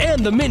Raiders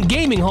and the Mint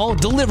Gaming Hall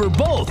deliver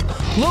both.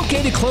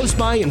 Located close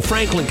by in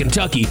Franklin,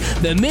 Kentucky,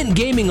 the Mint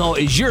Gaming Hall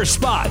is your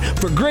spot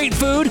for great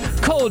food,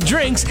 cold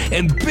drinks,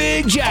 and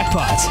big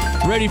jackpots.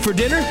 Ready for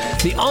dinner?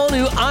 The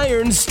all-new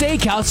Iron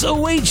Steakhouse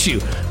awaits you.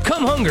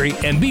 Come hungry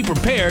and be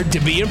prepared to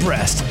be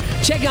impressed.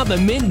 Check out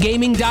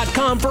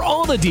themintgaming.com for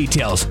all the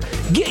details.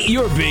 Get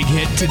your big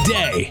hit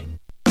today.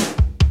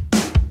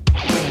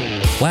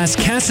 Las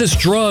Casas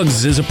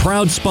Drugs is a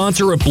proud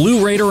sponsor of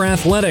Blue Raider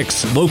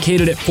Athletics,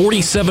 located at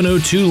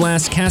 4702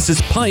 Las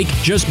Casas Pike,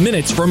 just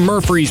minutes from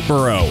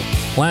Murfreesboro.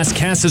 Las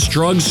Casas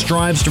Drugs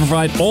strives to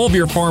provide all of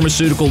your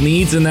pharmaceutical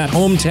needs in that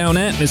hometown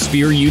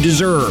atmosphere you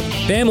deserve.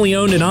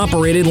 Family-owned and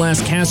operated,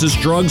 Las Casas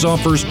Drugs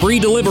offers free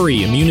delivery,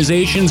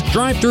 immunizations,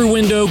 drive-through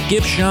window,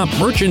 gift shop,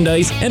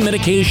 merchandise, and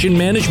medication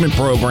management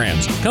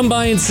programs. Come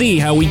by and see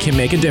how we can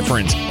make a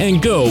difference. And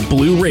go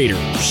Blue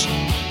Raiders.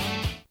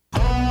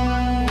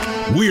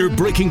 We're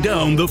breaking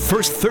down the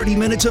first 30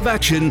 minutes of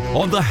action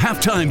on the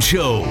Halftime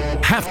Show.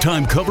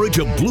 Halftime coverage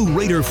of Blue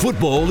Raider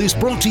football is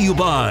brought to you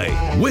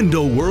by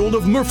Window World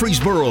of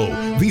Murfreesboro,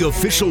 the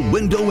official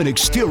window and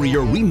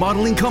exterior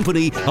remodeling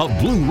company of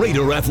Blue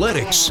Raider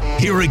Athletics.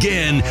 Here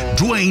again,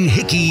 Dwayne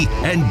Hickey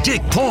and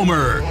Dick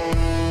Palmer.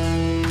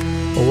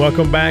 Well,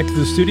 welcome back to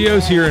the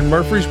studios here in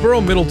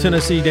Murfreesboro. Middle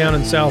Tennessee down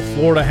in South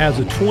Florida has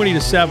a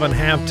 20-7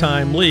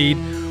 halftime lead.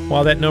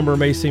 While that number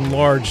may seem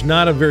large,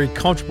 not a very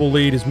comfortable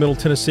lead, as Middle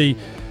Tennessee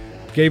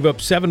gave up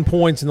 7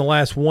 points in the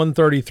last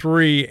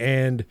 133,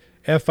 and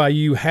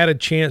FIU had a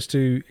chance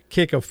to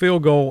kick a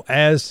field goal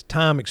as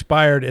time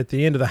expired at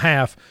the end of the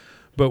half,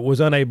 but was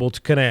unable to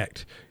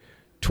connect.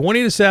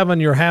 20-7,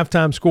 your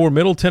halftime score.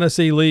 Middle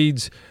Tennessee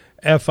leads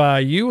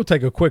FIU. We'll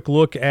take a quick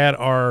look at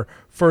our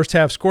first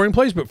half scoring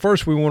plays, but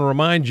first we want to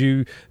remind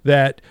you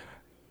that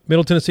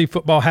Middle Tennessee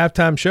Football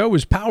Halftime Show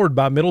is powered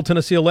by Middle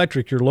Tennessee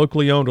Electric, your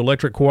locally owned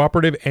electric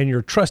cooperative and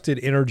your trusted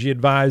energy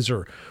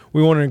advisor.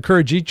 We want to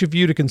encourage each of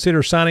you to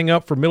consider signing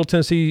up for Middle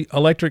Tennessee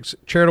Electric's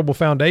charitable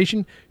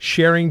foundation,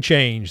 Sharing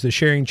Change. The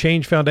Sharing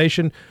Change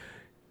Foundation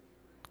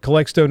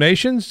collects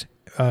donations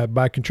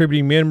by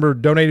contributing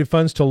member-donated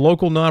funds to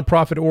local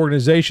nonprofit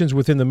organizations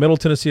within the Middle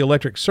Tennessee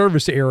Electric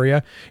service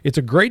area. It's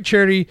a great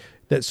charity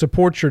that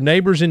supports your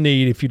neighbors in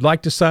need. If you'd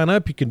like to sign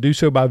up, you can do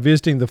so by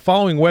visiting the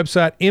following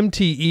website,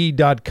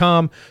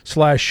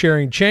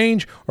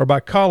 mte.com/sharingchange, or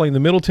by calling the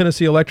Middle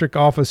Tennessee Electric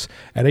office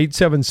at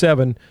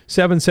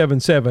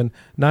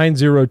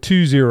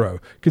 877-777-9020.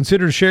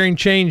 Consider Sharing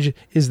Change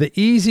is the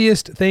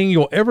easiest thing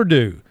you'll ever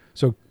do,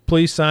 so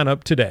please sign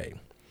up today.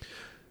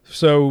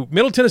 So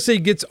Middle Tennessee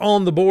gets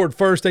on the board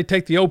first. They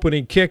take the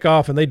opening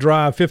kickoff, and they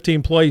drive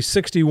 15 plays,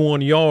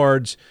 61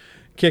 yards,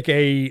 kick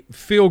a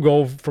field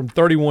goal from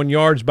 31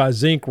 yards by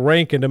Zeke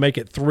Rankin to make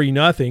it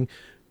 3-0.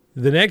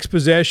 The next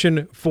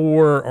possession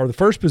the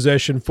first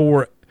possession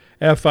for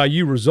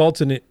FIU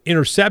results in an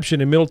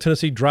interception, and Middle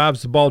Tennessee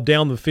drives the ball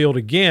down the field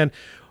again.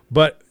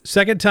 But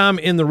second time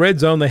in the red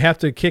zone, they have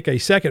to kick a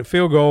second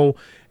field goal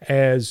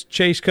as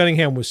Chase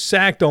Cunningham was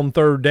sacked on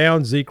third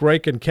down. Zeke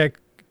Rankin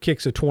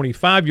kicks a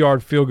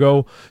 25-yard field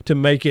goal to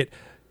make it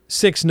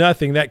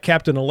 6-0. That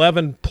capped an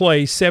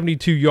 11-play,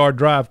 72-yard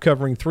drive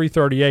covering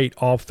 3:38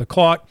 off the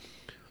clock.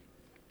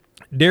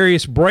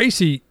 Darius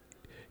Bracey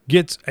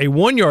gets a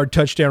 1-yard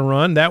touchdown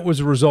run. That was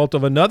a result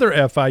of another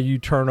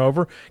FIU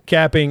turnover,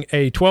 capping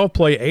a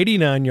 12-play,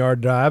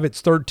 89-yard drive.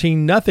 It's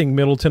 13-0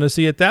 Middle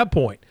Tennessee at that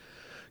point.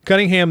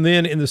 Cunningham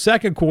then in the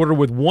second quarter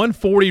with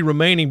 1:40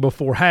 remaining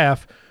before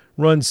half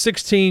runs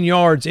 16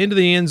 yards into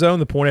the end zone.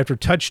 The point after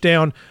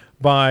touchdown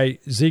by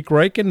Zeke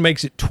Rankin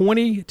makes it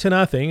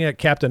 20-0. That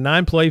capped a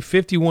 9-play,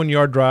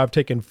 51-yard drive,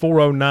 taking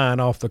 4:09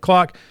 off the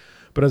clock.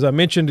 But as I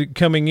mentioned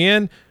coming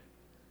in,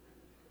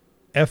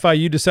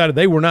 FIU decided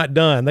they were not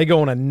done. They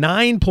go on a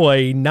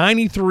 9-play,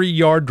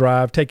 93-yard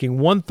drive, taking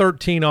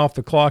 1:13 off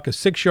the clock, a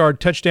 6-yard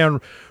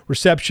touchdown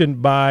reception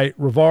by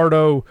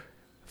Rivardo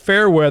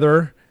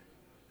Fairweather,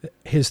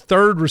 his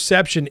third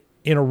reception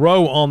in a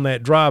row on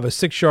that drive, a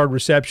 6-yard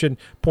reception.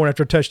 Point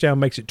after touchdown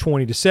makes it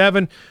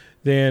 20-7.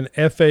 Then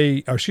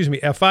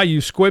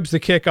FIU squibs the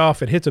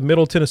kickoff. It hits a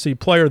Middle Tennessee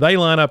player. They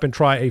line up and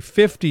try a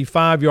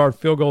 55-yard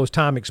field goal as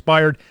time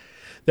expired.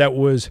 That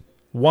was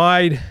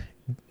wide,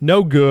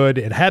 no good.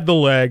 It had the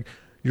leg.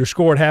 Your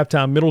score at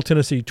halftime, Middle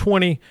Tennessee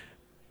 20,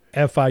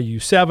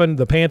 FIU 7.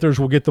 The Panthers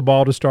will get the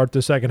ball to start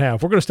the second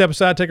half. We're going to step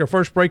aside, take our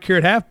first break here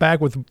at half,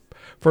 back with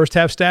first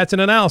half stats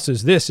and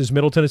analysis. This is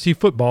Middle Tennessee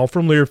football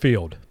from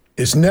Learfield.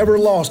 It's never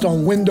lost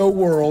on Window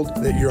World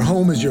that your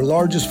home is your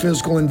largest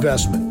physical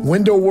investment.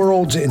 Window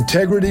World's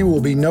integrity will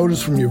be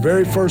noticed from your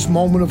very first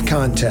moment of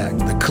contact.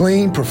 The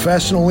clean,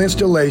 professional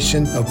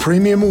installation of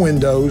premium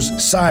windows,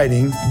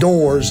 siding,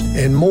 doors,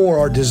 and more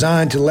are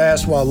designed to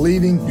last while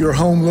leaving your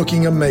home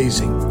looking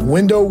amazing.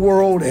 Window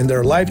World and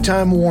their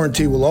lifetime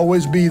warranty will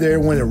always be there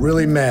when it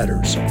really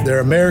matters. They're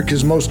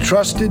America's most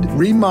trusted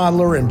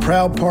remodeler and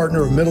proud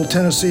partner of Middle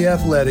Tennessee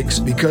Athletics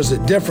because the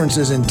difference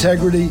is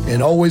integrity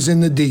and always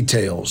in the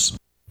details.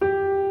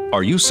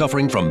 Are you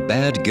suffering from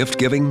bad gift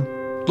giving?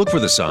 Look for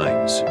the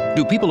signs.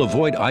 Do people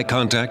avoid eye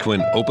contact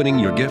when opening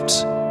your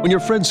gifts? When your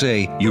friends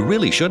say, you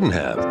really shouldn't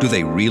have, do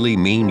they really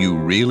mean you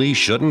really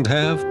shouldn't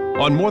have?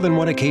 On more than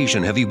one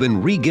occasion, have you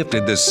been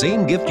re-gifted the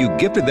same gift you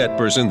gifted that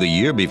person the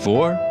year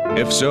before?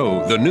 If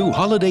so, the new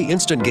Holiday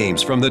Instant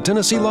Games from the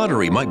Tennessee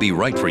Lottery might be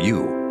right for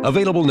you.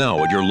 Available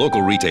now at your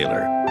local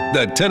retailer.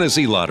 The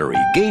Tennessee Lottery.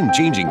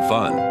 Game-changing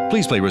fun.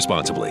 Please play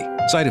responsibly.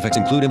 Side effects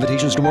include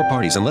invitations to more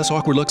parties and less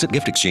awkward looks at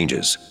gift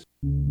exchanges.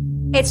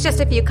 It's just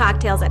a few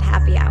cocktails at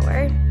happy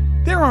hour.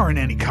 There aren't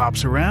any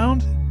cops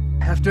around.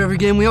 After every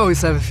game, we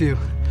always have a few.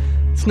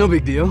 It's no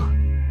big deal.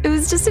 It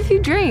was just a few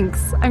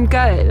drinks. I'm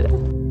good.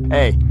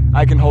 Hey,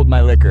 I can hold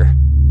my liquor.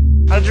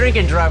 I drink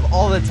and drive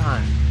all the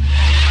time.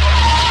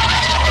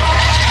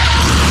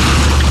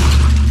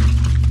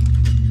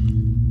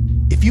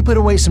 If you put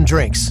away some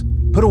drinks,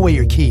 put away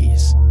your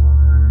keys.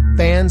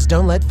 Fans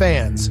don't let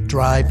fans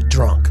drive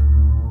drunk.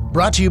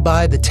 Brought to you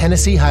by the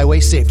Tennessee Highway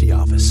Safety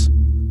Office.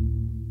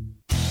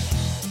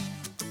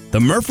 The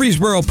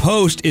Murfreesboro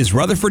Post is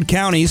Rutherford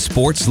County's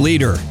sports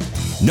leader.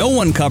 No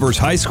one covers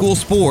high school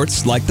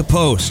sports like the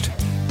Post.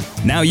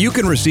 Now you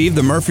can receive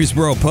the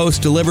Murfreesboro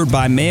Post delivered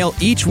by mail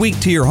each week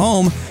to your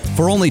home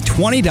for only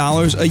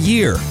 $20 a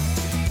year.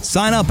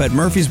 Sign up at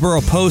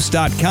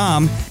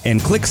murfreesboropost.com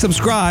and click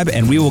subscribe,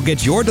 and we will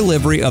get your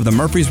delivery of the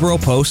Murfreesboro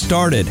Post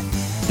started.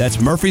 That's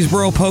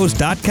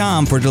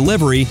murfreesboropost.com for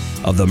delivery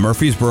of the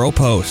Murfreesboro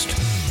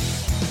Post.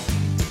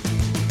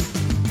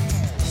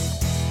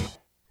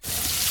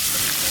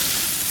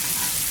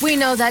 We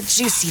know that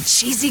juicy,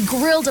 cheesy,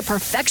 grilled to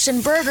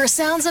perfection burger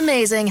sounds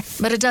amazing,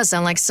 but it does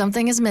sound like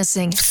something is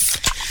missing.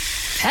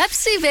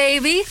 Pepsi,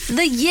 baby!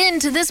 The yin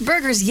to this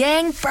burger's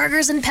yang.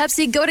 Burgers and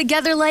Pepsi go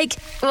together like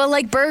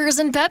burgers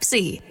and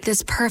Pepsi.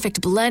 This perfect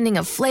blending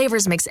of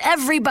flavors makes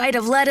every bite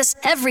of lettuce,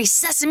 every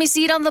sesame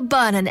seed on the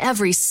bun, and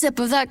every sip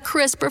of that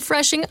crisp,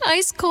 refreshing,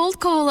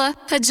 ice-cold cola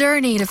a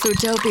journey to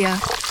Foodtopia.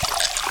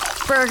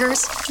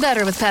 Burgers,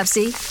 better with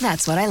Pepsi.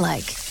 That's what I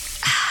like.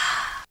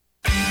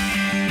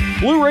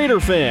 Blue Raider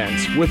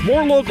fans, with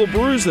more local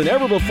brews than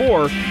ever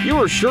before, you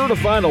are sure to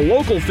find a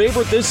local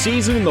favorite this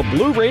season in the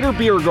Blue Raider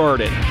Beer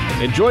Garden.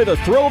 Enjoy the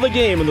thrill of the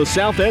game in the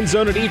south end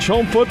zone at each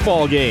home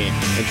football game,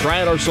 and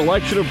try out our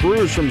selection of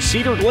brews from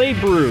Cedar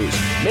Glade Brews,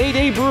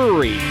 Mayday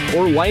Brewery,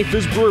 or Life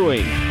is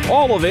Brewing,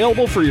 all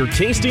available for your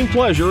tasting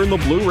pleasure in the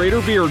Blue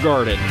Raider Beer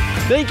Garden.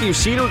 Thank you,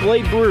 Cedar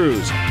Glade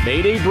Brews,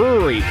 Mayday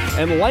Brewery,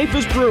 and Life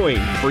is Brewing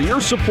for your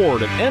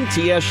support of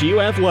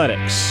MTSU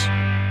Athletics.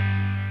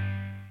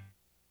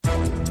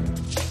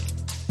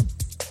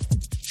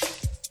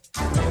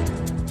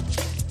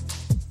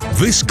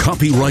 This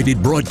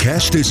copyrighted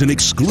broadcast is an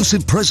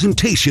exclusive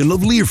presentation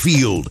of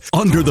Learfield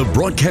under the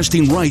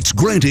broadcasting rights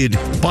granted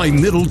by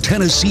Middle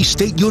Tennessee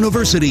State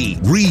University.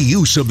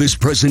 Reuse of this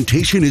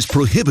presentation is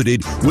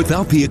prohibited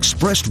without the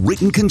expressed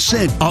written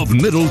consent of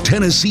Middle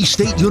Tennessee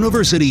State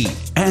University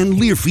and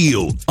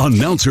Learfield.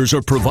 Announcers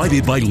are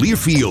provided by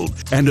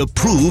Learfield and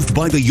approved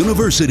by the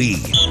university.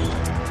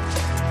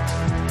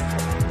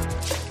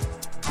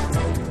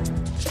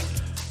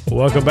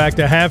 Welcome back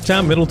to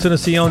halftime. Middle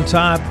Tennessee on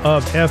top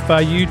of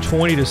FIU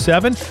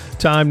 20-7.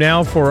 Time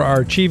now for our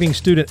Achieving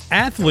Student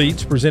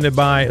Athletes presented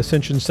by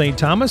Ascension St.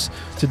 Thomas.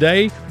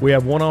 Today we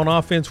have one on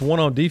offense,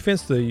 one on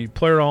defense. The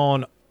player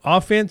on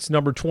offense,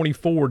 number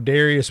 24,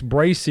 Darius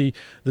Bracey,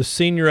 the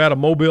senior out of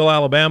Mobile,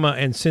 Alabama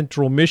and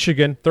Central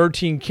Michigan.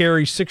 13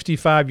 carries,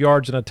 65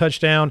 yards and a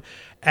touchdown,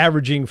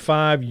 averaging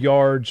 5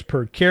 yards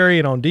per carry.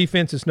 And on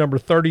defense, it's number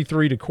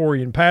 33,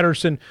 Decorian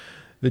Patterson.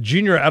 The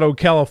junior out of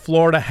Ocala,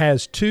 Florida,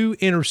 has 2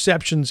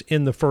 interceptions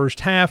in the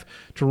first half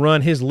to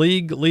run his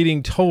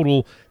league-leading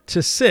total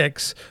to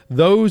 6.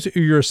 Those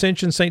are your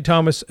Ascension St.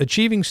 Thomas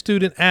Achieving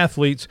Student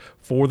Athletes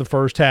for the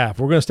first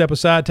half. We're going to step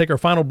aside, take our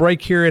final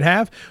break here at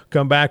half,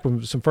 come back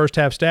with some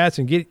first-half stats,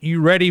 and get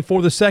you ready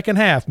for the second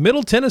half.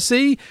 Middle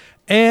Tennessee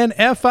and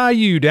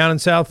FIU down in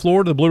South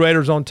Florida. The Blue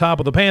Raiders on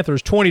top of the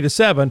Panthers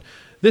 20-7.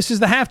 This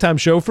is the halftime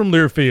show from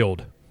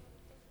Learfield.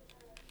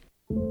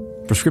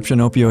 Prescription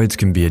opioids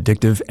can be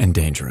addictive and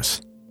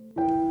dangerous.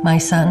 My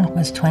son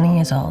was 20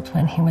 years old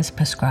when he was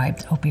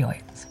prescribed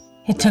opioids.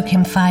 It took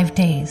him 5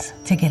 days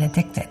to get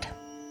addicted.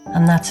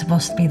 I'm not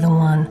supposed to be the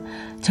one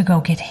to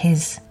go get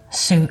his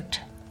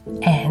suit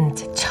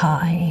and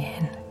tie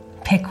and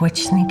pick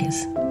which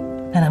sneakers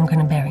that I'm going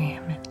to bury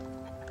him in.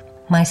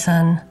 My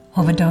son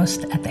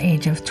overdosed at the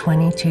age of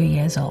 22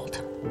 years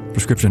old.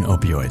 Prescription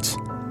opioids.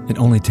 It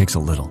only takes a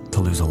little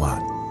to lose a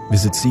lot.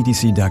 Visit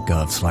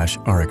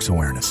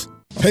cdc.gov/RxAwareness.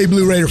 Hey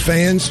Blue Raider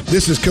fans,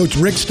 this is Coach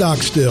Rick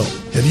Stockstill.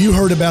 Have you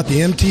heard about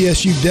the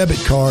MTSU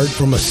debit card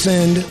from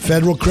Ascend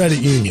Federal Credit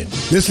Union?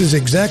 This is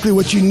exactly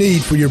what you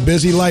need for your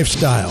busy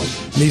lifestyle.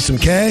 Need some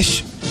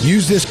cash?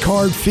 Use this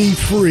card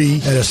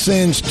fee-free at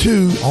Ascend's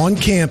 2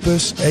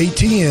 on-campus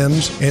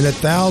ATMs and at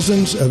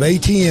thousands of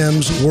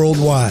ATMs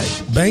worldwide.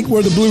 Bank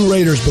where the Blue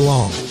Raiders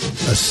belong.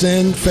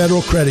 Ascend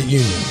Federal Credit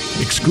Union,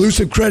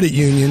 exclusive credit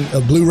union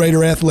of Blue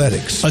Raider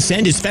Athletics.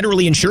 Ascend is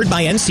federally insured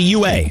by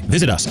NCUA.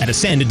 Visit us at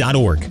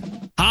ascend.org.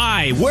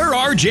 Hi, we're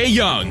RJ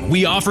Young.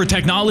 We offer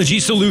technology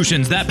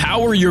solutions that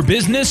power your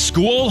business,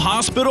 school,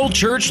 hospital,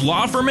 church,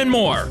 law firm, and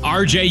more.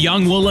 RJ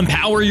Young will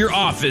empower your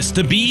office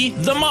to be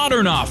the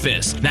modern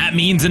office. That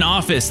means an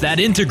office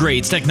that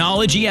integrates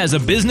technology as a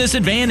business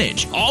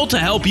advantage, all to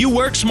help you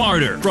work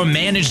smarter. From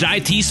managed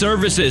IT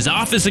services,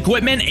 office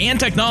equipment and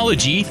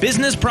technology,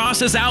 business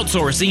process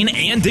outsourcing,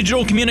 and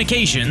digital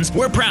communications,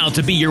 we're proud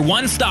to be your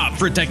one-stop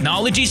for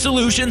technology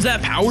solutions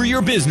that power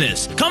your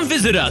business. Come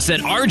visit us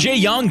at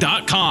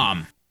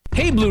rjyoung.com.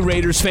 Hey Blue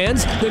Raiders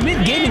fans, the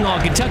Mint Gaming Hall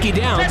Kentucky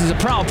Downs is a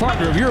proud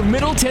partner of your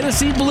Middle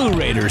Tennessee Blue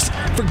Raiders.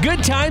 For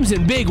good times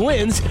and big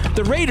wins,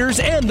 the Raiders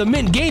and the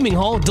Mint Gaming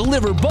Hall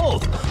deliver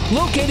both.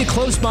 Located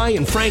close by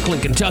in Franklin,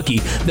 Kentucky,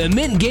 the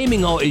Mint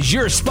Gaming Hall is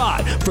your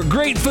spot for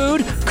great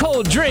food,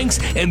 cold drinks,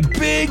 and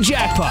big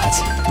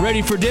jackpots.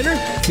 Ready for dinner?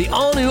 The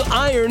all-new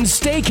Iron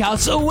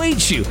Steakhouse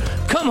awaits you.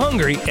 Come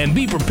hungry and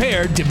be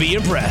prepared to be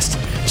impressed.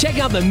 Check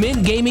out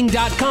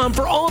themintgaming.com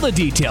for all the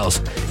details.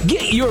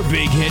 Get your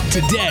big hit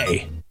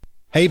today.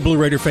 Hey Blue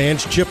Raider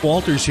fans, Chip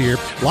Walters here.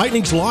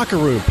 Lightning's Locker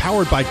Room,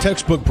 powered by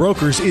Textbook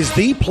Brokers, is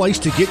the place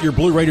to get your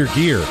Blue Raider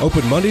gear.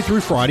 Open Monday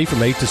through Friday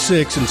from 8 to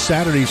 6 and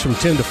Saturdays from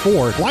 10 to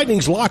 4.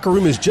 Lightning's Locker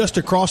Room is just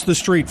across the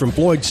street from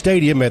Floyd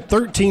Stadium at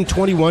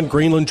 1321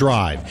 Greenland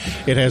Drive.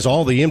 It has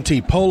all the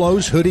MT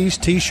polos, hoodies,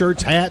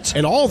 t-shirts, hats,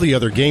 and all the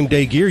other game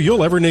day gear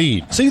you'll ever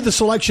need. See the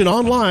selection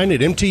online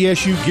at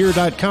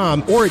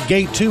mtsugear.com or at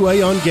Gate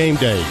 2A on game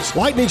days.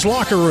 Lightning's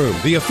Locker Room,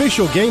 the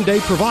official game day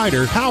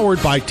provider,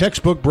 powered by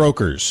Textbook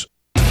Brokers.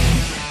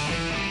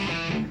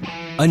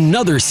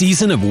 Another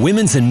season of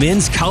women's and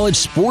men's college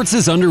sports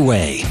is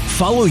underway.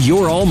 Follow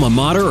your alma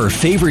mater or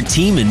favorite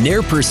team in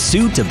their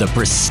pursuit of the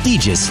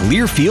prestigious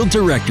Learfield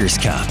Directors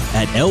Cup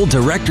at L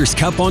Directors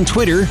Cup on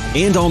Twitter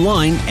and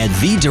online at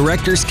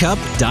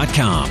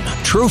thedirectorscup.com.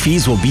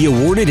 Trophies will be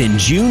awarded in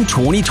June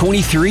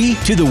 2023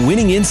 to the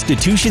winning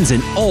institutions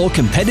in all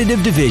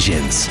competitive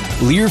divisions.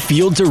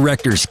 Learfield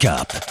Directors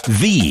Cup,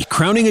 the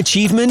crowning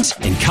achievement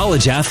in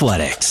college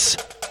athletics.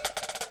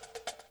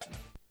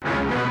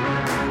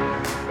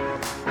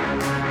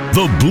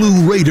 The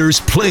Blue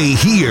Raiders play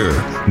here.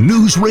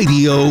 News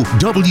Radio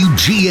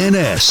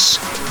WGNS.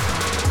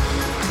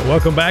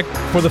 Welcome back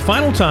for the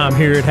final time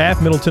here at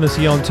half. Middle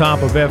Tennessee on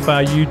top of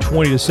FIU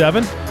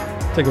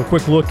 20-7. Take a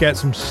quick look at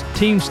some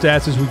team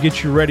stats as we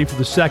get you ready for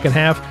the second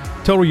half.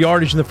 Total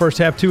yardage in the first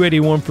half,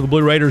 281 for the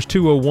Blue Raiders,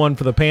 201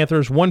 for the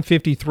Panthers,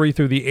 153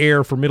 through the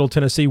air for Middle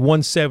Tennessee,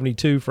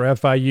 172 for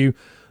FIU.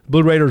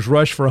 Blue Raiders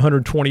rushed for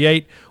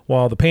 128,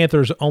 while the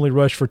Panthers only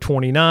rushed for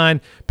 29.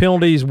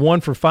 Penalties,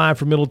 1 for 5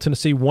 for Middle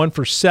Tennessee, 1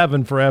 for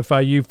 7 for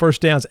FIU.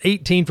 First downs,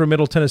 18 for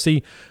Middle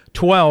Tennessee,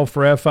 12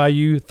 for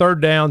FIU.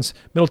 Third downs,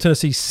 Middle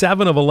Tennessee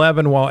 7 of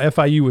 11, while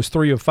FIU was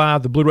 3 of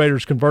 5. The Blue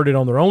Raiders converted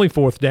on their only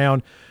fourth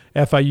down.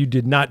 FIU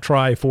did not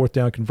try a fourth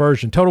down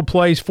conversion. Total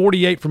plays,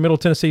 48 for Middle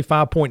Tennessee,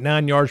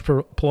 5.9 yards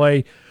per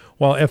play,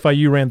 while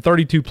FIU ran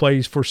 32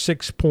 plays for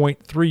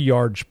 6.3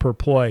 yards per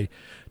play.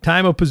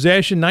 Time of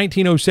possession,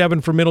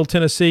 19:07 for Middle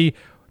Tennessee,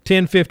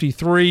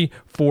 10:53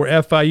 for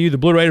FIU. The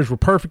Blue Raiders were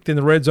perfect in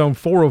the red zone,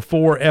 4 of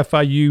 4,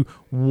 FIU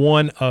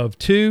 1 of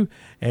 2.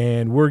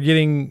 And we're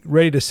getting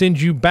ready to send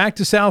you back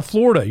to South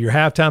Florida. Your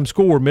halftime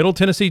score, Middle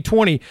Tennessee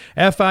 20,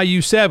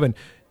 FIU 7.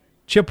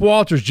 Chip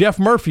Walters, Jeff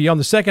Murphy on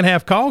the second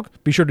half call.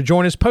 Be sure to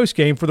join us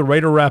post-game for the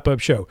Raider Wrap-Up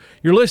Show.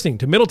 You're listening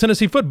to Middle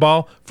Tennessee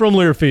Football from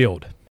Learfield.